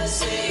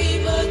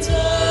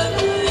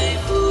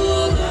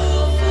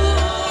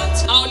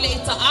 Ao le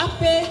ita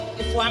ape.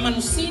 E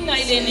fuamanusina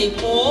i le nei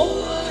po.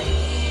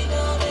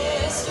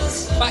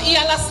 Pa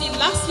ia lasi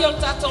o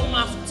tato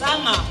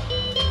Mafutaga.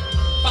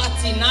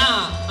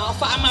 Faatina. Ao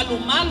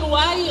faamalu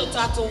ai o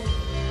tato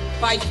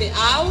Paife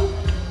au.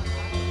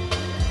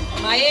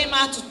 Ma e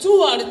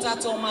matutua o le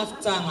tato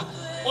Mafutaga.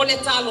 O le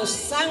talo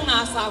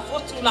sanga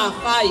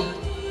SAFOTULAFAI.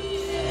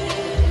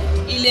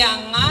 I le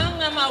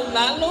anganga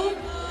maulalo.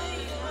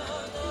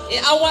 E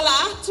awala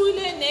atu i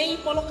le nei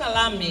polo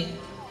kalame.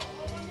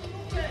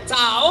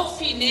 Ta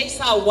ofi nei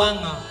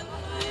sawanga.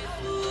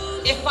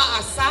 E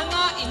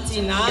whaasanga i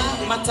tina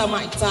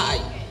matama i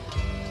tai.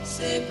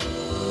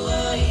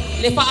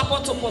 Le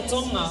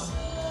whaapotopotonga.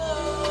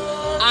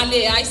 A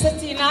le ai se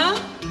tina.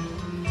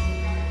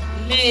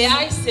 Le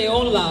ai se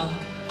ola.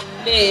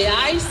 Le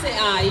ai se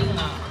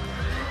ainga.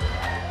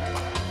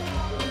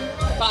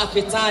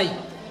 Whaapetai.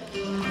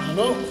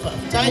 Alo,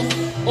 whaapetai.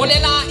 O le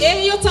la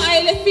e o ta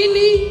e le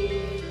fili.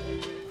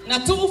 Na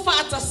tuu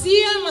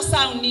whaatasia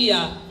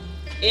masaunia.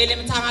 E le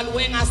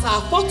mtangaluenga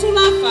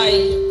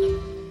SAFOTULAFAI.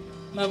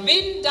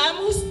 Mavin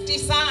Damus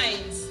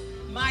Designs.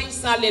 Mai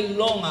sa le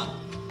longa.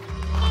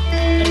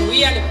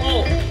 Nuia le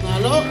po.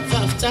 Alo,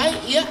 whaapetai,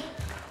 ia.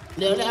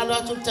 Leo le alo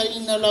atu ta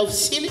ina lau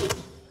sili.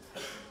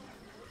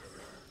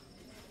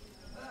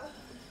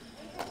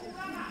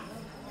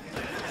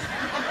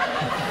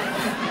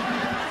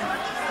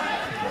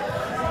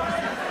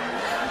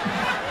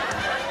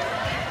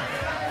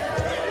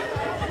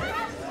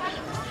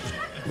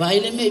 Vai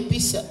le me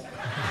pisa.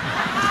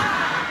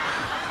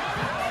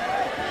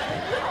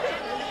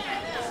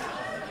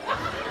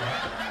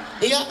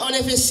 Ia o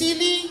le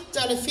fesili,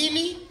 ta le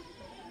fili.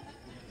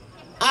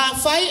 A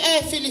fai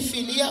e fili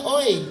filia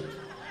oi.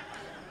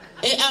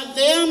 E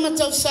avea ma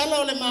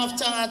tausala o le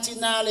Mafutaga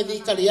tina le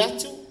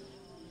Vikaliatu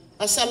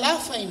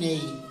Savaii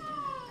nei.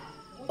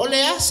 O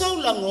le asa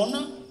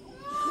ulangona,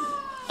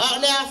 a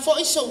le a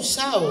fo'i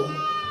sousao,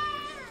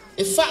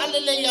 e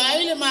whaalele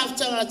ai le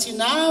Mafutaga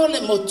tina o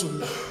le motu.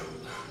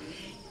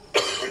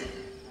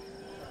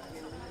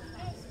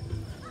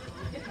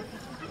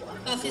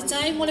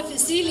 Pawhetai mo le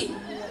fesili.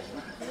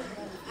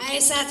 Ai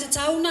sa te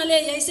tauna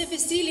le ia se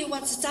fesili wa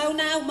te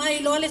tauna au mai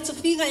lo le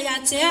tufinga ia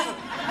tea.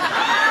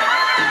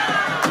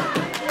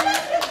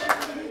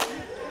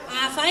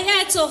 A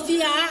whaia e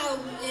tofia au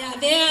e a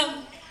vea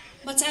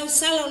matau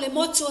sala o le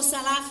motu o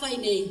salafai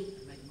nei.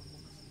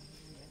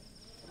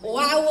 O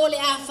au o le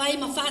a whai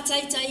ma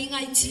whātai ta inga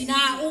i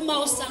tina uma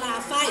o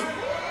salafai.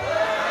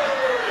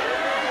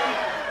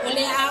 O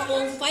le a o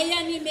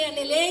whaia ni mea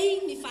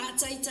lelei, ni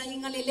whātai ta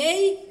inga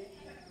lelei.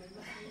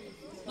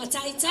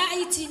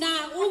 Mataitai tina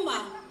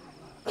uma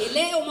e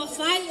le o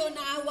mawhai o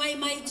na awai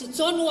mai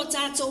tutonu o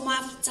tātou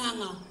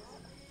Mafutaga.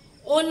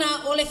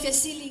 Ona o le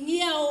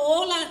fesilingia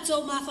o ola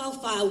tō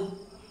mawhauwhau.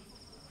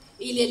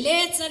 I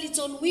le tali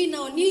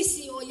tonuina o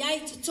nisi o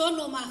iai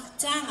tutonu o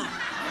Mafutaga.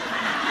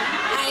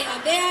 Ai a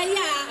bea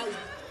ia au.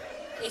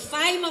 E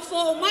whai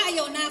mawho o mai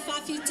o nā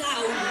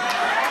whawhitau.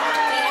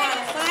 E a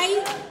whai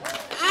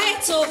ai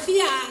tō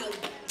fia au.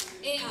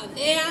 E a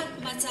bea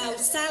matau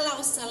sala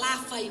o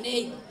salafai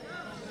nei.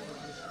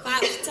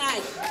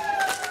 Whaafitai.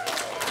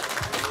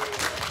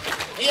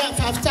 Ia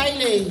whaafitai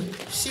le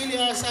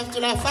Silia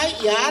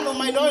SAFOTULAFAI ia alo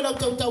mai loi lau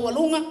tau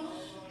taualunga.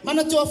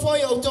 Mana tua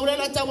foi au tau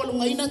lela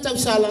taualunga ina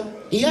tausala.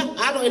 Ia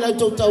alo e lau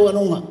tau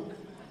taualunga.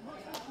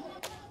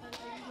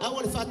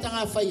 Awa le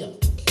whaatanga whaia.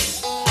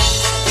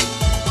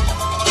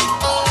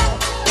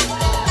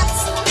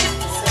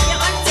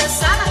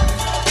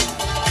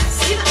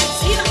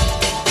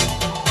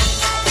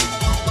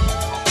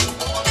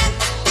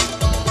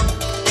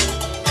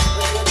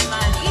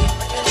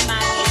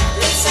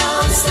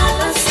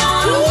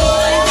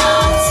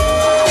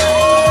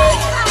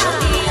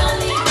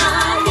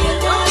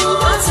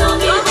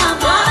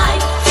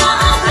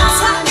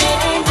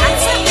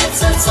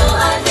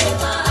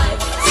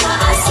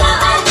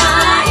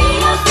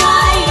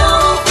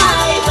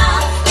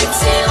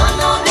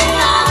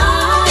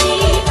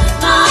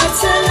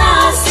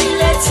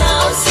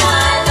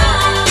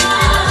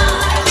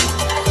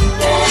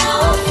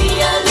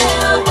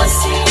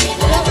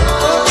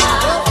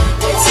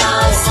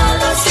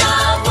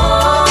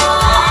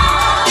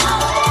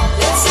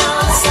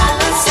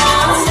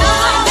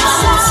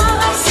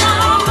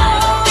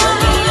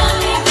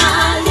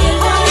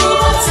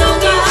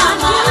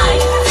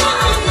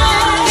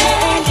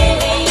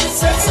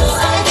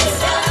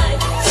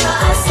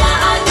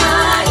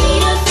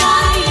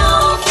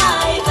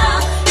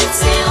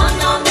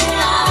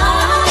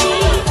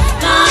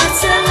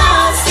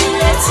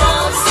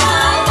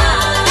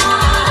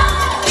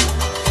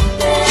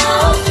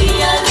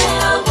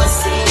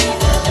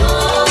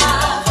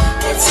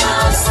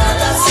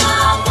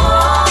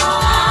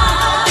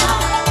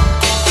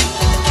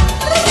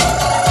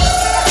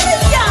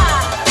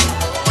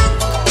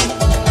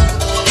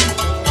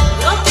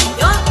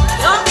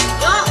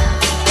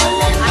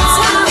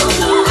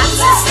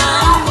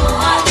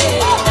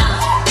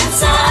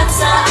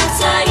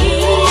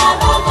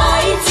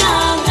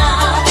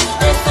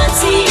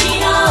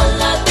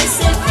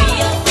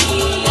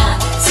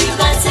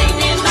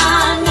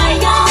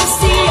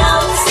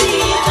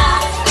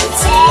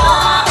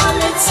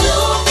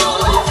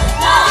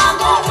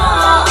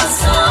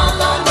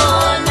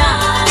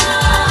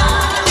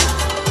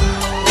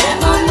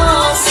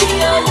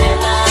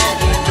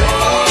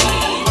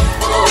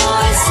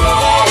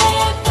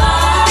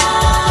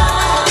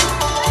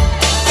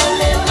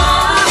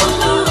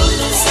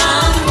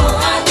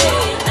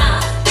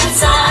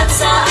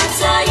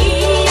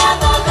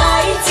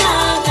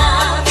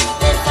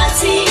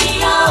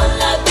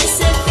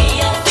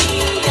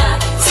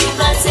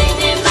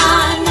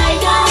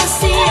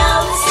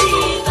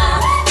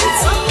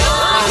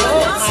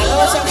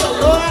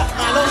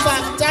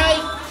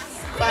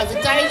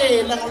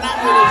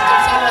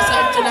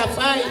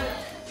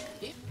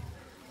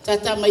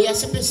 Tata maya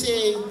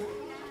sepese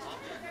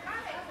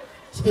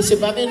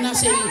babe na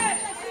se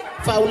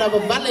faula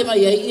vale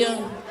maya ia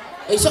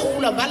e so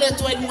ula vale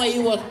to ai mai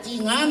wa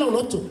kingano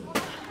loto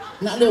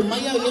na le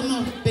maya ia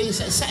ma pe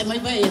sa mai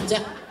vai ja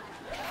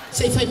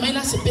se fai mai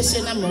la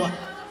sepese na moa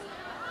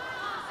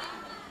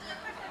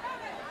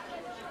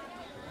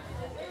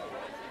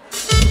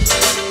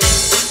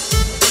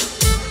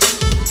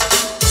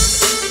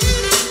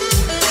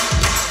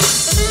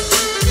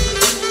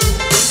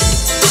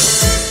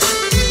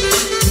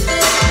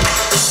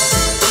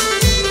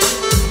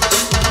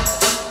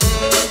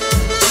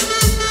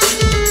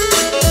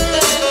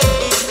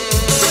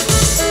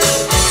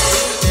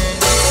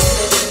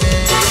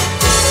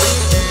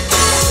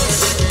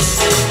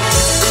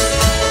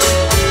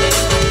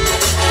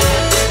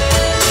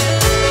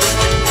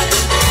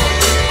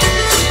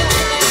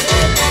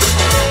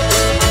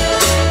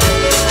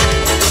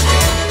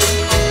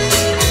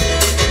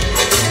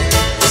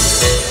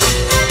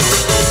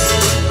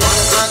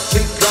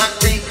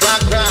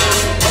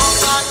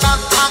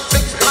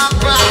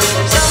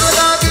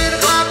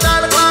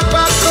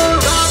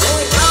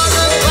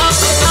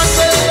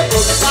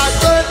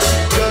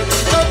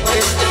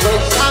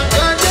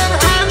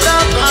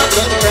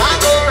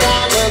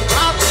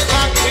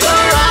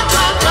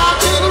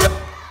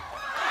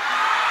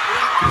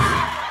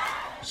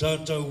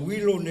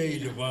wilo nei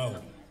le vau.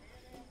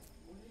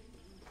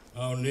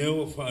 Ao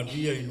neo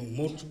whaalia inu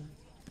motu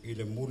i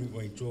le muri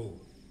mai tō.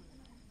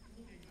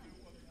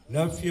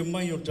 Nā fia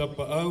mai o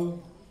tapa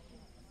au,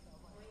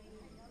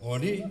 o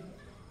ni.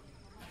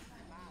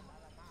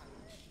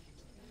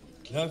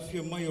 Nā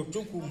fia mai o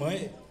tuku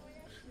mai.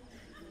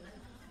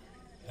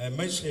 E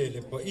mai se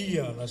le pa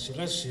ia na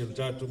silasi o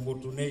tātu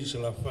motu nei se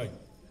la whai.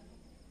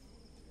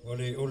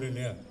 Ole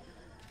nea.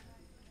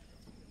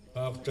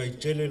 Pāwhtai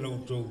tele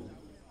lau tō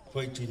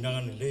whai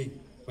tinane lei,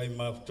 whai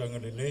mawhtanga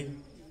le lei.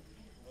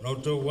 Lau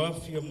tō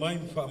wāwhia mai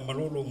mwha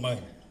malolo mai.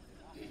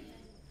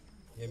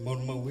 E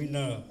mon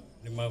mawina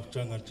le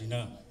mawhtanga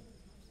tina.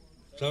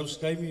 Tau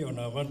staimi o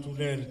nā wantu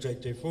lea le tai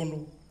te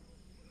whono,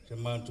 te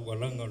mātu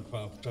alanga o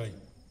whāwhtai.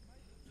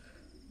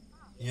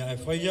 Ia e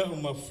whaia o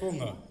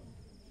mawhonga,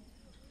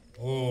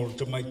 o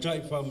te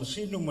maitai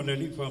whamasino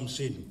maneli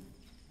whamasino.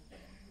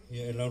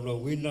 Ia e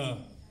laulawina,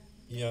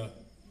 ia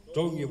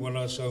tongi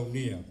wala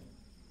saunia,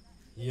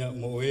 ia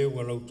mo e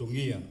walau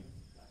tungia.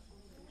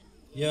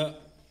 Ia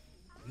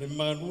le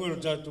manua le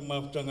tatu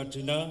mawhtanga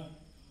tina,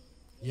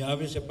 ia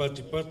ave se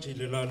pati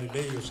le lale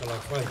lei o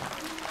salafai.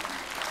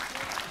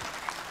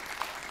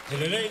 E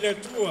le lei le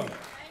tua,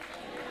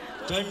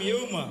 taimi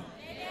uma,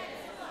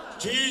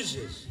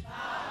 Jesus,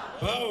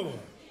 power.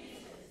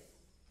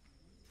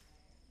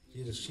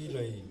 Tira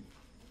sila i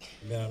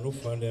me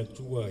alofa le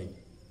atua i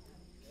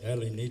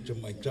ele nei te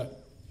maita.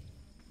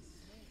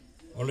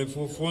 O le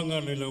fuafuanga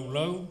le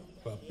laulau,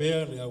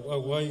 whapea le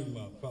awai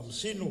ma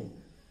whamasino,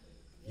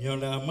 ia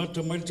le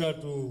amata mai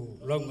tatu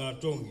lau ngā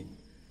tongi,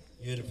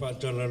 ia le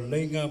whaatala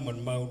leinga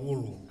man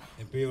maurulu,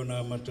 e peo na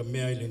amata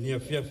mea i le nia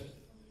fiafi.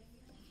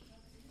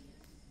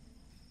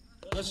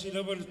 Kasi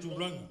lava le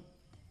tūranga,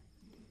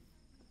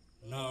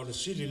 nā o le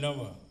sili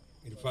lava,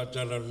 i le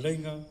whaatala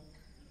leinga,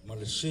 ma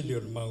le sili o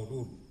le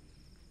maurulu.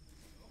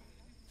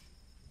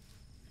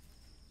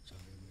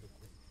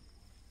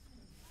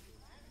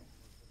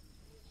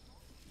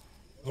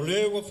 O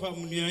le wa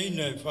whamunia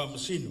ina e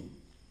whamasino.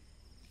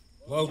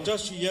 Wa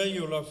utasi iai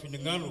o la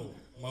whinengalo,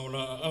 ma o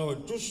la au e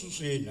tusu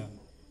se ina.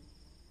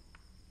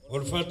 O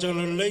le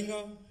whatala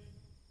lenga,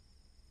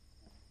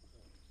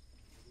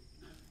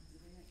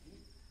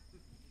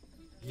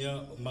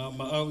 ia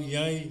ma au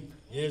iai,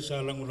 e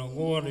sa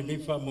langulangoa le nei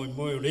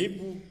whamoimoe o le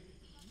ipu.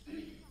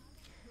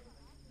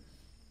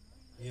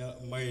 Ia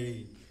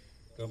mai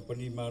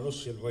kampani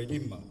marosi al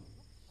wairima.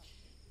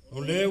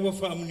 O le wa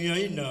whamunia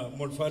ina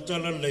mo le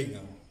whatala lenga.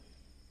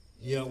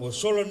 Ia wa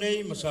solo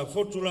nei ma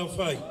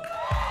SAFOTULAFAI.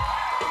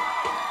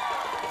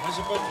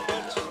 Nasa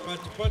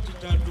pati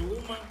tātu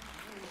uma.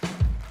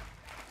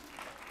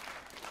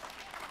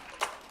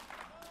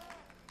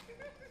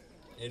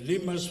 E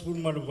lima spun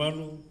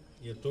maruvanu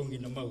ia tongi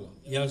na maua.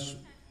 Ia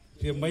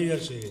pia maia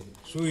se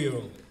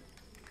suyo.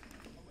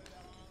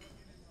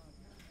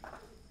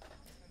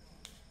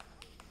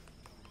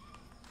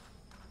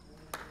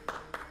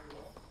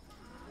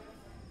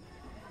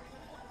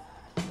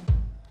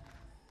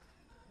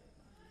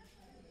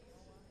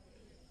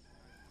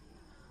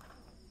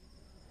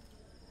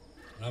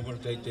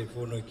 Nāmara tai te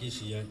whono i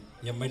kisi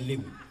ia mai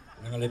limu,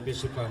 nanga le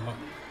pese whama.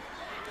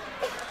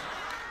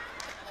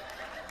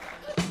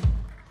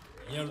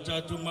 Ia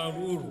tātu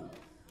maururu,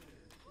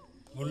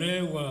 o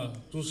lewa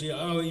tusi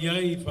au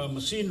iai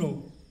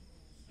whamasino,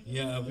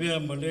 ia avea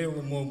ma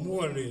lewa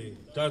mua le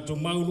tātu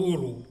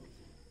maururu,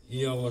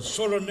 ia wa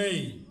solo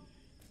nei,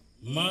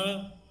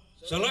 ma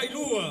salai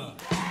lua.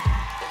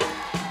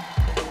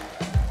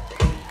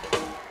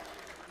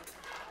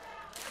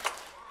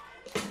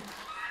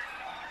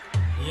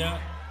 Ia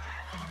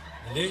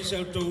lei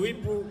sa tau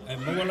ipu, e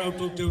mawala o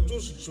tau teu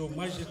tusi, so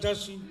mai se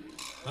tasi,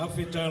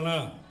 hawhi tā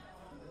la.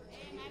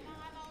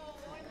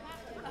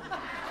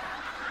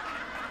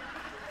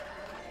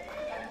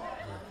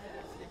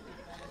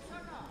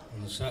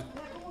 Ona sa.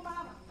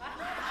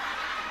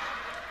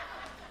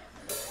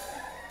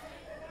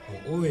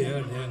 O oe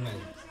a lea ngai.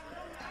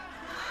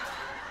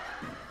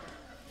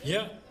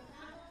 Ia,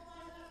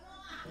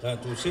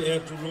 tātou se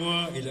ea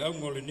tunoa, i le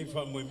aunga o le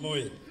nifa moe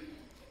moe.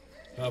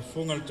 Ka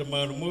fonga le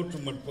tamaru motu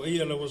ma po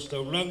ia la was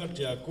taulanga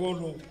te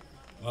akono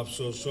ma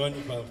so soani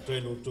pa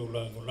telo to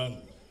lango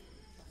lang.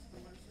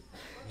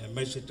 Ya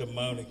mai se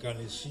tamaru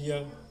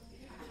EKALESIA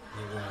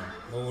e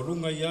wa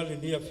runga ia le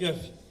nia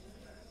fiafi.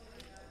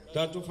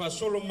 Tatu fa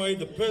solo mai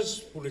the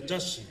pers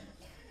puletasi.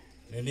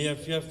 Le nia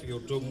fiafi o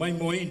to mai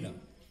moina.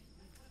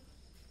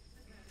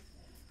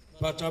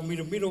 Pata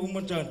mino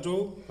uma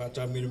tato,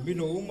 pata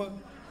mino uma.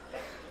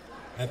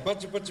 Ai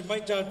pati mai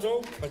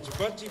tato,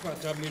 pati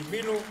pata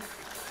mino.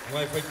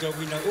 Wai pai tau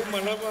wina uma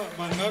lava,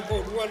 ma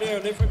ngako rua lea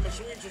lefe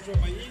masui so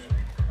mai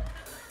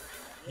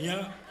i.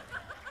 Ia,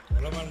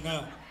 lama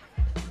ngā.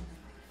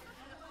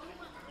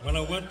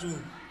 Mana watu,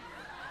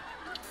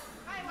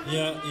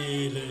 ia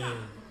i le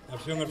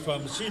awhionga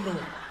whamasino.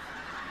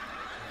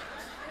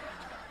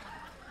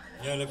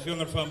 Ia le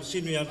awhionga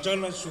whamasino i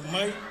antala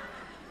sumai,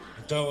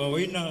 i tau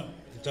awina,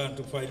 i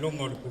tātu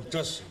whailonga o le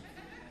puletasi.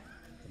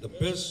 The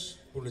best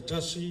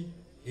puletasi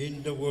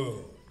in the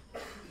world.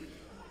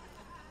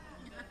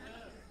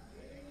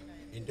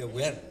 in the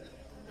world,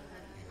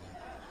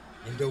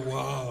 in the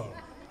world.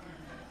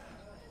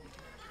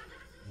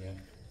 Yeah.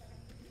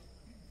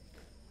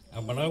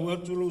 Amalawa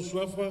tulo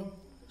swafa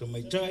to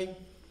mai tai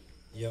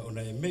ya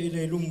ona e mei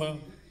le luma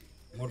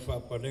mo fa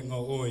palenga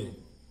oi.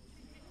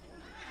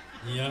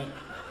 Ya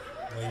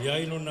mai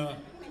ai lona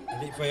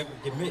le fa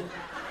ke me.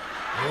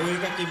 Oi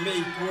ka ke me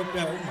ku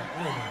pa uma.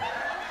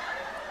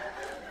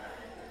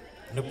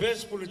 Na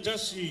best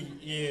politisi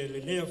e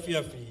le nea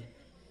fiafi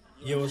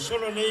e o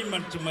solo nei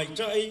man te mai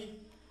tai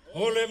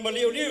ole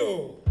malio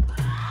lio.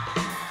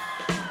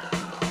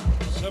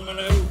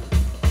 Samanau.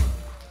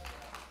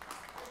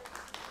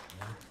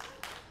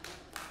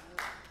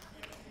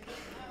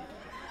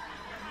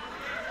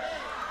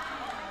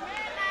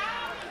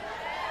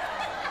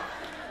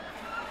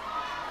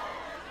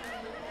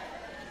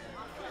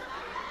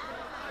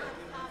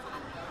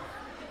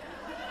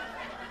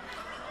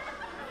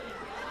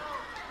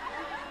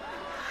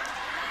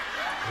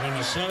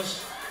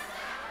 Sas,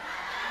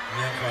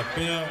 ya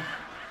papea,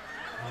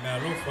 na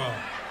lofa,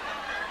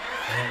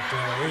 ya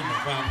taoi na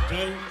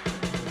famtai,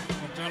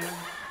 matala.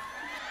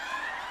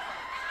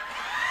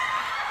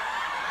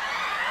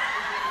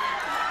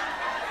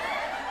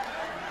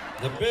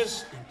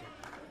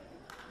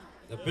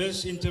 The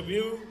best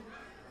interview,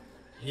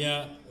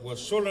 ya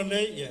was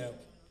solane, ya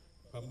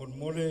pamon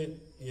mole,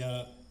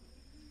 ya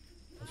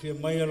fia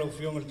maya lo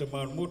fiong te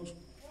marmut.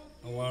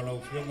 Awala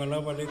ufiong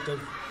alava le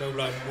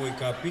taula moi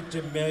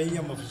kapite mea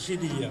ia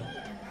mafisidia.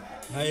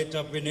 Na e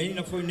tapene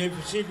ina foi nei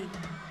fisidi.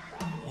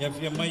 Ia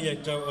fia mai e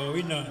tau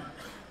awina.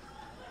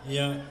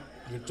 Ia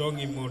le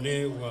tongi mo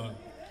le wa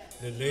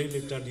le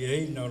le talia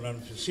ina o lan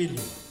fisidi.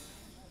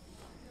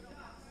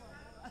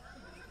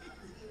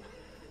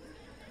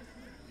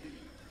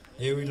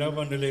 E ui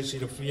lava na le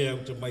sira fia au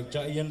te mai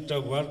tai an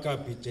tau wal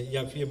kapite.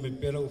 Ia fia me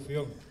pera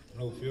ufiong.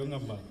 Na ufiong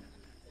ama.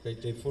 Kei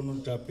te fono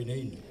tapene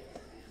ina.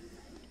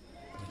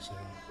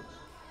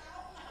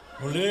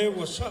 O le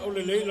wa sa o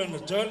le leila na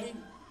tali,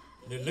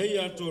 le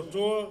leia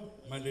toa,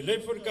 ma le lei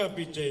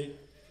kapite,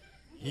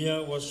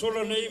 ia wa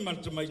sola nei ma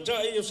te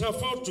maitai o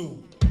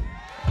SAFOTU.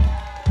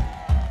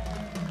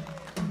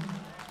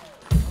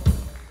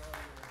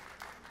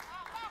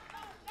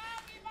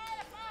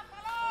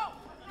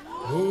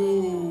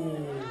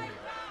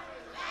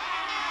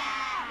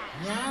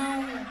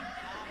 Nyau.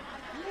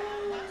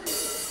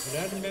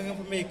 Ada mengang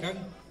pemekang.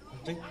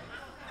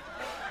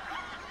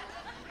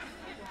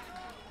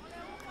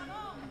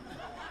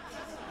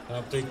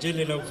 Te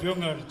tele la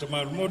fionga te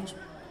marmot.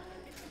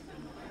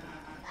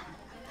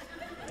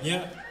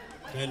 Ya,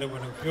 tele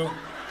la fiong.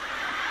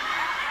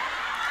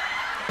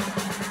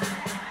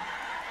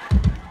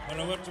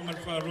 Mana watu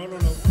malfa lolo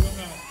la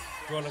fionga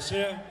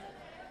KATOLIKO.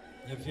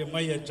 Ya fia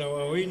mai e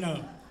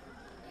Tauvaga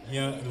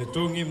ya le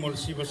tongi mo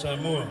siba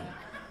Samoa.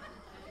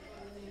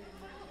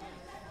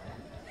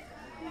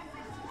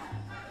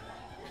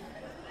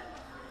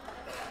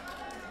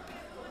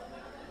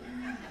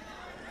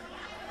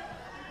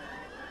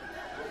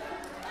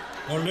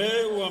 O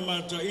le ua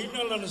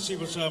mataina lana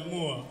siva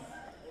Samoa,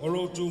 o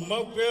lo tu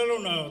mau pelo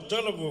na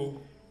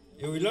talavo,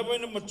 e o ilava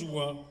ina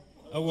matua,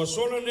 a ua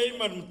sola nei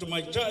man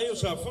tamaitai o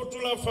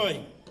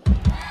SAFOTULAFAI.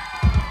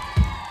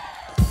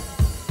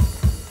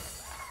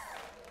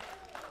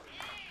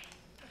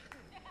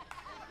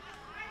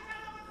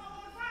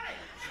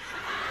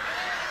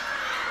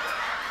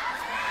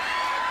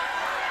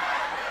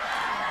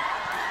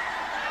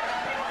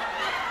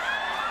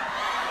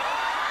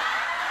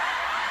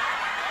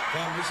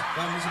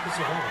 Vamos a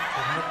empezar ahora.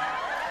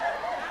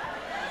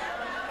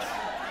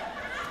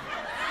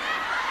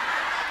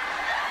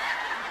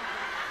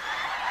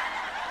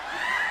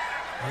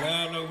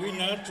 Hola, la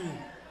winatu.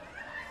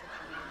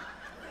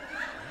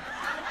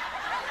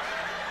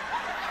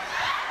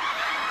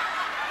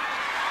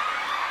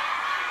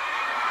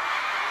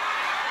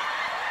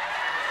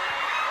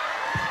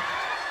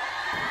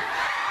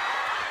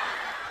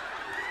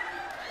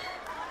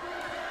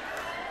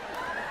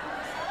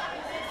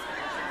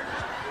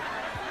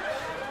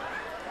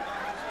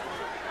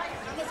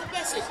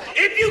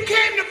 If you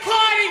came to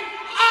party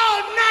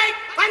all night,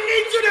 I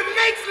need you to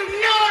make some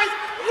noise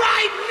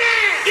right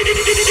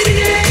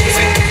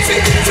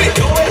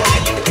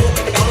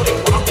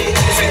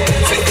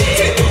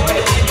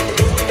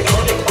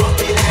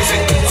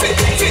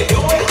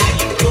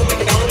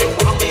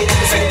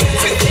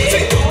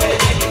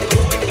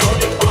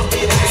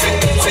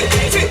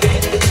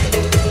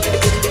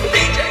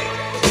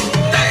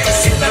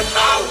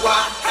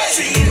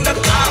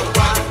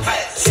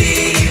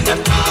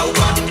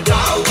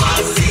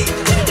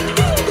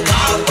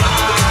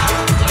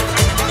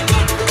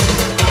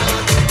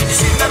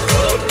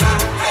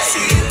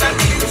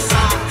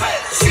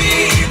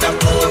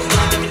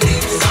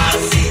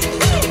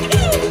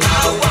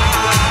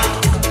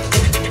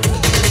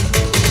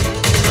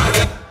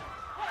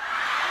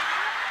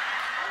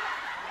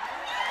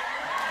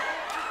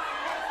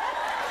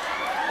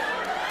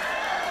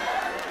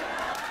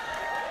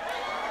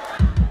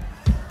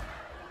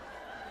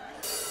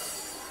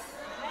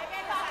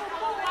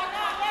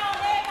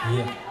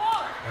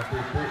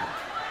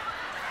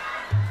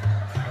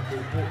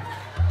po.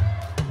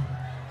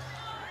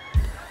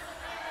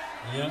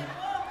 Ia,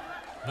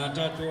 nā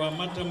tātou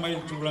amata mai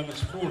le tūlanga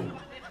sepulu.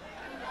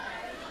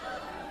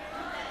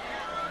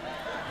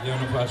 Ia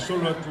na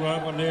whaasolo atu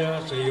awa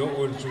lea se i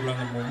o le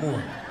tūlanga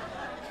mōmua.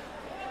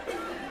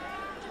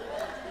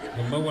 E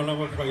maua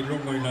lawa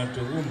whailongo i nā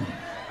te uma.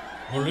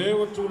 O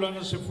leo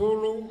tūlanga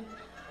sepulu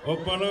o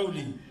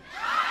Parauli.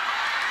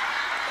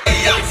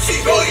 Ia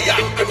sigoia,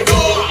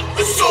 noa,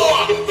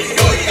 soa,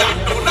 ioia,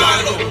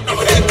 nonalo, no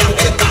heta,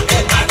 heta,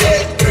 heta, he.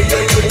 Ioia,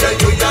 ioia,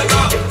 ioia, na.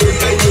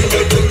 Ioia, ioia,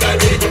 ioia,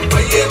 ne.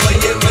 Maie,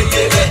 maie,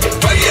 maie, ne.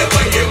 Maie,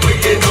 maie,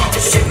 maie, no.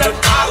 Sina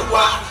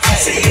tawa,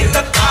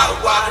 sina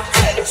tawa,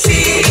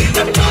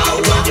 sina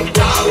tawa,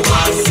 tawa,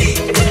 si.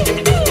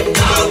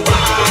 Tawa.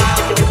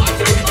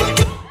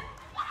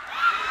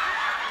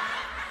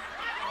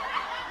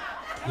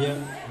 Ia,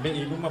 me i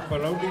luma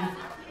Parauli.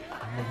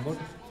 Momot.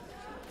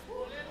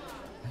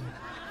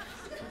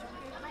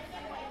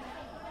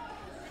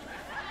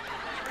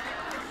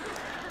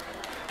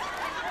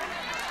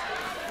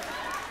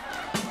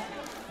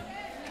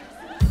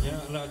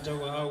 La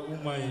tawa au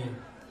umai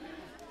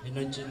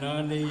ina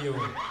tinane yo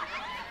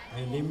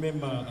e lime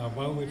ma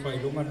avau e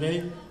whailunga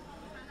nei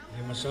e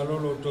masalo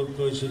lo tau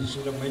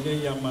sila mai le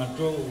ia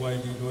mato wai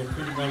li doa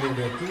pili ngalo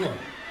le tua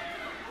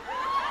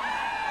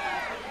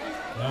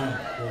na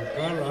ko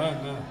kala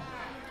nga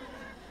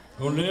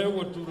o leo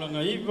o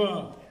tulanga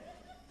iwa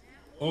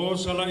o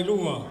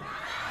salailua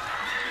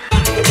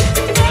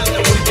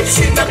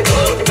Sina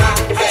kona,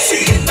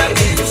 sina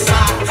nimsa,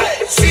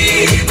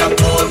 sina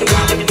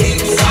kona,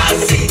 nimsa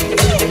si.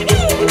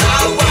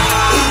 Tawa,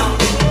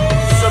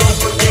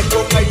 sarap ko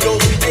kayo,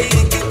 ay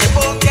kita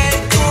po kay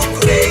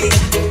kukurey,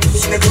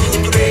 sina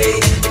kukurey.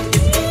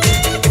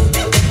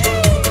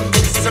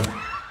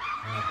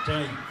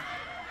 Atai,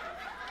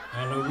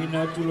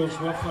 alawina tulo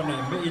swafana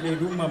me ile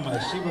ruma mai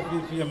siwa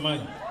pipia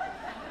mai.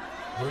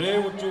 O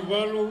leo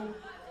tuvalu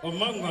o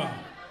manga.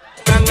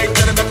 Nanay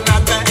taranang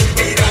nata,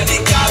 irani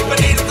ka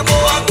panir ka mo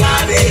ang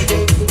ngari.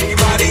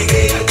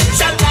 Ibarire,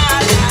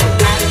 shalala,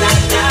 la la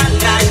la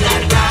la la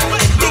la.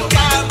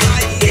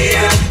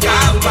 Ikamaya,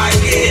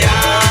 kamaya.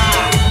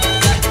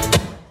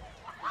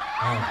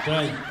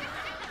 Atai.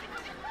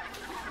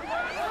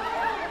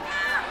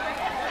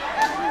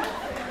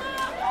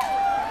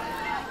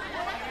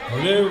 O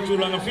leo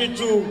tulanga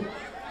fitu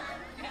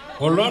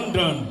o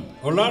London,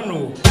 o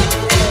Lano.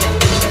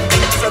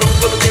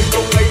 Sarupul ke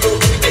po kayo,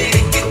 ay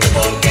kita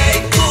po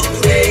kay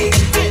kukurey,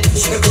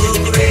 sina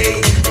kukurey.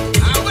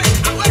 Away,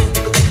 away.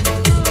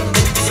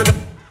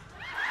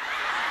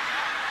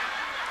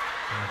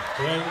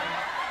 Atai.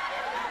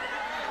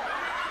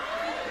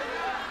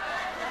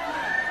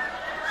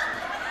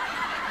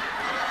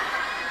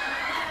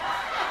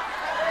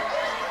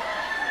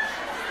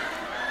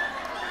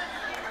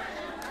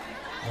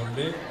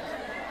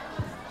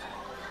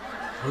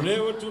 O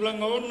leo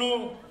tulanga ono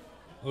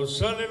o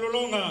sale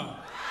lolonga.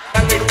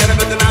 Nanay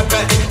taranang nata,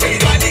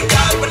 irani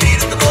ka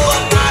panir ka mo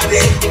ang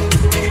ngari.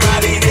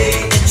 Ibarire,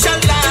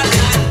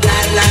 shalala, la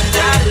la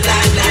la la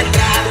la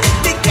la.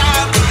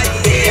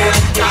 Ikamaya,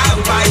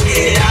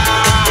 kamaya.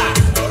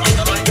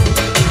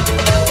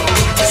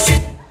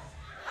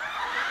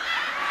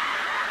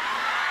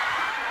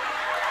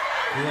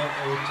 Ia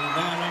o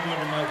tinana mo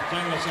na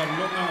Mafutaga sa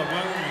longa o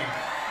vauna.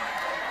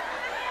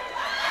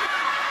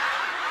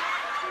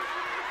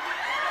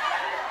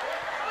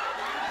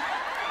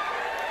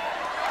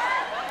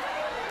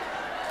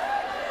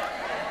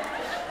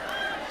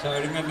 Sa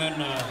ringangan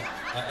na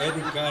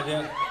Erika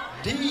dia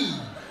di.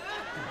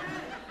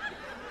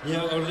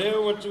 Ia o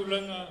leo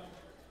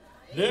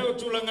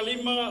tulanga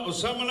lima o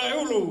Samala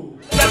Ulu.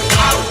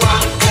 Tawa,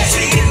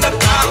 sina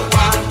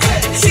tawa,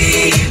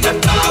 sina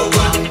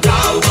tawa,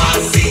 tawa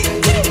si.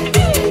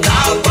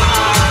 Tawa.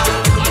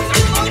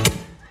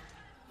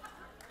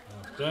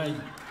 Atai.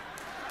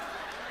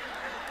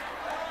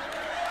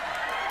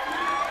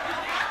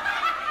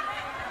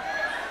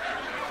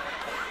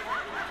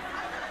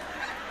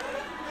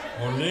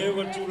 O leo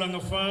tulanga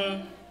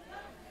fa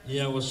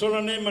ia o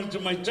sola nei mal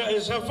mai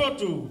tae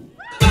SAFOTU.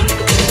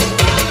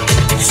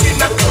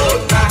 Sina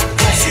kona,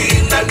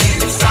 sina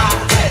nimsa,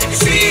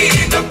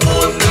 sina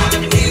kona,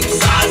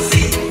 nimsa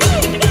si.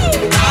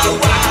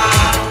 Tawa.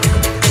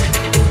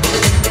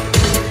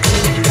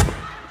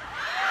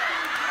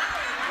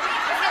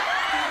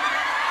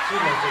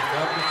 Sila se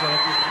kapu sa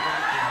hati.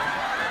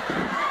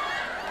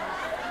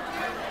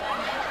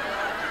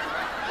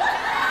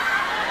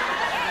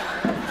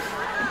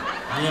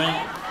 Ia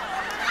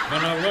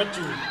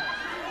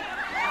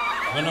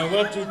mana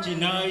watu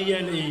tina ia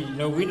le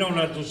na wina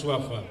na tu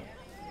swafa.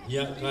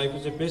 Ia kai ku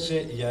se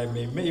pese ia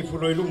me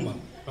fulo iluma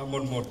pa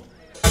mon mon.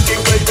 Ki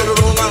vai ter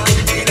roma,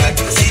 ira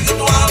tu sigo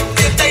tu am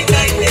te tai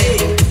nai nei,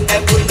 e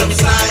pun them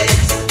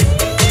sides.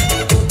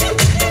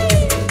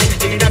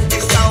 Ira ki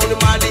sound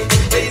mali,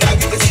 ira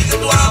ki sigo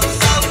tu am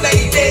sound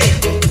nai nei,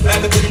 e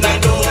me pun na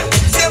do,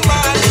 se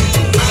mali,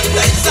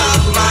 andai sa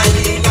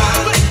mali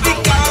na,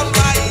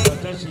 ikamai.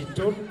 Patasi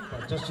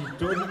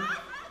ton,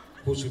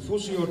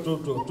 fusi o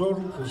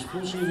toto,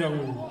 fusi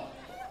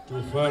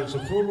Tufal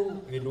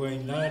sefulu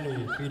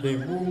eluainane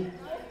filemu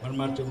man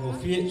mate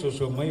ngofie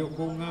so mai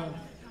okunga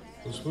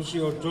kuskusi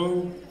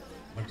oto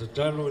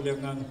matatalo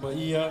lengang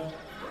paia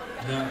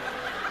ya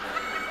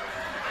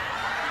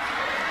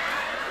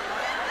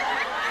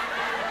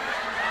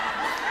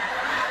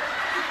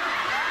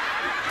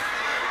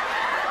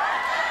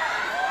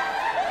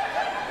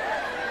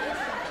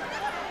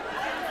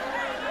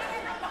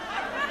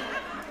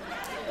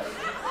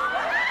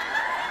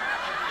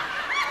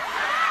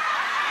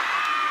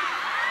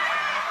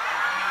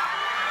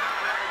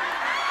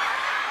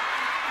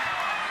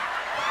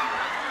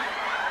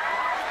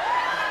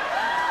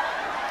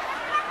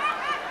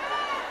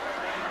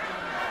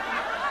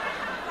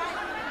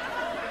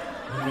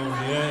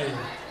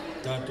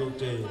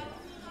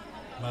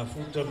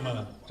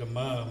Mafutaga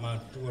tama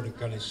matua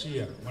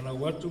EKALESIA mana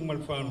watu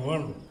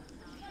malfanuanu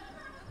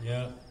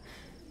ya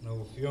na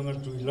ufionga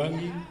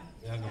tuilangi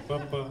ya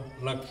ngapapa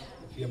laki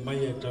fia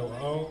maya tau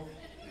au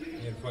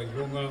ya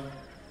failonga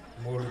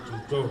mori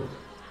tuto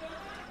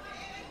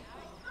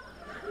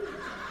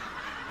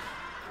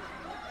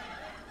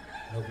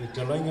na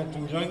vitalanga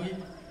tuilangi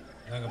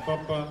ya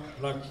ngapapa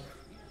laki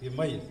fia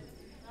maya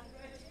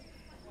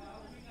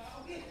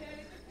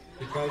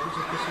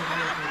ikaibisa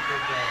kesana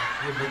kutoka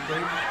ya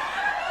bekai.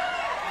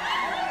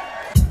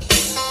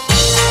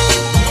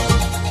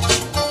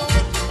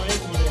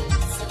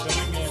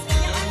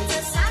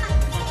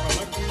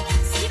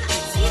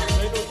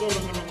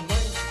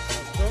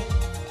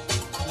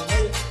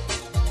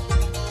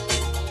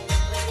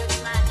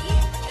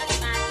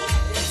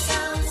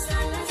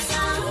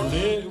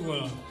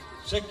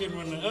 Second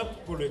one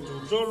up por el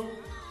tutor,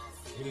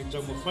 ele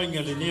estamos fazendo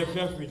a linha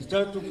fiafi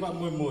tatu pa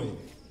moe.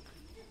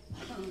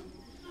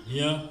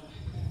 Ya.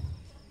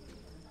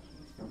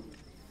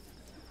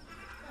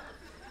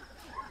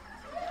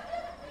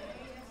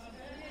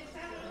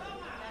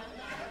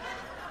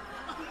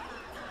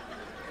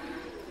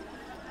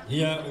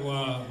 Ya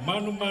wa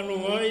manu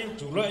ai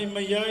tulai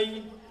mai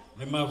ai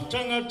le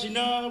mafutanga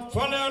tina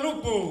fale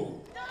alupo.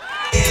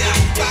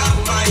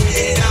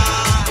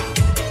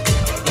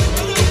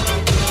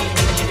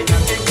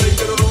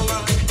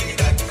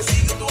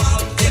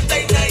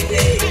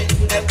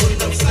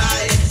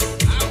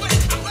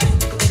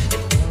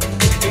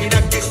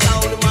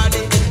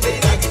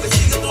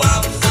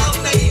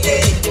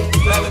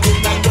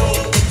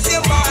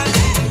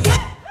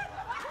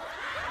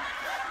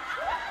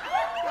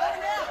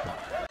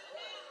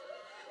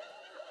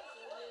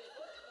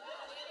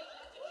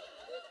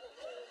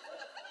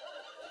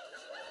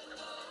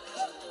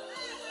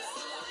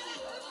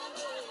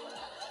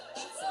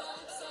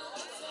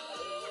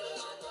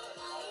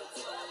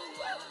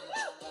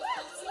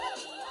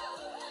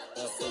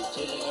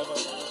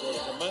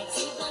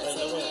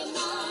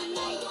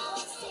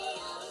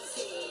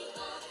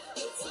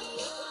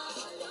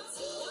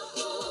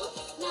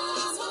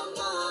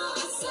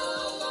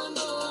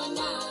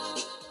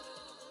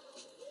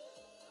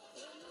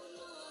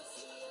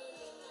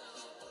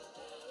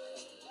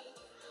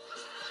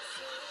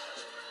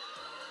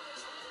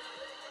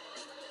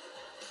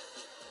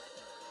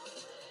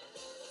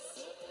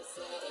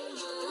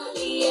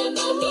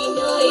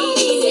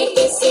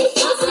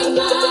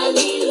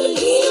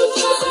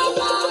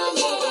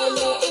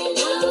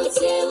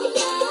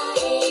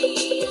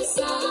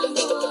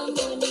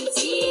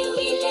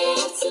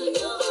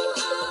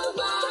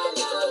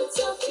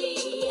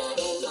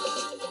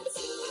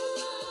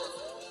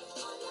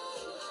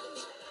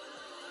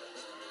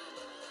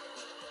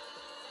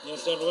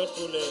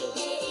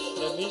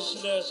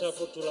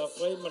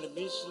 SAFOTULAFAI ma le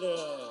misle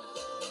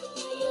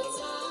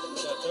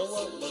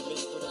katawa me me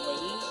ikuru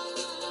mai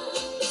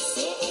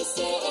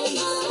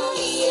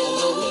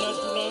mawina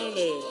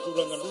tulale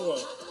tulanganua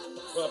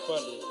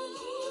wapale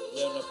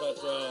ya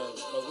napatwa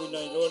mawina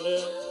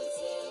ilole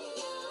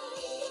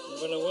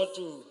ngana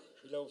watu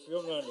ila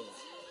ufiongani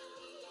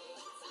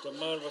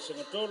tamal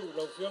wasengatolu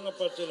ila ufionga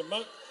patele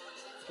mak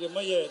kia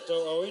maya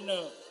tau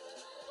awina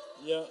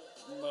ya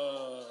ma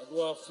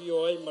dua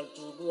fio ai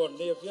maltu dua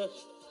ne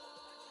fiafi.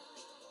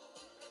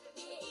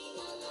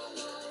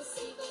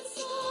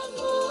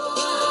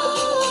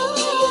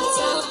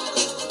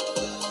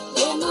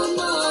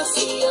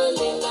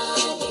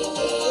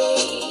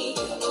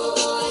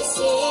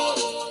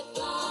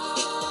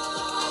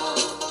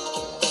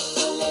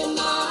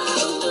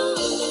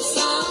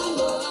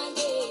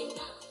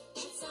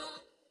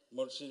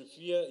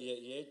 Silvia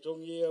ia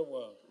tongia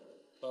wa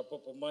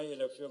papopo mai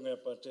la fionga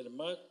pa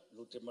telemak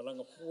lute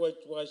malanga fua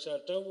tuai sa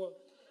tawa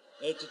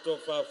e te to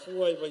fa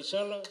fua I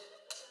vaisala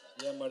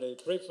ia male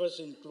breakfast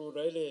include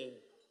ele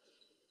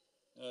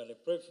le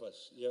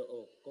breakfast ia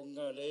o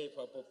konga le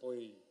papopo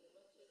I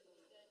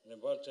le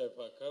vata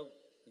pa kau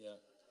ia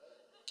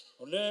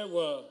ole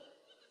wa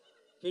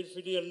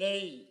filfidia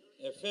nei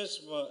e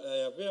fesma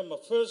ave ma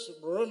first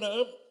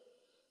runner up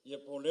ia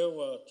pole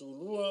wa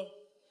tulua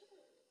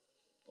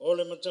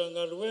ole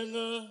matanga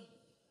luenga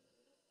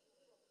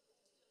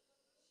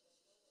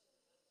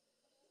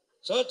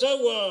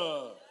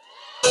Satawa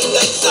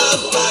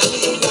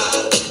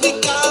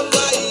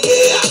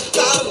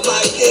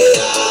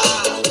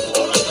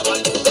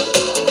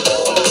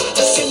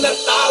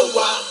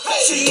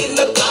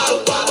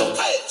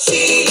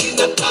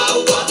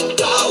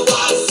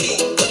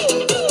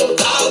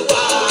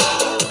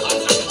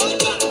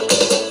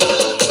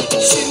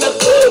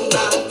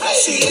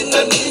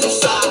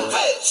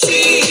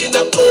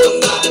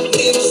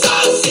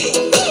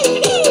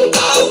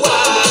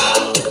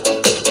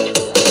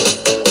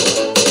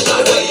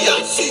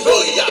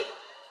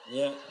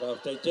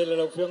Tele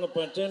la fianga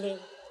pantele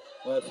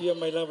wa fia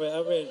mai lava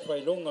ave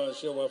fai longa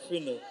se wa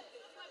fine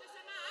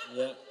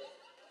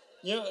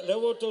ya le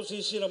woto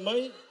si la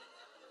mai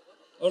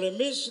o le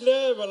mis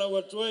le wala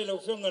wa tuai la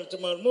fianga te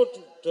mal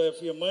motu to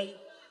fia mai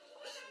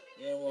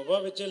ya wa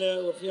va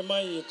tele wa fia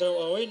mai ta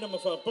o ina ma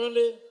fa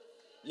pale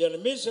ya le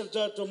mis el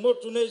tato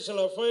motu nei se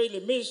la fai le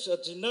mis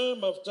atina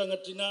ma ftanga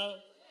tina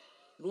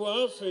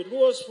lua afe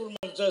lua sful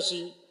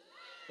maltasi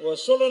wa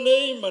solo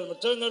nei mal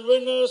matanga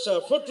luenga sa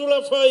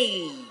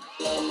FAATINO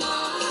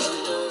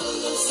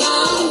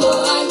Sambo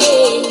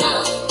alena,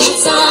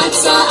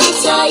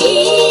 atsa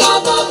iya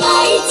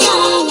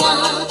babaitanga,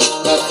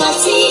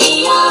 lepati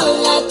ya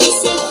la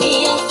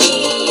pisefia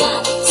fia,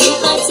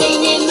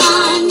 sipatene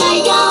mana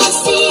ya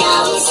usia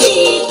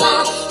usiba,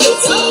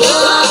 etia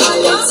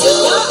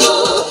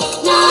oletuo,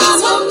 na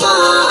mama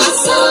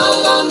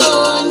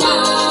asalamona,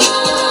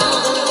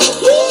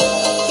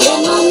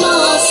 lemono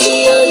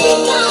sio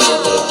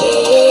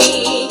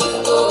lenagekei,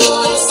 o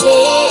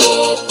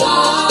sepa.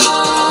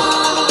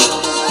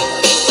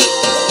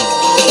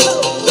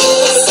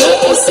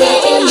 Se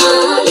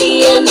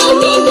Maria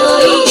mamino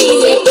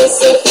ile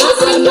se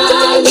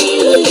Mali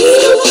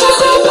uliuka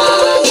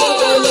mane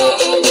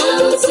na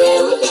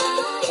uteula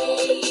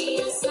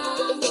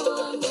samo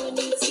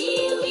moniti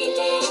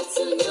ile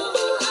tuno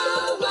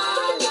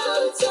awala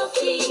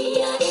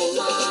utopia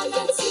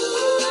emala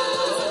tua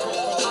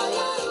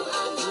ala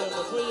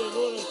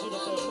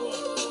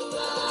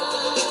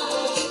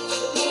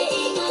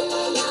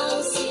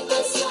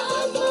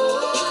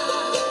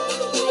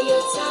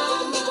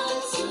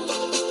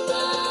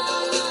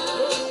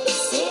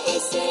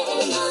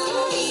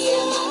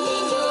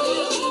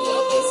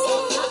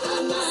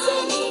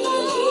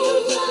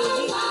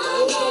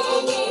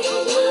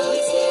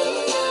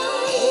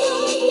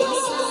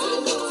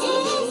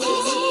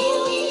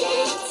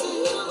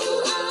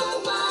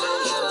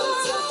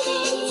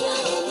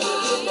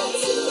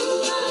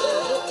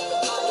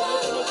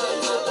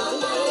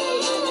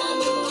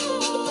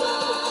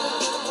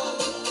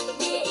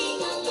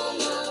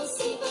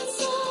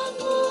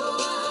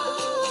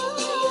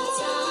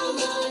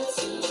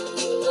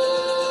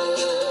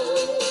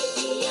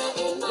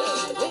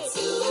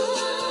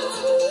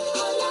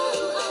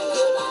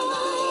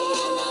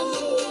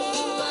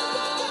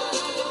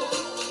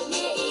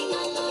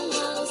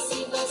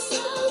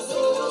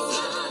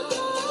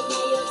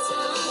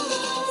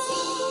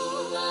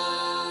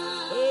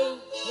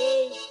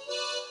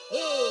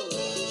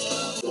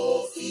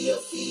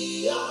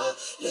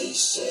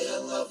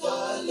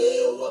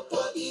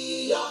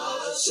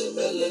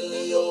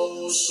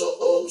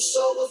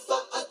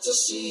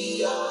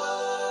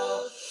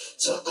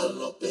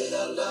Ta'alo pe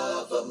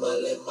alava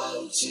male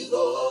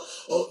mautino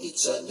o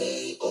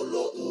itanei o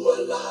lo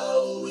uala